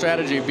whole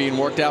strategy being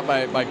worked out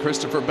by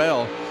Christopher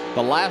Bell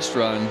the last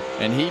run,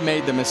 and he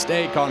made the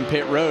mistake on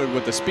pit road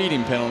with the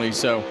speeding penalty.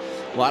 So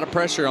a lot of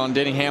pressure on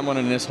Denny Hamlin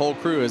and his whole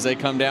crew as they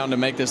come down to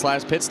make this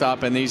last pit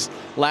stop, and these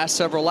last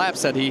several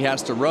laps that he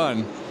has to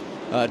run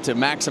to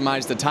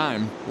maximize the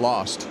time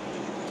lost.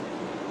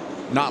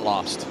 Not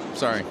lost,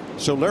 sorry.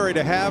 So Larry,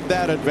 to have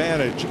that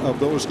advantage of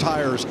those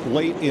tires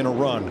late in a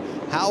run,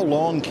 how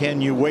long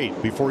can you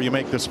wait before you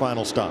make this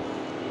final stop?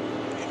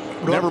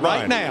 Never mind.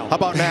 Right now. How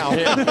about now?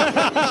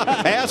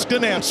 Asked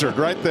and answered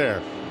right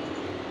there.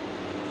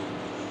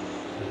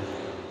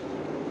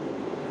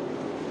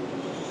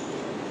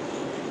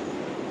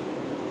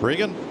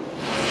 Regan?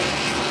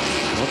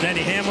 Well,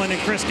 Denny Hamlin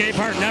and Chris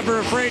Gabehart never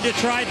afraid to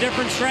try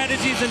different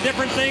strategies and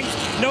different things.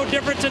 No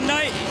different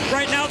tonight.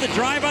 Right now, the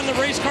drive on the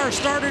race car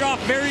started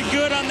off very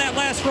good on that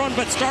last run,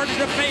 but started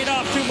to fade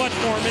off too much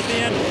for him at the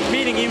end,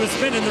 meaning he was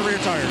spinning the rear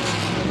tires.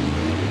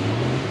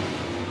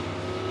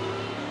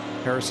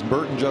 Harrison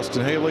Burton,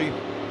 Justin Haley,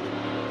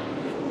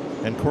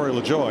 and Corey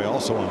LaJoie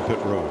also on pit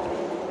road.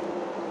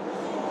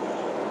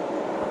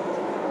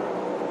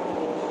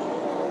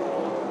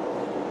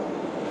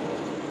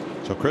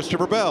 So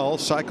Christopher Bell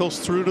cycles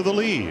through to the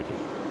lead.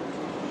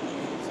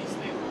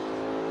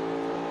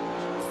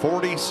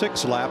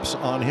 46 laps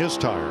on his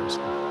tires.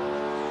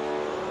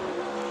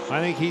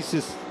 I think he's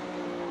just,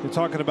 you're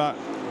talking about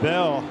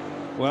Bell.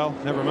 Well,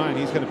 never mind.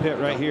 He's going to pit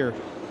right here.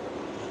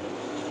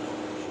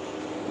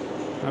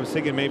 I was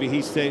thinking maybe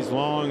he stays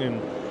long and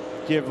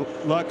give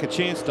Luck a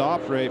chance to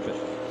operate, but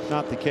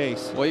not the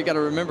case. Well, you got to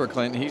remember,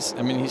 Clint, he's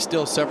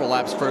still several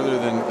laps further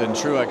than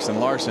Truex and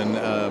Larson.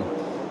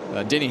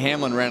 Denny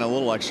Hamlin ran a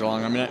little extra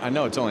long. I mean, I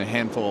know it's only a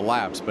handful of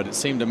laps, but it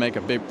seemed to make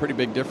a pretty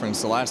big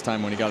difference the last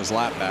time when he got his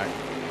lap back.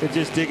 It's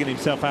just digging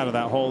himself out of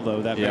that hole,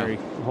 though, that very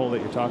hole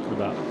that you're talking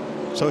about.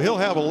 So he'll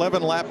have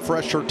 11 lap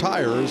fresher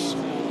tires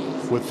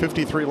with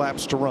 53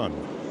 laps to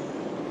run.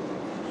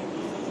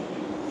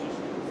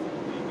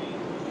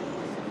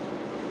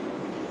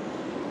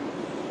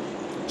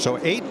 So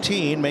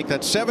 18, make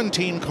that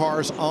 17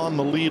 cars on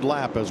the lead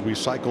lap as we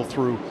cycle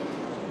through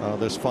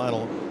this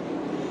final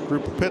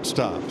group of pit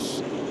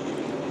stops.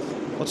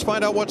 Let's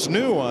find out what's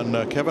new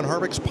on Kevin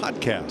Harvick's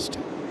podcast.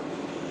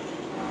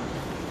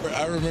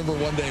 I remember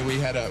one day we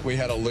had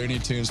a Looney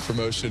Tunes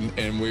promotion,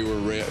 and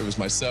it was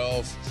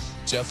myself,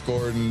 Jeff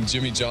Gordon,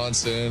 Jimmy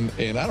Johnson,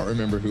 and I don't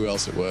remember who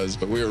else it was,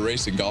 but we were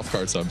racing golf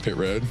carts on pit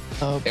road.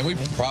 Okay. And we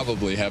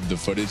probably have the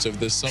footage of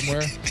this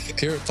somewhere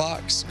here at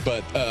Fox,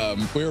 but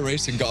we were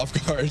racing golf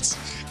carts,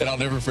 and I'll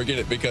never forget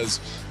it because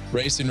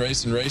racing,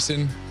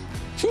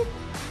 whoop,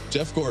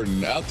 Jeff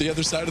Gordon out the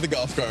other side of the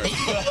golf cart.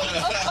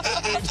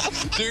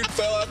 dude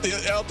fell out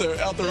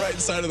the right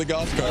side of the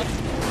golf cart.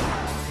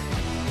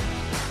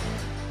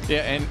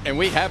 Yeah, and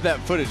we have that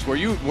footage. Were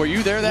you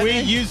there that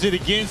day? We used it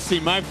against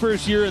him. My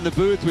first year in the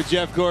booth with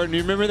Jeff Gordon.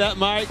 You remember that,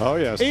 Mike? Oh,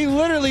 yes. He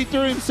literally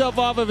threw himself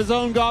off of his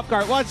own golf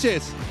cart. Watch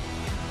this.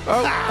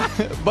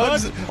 Oh,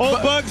 Bugs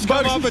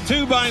come off a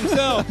two by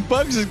himself.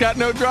 Bugs has got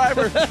no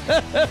driver.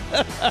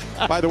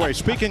 By the way,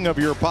 speaking of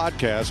your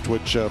podcast,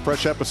 which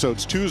fresh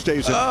episodes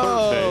Tuesdays and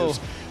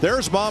Thursdays,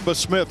 there's Mamba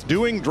Smith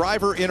doing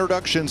driver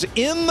introductions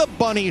in the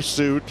bunny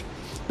suit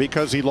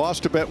because he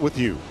lost a bet with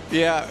you.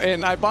 Yeah,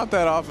 and I bought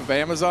that off of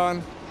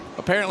Amazon.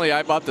 Apparently,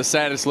 I bought the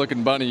saddest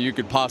looking bunny you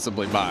could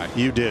possibly buy.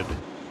 You did.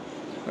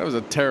 That was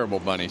a terrible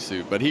bunny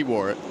suit, but he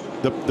wore it.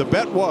 The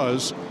bet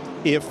was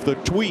if the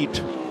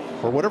tweet,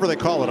 or whatever they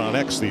call it on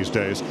X these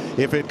days,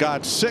 if it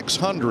got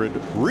 600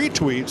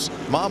 retweets,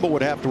 Mamba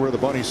would have to wear the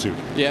bunny suit.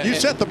 Yeah, you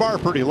set the bar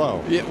pretty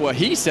low. Yeah, well,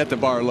 he set the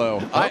bar low.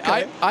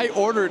 Okay. I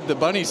ordered the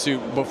bunny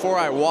suit before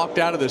I walked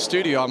out of the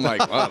studio. I'm like,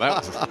 wow,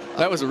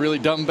 that was a really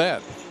dumb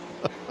bet.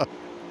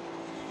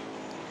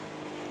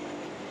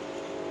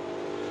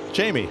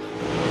 Jamie.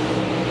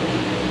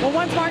 Well,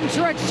 once Martin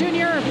Truex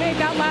Jr. made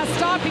that last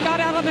stop, he got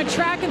out on the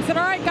track and said,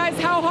 all right, guys,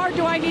 how hard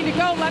do I need to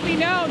go? Let me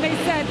know. And they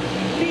said,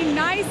 be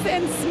nice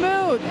and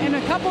smooth. And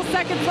a couple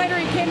seconds later,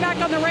 he came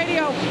back on the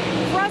radio,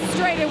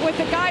 frustrated with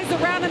the guys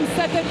around him,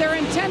 said that they're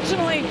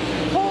intentionally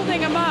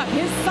holding him up.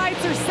 His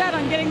sights are set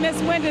on getting this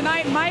win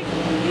tonight. Mike,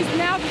 he's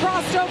now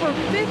crossed over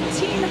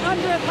 1,500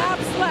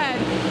 laps led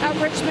at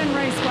Richmond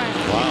Raceway.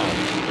 Wow.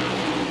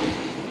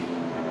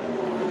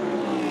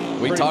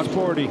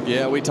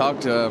 We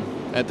talked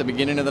at the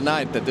beginning of the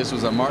night that this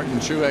was a Martin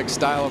Truex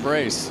style of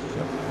race.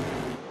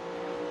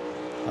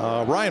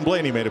 Ryan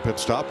Blaney made a pit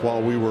stop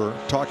while we were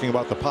talking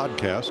about the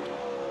podcast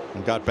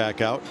and got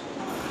back out.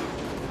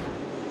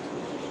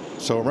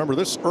 So remember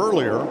this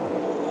earlier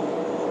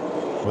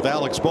with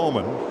Alex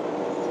Bowman.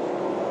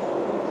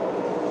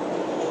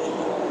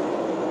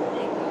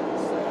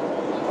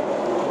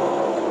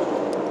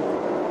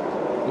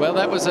 Well,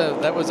 that was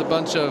a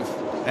bunch of,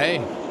 hey,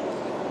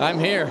 I'm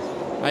here.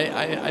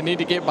 I need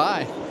to get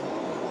by.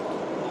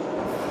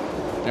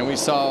 And we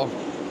saw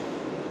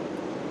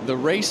the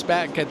race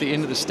back at the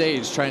end of the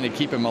stage trying to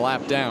keep him a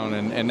lap down,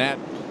 and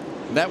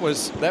that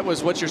was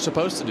what you're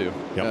supposed to do.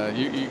 Yep.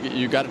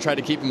 You got to try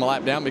to keep him a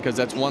lap down because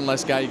that's one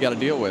less guy you got to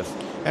deal with.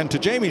 And to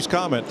Jamie's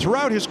comment,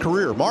 throughout his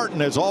career,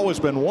 Martin has always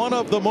been one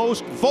of the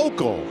most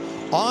vocal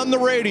on the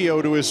radio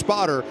to his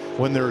spotter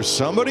when there's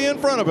somebody in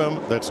front of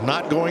him that's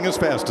not going as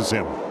fast as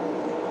him.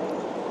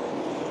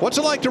 What's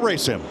it like to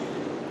race him?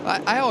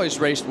 I always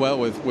raced well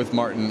with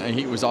Martin.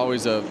 He was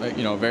always a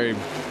very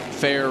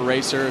fair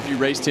racer. If you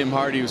raced him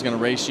hard, he was going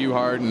to race you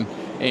hard,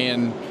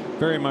 and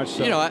very much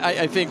so.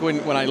 I think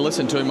when I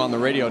listen to him on the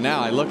radio now,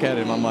 I look at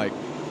him, I'm like,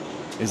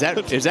 is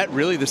that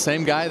really the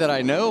same guy that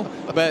I know?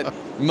 But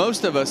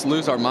most of us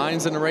lose our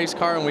minds in a race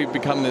car, and we've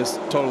become this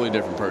totally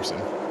different person.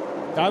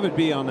 I would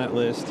be on that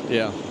list.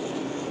 Yeah.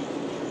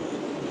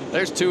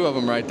 There's two of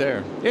them right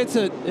there. It's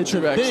a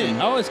thing.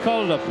 I always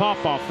call it a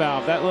pop-off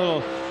valve. That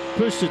little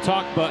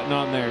push-to-talk button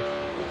on there.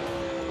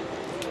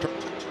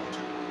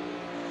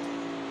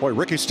 Boy,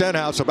 Ricky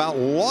Stenhouse about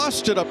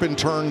lost it up in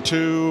turn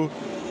 2.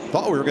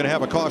 Thought we were going to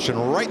have a caution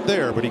right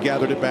there, but he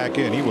gathered it back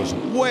in. He was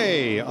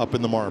way up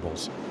in the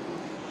marbles.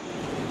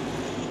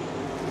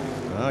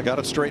 Got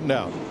it straightened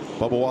out.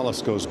 Bubba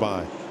Wallace goes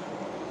by.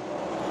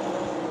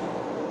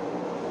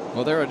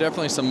 Well, there are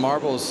definitely some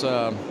marbles,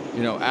 out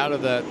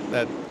of that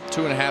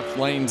 2.5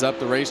 lanes up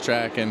the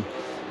racetrack, and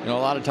a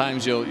lot of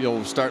times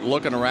you'll start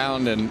looking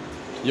around and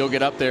you'll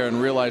get up there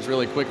and realize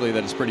really quickly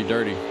that it's pretty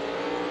dirty.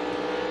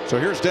 So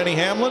here's Denny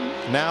Hamlin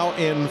now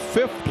in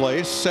 5th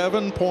place,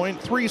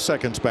 7.3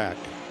 seconds back.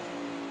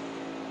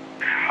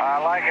 I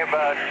like it,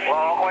 bud.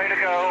 Long way to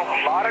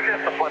go. A lot of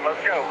discipline.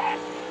 Let's go.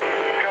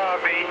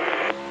 Copy.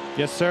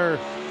 Yes, sir.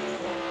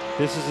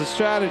 This is a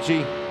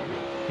strategy.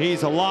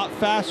 He's a lot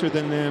faster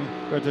than them,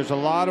 but there's a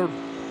lot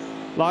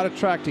of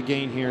track to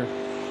gain here.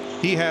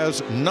 He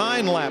has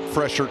 9 lap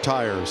fresher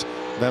tires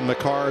than the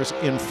cars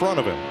in front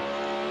of him,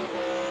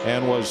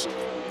 and was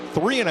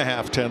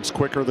 3.5 tenths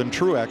quicker than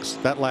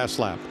Truex that last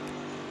lap.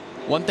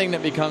 One thing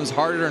that becomes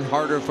harder and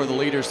harder for the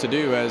leaders to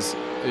do is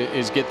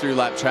get through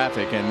lap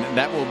traffic, and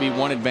that will be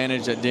one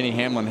advantage that Denny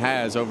Hamlin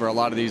has over a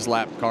lot of these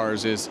lap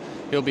cars, is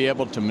he'll be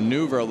able to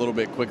maneuver a little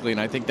bit quickly, and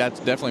I think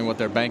that's definitely what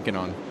they're banking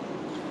on.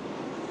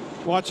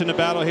 Watching the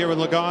battle here with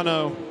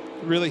Logano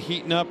really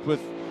heating up with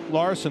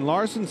Larson.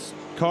 Larson's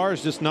car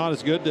is just not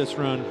as good this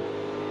run.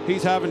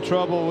 He's having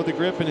trouble with the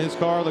grip in his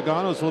car.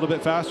 Logano's a little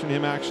bit faster than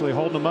him, actually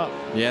holding him up.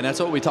 Yeah, and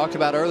that's what we talked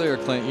about earlier,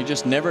 Clint. You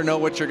just never know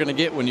what you're going to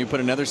get when you put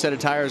another set of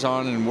tires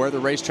on and where the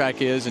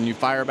racetrack is, and you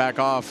fire back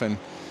off. And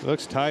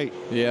looks tight.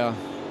 Yeah,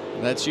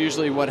 that's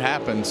usually what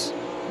happens.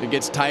 It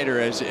gets tighter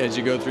as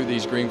you go through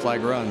these green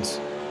flag runs.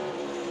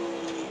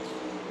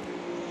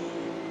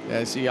 Yeah,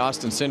 I see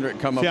Austin Cindric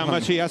come up. See how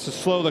much he has to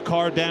slow the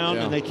car down,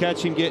 and they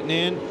catch him getting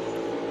in.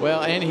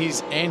 Well, and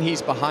he's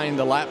behind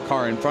the lap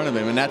car in front of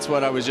him, and that's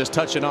what I was just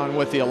touching on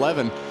with the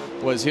 11.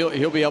 Was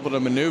he'll be able to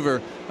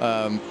maneuver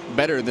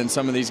better than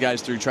some of these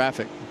guys through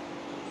traffic.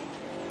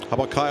 How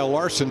about Kyle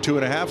Larson,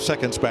 2.5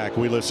 seconds back?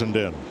 We listened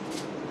in.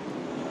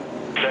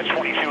 That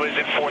 22 is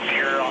in 4th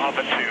here off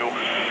of 2.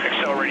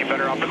 Accelerating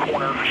better off the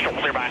corner. Still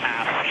clear by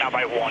half. Now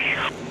by 1.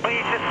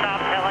 Please just stop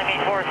telling me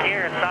 4th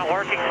here. It's not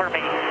working for me.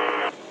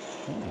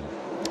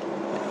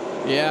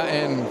 Yeah,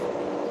 and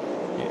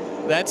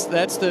that's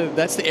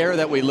the era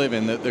that we live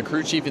in. The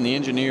crew chief and the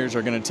engineers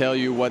are going to tell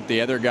you what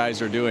the other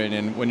guys are doing,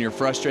 and when you're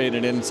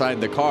frustrated inside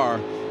the car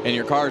and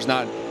your car's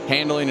not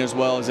handling as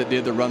well as it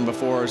did the run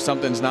before, or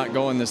something's not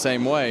going the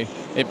same way,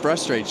 it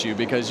frustrates you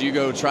because you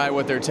go try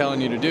what they're telling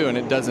you to do and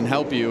it doesn't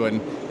help you,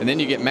 and then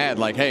you get mad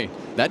like, hey,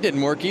 that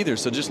didn't work either,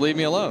 so just leave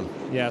me alone.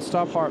 Yeah,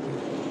 stop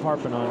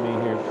harping on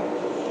me here.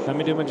 Let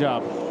me do my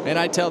job. And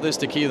I tell this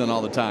to Keelan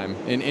all the time.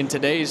 In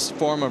today's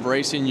form of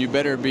racing, you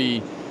better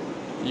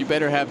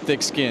have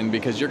thick skin,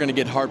 because you're going to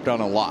get harped on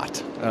a lot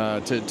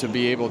to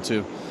be able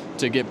to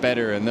get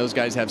better. And those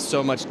guys have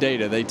so much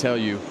data. They tell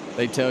you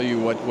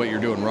what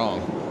you're doing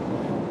wrong.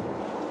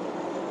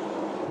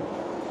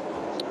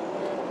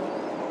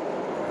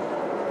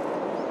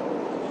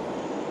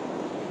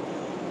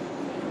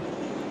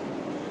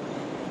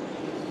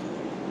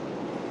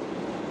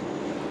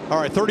 All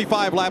right,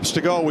 35 laps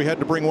to go. We had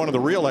to bring one of the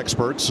real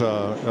experts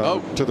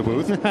to the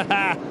booth.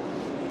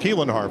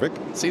 Keelan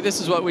Harvick. See, this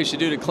is what we should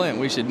do to Clint.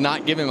 We should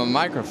not give him a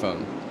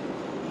microphone.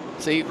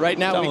 See, right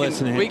now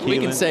we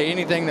can say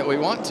anything that we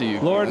want to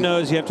you. Lord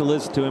knows you have to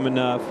listen to him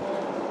enough.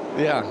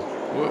 Yeah,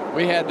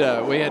 we had.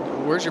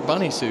 Where's your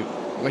bunny suit?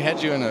 We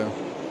had you in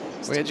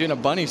a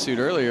bunny suit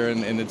earlier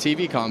in the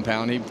TV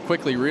compound. He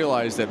quickly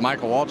realized that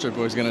Michael Waltrip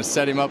was going to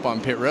set him up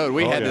on pit road.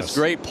 We had this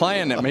great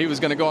plan that he was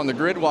going to go on the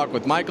grid walk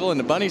with Michael in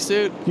the bunny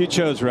suit. You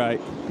chose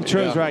right. You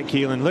chose right,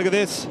 Keelan. Look at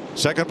this.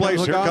 Second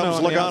place. Here comes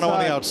Logano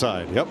on the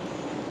outside. Yep.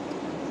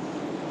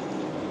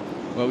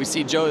 Well, we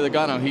see Joey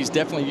Logano. He's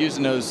definitely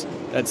using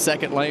that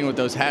second lane with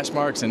those hash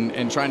marks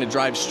and trying to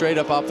drive straight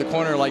up off the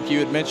corner like you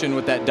had mentioned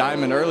with that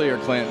diamond earlier,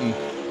 Clinton,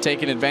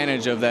 taking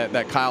advantage of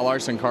that Kyle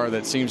Larson car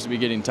that seems to be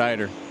getting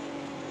tighter.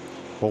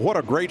 Well, what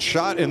a great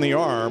shot in the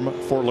arm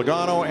for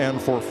Logano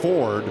and for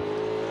Ford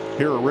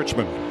here at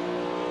Richmond.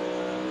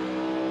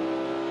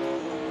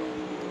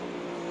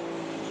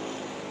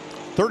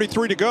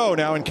 .33 to go.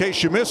 Now, in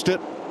case you missed it,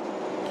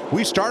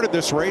 we started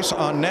this race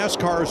on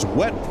NASCAR's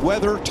wet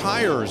weather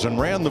tires and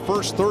ran the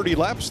first 30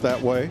 laps that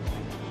way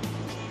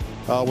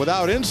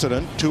without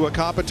incident to a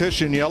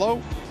competition yellow.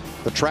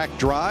 The track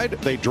dried.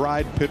 They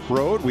dried pit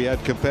road. We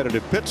had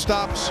competitive pit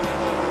stops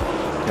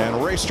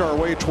and raced our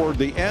way toward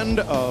the end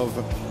of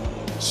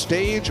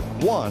stage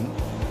 1.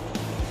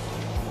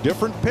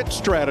 Different pit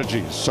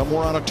strategies. Some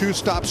were on a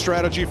 2-stop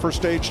strategy for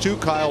stage 2.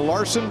 Kyle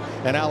Larson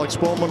and Alex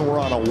Bowman were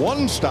on a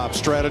 1-stop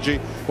strategy,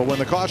 but when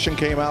the caution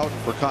came out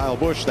for Kyle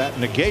Busch, that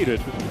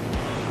negated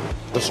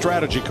the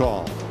strategy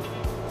call.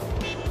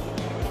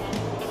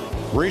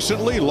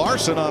 Recently,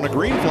 Larson on a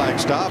green flag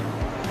stop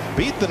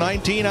beat the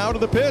 19 out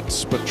of the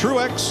pits, but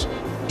Truex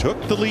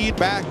took the lead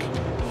back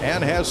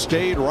and has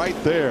stayed right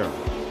there.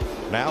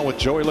 Now with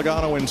Joey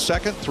Logano in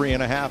second,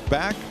 3.5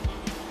 back.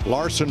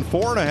 Larson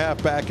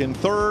 4.5 back in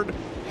third.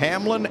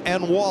 Hamlin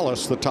and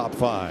Wallace the top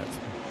 5.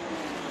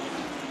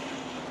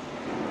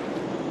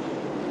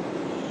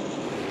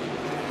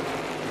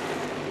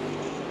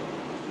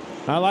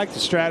 I like the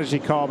strategy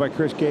call by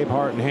Chris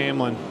Gabehart and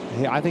Hamlin.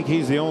 I think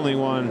he's the only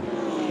one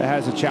that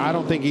has a chance. I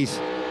don't think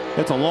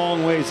that's a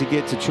long ways to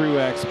get to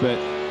Truex, but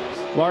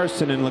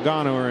Larson and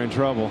Logano are in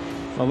trouble.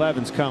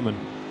 11's coming.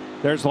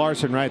 There's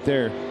Larson right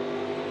there.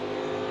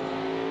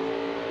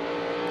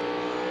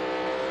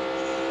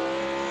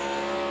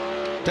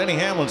 Denny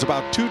Hamlin's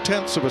about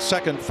 0.2 of a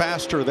second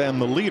faster than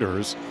the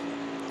leaders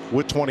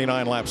with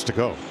 29 laps to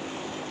go.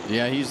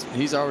 Yeah,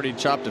 he's already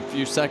chopped a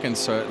few seconds,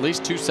 so at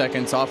least 2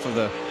 seconds off of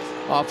the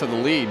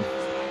lead.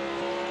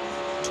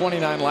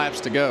 29 laps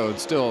to go.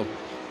 It's still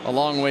a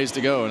long ways to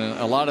go, and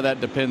a lot of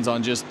that depends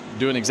on just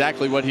doing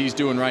exactly what he's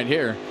doing right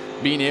here,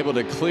 being able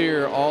to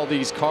clear all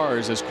these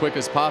cars as quick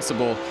as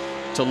possible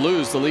to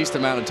lose the least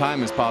amount of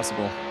time as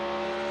possible.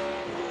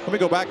 Let me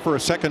go back for a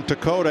second to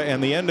Coda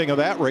and the ending of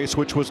that race,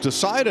 which was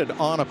decided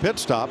on a pit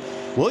stop.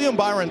 William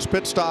Byron's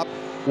pit stop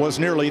was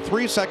nearly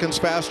 3 seconds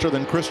faster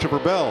than Christopher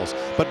Bell's.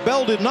 But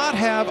Bell did not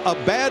have a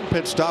bad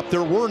pit stop.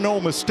 There were no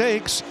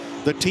mistakes.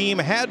 The team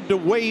had to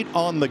wait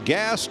on the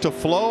gas to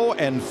flow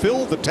and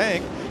fill the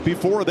tank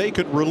before they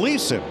could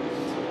release him.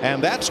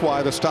 And that's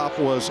why the stop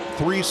was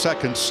 3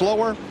 seconds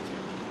slower.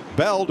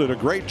 Bell did a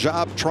great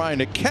job trying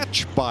to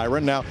catch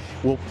Byron. Now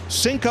we'll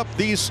sync up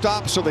these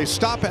stops so they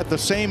stop at the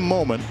same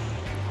moment,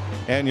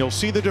 and you'll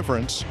see the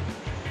difference.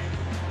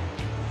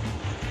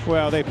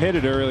 Well, they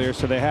pitted earlier,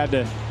 so they had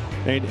to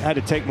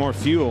take more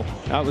fuel.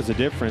 That was the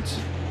difference.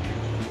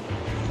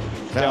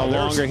 How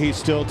longer he's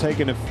still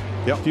taking to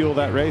fuel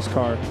that race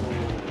car.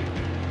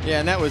 Yeah,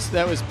 and that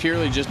was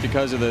purely just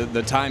because of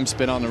the time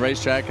spent on the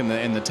racetrack and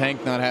the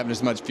tank not having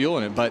as much fuel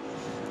in it. But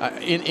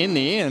in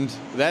the end,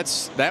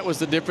 that was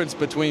the difference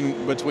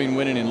between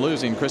winning and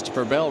losing.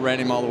 Christopher Bell ran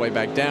him all the way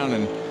back down,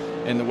 and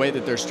the way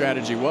that their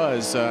strategy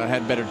was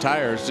had better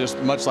tires, just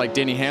much like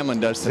Denny Hamlin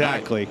does tonight.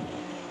 Exactly.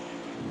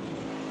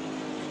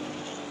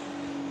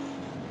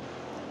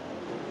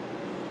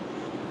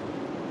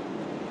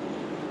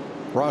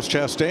 Ross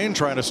Chastain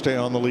trying to stay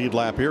on the lead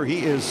lap here. He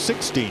is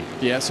 16.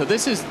 Yeah, so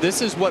this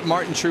is what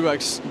Martin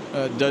Truex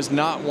does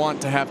not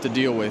want to have to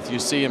deal with. You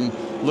see him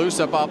loose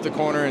up off the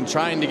corner and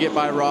trying to get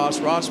by Ross.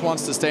 Ross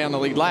wants to stay on the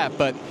lead lap,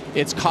 but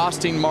it's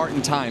costing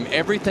Martin time.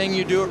 Everything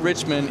you do at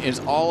Richmond is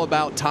all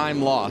about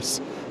time loss.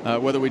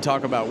 Whether we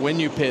talk about when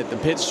you pit, the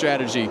pit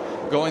strategy,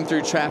 going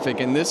through traffic,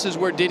 and this is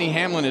where Denny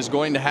Hamlin is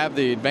going to have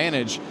the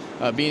advantage,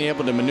 being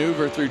able to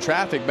maneuver through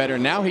traffic better.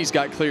 Now he's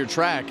got clear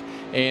track,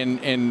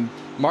 and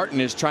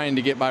Martin is trying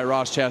to get by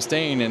Ross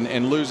Chastain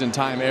and losing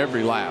time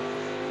every lap.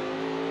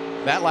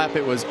 That lap,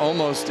 it was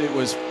over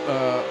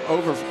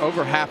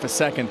half a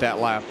second that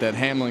lap that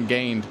Hamlin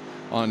gained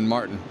on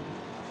Martin.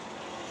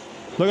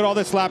 Look at all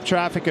this lap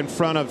traffic in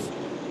front of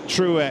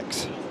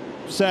Truex.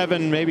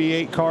 7, maybe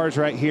 8 cars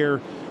right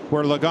here,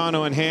 where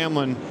Logano and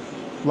Hamlin,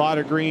 a lot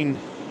of green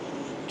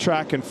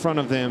track in front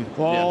of them.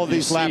 All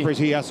these lappers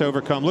he has to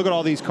overcome. Look at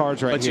all these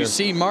cars right here. But you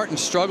see Martin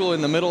struggle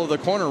in the middle of the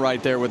corner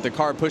right there with the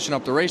car pushing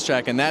up the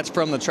racetrack, and that's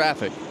from the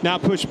traffic. Now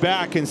push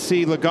back and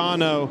see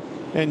Logano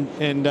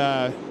and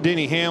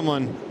Denny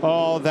Hamlin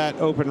all that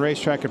open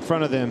racetrack in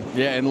front of them.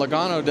 Yeah, and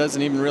Logano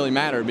doesn't even really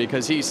matter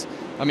because he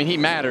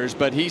matters,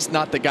 but he's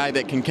not the guy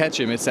that can catch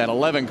him. It's that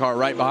 11 car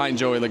right behind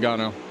Joey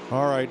Logano.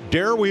 All right,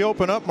 dare we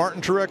open up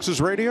Martin Truex's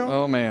radio?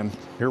 Oh, man.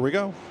 Here we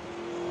go.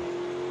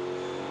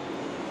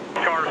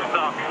 Car's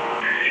stuck.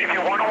 If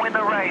you want to win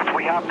the race,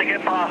 we have to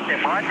get past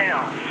him right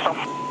now. So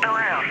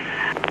around.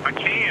 I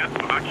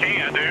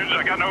can't, dude.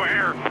 I got no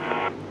air.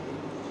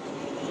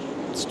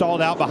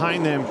 Stalled out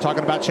behind them,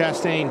 talking about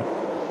Chastain.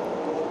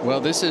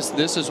 Well, this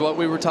is what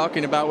we were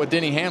talking about with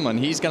Denny Hamlin.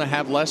 He's going to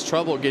have less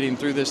trouble getting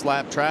through this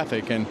lap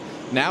traffic, and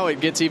now it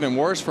gets even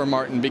worse for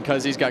Martin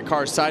because he's got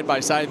cars side by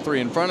side, 3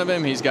 in front of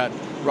him. He's got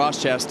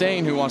Ross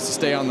Chastain who wants to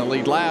stay on the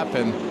lead lap,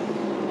 and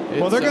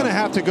well, they're going to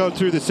have to go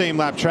through the same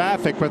lap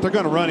traffic, but they're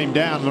going to run him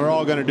down, and they're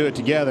all going to do it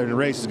together, and the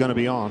race is going to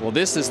be on. Well,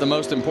 this is the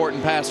most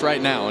important pass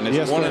right now, and it's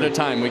yes, one sir. at a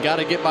time. We got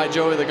to get by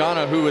Joey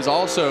Logano, who is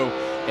also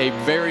a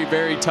very,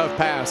 very tough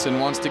pass and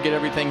wants to get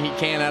everything he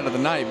can out of the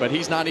night, but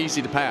he's not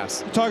easy to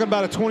pass. We're talking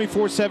about a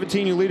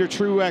 24-17 new leader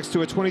Truex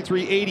to a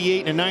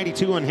 23-88 and a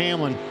 92 on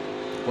Hamlin.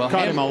 Well,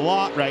 caught him a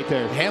lot right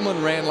there.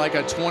 Hamlin ran like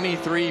a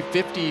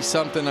 23-50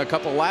 something a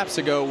couple laps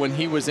ago when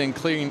he was in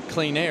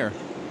clean air.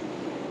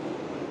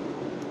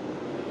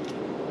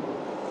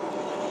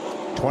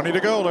 20 to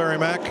go, Larry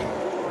Mack.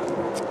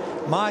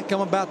 Mike,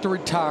 I'm about to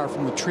retire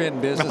from the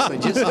trend business. They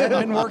just haven't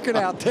been working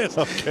out this.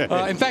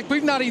 Okay. In fact,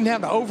 we've not even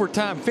had an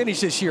overtime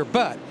finish this year.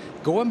 But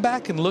going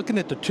back and looking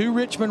at the 2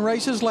 Richmond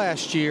races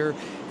last year,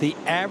 the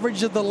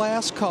average of the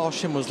last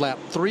caution was lap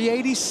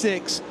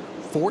 386,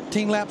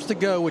 14 laps to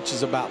go, which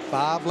is about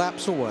 5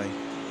 laps away.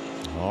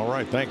 All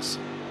right, thanks.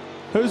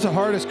 Who's the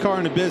hardest car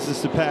in the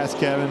business to pass,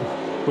 Kevin?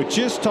 We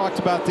just talked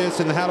about this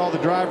and had all the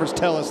drivers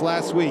tell us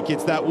last week.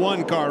 It's that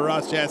one car,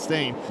 Ross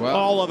Chastain. Well,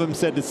 all of them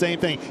said the same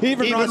thing.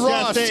 Even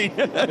Ross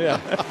Chastain. Yeah.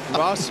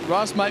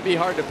 Ross might be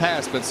hard to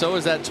pass, but so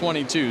is that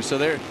 22. So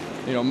there,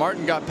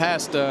 Martin got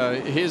past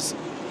his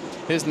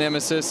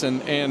nemesis,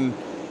 and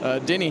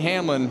Denny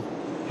Hamlin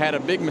had a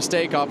big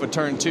mistake off of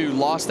turn 2,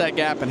 lost that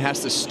gap, and has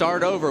to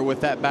start over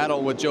with that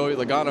battle with Joey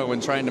Logano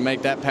and trying to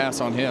make that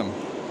pass on him.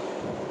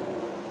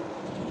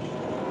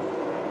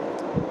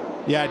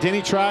 Yeah,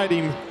 Denny tried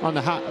him on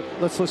the hot.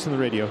 Let's listen to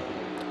the radio.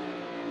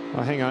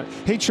 Oh, hang on.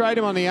 He tried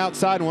him on the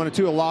outside and wanted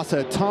to. Lost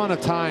a ton of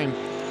time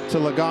to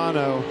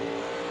Logano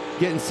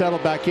getting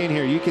settled back in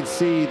here. You can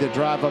see the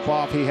drive up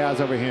off he has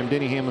over him.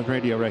 Denny Hamlin's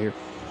radio right here.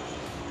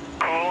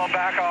 Cool him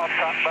back off,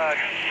 bud.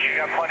 You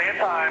got plenty of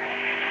time.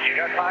 You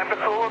got time to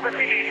cool him if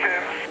you need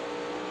to.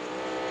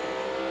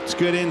 It's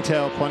good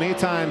intel. Plenty of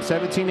time.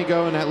 17 to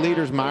go, and that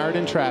leader's mired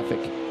in traffic.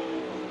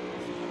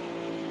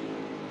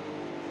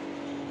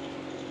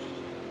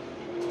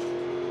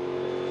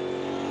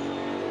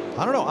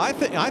 I don't know. I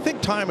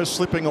think time is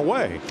slipping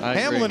away.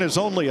 Hamlin is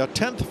only a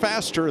 10th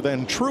faster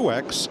than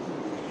Truex,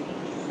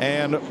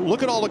 and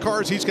look at all the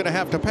cars he's going to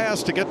have to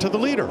pass to get to the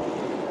leader.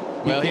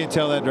 Well, you can't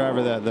tell that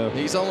driver that, though.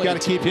 He's only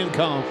got to keep him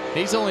calm.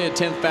 He's only a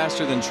 10th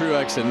faster than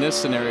Truex in this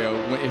scenario.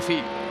 If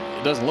it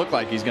doesn't look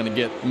like he's going to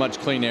get much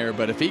clean air,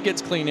 but if he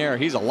gets clean air,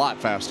 he's a lot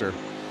faster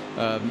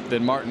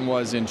than Martin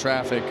was in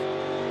traffic.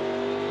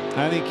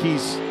 I think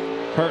he's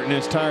hurting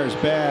his tires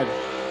bad.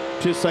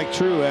 Just like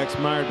Truex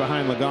mired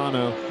behind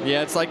Logano.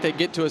 Yeah, it's like they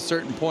get to a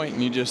certain point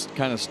and you just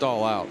kind of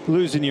stall out.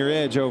 Losing your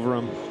edge over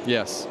them.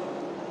 Yes.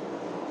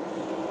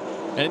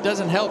 And it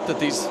doesn't help that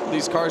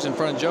these cars in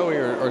front of Joey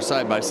are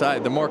side by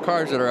side. The more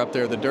cars that are up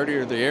there, the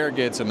dirtier the air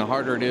gets and the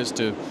harder it is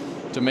to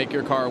make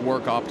your car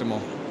work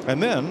optimal.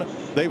 And then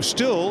they've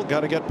still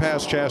got to get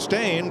past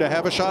Chastain to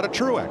have a shot at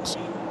Truex.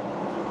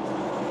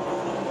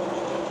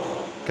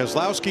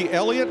 Keselowski,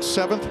 Elliott,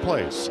 7th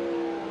place.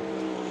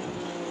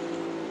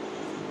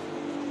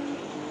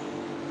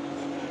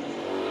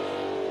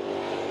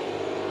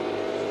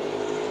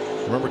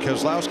 Remember,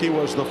 Keselowski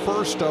was the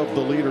first of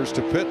the leaders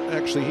to pit.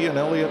 Actually, he and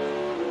Elliott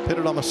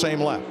pitted on the same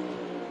lap.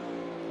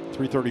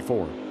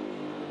 334.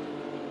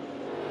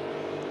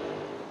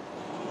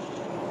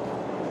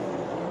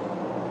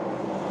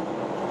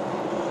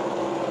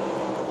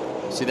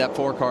 See that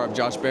 4 car of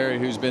Josh Berry,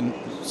 who's been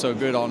so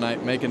good all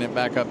night, making it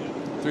back up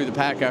through the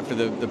pack after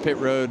the pit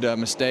road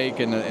mistake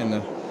and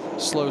the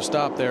slow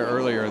stop there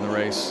earlier in the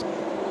race.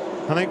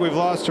 I think we've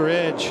lost our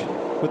edge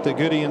with the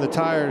goodie in the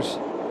tires,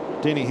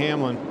 Denny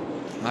Hamlin.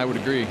 I would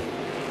agree.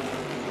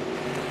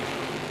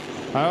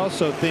 I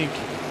also think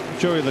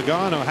Joey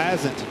Logano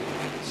hasn't.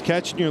 He's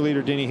catching your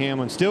leader, Denny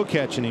Hamlin, still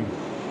catching him.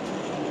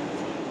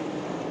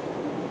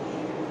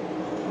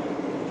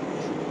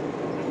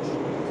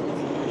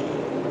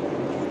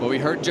 Well, we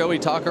heard Joey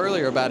talk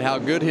earlier about how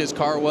good his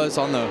car was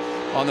on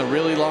the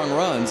really long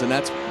runs, and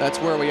that's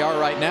where we are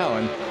right now.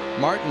 And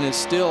Martin is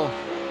still.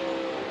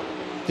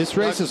 This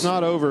race is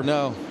not over.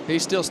 No,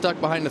 he's still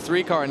stuck behind the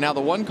 3 car, and now the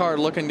 1 car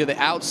looking to the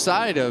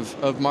outside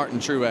of Martin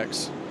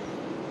Truex.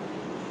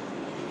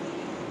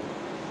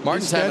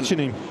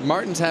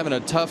 Martin's having a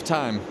tough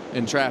time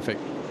in traffic.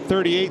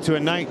 38 to a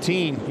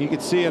 19. You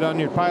can see it on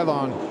your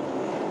pylon.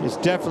 It's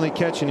definitely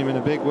catching him in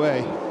a big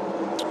way.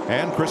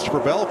 And Christopher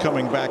Bell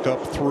coming back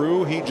up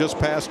through. He just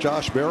passed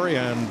Josh Berry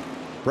and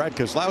Brad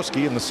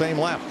Keselowski in the same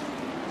lap.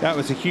 That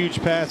was a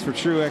huge pass for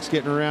Truex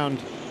getting around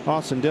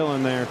Austin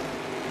Dillon there.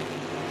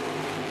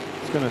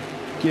 It's going to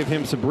give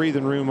him some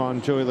breathing room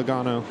on Joey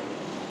Logano.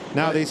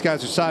 Now these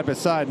guys are side by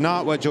side.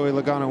 Not what Joey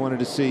Logano wanted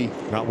to see.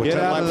 Not with Get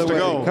 10 out laps of the to way.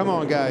 go. Come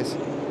on, guys.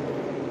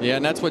 Yeah,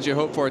 and that's what you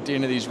hope for at the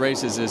end of these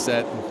races, is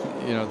that,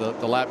 you know,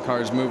 the lap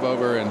cars move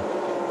over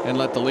and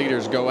let the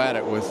leaders go at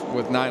it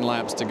with 9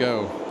 laps to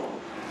go.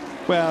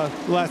 Well,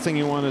 the last thing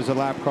you want is a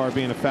lap car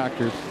being a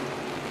factor.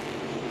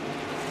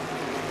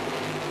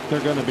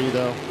 They're going to be,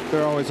 though.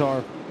 There always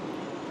are.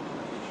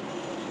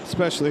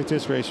 Especially at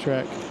this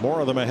racetrack.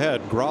 More of them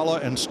ahead.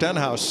 Gralla and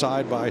Stenhouse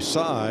side by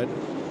side.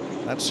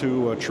 That's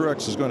who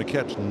Truex is going to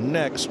catch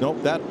next.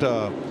 Nope, that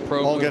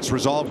all gets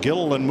resolved.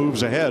 Gilliland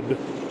moves ahead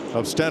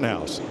of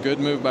Stenhouse. Good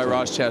move by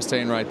Ross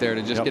Chastain right there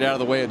to just get out of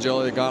the way of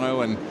Joey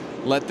Logano and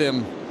let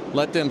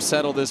them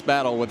settle this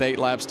battle with 8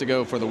 laps to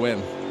go for the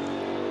win.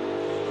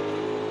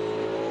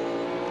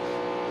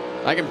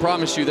 I can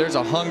promise you there's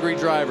a hungry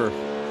driver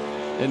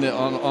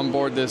on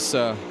board this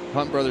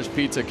Hunt Brothers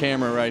Pizza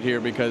camera right here,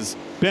 because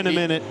been a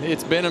minute.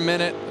 It's been a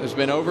minute. It's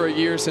been over a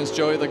year since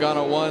Joey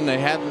Logano won. They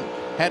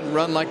hadn't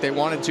run like they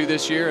wanted to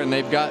this year, and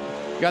they've got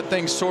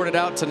things sorted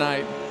out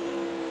tonight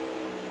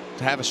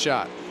to have a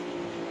shot.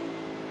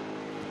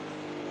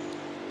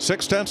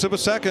 0.6 of a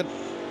second.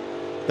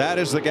 That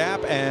is the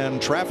gap,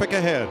 and traffic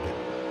ahead.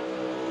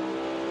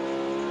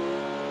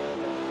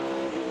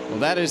 Well,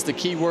 that is the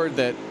key word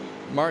that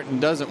Martin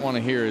doesn't want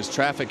to hear, is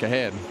traffic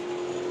ahead.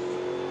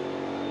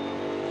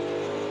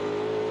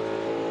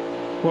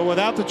 Well,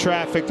 without the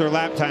traffic, their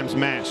lap times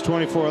match.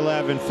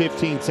 24:11,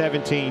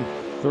 15:17.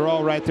 They're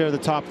all right there, the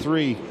top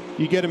 3.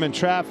 You get them in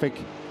traffic,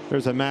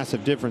 there's a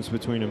massive difference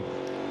between them.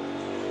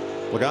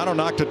 Logano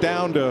knocked it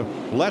down to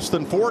less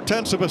than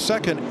 0.4 of a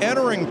second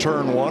entering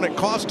turn 1. It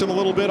cost him a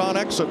little bit on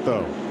exit,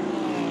 though.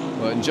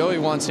 Well, and Joey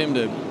wants him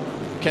to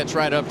catch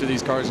right up to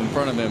these cars in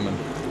front of him. And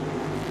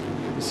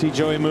you see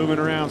Joey moving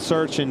around,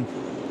 searching,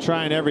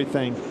 trying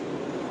everything.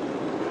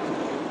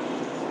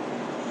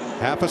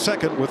 Half a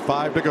second with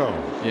 5 to go.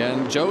 Yeah,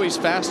 and Joey's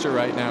faster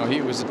right now.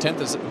 He was a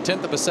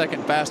tenth of a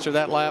second faster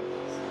that lap.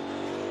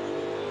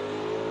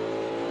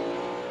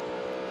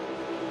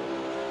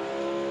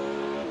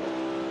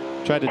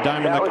 Tried to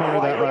diamond the corner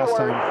that last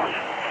time.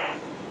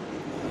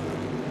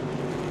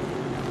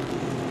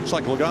 Looks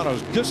like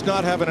Logano's just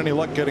not having any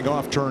luck getting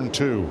off turn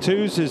 2.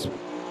 2's his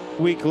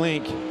weak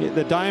link.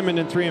 The diamond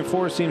in 3 and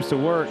 4 seems to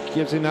work.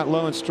 Gives him that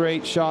low and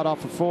straight shot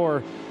off of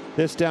 4.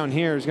 This down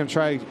here is going to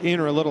try to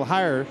enter a little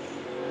higher.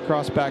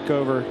 Cross back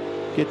over.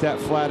 Get that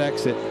flat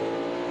exit.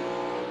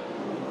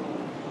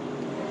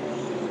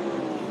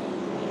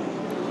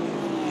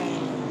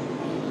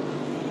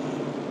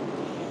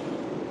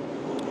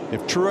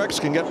 If Truex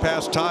can get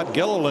past Todd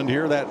Gilliland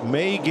here, that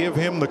may give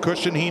him the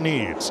cushion he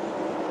needs.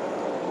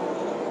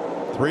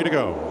 3 to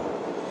go.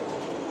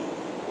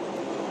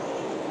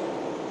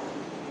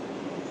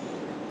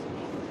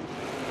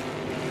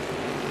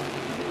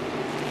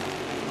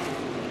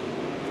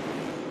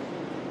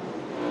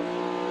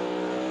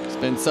 It's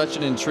been such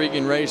an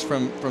intriguing race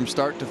from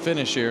start to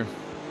finish here.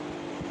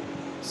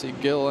 See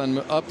Gilliland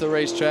up the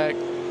racetrack.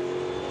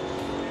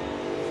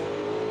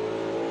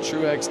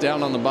 Truex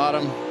down on the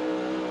bottom.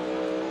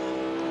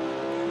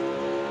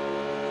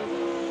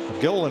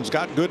 Gilliland's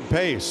got good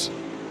pace.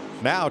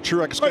 Now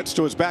Truex gets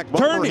to his back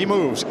bumper. Turning. He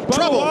moves. Bubba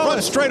Trouble. Wallace.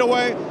 Front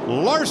straightaway.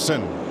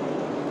 Larson.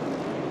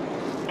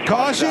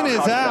 Caution is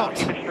out.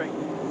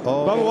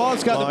 Oh, Bubba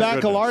Wallace got the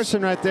back goodness. of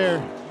Larson right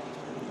there.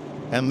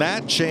 And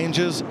that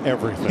changes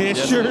everything. It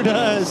sure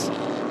does.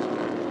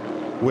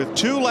 With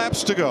 2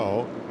 laps to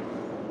go,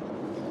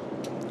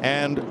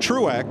 and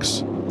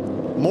Truex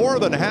more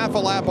than half a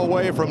lap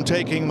away from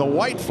taking the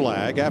white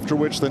flag, after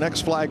which the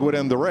next flag would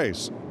end the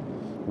race.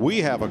 We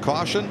have a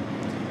caution,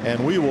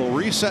 and we will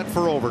reset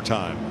for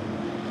overtime.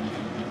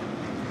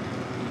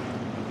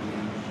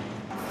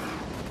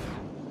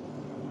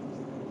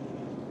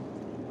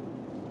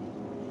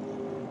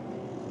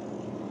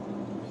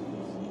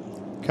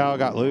 Kyle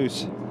got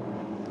loose.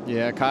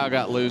 Yeah, Kyle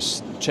got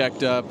loose,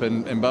 checked up,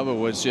 and Bubba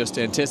was just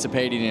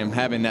anticipating him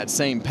having that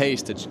same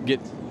pace to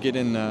get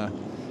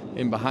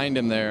in behind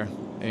him there,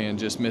 and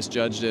just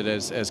misjudged it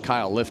as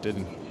Kyle lifted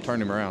and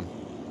turned him around.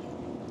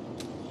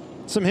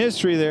 Some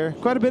history there,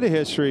 quite a bit of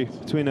history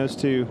between those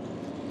two.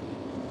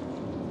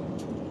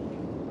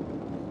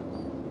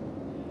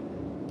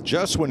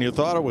 Just when you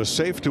thought it was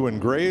safe to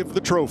engrave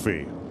the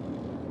trophy.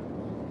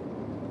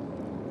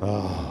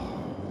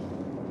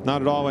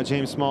 Not at all what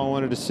James Small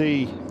wanted to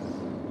see.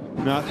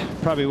 Not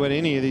probably what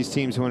any of these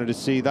teams wanted to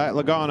see. That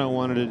Logano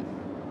wanted it.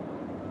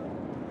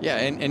 Yeah,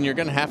 and you're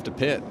going to have to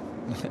pit.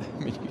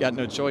 I mean, you got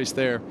no choice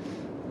there.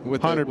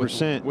 With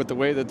 100%. With the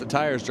way that the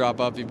tires drop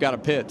off, you've got to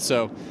pit.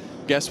 So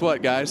guess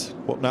what, guys?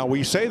 Well, now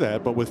we say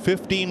that, but with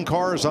 15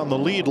 cars on the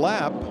lead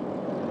lap,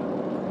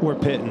 we're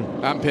pitting.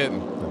 I'm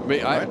pitting.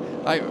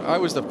 I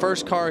was the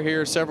first car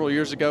here several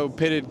years ago,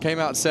 pitted, came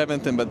out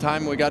 7th, and by the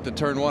time we got to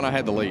turn 1, I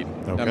had the lead.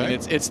 Okay. I mean,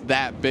 it's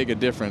that big a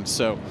difference.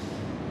 So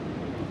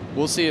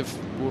we'll see if,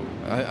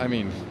 I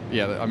mean,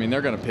 yeah, I mean,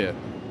 they're going to pit.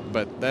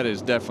 but that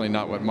is definitely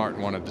not what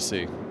Martin wanted to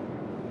see.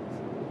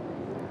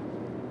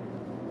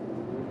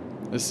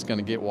 This is going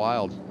to get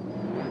wild.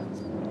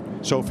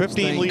 So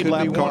 15 lead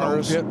lap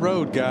cars. Pit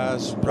road,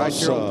 guys. Right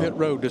here on pit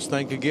road, this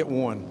thing could get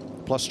one.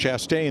 Plus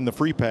Chastain, the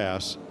free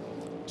pass.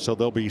 So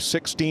there'll be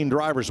 16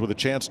 drivers with a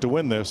chance to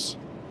win this.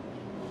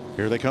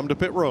 Here they come to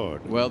pit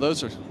road. Well,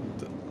 those are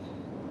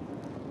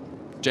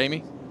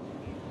Jamie.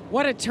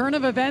 What a turn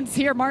of events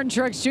here. Martin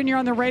Truex Jr.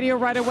 on the radio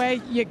right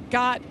away. You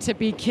got to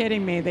be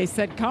kidding me. They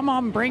said, come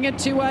on, bring it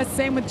to us.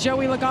 Same with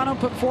Joey Logano,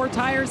 put 4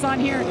 tires on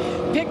here.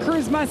 Pit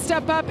crews must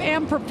step up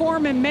and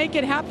perform and make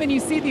it happen. You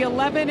see the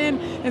 11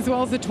 in as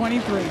well as the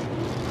 23.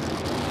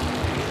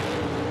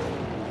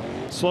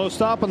 Slow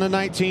stop on the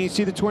 19.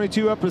 See the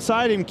 22 up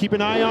beside him. Keep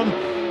an eye on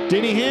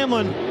Denny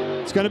Hamlin.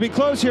 It's going to be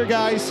close here,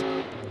 guys.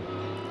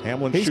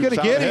 Hamlin He's going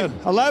to get him.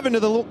 11 to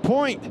the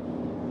point.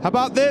 How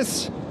about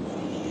this?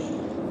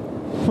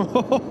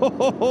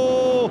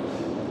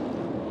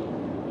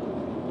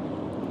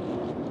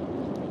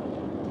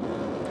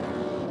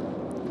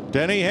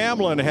 Denny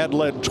Hamlin had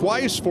led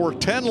twice for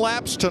 10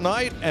 laps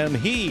tonight, and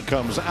he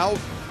comes out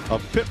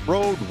of pit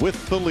road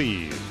with the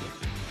lead.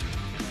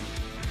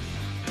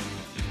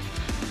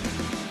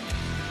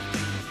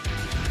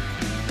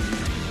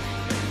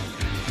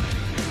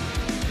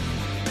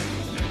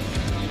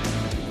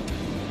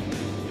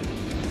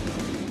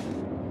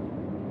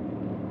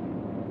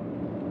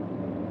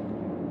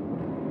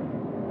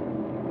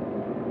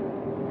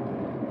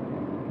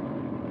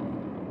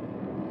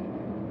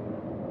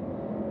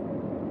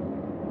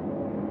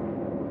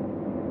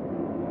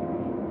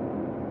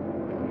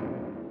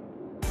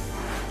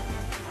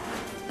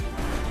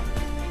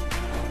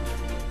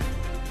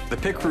 The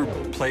pit crew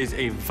plays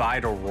a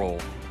vital role.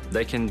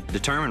 They can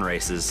determine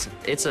races.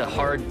 It's a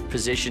hard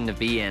position to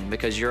be in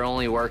because you're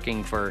only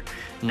working for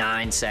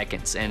 9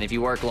 seconds. And if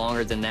you work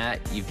longer than that,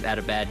 you've had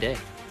a bad day.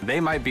 They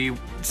might be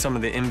some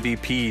of the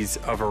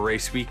MVPs of a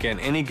race weekend,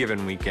 any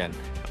given weekend.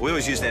 We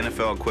always use the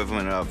NFL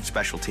equivalent of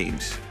special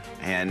teams.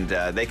 And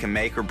they can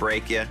make or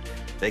break you.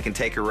 They can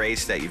take a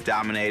race that you've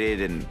dominated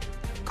and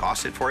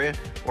cost it for you.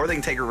 Or they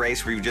can take a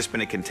race where you've just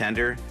been a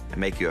contender and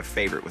make you a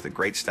favorite with a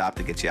great stop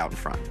to get you out in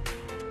front.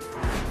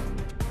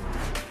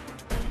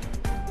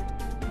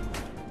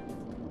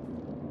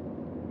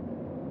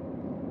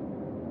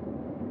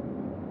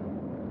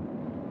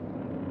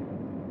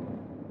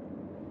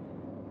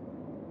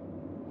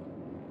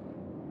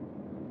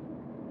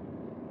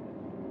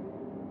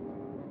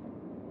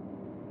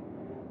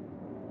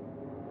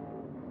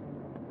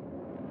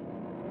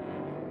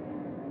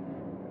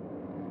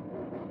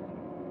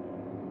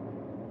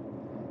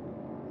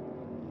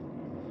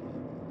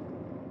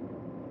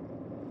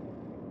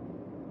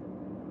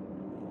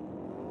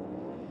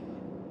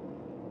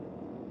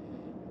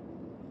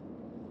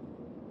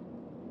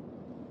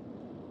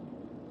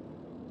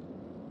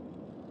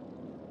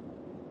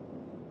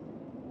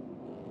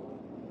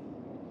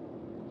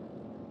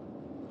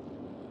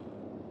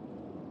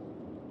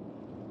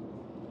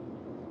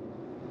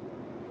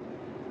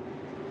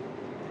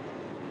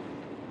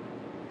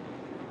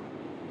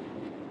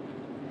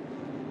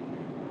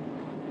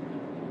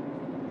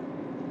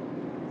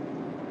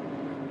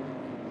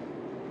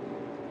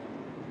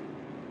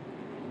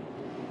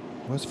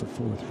 Was for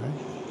 4th, right?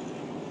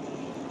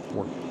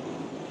 4th.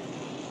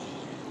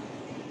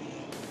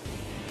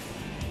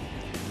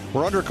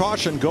 We're under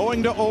caution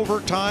going to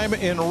overtime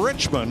in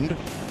Richmond.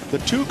 The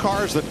 2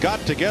 cars that got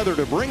together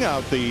to bring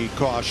out the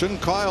caution,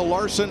 Kyle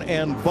Larson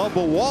and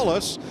Bubba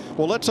Wallace.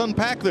 Well, let's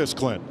unpack this,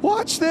 Clint.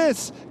 Watch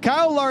this.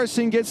 Kyle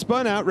Larson gets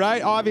spun out,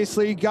 right?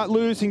 Obviously, got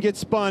loose and gets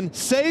spun.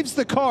 Saves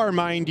the car,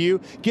 mind you.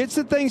 Gets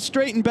the thing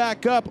straightened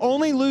back up.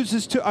 Only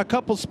loses to a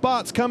couple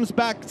spots. Comes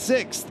back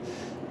 6th.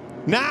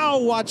 Now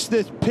watch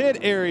this pit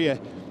area.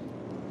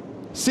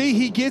 See,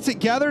 he gets it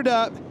gathered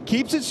up,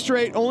 keeps it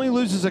straight, only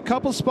loses a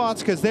couple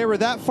spots because they were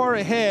that far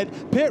ahead.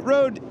 Pit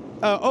road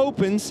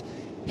opens.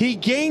 He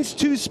gains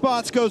 2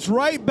 spots, goes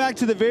right back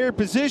to the very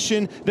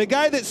position. The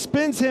guy that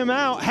spins him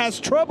out has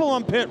trouble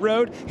on pit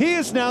road. He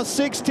is now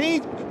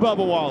 16th,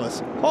 Bubba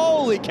Wallace.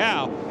 Holy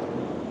cow.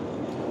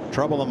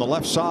 Trouble on the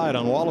left side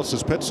on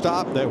Wallace's pit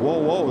stop. They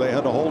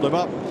had to hold him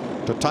up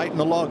to tighten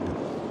the lug.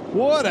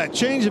 What a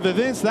change of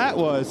events that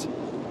was.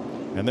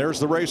 And there's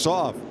the race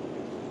off.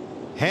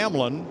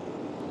 Hamlin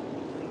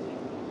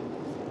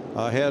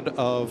ahead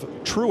of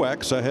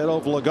Truex, ahead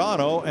of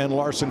Logano, and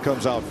Larson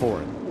comes out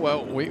for it.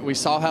 Well, we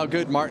saw how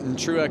good Martin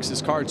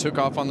Truex's car took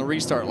off on the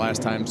restart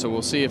last time, so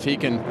we'll see if he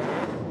can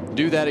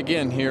do that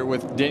again here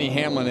with Denny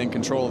Hamlin in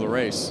control of the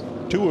race.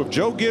 2 of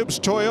Joe Gibbs'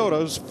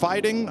 Toyotas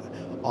fighting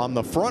on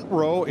the front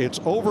row.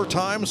 It's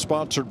overtime,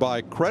 sponsored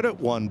by Credit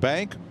One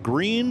Bank,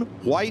 green,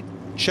 white,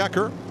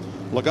 checker.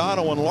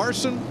 Logano and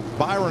Larson,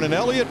 Byron and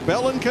Elliott,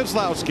 Bell and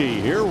Keselowski.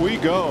 Here we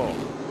go.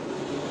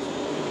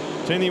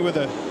 Denny with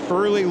an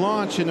early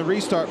launch in the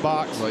restart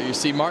box. Well, you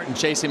see Martin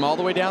chase him all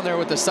the way down there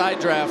with the side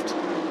draft,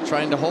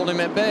 trying to hold him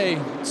at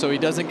bay so he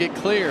doesn't get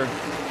clear.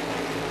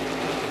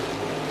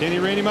 Denny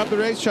ran him up the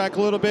racetrack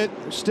a little bit.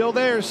 Still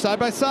there, side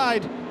by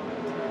side.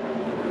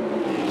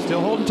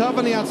 Still holding tough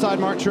on the outside,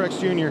 Martin Truex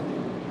Jr.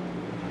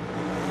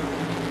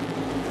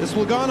 This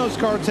Logano's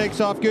car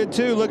takes off good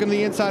too. Look at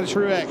the inside of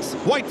Truex.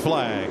 White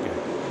flag.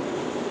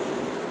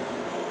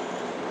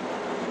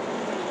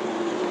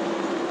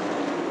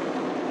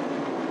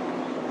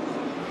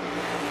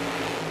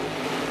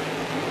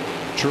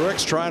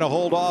 Truex trying to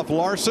hold off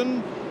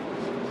Larson.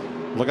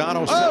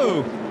 Logano.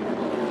 Oh!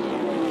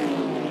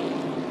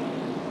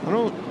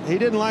 He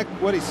didn't like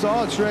what he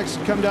saw.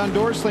 Truex come down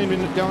door slam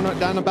and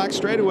down the back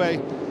straightaway.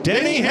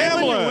 Denny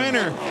Hamlin,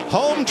 winner.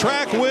 Home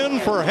track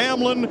win for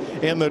Hamlin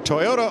in the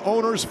Toyota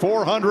Owners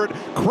 400.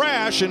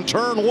 Crash in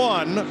turn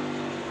 1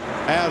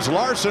 as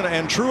Larson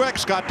and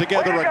Truex got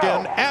together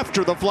again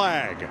after the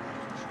flag.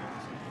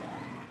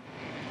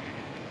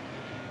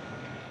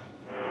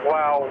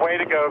 Wow, way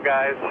to go,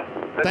 guys.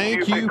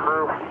 Thank you. Pit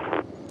crew.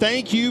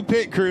 Thank you,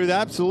 pit crew.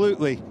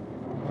 Absolutely.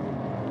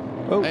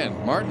 Oh.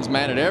 Man, Martin's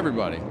mad at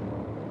everybody.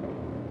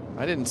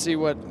 I didn't see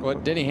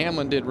what Denny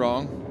Hamlin did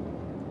wrong.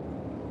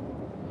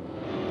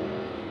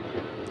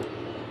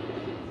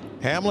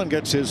 Hamlin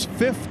gets his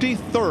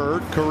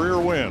 53rd career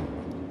win.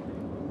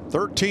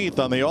 13th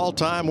on the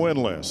all-time win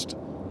list.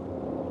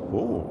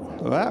 Ooh.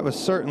 Well, that was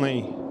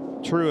certainly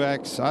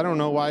Truex. I don't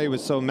know why he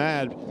was so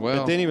mad. Well,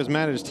 but then he was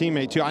mad at his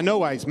teammate too. I know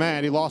why he's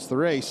mad. He lost the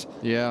race.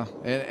 Yeah,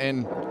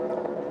 and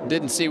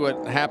didn't see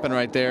what happened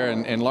right there.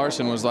 And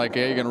Larson was like,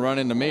 "Hey, you're going to run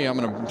into me. I'm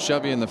going to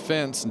shove you in the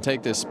fence and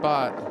take this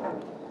spot."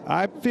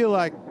 I feel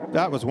like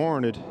that was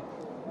warranted.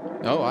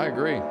 Oh, I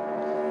agree.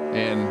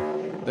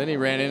 And then he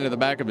ran into the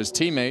back of his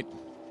teammate,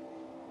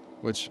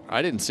 which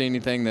I didn't see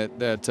anything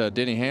that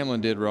Denny Hamlin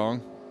did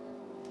wrong,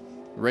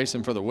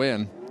 racing for the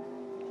win.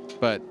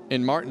 But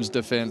in Martin's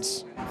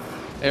defense,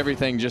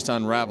 everything just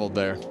unraveled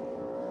there.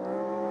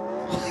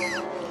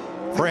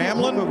 For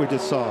Hamlin, what we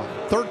just saw.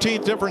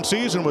 13th different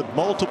season with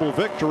multiple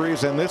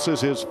victories, and this is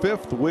his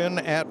 5th win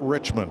at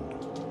Richmond.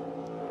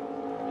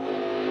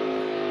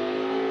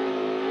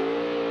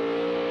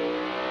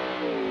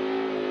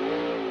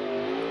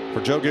 For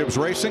Joe Gibbs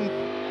Racing,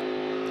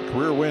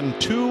 career win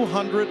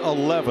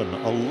 211.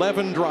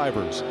 11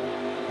 drivers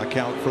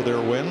account for their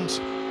wins.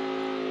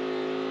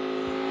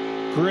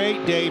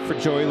 Great day for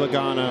Joey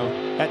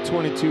Logano. That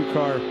 22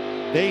 car,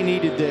 they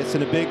needed this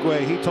in a big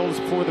way. He told us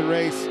before the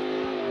race,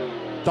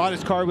 thought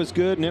his car was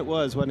good, and it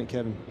was, wasn't it,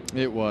 Kevin?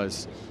 It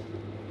was.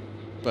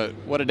 But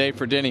what a day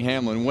for Denny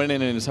Hamlin,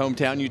 winning in his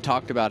hometown. You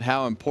talked about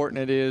how important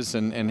it is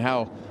and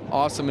how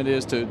awesome it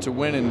is to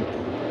win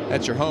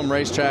at your home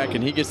racetrack,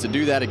 and he gets to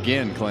do that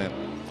again, Clint.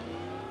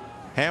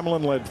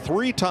 Hamlin led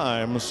 3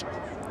 times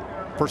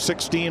for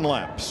 16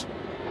 laps.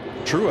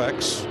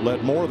 Truex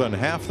led more than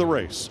half the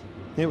race.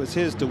 It was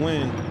his to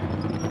win.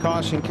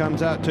 Caution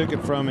comes out, took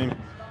it from him.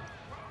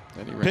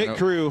 Pit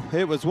crew,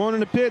 it was one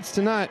in the pits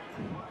tonight.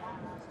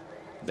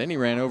 Then he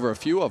ran over a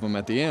few of them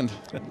at the end.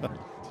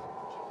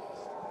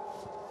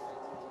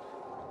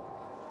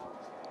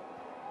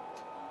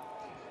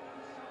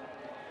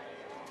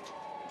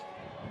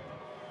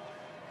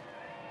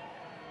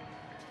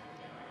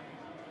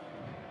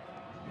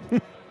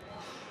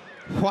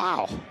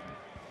 Wow.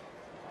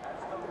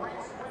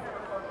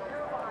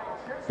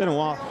 It's been a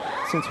while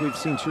since we've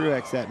seen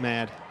Truex that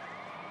mad.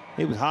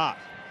 He was hot.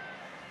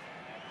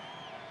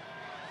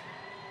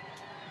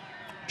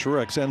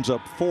 Truex ends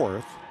up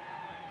 4th,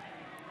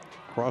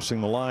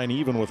 crossing the line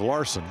even with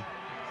Larson.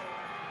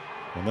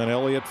 And then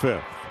Elliott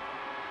 5th.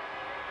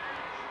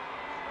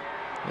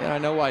 Yeah, I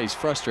know why he's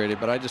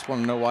frustrated, but I just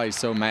want to know why he's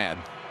so mad.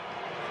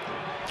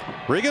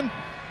 Regan?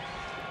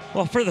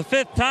 Well, for the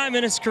 5th time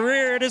in his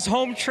career at his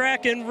home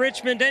track in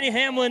Richmond, Denny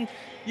Hamlin,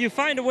 you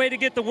find a way to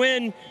get the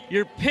win.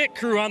 Your pit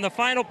crew on the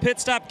final pit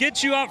stop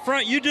gets you out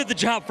front. You did the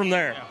job from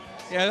there.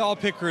 Yeah, all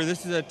pit crew.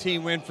 This is a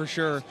team win for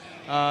sure.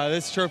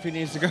 This trophy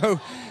needs to go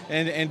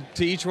and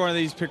to each one of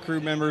these pit crew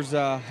members'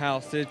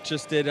 house. It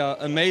just did an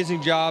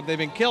amazing job. They've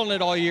been killing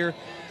it all year.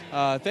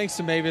 Thanks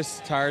to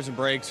Mavis Tires and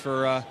Brakes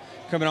for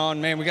coming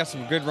on. Man, we got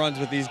some good runs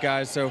with these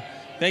guys. So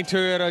thank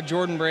Toyota,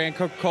 Jordan Brand,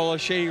 Coca-Cola,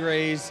 Shady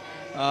Rays,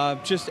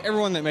 just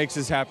everyone that makes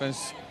this happen.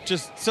 It's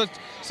just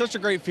such a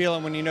great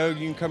feeling when you know you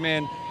can come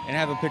in and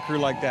have a pit crew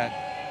like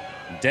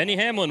that. Denny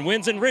Hamlin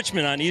wins in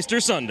Richmond on Easter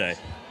Sunday.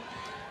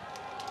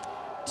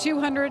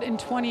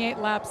 228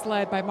 laps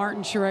led by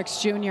Martin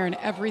Truex Jr., and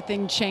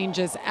everything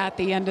changes at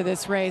the end of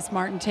this race.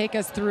 Martin, take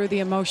us through the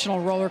emotional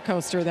roller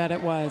coaster that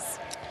it was.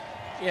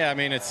 Yeah, I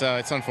mean, it's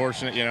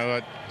unfortunate, you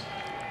know.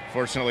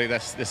 Fortunately,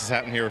 this has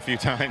happened here a few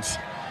times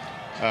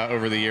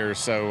over the years.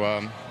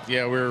 So,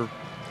 yeah, we're,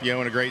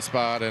 in a great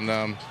spot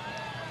and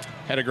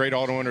had a great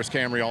auto owners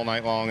Camry all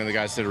night long, and the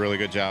guys did a really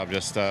good job.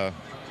 Just got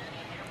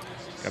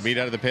beat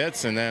out of the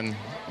pits, and then,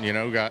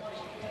 got,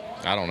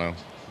 I don't know.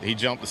 He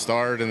jumped the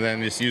start and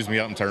then just used me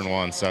up in turn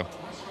 1. So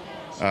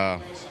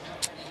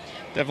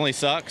definitely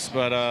sucks,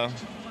 but a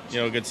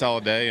good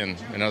solid day and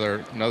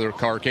another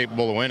car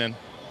capable of winning.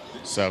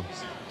 So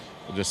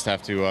we'll just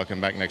have to come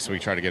back next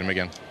week, try to get him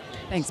again.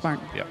 Thanks,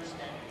 Martin. Yep.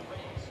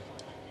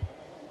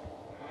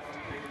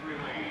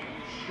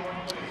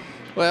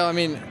 Well, I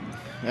mean,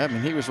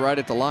 he was right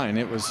at the line.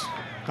 It was.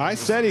 I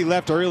said he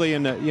left early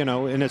in the,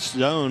 in its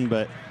zone,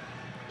 but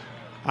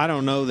I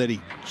don't know that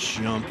he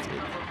jumped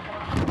it.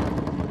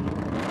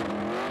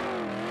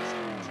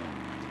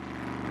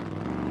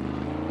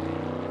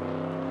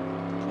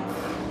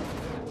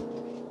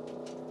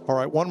 All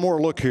right, one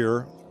more look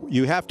here.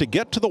 You have to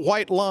get to the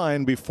white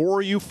line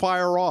before you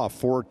fire off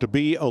for it to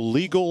be a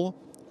legal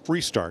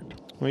restart.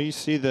 Well, you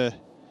see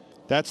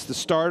that's the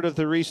start of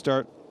the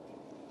restart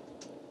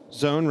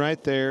zone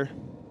right there.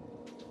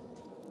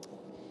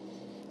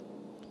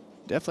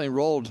 Definitely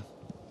rolled.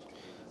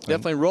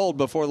 Definitely rolled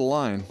before the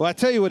line. Well, I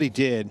tell you what he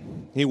did.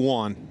 He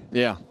won.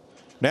 Yeah.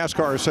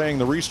 NASCAR is saying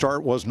the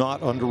restart was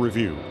not under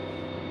review.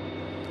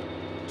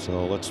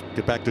 So let's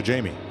get back to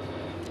Jamie.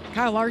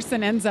 Kyle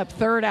Larson ends up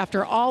third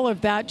after all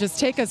of that. Just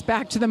take us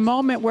back to the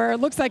moment where it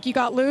looks like you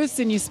got loose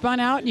and you spun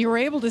out and you were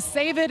able to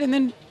save it and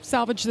then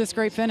salvage this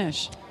great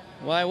finish.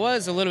 Well, I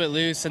was a little bit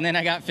loose and then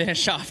I got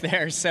finished off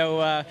there.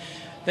 So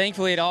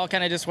thankfully it all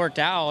kind of just worked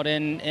out,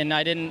 and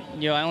I didn't,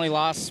 I only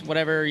lost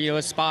whatever,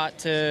 a spot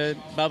to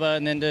Bubba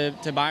and then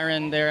to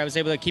Byron there. I was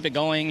able to keep it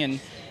going,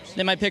 and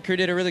then my pit crew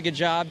did a really good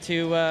job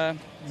to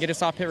get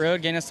us off pit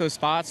road, gain us those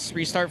spots,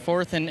 restart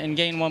fourth, and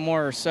gain one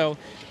more. So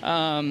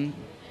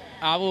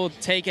I will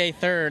take a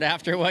third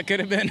after what could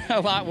have been a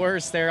lot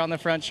worse there on the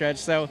front stretch.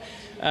 So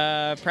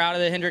proud of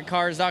the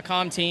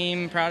HendrickCars.com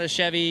team, proud of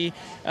Chevy,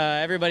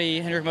 everybody,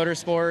 Hendrick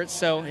Motorsports.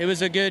 So it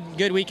was a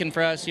good weekend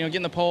for us,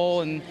 getting the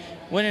pole and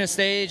winning a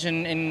stage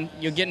and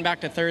getting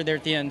back to third there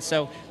at the end.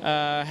 So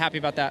happy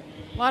about that.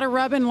 A lot of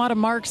rubbing, a lot of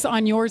marks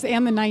on yours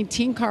and the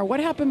 19 car. What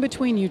happened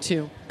between you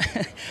two?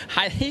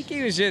 I think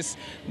he was just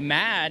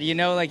mad,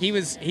 like he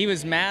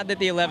was mad that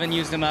the 11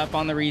 used him up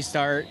on the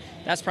restart.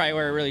 That's probably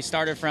where it really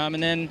started from.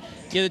 And then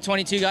the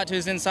 22 got to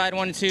his inside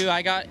 1 and 2.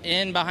 I got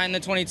in behind the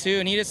 22,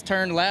 and he just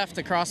turned left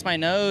across my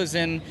nose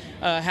and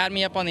had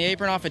me up on the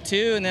apron off of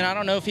 2. And then I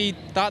don't know if he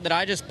thought that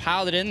I just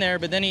piled it in there,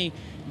 but then he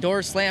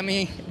door slammed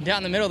me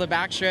down the middle of the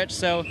backstretch.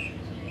 So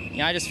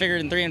I just figured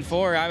in 3 and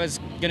 4 I was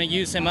going to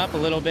use him up a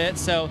little bit.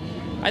 So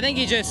I think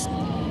he just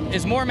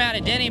is more mad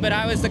at Denny, but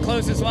I was the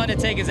closest one to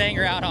take his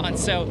anger out on.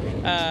 So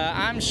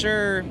I'm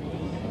sure.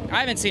 I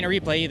haven't seen a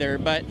replay either,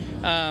 but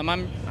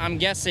I'm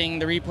guessing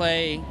the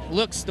replay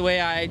looks the way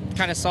I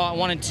kind of saw it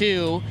 1 and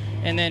 2,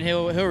 and then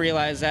he'll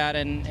realize that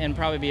and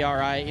probably be all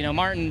right.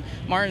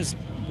 Martin's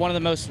one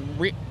of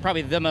the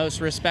probably the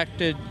most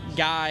respected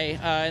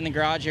guy in the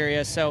garage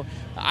area. So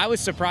I was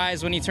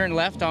surprised when he turned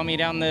left on me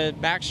down the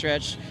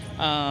backstretch,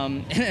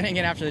 and then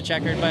again after the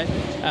checkered. But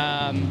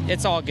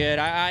it's all good.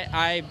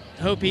 I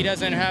hope he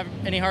doesn't have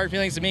any hard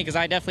feelings to me, because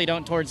I definitely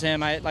don't towards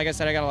him. Like I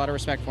said, I got a lot of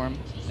respect for him.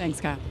 Thanks,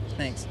 Kyle.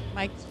 Thanks,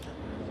 Mike.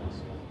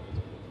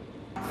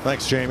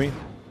 Thanks, Jamie.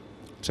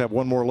 Let's have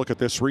one more look at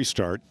this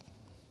restart.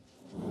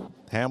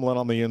 Hamlin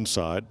on the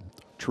inside,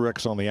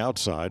 Truex on the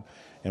outside,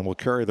 and we'll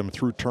carry them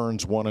through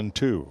turns 1 and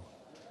 2.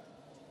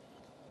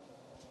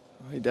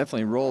 He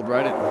definitely rolled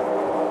right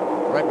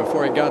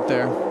before he got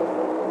there.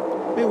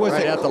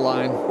 Right at the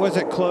line. Was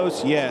it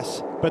close?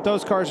 Yes. But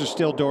those cars are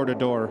still door to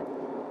door.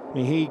 I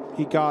mean,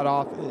 he got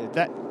off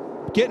that.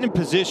 Getting in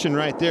position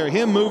right there,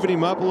 him moving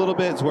him up a little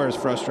bit is where his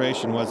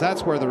frustration was.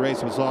 That's where the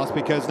race was lost,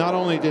 because not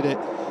only did it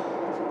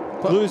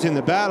losing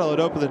the battle, it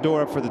opened the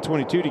door up for the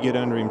 22 to get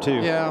under him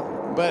too. Yeah,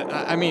 but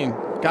I mean,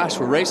 gosh,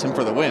 we're racing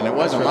for the win. It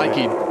wasn't like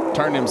he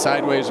turned him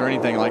sideways or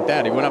anything like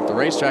that. He went up the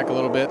racetrack a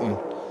little bit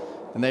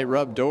and they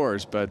rubbed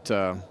doors. But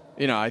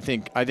I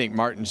think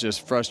Martin's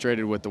just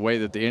frustrated with the way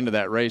that the end of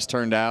that race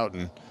turned out,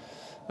 and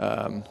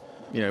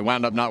he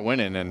wound up not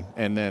winning,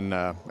 and then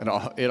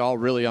it all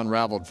really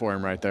unraveled for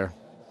him right there.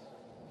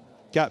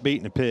 Got beat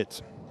in the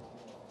pits,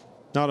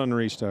 not on the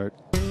restart.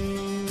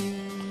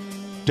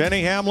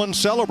 Denny Hamlin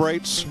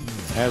celebrates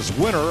as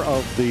winner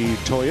of the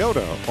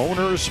Toyota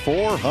Owners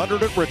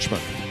 400 at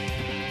Richmond.